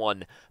is the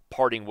one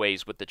parting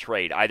ways with the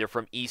trade, either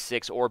from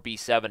e6 or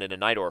b7 in a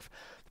Nightorf.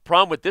 The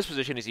problem with this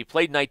position is he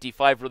played knight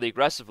d5 really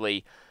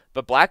aggressively,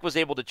 but black was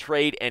able to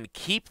trade and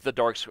keep the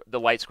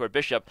light square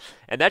bishop,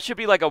 and that should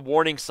be like a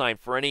warning sign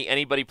for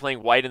anybody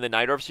playing white in the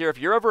Nightorfs here. If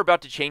you're ever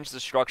about to change the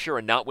structure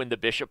and not win the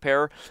bishop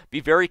pair, be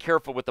very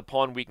careful with the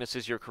pawn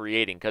weaknesses you're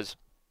creating, because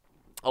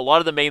a lot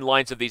of the main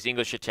lines of these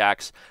English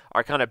attacks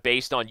are kind of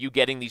based on you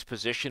getting these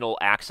positional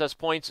access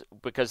points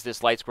because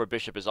this light square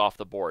bishop is off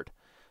the board.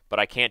 But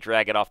I can't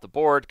drag it off the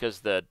board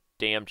because the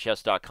damn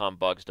chess.com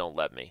bugs don't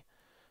let me.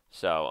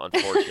 So,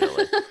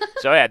 unfortunately.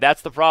 So, yeah,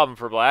 that's the problem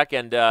for black,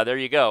 and there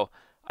you go.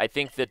 I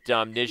think that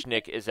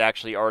Nizhnik is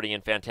actually already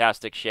in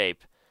fantastic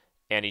shape,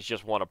 and he's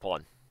just won a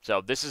pawn.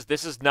 So this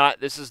is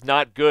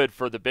not good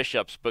for the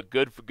bishops, but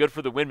good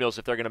for the Windmills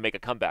if they're going to make a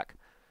comeback.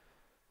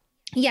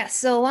 Yes,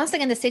 so once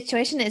again, the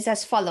situation is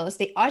as follows.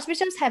 The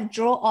Archbishops have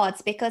draw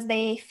odds because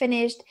they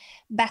finished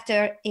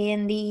better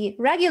in the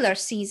regular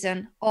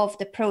season of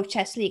the Pro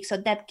Chess League. So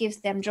that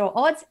gives them draw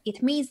odds.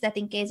 It means that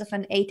in case of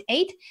an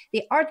 8-8,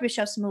 the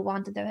Archbishops move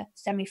on to the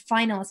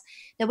semifinals.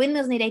 The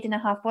Windmills need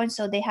 8.5 points,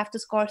 so they have to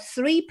score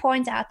 3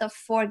 points out of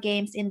 4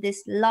 games in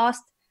this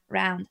last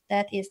round.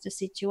 That is the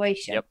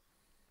situation. Yep.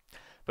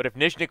 But if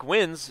Nizhnik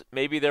wins,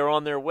 maybe they're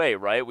on their way,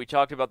 right? We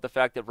talked about the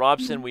fact that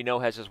Robson, we know,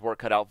 has his work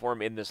cut out for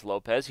him in this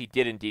Lopez. He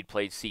did indeed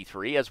play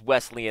c3, as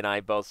Wesley and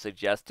I both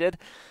suggested.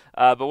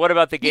 But what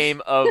about the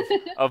game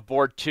of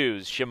board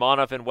twos?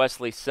 Shimonov and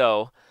Wesley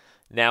So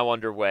now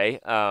underway.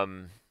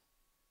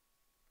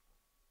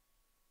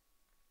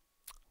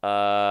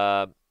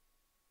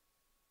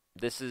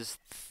 This is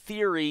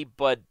theory,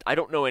 but I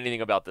don't know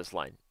anything about this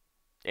line.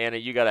 Anna,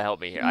 you got to help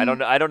me here. I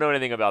don't know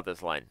anything about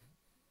this line.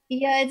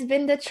 Yeah, it's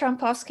been the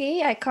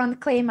Trompowsky. I can't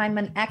claim I'm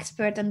an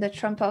expert on the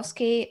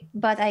Trompowsky,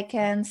 but I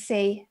can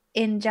say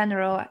in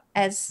general,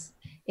 as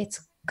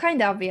it's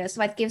kind of obvious,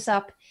 what gives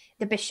up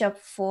the bishop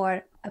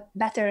for a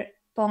better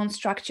pawn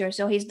structure.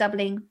 So he's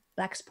doubling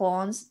black's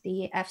pawns.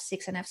 The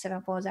f6 and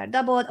f7 pawns are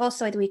doubled.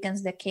 Also, it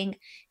weakens the king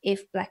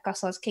if black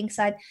castles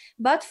kingside.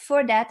 But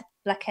for that,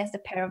 black has the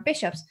pair of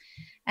bishops.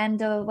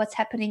 And what's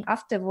happening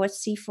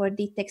afterwards, c4,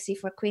 d takes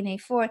c4, queen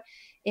a4,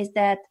 is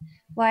that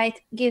white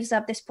gives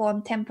up this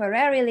pawn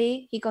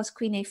temporarily. He goes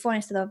queen a4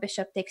 instead of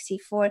bishop takes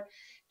c4,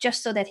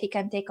 just so that he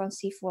can take on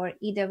c4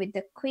 either with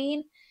the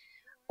queen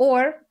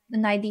or the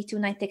knight d2,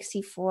 knight takes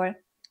c4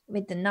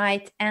 with the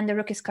knight, and the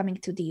rook is coming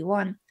to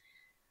d1.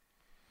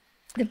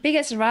 The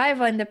biggest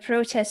rival in the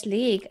Pro Chess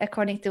League,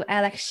 according to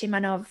Alex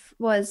Shimanov,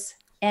 was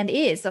and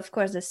is, of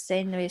course, the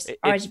St. Louis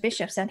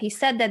Archbishops. And he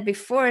said that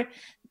before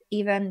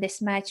even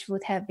this match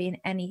would have been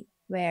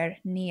anywhere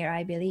near,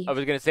 I believe. I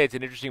was going to say, it's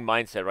an interesting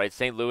mindset, right?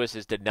 St. Louis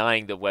is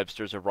denying that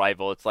Webster's a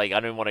rival. It's like, I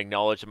don't want to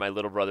acknowledge that my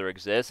little brother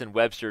exists, and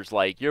Webster's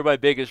like, you're my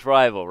biggest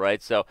rival,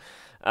 right? So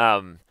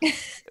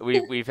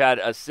we've had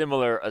a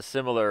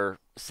similar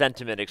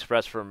sentiment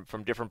expressed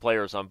from different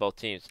players on both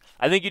teams.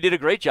 I think you did a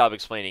great job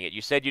explaining it.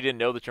 You said you didn't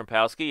know the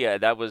Trompowsky. Yeah,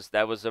 that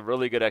was a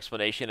really good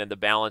explanation, and the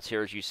balance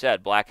here, as you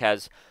said, black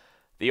has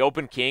the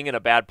open king and a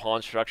bad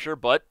pawn structure,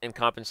 but in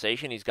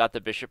compensation, he's got the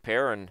bishop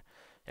pair, and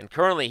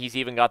currently he's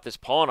even got this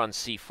pawn on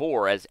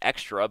c4 as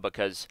extra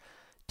because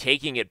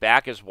taking it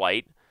back as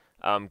white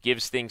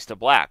gives things to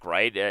black,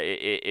 right?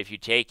 If you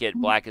take it,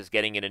 black is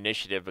getting an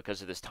initiative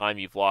because of this time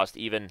you've lost.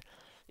 Even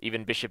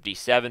bishop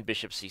d7,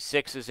 bishop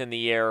c6 is in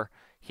the air,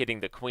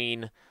 hitting the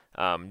queen.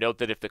 Note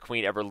that if the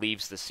queen ever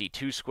leaves the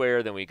c2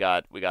 square, then we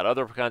got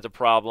other kinds of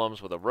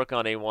problems with a rook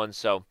on a1.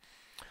 So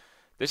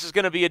this is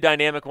going to be a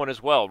dynamic one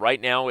as well. Right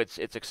now, it's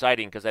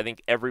exciting because I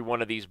think every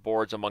one of these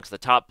boards amongst the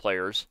top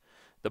players,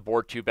 the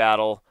board 2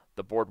 battle,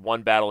 the board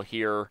 1 battle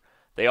here,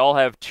 they all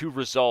have 2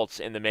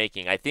 results in the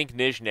making. I think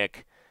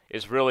Nizhnik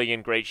is really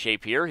in great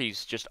shape here.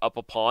 He's just up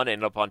a pawn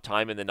and up on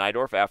time in the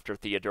Najdorf after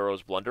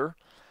Theodoros' blunder.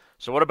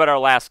 So what about our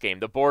last game,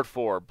 the board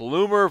 4,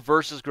 Bloomer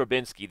versus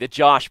Grabinski, the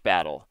Josh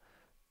battle.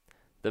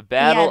 The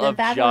battle of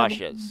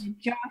Joshes.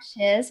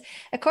 Joshes.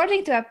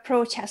 According to a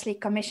Pro Chess League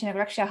commissioner,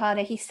 Raksha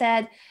Hare, he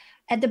said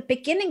at the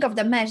beginning of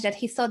the match that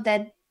he thought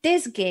that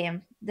this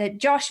game, the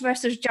Josh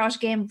versus Josh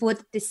game,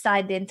 would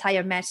decide the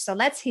entire match. So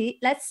let's see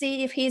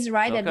if he's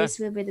right and this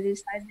will be the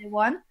decisive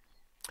one.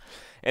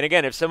 And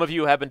again, if some of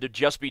you happen to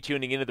just be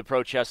tuning into the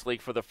Pro Chess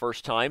League for the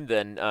first time,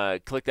 then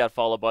click that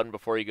follow button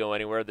before you go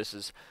anywhere. This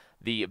is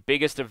the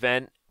biggest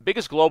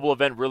global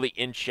event really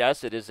in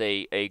chess. It is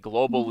a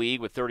global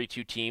league with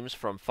 32 teams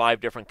from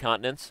 5 different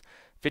continents,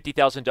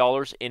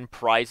 $50,000 in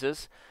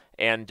prizes,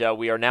 and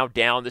we are now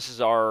down. This is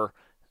our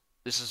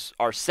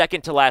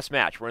second to last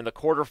match. We're in the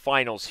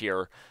quarterfinals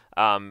here,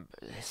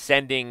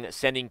 sending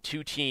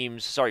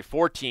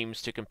 4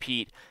 teams to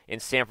compete in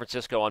San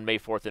Francisco on May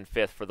 4th and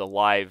 5th for the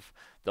live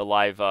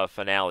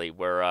finale,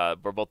 where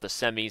both the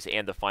semis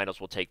and the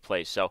finals will take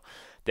place. So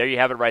there you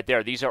have it right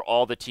there. These are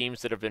all the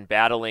teams that have been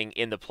battling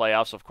in the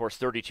playoffs. Of course,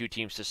 32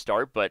 teams to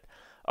start, but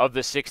of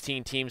the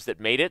 16 teams that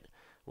made it,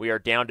 we are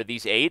down to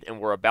these 8, and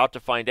we're about to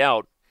find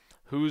out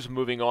who's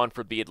moving on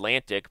for the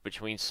Atlantic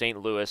between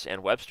St. Louis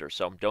and Webster.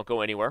 So don't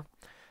go anywhere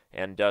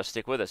and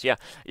stick with us. Yeah,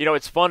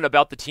 it's fun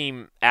about the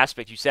team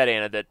aspect. You said,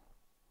 Anna, that,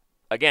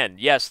 again,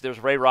 yes, there's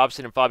Ray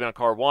Robson and Fabian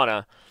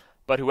Caruana,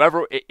 but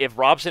if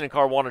Robson and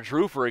Caruana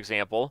drew, for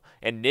example,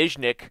 and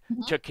Nizhnik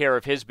took care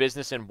of his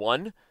business and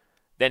won,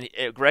 then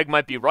Greg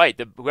might be right.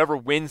 Whoever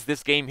wins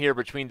this game here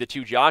between the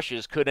 2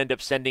 Joshes could end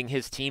up sending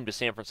his team to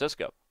San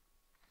Francisco.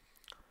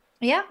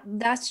 Yeah,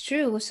 that's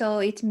true. So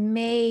it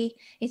may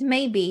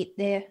be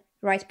the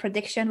right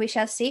prediction. We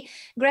shall see.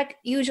 Greg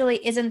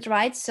usually isn't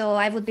right, so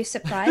I would be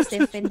surprised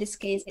if in this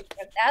case it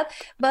worked out.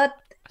 But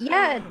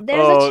yeah,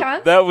 there's a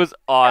chance. That was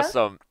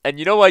awesome. And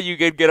you know why you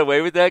could get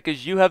away with that?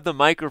 Because you have the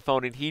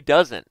microphone and he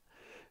doesn't.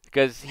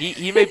 Because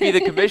he may be the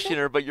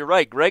commissioner, but you're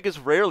right. Greg is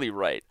rarely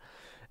right.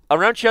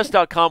 Around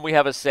chess.com, we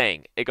have a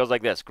saying. It goes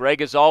like this: Greg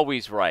is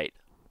always right.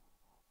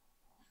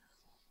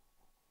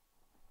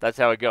 That's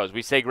how it goes.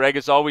 We say Greg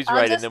is always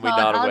right, and then we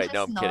nod away.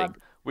 No, I'm kidding.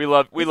 We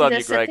love you,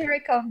 Greg.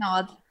 Satirical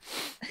nod.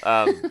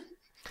 All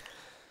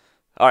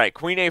right,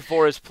 Queen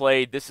A4 is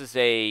played. This is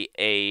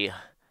a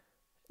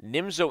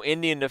Nimzo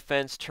Indian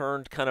defense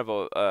turned kind of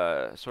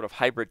a sort of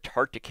hybrid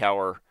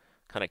Tartakower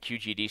kind of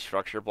QGD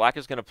structure. Black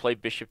is going to play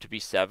bishop to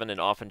B7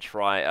 and often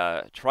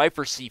try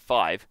for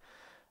C5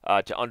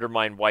 to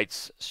undermine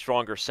White's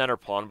stronger center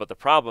pawn. But the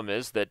problem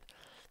is that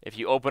if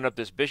you open up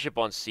this bishop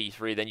on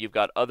C3, then you've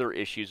got other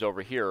issues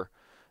over here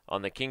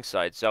on the king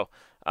side. So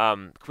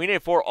Queen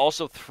A4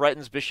 also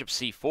threatens bishop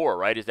C4,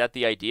 right? Is that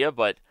the idea?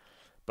 But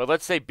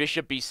let's say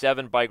bishop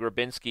B7 by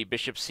Grabinski,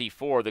 bishop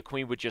C4, the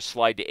queen would just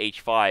slide to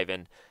H5,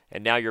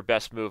 and now your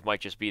best move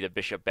might just be the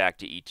bishop back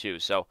to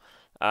E2. So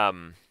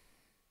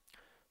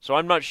so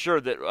I'm not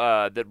sure that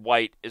that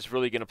White is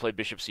really going to play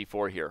bishop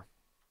C4 here.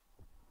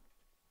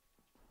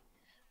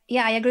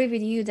 Yeah, I agree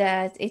with you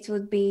that it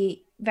would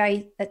be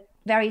very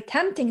very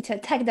tempting to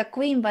attack the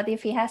queen, but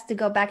if he has to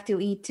go back to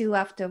e2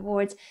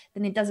 afterwards,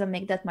 then it doesn't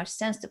make that much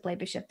sense to play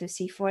bishop to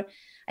c4.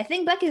 I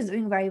think black is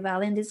doing very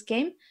well in this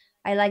game.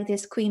 I like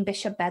this queen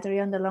bishop battery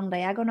on the long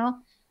diagonal.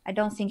 I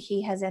don't think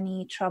he has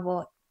any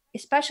trouble,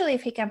 especially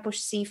if he can push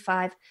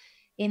c5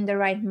 in the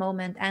right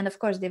moment and of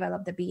course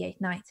develop the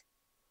b8 knight.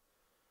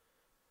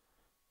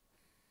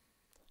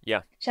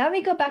 Yeah. Shall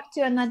we go back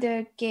to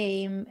another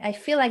game? I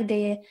feel like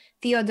the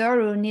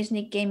Theodoru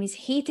Nizhnik game is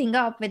heating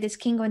up with this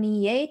king on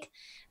e8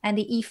 and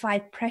the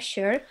e5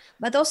 pressure,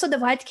 but also the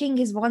white king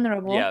is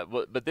vulnerable. Yeah,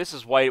 but this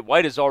is white.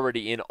 White is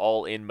already in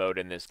all-in mode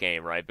in this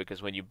game, right?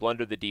 Because when you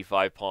blunder the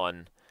d5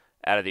 pawn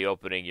out of the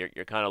opening,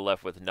 you're kind of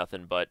left with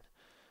nothing but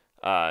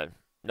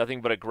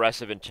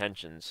aggressive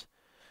intentions.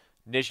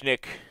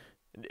 Nizhnik.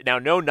 Now,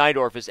 no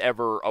Najdorf is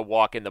ever a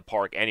walk in the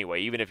park anyway.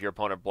 Even if your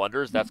opponent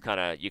blunders, that's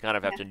you kind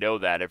of have to know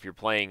that. If you're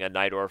playing a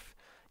Najdorf,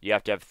 you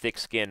have to have thick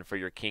skin for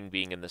your king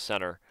being in the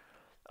center.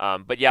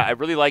 But yeah, I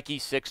really like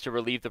e6 to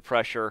relieve the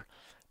pressure.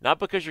 Not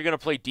because you're going to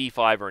play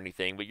d5 or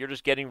anything, but you're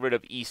just getting rid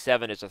of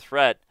e7 as a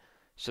threat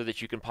so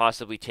that you can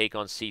possibly take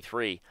on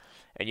c3.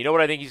 And you know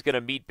what I think he's going to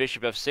meet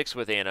bishop f6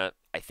 with, Anna?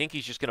 I think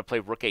he's just going to play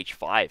rook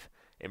h5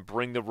 and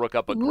bring the rook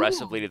up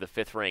aggressively to the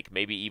 5th rank,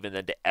 maybe even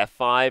then to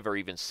f5 or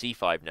even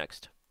c5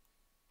 next.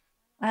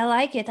 I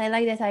like it. I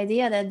like that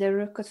idea that the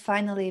rook could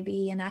finally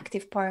be an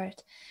active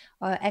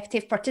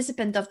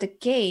participant of the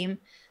game.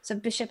 So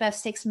bishop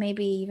f6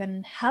 maybe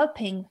even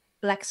helping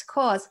black's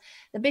cause.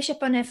 The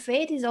bishop on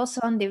f8 is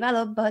also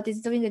undeveloped, but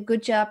it's doing a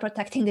good job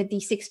protecting the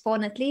d6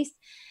 pawn at least.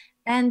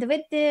 And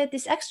with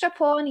this extra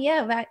pawn,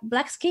 yeah,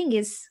 black's king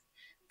is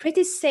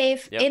pretty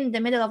safe in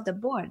the middle of the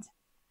board.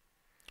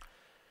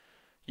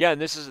 Yeah, and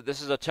this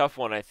is a tough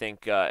one, I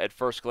think. At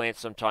first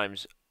glance,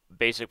 sometimes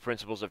basic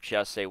principles of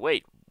chess say,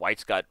 wait,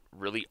 white's got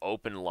really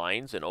open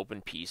lines and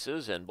open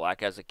pieces, and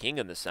black has a king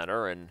in the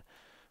center, and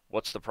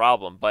what's the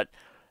problem? But,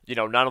 you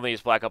know, not only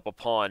is black up a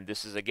pawn,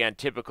 this is, again,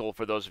 typical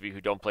for those of you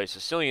who don't play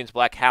Sicilians.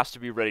 Black has to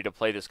be ready to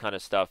play this kind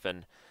of stuff,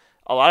 and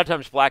a lot of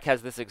times black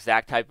has this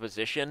exact type of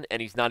position,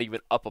 and he's not even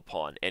up a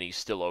pawn, and he's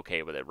still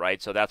okay with it,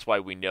 right? So that's why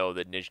we know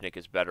that Nizhnik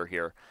is better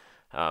here.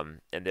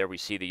 And there we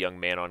see the young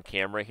man on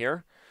camera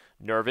here.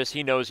 Nervous.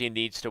 He knows he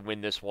needs to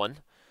win this one.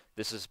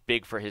 This is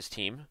big for his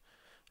team,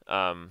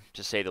 to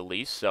say the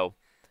least. So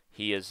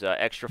he is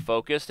extra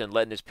focused and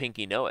letting his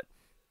pinky know it.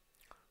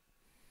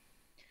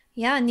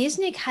 Yeah,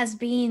 Nizhnik has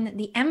been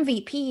the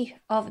MVP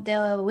of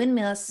the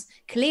Windmills.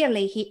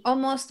 Clearly, he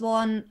almost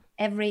won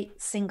every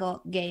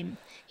single game.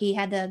 He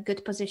had a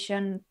good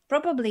position,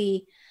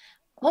 probably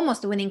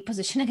almost a winning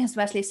position against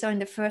Wesley So in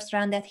the first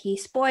round that he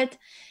spoiled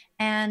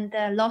and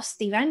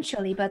lost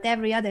eventually. But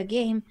every other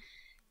game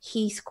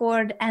he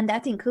scored, and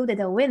that included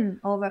a win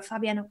over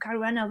Fabiano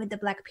Caruana with the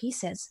black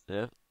pieces.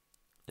 Yeah,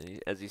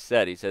 as he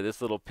said,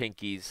 this little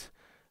pinky's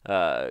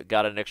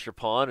got an extra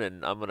pawn,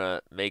 and I'm going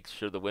to make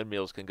sure the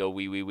Windmills can go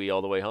wee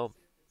all the way home.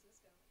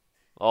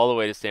 All the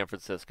way to San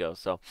Francisco.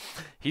 So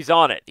he's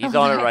on it. He's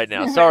on it right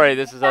now. Sorry,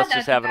 this is us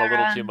just having a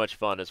little too much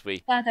fun as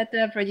we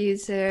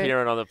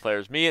peering on the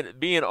players. Me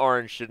and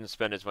Orange shouldn't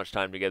spend as much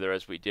time together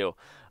as we do.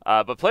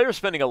 But players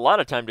spending a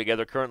lot of time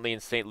together currently in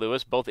St.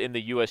 Louis, both in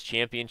the U.S.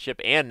 Championship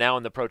and now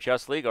in the Pro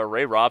Chess League, are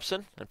Ray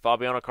Robson and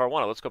Fabiano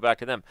Caruana. Let's go back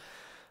to them.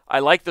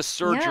 I like the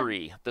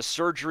surgery, the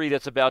surgery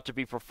that's about to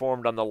be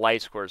performed on the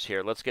light squares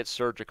here. Let's get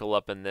surgical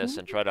up in this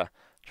and try to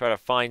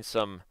find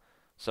some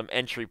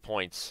entry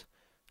points.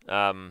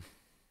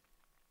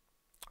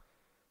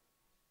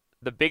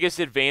 The biggest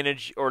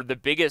advantage or the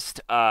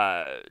biggest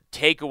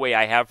takeaway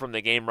I have from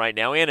the game right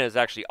now, Anna, is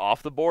actually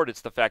off the board.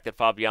 It's the fact that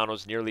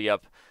Fabiano's nearly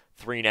up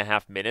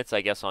 3.5 minutes,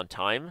 I guess, on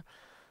time.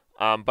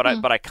 But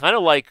I kind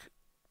of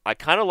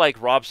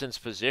like Robson's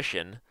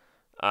position,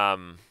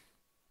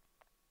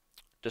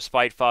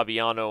 despite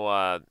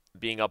Fabiano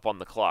being up on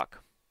the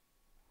clock.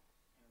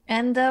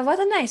 And what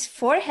a nice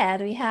forehead.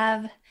 We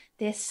have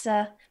this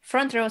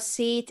front row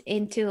seat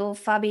into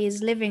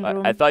Fabi's living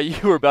room. I thought you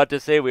were about to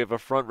say we have a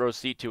front row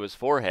seat to his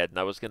forehead, and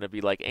I was going to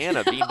be like,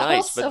 Anna, be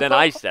nice, but then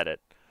I said it.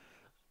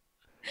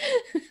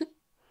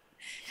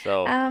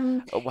 So,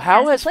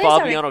 how has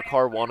Fabiano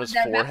Caruana's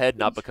forehead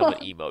not become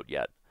an emote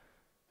yet?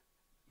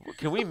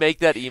 Can we make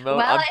that emote? Well,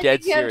 I'm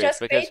dead serious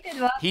because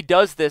he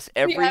does this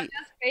every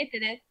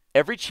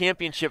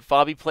championship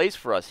Fabi plays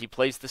for us. He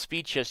plays the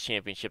Speed Chess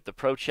Championship, the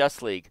Pro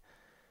Chess League.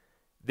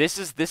 This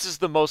is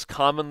the most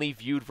commonly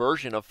viewed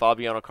version of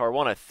Fabiano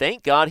Caruana.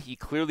 Thank God he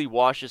clearly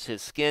washes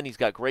his skin. He's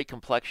got great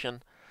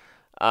complexion.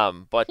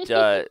 But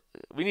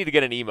we need to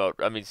get an emote.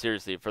 I mean,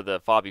 seriously, for the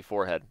Fabi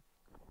forehead.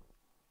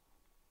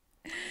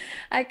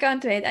 I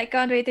can't wait. I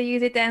can't wait to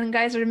use it. And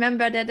guys,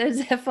 remember that there's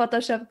a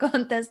Photoshop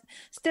contest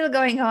still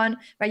going on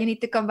where you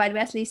need to combine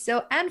Wesley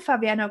So and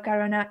Fabiano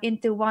Caruana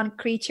into one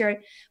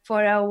creature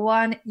for a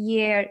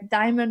 1-year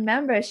diamond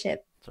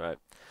membership. That's right.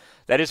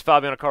 That is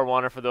Fabiano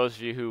Caruana, for those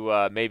of you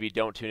who maybe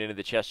don't tune into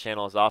the chess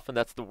channel as often.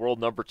 That's the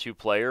world #2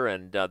 player,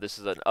 and this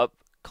is an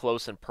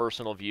up-close and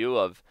personal view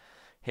of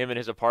him in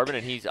his apartment,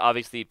 and he's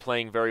obviously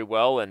playing very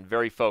well and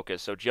very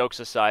focused. So jokes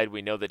aside,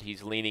 we know that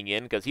he's leaning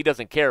in because he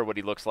doesn't care what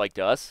he looks like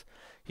to us.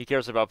 He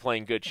cares about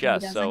playing good He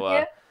chess. doesn't So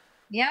care.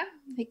 Yeah,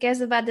 he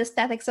cares about the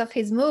statics of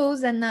his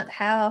moves and not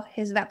how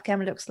his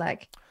webcam looks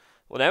like.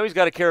 well, now he's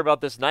got to care about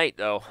this knight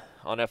though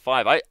on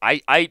f5.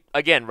 I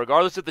again,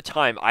 regardless of the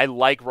time, I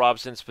like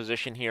Robson's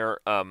position here.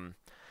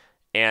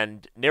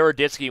 And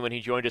Naroditsky, when he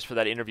joined us for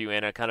that interview,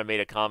 Anna kind of made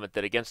a comment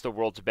that against the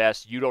world's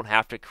best, you don't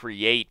have to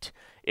create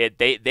it.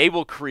 They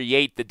will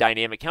create the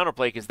dynamic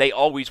counterplay because they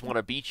always want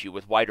to beat you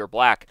with white or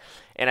black.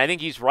 And I think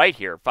he's right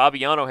here.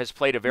 Fabiano has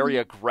played a very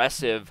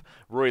aggressive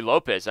Rui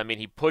Lopez. I mean,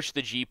 he pushed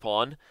the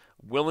G-pawn,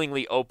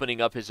 willingly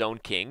opening up his own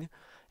king.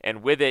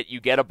 And with it, you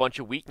get a bunch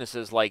of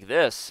weaknesses like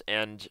this.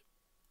 And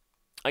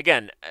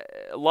again,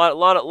 a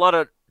lot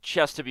of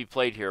chess to be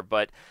played here,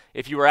 but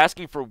if you were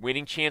asking for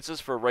winning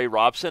chances for Ray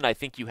Robson, I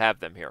think you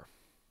have them here.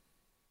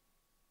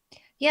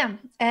 Yeah,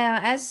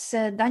 as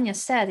Danya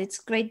said, it's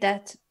great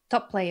that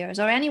top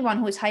players or anyone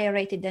who is higher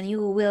rated than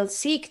you will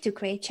seek to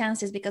create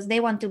chances because they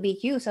want to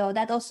beat you. So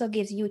that also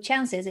gives you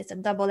chances. It's a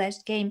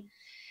double-edged game.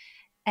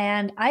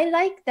 And I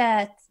like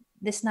that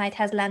this knight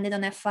has landed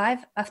on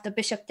f5. After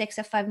bishop takes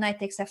f5, knight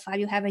takes f5,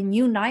 you have a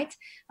new knight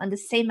on the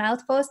same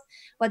outpost.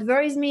 What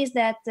worries me is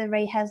that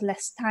Ray has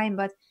less time,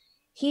 but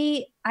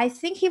I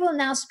think he will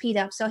now speed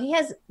up. So he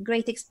has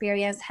great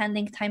experience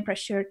handling time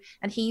pressure,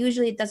 and he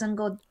usually doesn't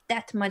go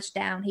that much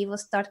down. He will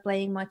start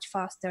playing much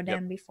faster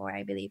than before,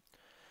 I believe.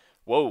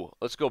 Whoa,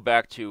 let's go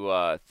back to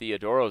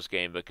Theodoro's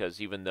game because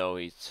even though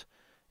it's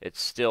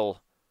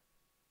still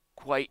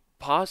quite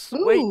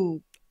possible.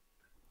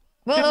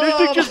 Wait, did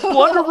Nishnik just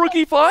blunder rook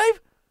e5?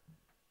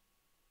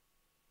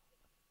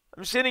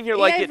 I'm sitting here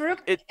like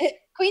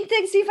Queen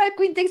takes c5,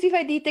 queen takes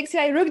c5, d takes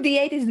c5, rook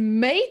d8 is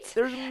mate.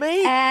 There's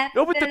mate.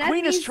 No, but the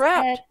queen is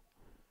trapped.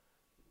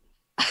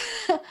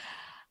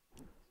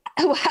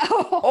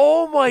 Wow.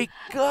 Oh my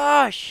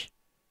gosh.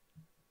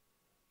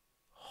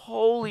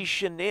 Holy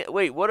shenanigans.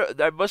 Wait, what?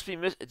 That must be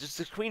does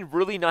the queen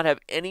really not have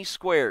any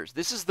squares?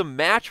 This is the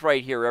match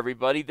right here,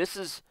 everybody. This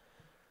is...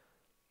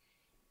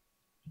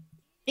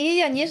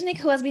 Ilya Nizhnik,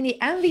 who has been the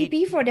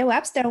MVP for the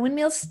Webster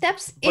Windmills,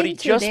 steps into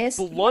this. But he just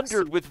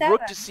blundered with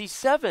rook to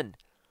c7.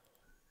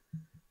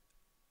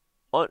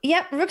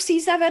 Yep, rook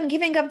c7,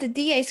 giving up the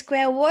da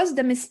square was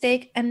the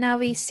mistake, and now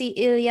we see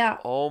Ilya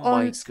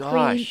on screen.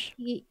 Gosh.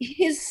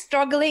 He's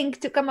struggling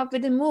to come up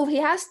with a move. He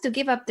has to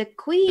give up the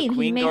queen. The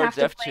queen he may guards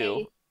have to f2.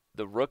 play...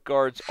 The rook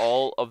guards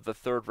all of the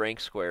third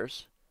rank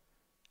squares.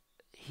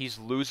 He's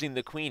losing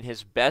the queen.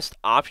 His best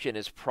option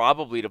is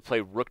probably to play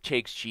rook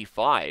takes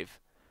g5.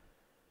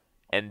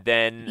 And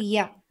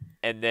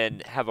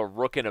then have a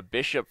rook and a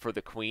bishop for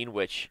the queen,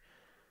 which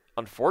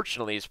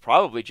unfortunately is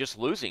probably just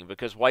losing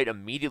because white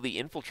immediately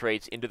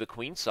infiltrates into the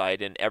queen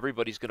side and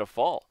everybody's going to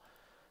fall.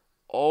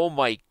 Oh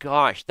my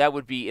gosh, that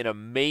would be an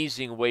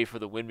amazing way for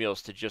the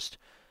Windmills to just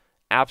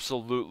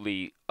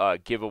absolutely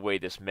give away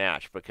this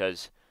match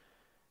because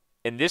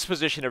in this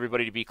position,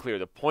 everybody, to be clear,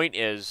 the point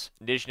is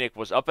Nizhnik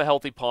was up a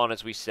healthy pawn,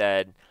 as we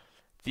said.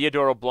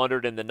 Theodoro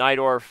blundered in the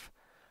Najdorf,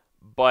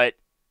 but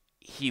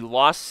he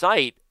lost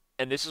sight.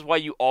 And this is why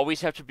you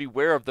always have to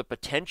beware of the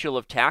potential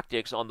of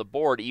tactics on the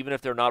board, even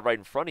if they're not right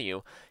in front of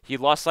you. He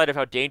lost sight of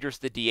how dangerous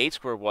the d8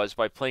 square was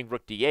by playing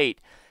rook d8,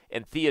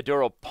 and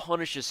Theodoro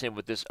punishes him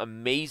with this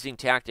amazing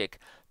tactic.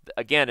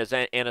 Again, as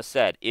Anna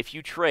said, if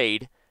you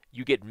trade,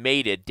 you get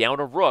mated down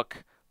a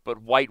rook,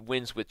 but white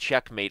wins with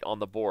checkmate on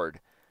the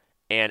board.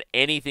 And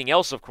anything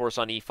else, of course,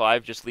 on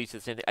e5 just leads to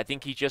the same thing. I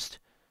think he just...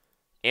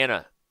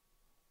 Anna,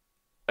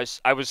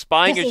 I was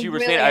spying as you were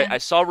saying. I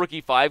saw rook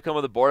e5 come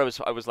on the board.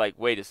 I was like,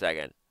 wait a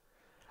second.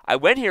 I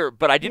went here,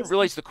 but I didn't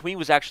realize the queen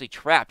was actually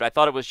trapped. I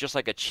thought it was just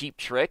like a cheap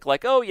trick.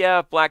 Like, oh, yeah,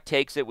 if black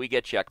takes it, we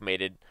get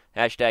checkmated.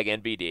 Hashtag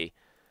NBD.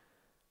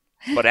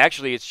 But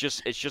actually, it's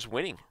just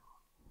winning.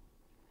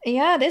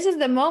 Yeah, this is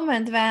the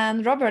moment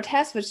when Robert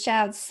Hess would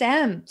shout,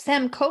 Sam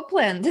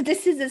Copeland.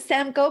 This is a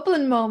Sam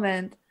Copeland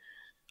moment.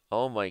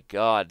 Oh, my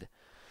God.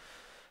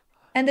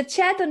 And the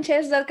chat on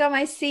chess.com,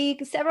 I see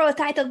several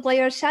title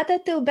players. Shout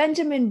out to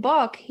Benjamin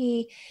Bok.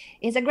 He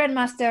is a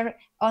grandmaster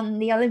on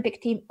the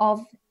Olympic team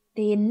of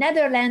the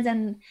Netherlands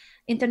and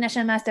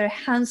international master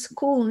Hans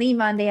Kool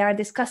Niemann. They are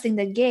discussing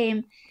the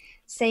game,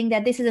 saying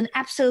that this is an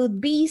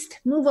absolute beast,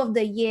 move of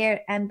the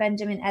year, and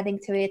Benjamin adding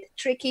to it,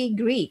 tricky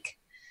Greek.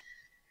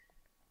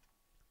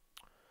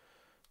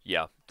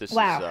 Yeah, this is...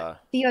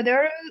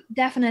 Theodoro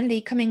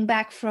definitely coming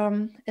back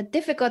from a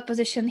difficult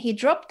position. He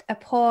dropped a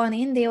pawn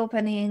in the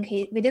opening.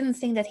 We didn't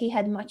think that he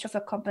had much of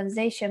a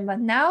compensation, but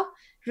now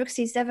rook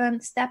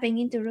c7, stepping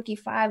into rook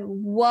e5.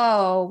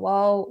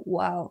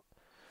 Whoa.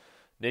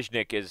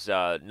 Nizhnik is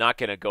not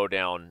going to go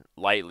down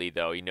lightly,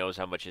 though. He knows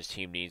how much his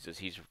team needs this.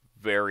 He's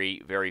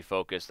very, very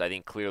focused. I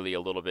think clearly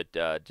a little bit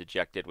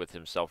dejected with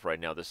himself right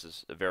now. This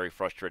is a very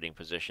frustrating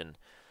position.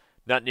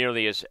 Not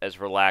nearly as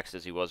relaxed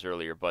as he was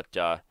earlier, but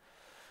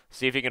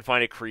see if he can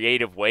find a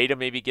creative way to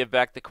maybe give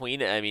back the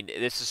queen. I mean,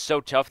 this is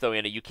so tough, though,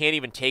 Anna. You can't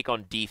even take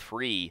on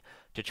d3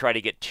 to try to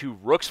get two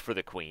rooks for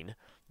the queen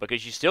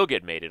because you still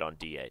get mated on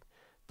d8.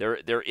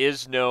 There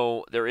is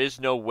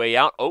no way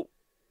out. Oh,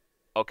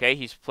 okay,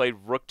 he's played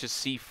rook to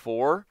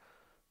c4.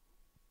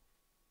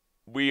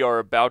 We are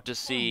about to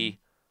see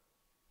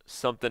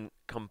something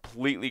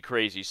completely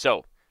crazy.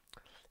 So,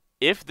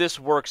 if this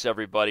works,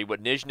 everybody,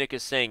 what Nizhnik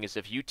is saying is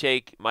if you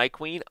take my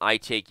queen, I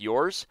take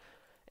yours,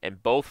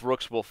 and both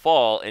rooks will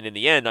fall, and in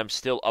the end, I'm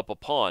still up a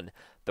pawn.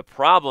 The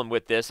problem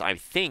with this, I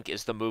think,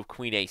 is the move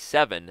queen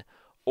a7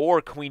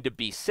 or queen to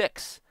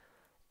b6.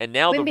 And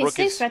now Queen the rook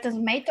b6 is... threatens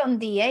mate on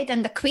d8,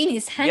 and the queen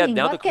is Yeah, hanging.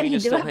 now the What can queen he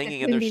is do still after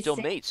hanging and queen they're still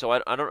b6? mates. So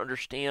I don't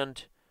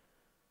understand.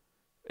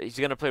 He's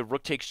going to play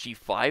rook takes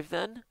g5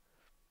 then?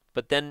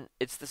 But then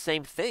it's the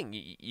same thing.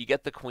 You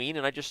get the queen,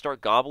 and I just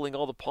start gobbling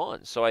all the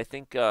pawns. So I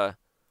think queen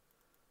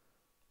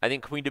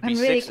to I'm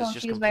b6 really is just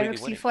confused by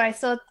completely rook winning. c4. I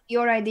thought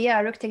your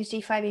idea, rook takes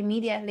g5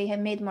 immediately,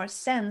 had made more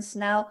sense.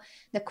 Now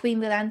the queen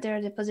will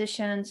enter the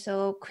position,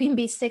 so queen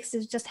b6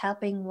 is just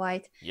helping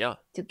white Yeah.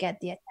 to get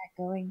the attack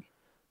going.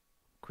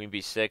 Queen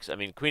b6. I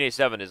mean, queen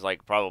a7 is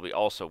like probably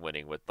also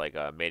winning with like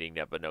a mating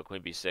net, but no,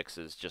 queen b6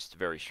 is just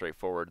very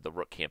straightforward. The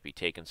rook can't be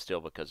taken still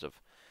because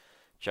of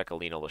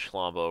Checolino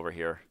Lashlambo over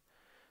here.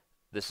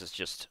 This is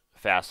just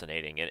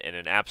fascinating and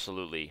an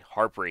absolutely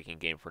heartbreaking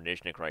game for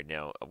Nizhnik right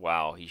now.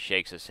 Wow, he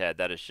shakes his head.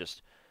 That is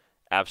just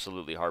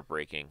absolutely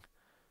heartbreaking.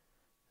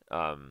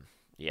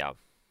 Yeah.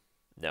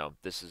 No,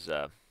 this is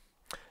a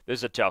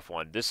tough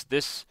one. This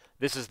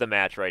is the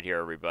match right here,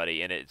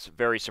 everybody, and it's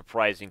very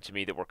surprising to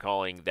me that we're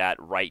calling that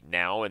right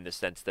now in the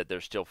sense that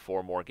there's still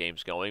 4 more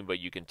games going, but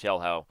you can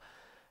tell how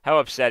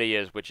upset he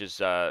is, which is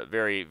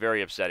very,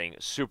 very upsetting.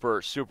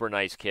 Super, super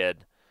nice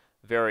kid.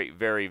 Very,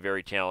 very,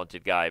 very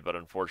talented guy, but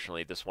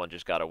unfortunately this one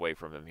just got away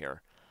from him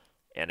here.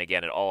 And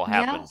again, it all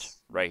happened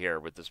Yes. right here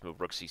with this move,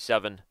 rook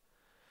c7.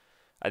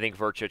 I think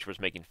Virchich was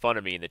making fun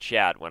of me in the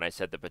chat when I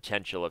said the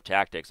potential of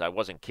tactics. I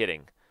wasn't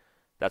kidding.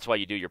 That's why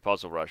you do your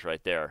puzzle rush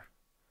right there.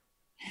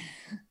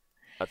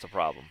 That's a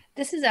problem.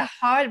 This is a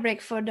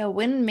heartbreak for the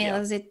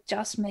Windmills. Yeah. It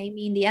just may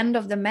mean the end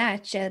of the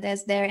match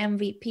as their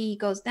MVP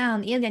goes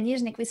down. Ilya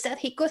Nizhnik, we said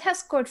he could have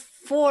scored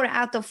 4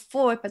 out of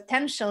 4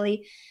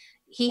 potentially.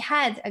 He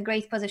had a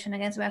great position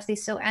against Wesley,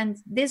 and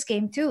this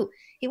game too.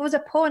 He was a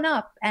pawn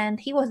up, and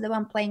he was the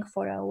one playing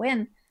for a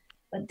win.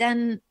 But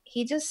then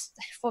he just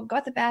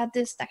forgot about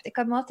this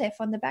tactical motif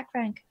on the back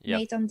rank,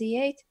 mate on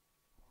d8.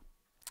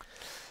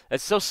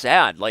 It's so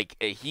sad.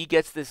 Like he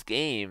gets this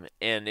game,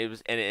 and it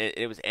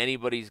was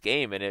anybody's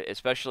game, and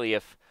especially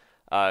if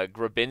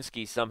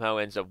Grabinski somehow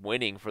ends up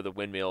winning for the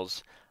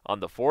Windmills on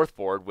the 4th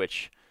board,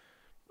 which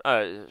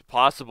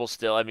possible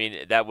still. I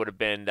mean, that would have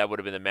been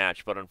the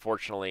match, but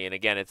unfortunately, and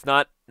again, it's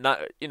not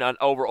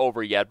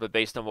over yet. But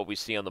based on what we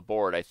see on the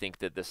board, I think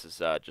that this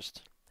is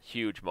just a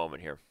huge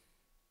moment here.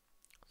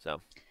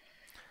 So.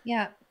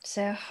 Yeah, it's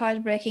a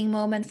heartbreaking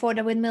moment for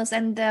the Windmills,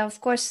 and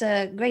of course,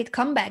 a great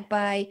comeback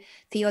by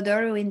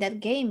Theodoru in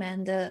that game,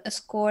 and a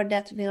score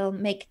that will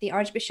make the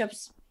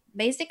Archbishops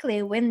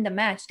basically win the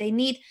match. They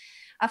need,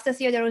 after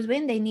Theodoru's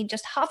win, they need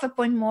just half a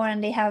point more,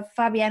 and they have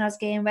Fabiano's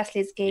game,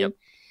 Wesley's game. Yep.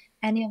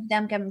 Any of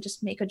them can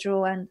just make a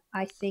draw, and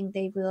I think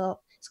they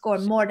will score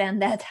more than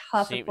that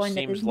half a point.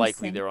 Seems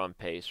likely they're on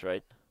pace,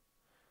 right?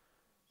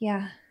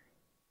 Yeah.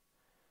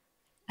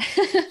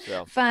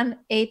 So. Fan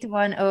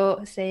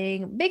 810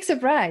 saying, "Big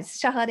surprise,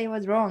 Shahade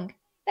was wrong."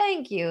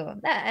 Thank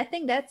you. I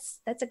think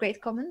that's a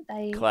great comment.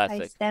 I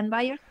stand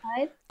by your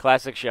side.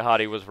 Classic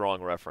Shahade was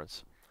wrong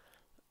reference.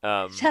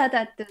 Shout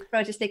out to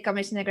Project League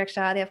Commissioner Greg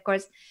Shahade, of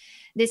course.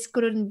 This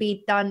couldn't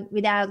be done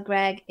without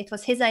Greg. It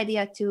was his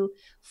idea to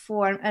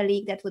form a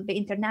league that would be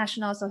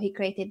international, so he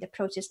created the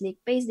Pro Chess League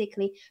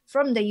basically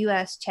from the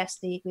US Chess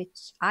League,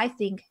 which I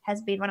think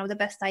has been one of the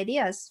best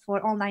ideas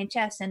for online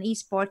chess and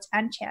esports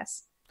and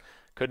chess.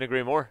 Couldn't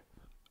agree more.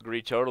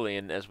 Agree totally.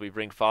 And as we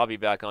bring Fabi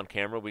back on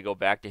camera, we go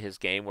back to his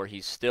game where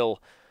he's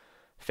still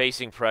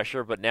facing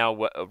pressure, but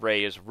now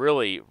Ray is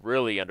really,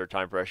 really under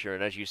time pressure.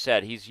 And as you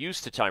said, he's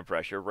used to time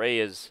pressure. Ray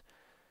is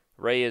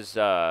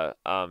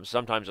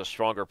sometimes a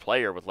stronger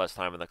player with less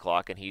time on the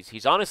clock, and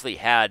he's honestly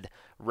had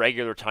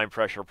regular time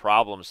pressure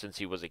problems since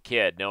he was a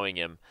kid, knowing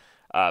him.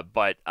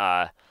 But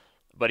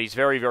he's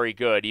very, very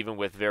good, even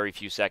with very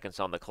few seconds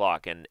on the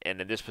clock. And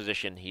in this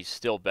position, he's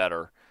still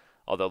better.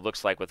 Although it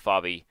looks like with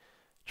Fabi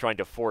trying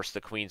to force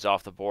the queens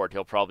off the board,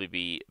 he'll probably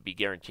be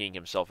guaranteeing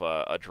himself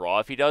a draw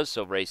if he does.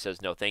 So Ray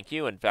says no, thank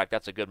you. In fact,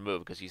 that's a good move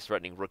because he's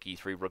threatening rook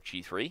e3, rook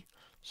g3.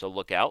 So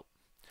look out.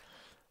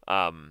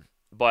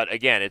 But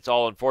again, it's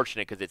all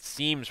unfortunate because it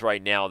seems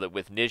right now that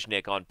with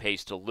Nizhnik on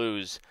pace to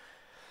lose,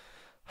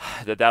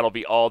 that'll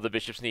be all the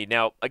bishops need.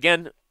 Now,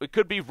 again, it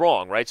could be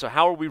wrong, right? So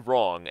how are we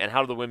wrong, and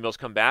how do the Windmills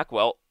come back?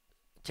 Well,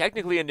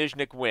 technically a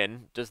Nizhnik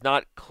win does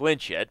not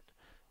clinch it,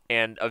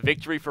 and a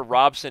victory for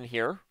Robson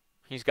here.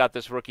 He's got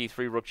this rook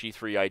e3, rook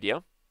g3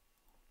 idea.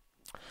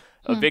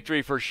 A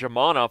victory for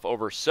Shamanov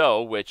over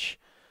So, which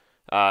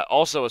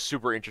also a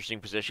super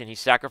interesting position. He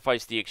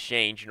sacrificed the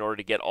exchange in order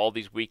to get all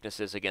these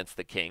weaknesses against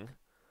the king.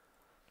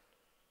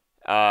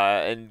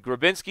 And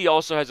Grabinski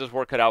also has his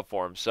work cut out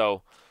for him.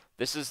 So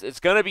it's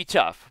going to be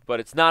tough, but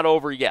it's not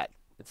over yet.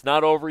 It's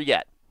not over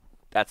yet.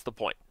 That's the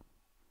point.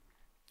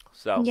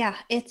 So Yeah,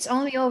 it's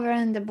only over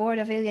on the board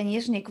of Ilya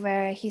Yuzhnik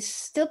where he's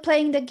still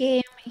playing the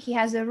game. He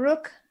has a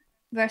rook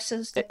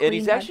versus the and queen,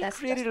 he's but actually that's just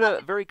created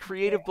not a very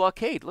creative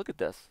blockade. Look at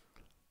this.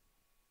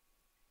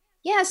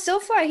 Yeah, so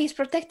far he's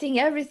protecting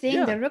everything.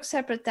 Yeah. The rooks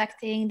are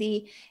protecting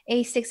the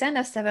a6 and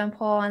a7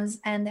 pawns,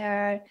 and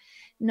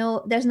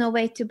there's no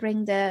way to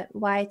bring the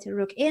white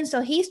rook in.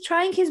 So he's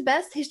trying his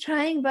best. He's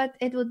trying, but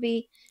it would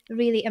be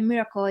really a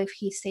miracle if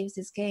he saves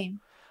this game.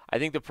 I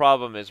think the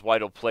problem is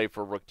White will play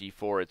for rook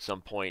d4 at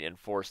some point and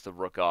force the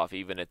rook off,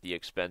 even at the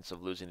expense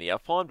of losing the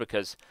f-pawn,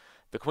 because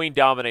the queen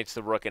dominates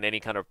the rook in any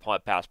kind of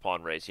pass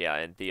pawn race, yeah,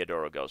 and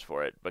Theodoro goes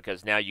for it,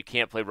 because now you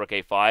can't play rook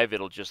a5.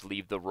 It'll just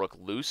leave the rook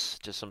loose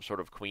to some sort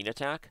of queen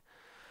attack.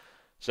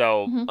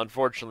 So, Mhm.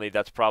 unfortunately,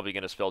 that's probably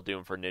going to spell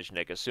doom for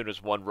Nizhnik. As soon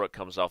as one rook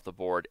comes off the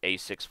board,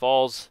 a6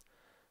 falls,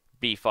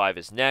 b5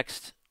 is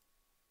next,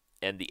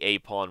 and the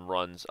a-pawn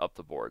runs up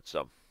the board.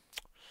 So,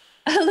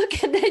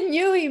 Look at the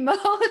new emote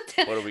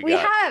what do we we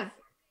got? have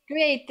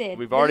created.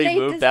 We've The already moved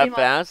latest that emote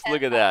fast.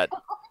 Look at that.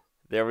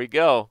 There we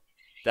go.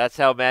 That's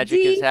how magic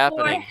is D4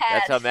 happening.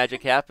 That's how head.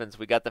 magic happens.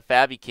 We got the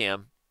Fabi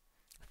Cam.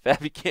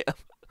 Fabi Cam.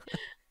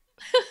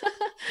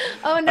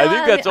 Oh no! I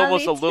think that's I'll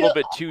almost a need little to-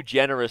 bit too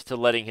generous to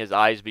letting his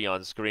eyes be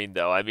on screen,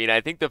 though. I mean,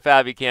 I think the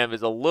Fabi Cam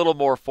is a little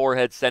more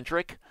forehead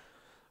centric.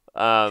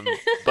 But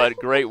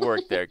great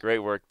work there. Great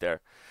work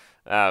there.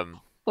 Wow.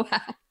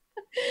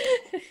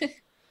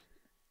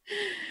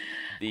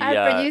 The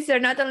Our producer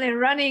not only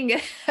running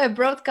a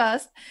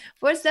broadcast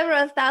for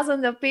several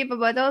thousands of people,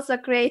 but also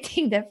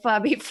creating the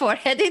Fabi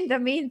forehead in the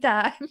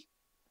meantime.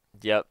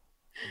 Yep.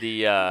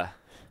 The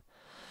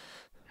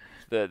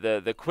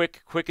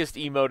quickest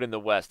emote in the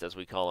West, as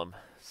we call him.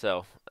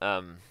 So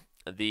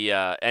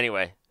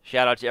anyway,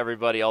 shout out to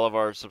everybody, all of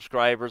our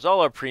subscribers,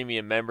 all our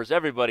premium members,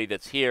 everybody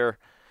that's here,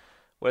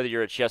 whether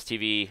you're at Chess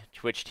TV,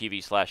 Twitch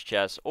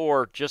TV/Chess,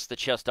 or just the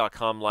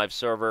chess.com live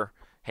server,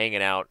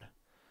 hanging out.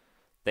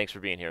 Thanks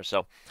for being here.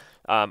 So,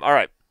 all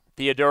right,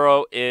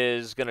 Theodoro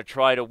is going to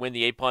try to win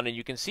the a-pawn, and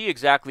you can see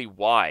exactly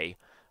why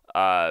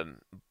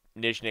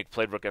Nizhnik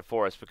played rook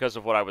f4. It's because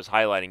of what I was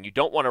highlighting. You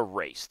don't want to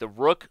race. The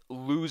rook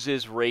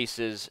loses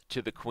races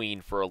to the queen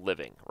for a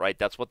living, right?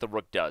 That's what the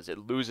rook does. It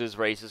loses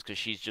races because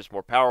she's just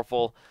more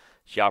powerful.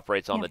 She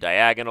operates on the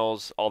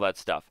diagonals, all that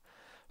stuff.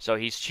 So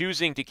he's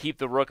choosing to keep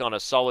the rook on a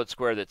solid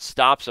square that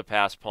stops a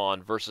pass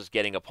pawn versus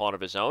getting a pawn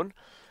of his own.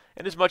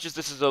 And as much as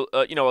this is a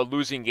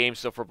losing game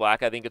still for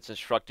Black, I think it's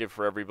instructive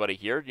for everybody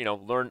here.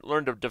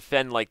 Learn to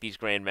defend like these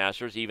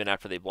grandmasters even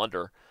after they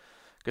blunder.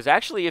 Because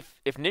actually,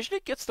 if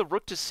Nizhnik gets the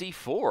rook to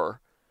c4,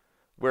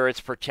 where it's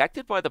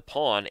protected by the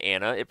pawn,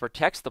 Anna, it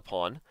protects the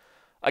pawn.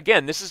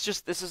 Again, this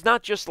is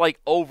not just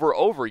like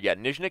over yet.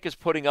 Nizhnik is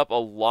putting up a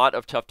lot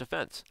of tough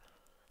defense.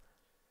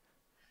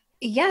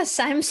 Yes,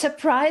 I'm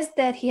surprised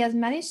that he has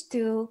managed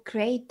to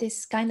create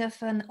this kind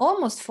of an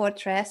almost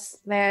fortress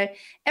where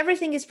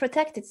everything is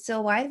protected.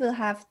 So White will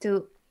have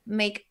to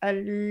make a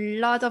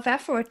lot of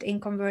effort in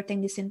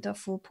converting this into a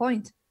full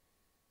point.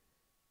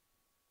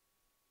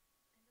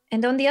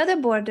 And on the other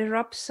board, the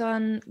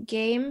Robson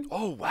game.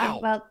 Oh, wow.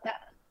 Well,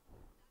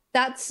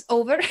 that's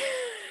over.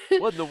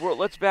 What in the world?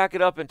 Let's back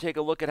it up and take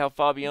a look at how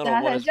Fabiano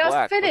That won has his just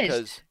Black. finished.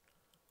 Because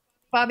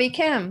Fabi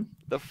Cam.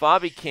 the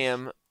Fabi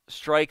Cam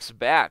strikes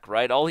back,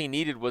 right? All he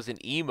needed was an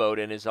emote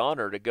in his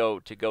honor to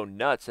go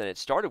nuts, and it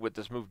started with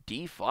this move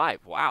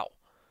d5. Wow.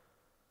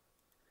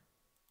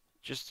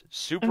 Just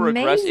super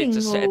aggressive.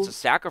 It's a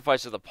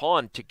sacrifice of the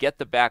pawn to get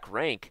the back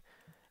rank,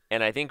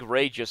 and I think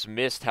Ray just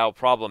missed how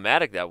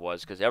problematic that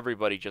was because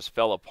everybody just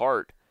fell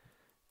apart.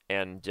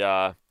 And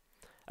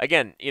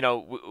again,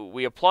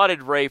 we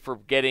applauded Ray for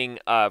being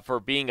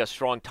a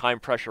strong time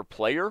pressure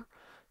player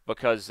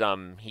because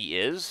he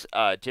is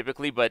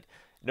typically, but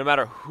no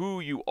matter who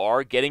you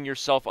are, getting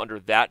yourself under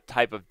that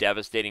type of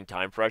devastating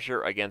time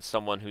pressure against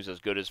someone who's as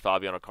good as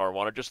Fabiano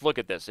Caruana, just look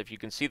at this. If you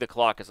can see the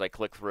clock as I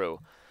click through,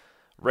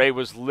 Ray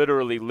was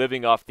literally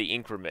living off the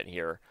increment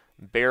here,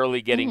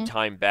 barely getting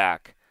time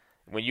back.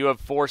 When you have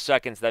 4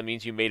 seconds, that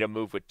means you made a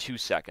move with 2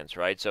 seconds,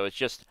 right? So it's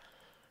just,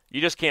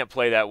 you just can't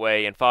play that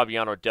way, and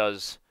Fabiano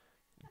does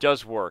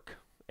work.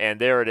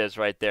 And there it is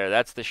right there.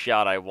 That's the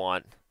shot I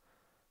want.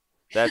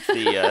 That's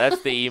the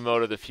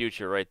emote of the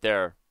future right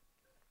there.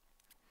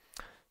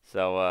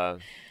 So,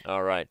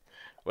 all right.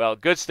 Well,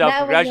 good stuff.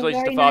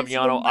 Congratulations to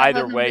Fabiano.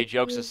 Either way,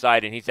 jokes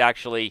aside, and he's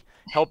actually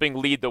helping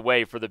lead the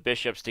way for the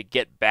Bishops to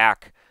get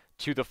back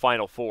to the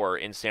Final Four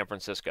in San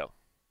Francisco.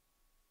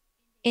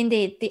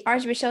 Indeed, the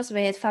Archbishops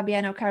with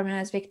Fabiano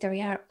Caruana's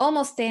victory are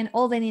almost in.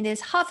 All they need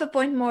is half a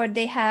point more.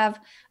 They have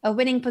a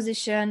winning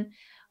position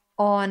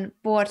on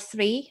board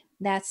 3.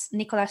 That's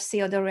Nicolas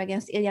Theodorou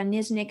against Ilya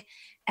Nizhnik.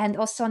 And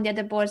also on the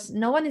other boards,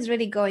 no one is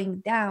really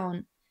going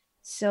down.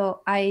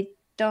 So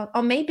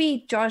or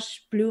maybe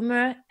Josh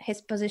Bloomer,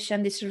 his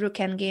position, this rook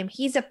endgame,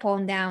 he's a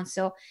pawn down.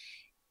 So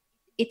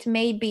it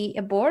may be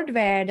a board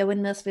where the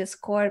Windmills will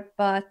score,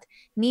 but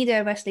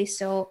neither Wesley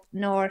So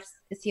nor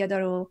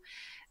Theodorou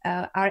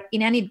are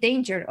in any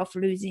danger of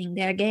losing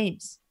their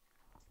games.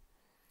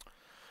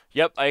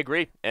 Yep, I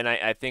agree, and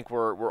I think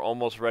we're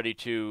almost ready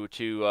to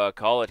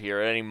call it here.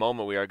 At any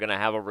moment, we are going to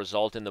have a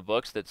result in the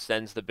books that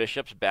sends the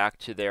Bishops back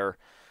to their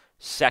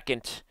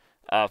second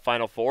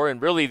Final Four,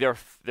 and really their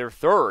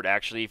third.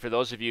 Actually, for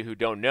those of you who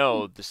don't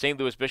know, the St.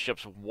 Louis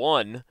Bishops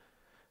won.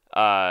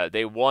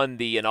 They won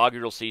the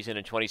inaugural season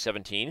in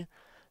 2017.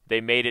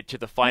 They made it to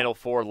the Final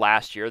Four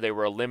last year. They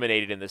were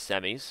eliminated in the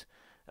semis.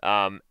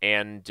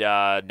 And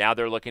now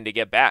they're looking to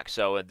get back.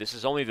 So this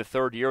is only the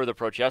third year of the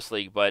Pro Chess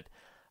League, but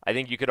I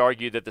think you could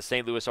argue that the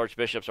St. Louis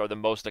Archbishops are the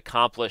most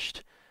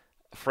accomplished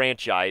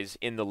franchise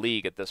in the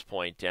league at this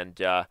point. And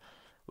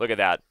look at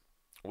that,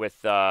 with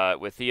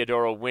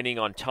Theodoro winning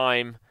on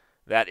time,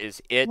 that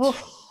is it.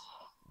 Oof.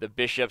 The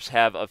Bishops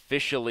have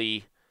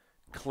officially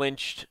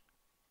clinched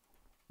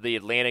the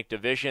Atlantic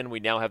Division. We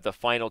now have the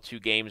final two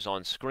games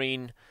on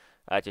screen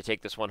to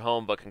take this one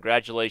home. But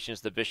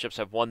congratulations, the Bishops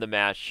have won the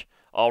match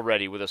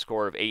already with a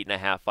score of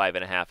 8.5,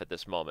 5.5 at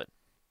this moment.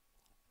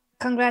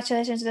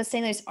 Congratulations to the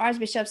St. Louis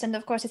Archbishops. And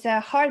of course, it's a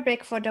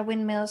heartbreak for the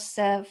Windmills.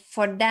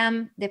 For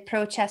them, the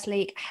Pro Chess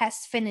League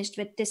has finished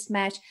with this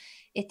match.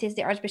 It is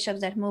the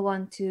Archbishops that move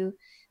on to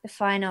the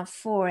Final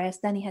Four. As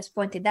Danny has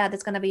pointed out,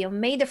 it's going to be on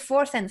May the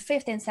 4th and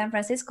 5th in San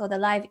Francisco, the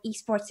live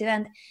esports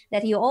event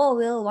that you all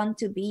will want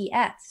to be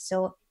at.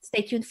 So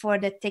stay tuned for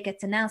the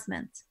tickets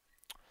announcement.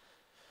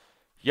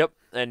 Yep,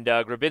 and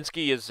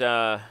Grabinski is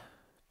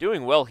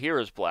doing well here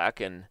as black,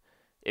 and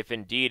if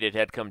indeed it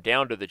had come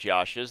down to the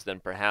Joshes,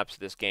 then perhaps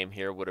this game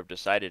here would have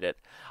decided it.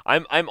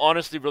 I'm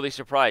honestly really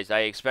surprised.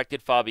 I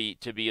expected Fabi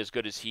to be as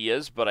good as he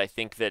is, but I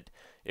think that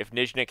if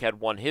Nizhnik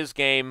had won his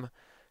game,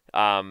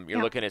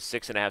 you're looking at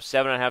 6.5,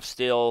 7.5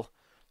 still.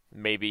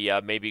 Maybe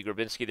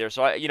Grabinski there.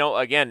 So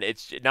again,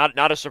 it's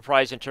not a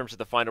surprise in terms of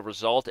the final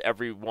result.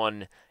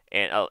 Everyone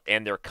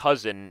and their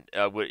cousin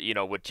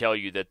would tell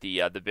you that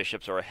the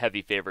Bishops are a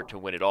heavy favorite to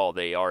win it all.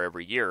 They are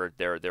every year.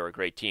 They're a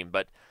great team,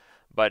 but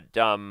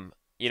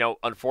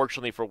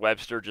unfortunately for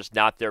Webster, just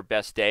not their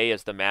best day,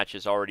 as the match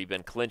has already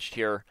been clinched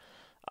here.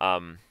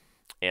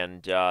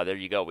 And there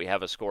you go. We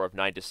have a score of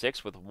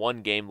 9-6 with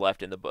one game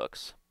left in the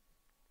books.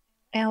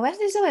 And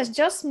Western has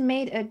just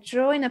made a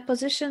draw in a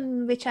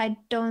position which I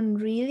don't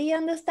really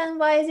understand.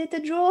 Why is it a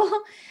draw?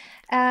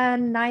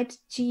 Knight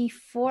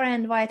G4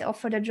 and White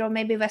offered a draw.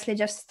 Maybe Wesley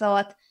just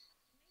thought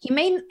he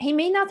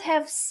may not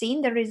have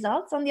seen the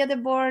results on the other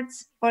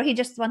boards, or he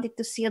just wanted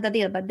to seal the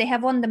deal. But they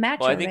have won the match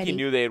already. I think he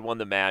knew they had won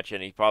the match,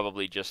 and he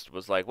probably just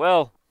was like,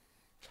 well,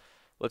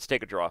 let's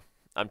take a draw.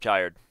 I'm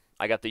tired.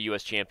 I got the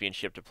U.S.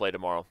 Championship to play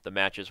tomorrow. The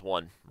match is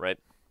won, right?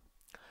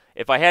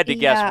 If I had to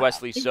guess,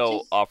 Wesley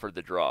offered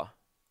the draw.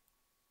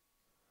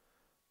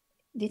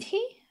 Did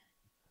he?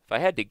 If I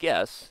had to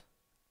guess,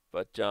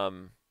 but it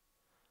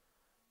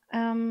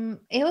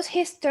was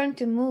his turn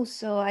to move,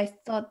 so I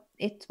thought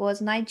it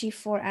was Knight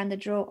G4 and the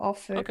draw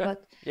offered. Okay.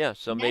 But yeah,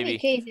 so maybe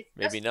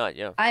not.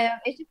 Yeah.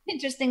 It's just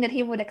interesting that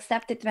he would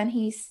accept it when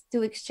he's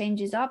two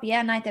exchanges up.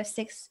 Yeah, Knight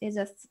F6 is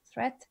a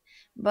threat,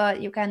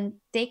 but you can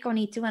take on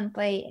E2 and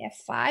play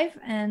F5,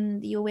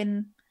 and you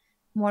win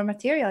more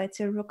material.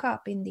 It's a rook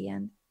up in the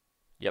end.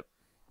 Yep.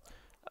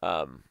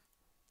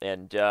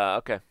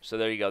 Okay, so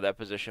there you go. That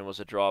position was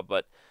a draw,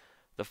 but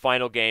the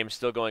final game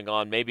still going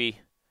on. Maybe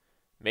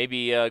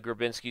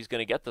Grabinski's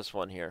going to get this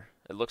one here.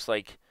 It looks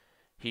like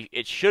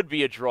it should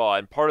be a draw,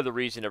 and part of the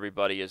reason,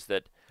 everybody, is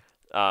that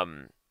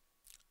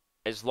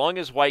as long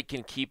as White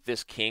can keep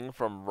this king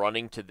from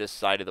running to this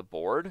side of the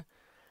board,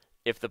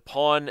 if the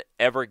pawn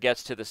ever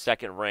gets to the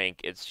second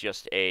rank, it's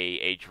just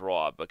a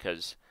draw,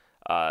 because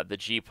the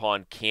G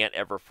pawn can't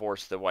ever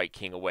force the White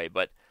king away.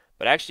 But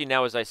actually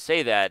now, as I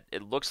say that,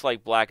 it looks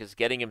like Black is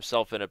getting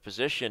himself in a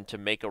position to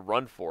make a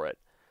run for it.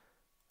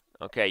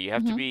 Okay, you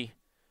have to be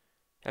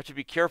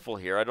careful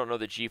here. I don't know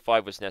that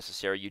G5 was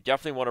necessary. You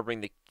definitely want to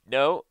bring the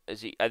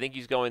I think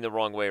he's going the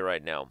wrong way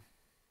right now.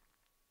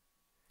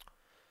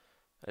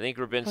 I think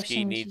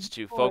Grabinski needs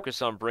to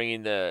focus on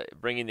bringing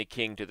the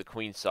king to the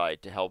queen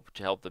side to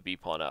help the B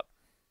pawn up.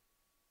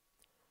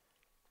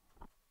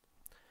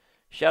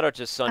 Shout out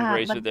to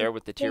Sungrazer there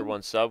with the tier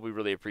 1 sub. We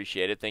really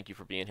appreciate it. Thank you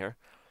for being here.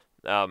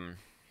 The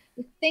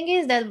thing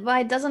is that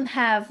White doesn't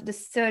have the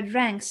third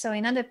rank, so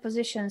in other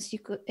positions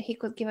he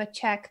could give a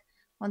check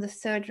on the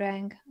third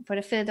rank for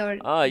the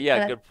Philidor.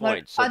 Yeah, good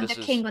point. So the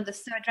king on the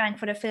third rank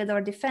for the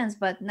Philidor defense,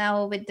 but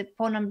now with the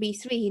pawn on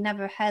B3, he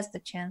never has the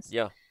chance.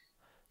 Yeah.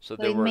 So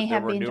there were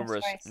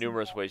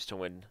numerous ways to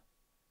win.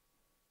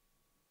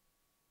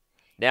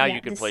 Now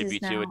you can play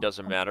B2. It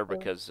doesn't matter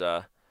because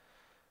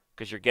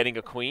you're getting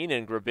a queen,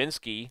 and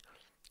Grabinski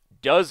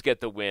does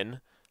get the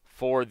win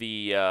for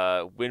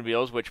the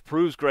Windmills, which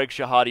proves Greg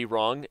Shahade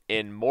wrong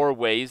in more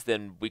ways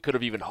than we could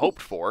have even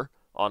hoped for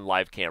on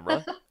live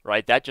camera,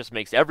 right? That just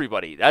makes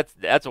everybody,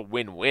 that's a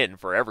win-win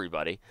for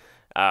everybody.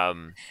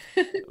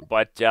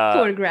 But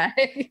poor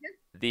Greg.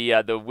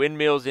 The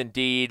Windmills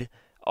indeed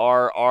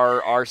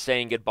are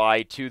saying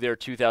goodbye to their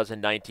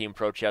 2019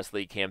 Pro Chess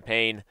League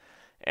campaign,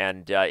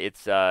 and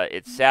it's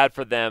sad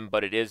for them,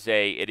 but it is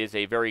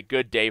a very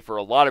good day for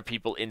a lot of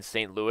people in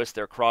St. Louis.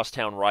 Their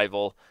crosstown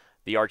rival,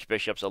 the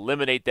Archbishops,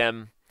 eliminate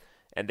them,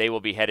 and they will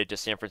be headed to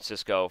San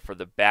Francisco for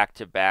the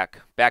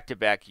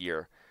back-to-back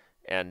year.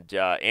 And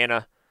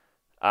Anna,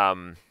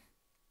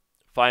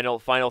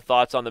 final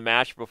thoughts on the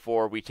match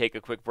before we take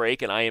a quick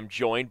break. And I am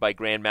joined by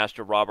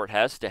Grandmaster Robert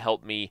Hess to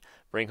help me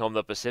bring home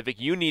the Pacific.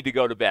 You need to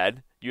go to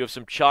bed. You have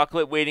some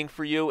chocolate waiting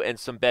for you and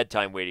some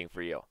bedtime waiting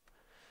for you.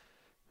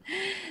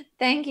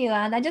 Thank you.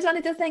 And I just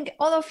wanted to thank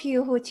all of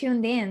you who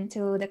tuned in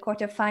to the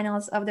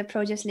quarterfinals of the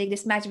Pro Chess League,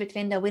 this match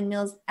between the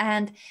Windmills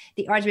and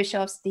the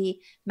Archbishops, the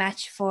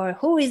match for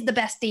who is the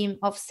best team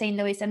of St.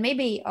 Louis and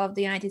maybe of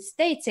the United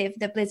States if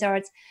the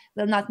Blizzards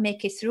will not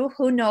make it through.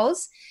 Who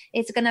knows?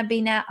 It's going to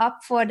be now up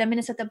for the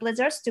Minnesota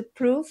Blizzards to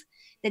prove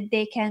that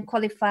they can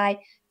qualify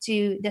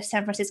to the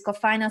San Francisco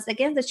finals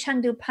against the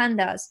Chengdu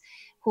Pandas,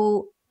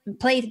 who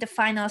played the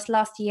finals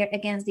last year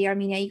against the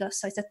Armenia Eagles.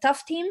 So it's a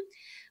tough team.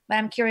 But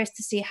I'm curious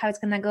to see how it's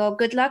going to go.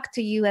 Good luck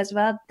to you as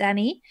well,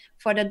 Danny,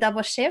 for the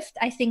double shift.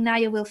 I think now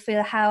you will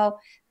feel how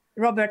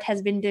Robert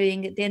has been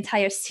doing the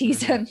entire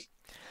season.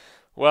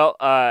 Well,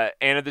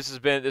 Anna, this has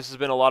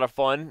been a lot of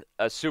fun.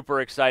 A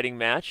super exciting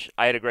match.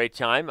 I had a great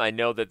time. I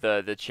know that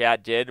the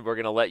chat did. We're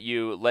going to let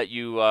you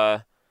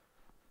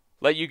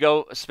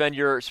go spend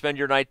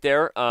your night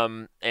there.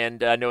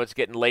 And I know it's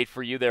getting late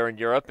for you there in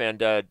Europe.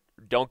 And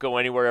don't go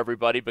anywhere,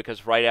 everybody,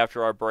 because right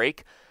after our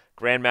break,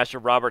 Grandmaster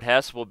Robert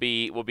Hess will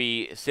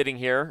be sitting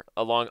here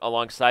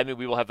alongside me.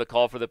 We will have the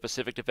call for the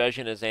Pacific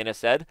Division, as Anna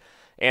said.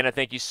 Anna,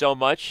 thank you so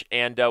much,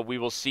 and we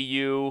will see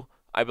you,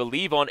 I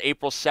believe, on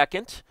April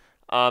 2nd.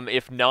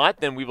 If not,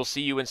 then we will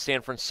see you in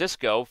San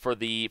Francisco for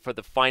the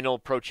final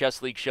Pro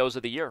Chess League shows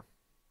of the year.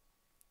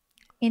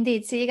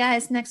 Indeed. See you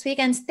guys next week,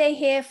 and stay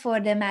here for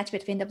the match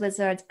between the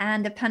Blizzards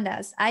and the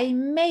Pandas. I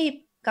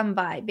may come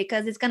by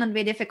because it's going to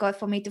be difficult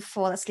for me to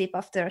fall asleep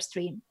after a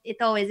stream. It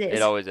always is.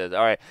 It always is.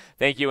 All right.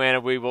 Thank you, Anna.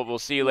 We'll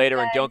see you later,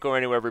 and don't go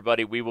anywhere,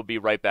 everybody. We will be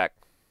right back.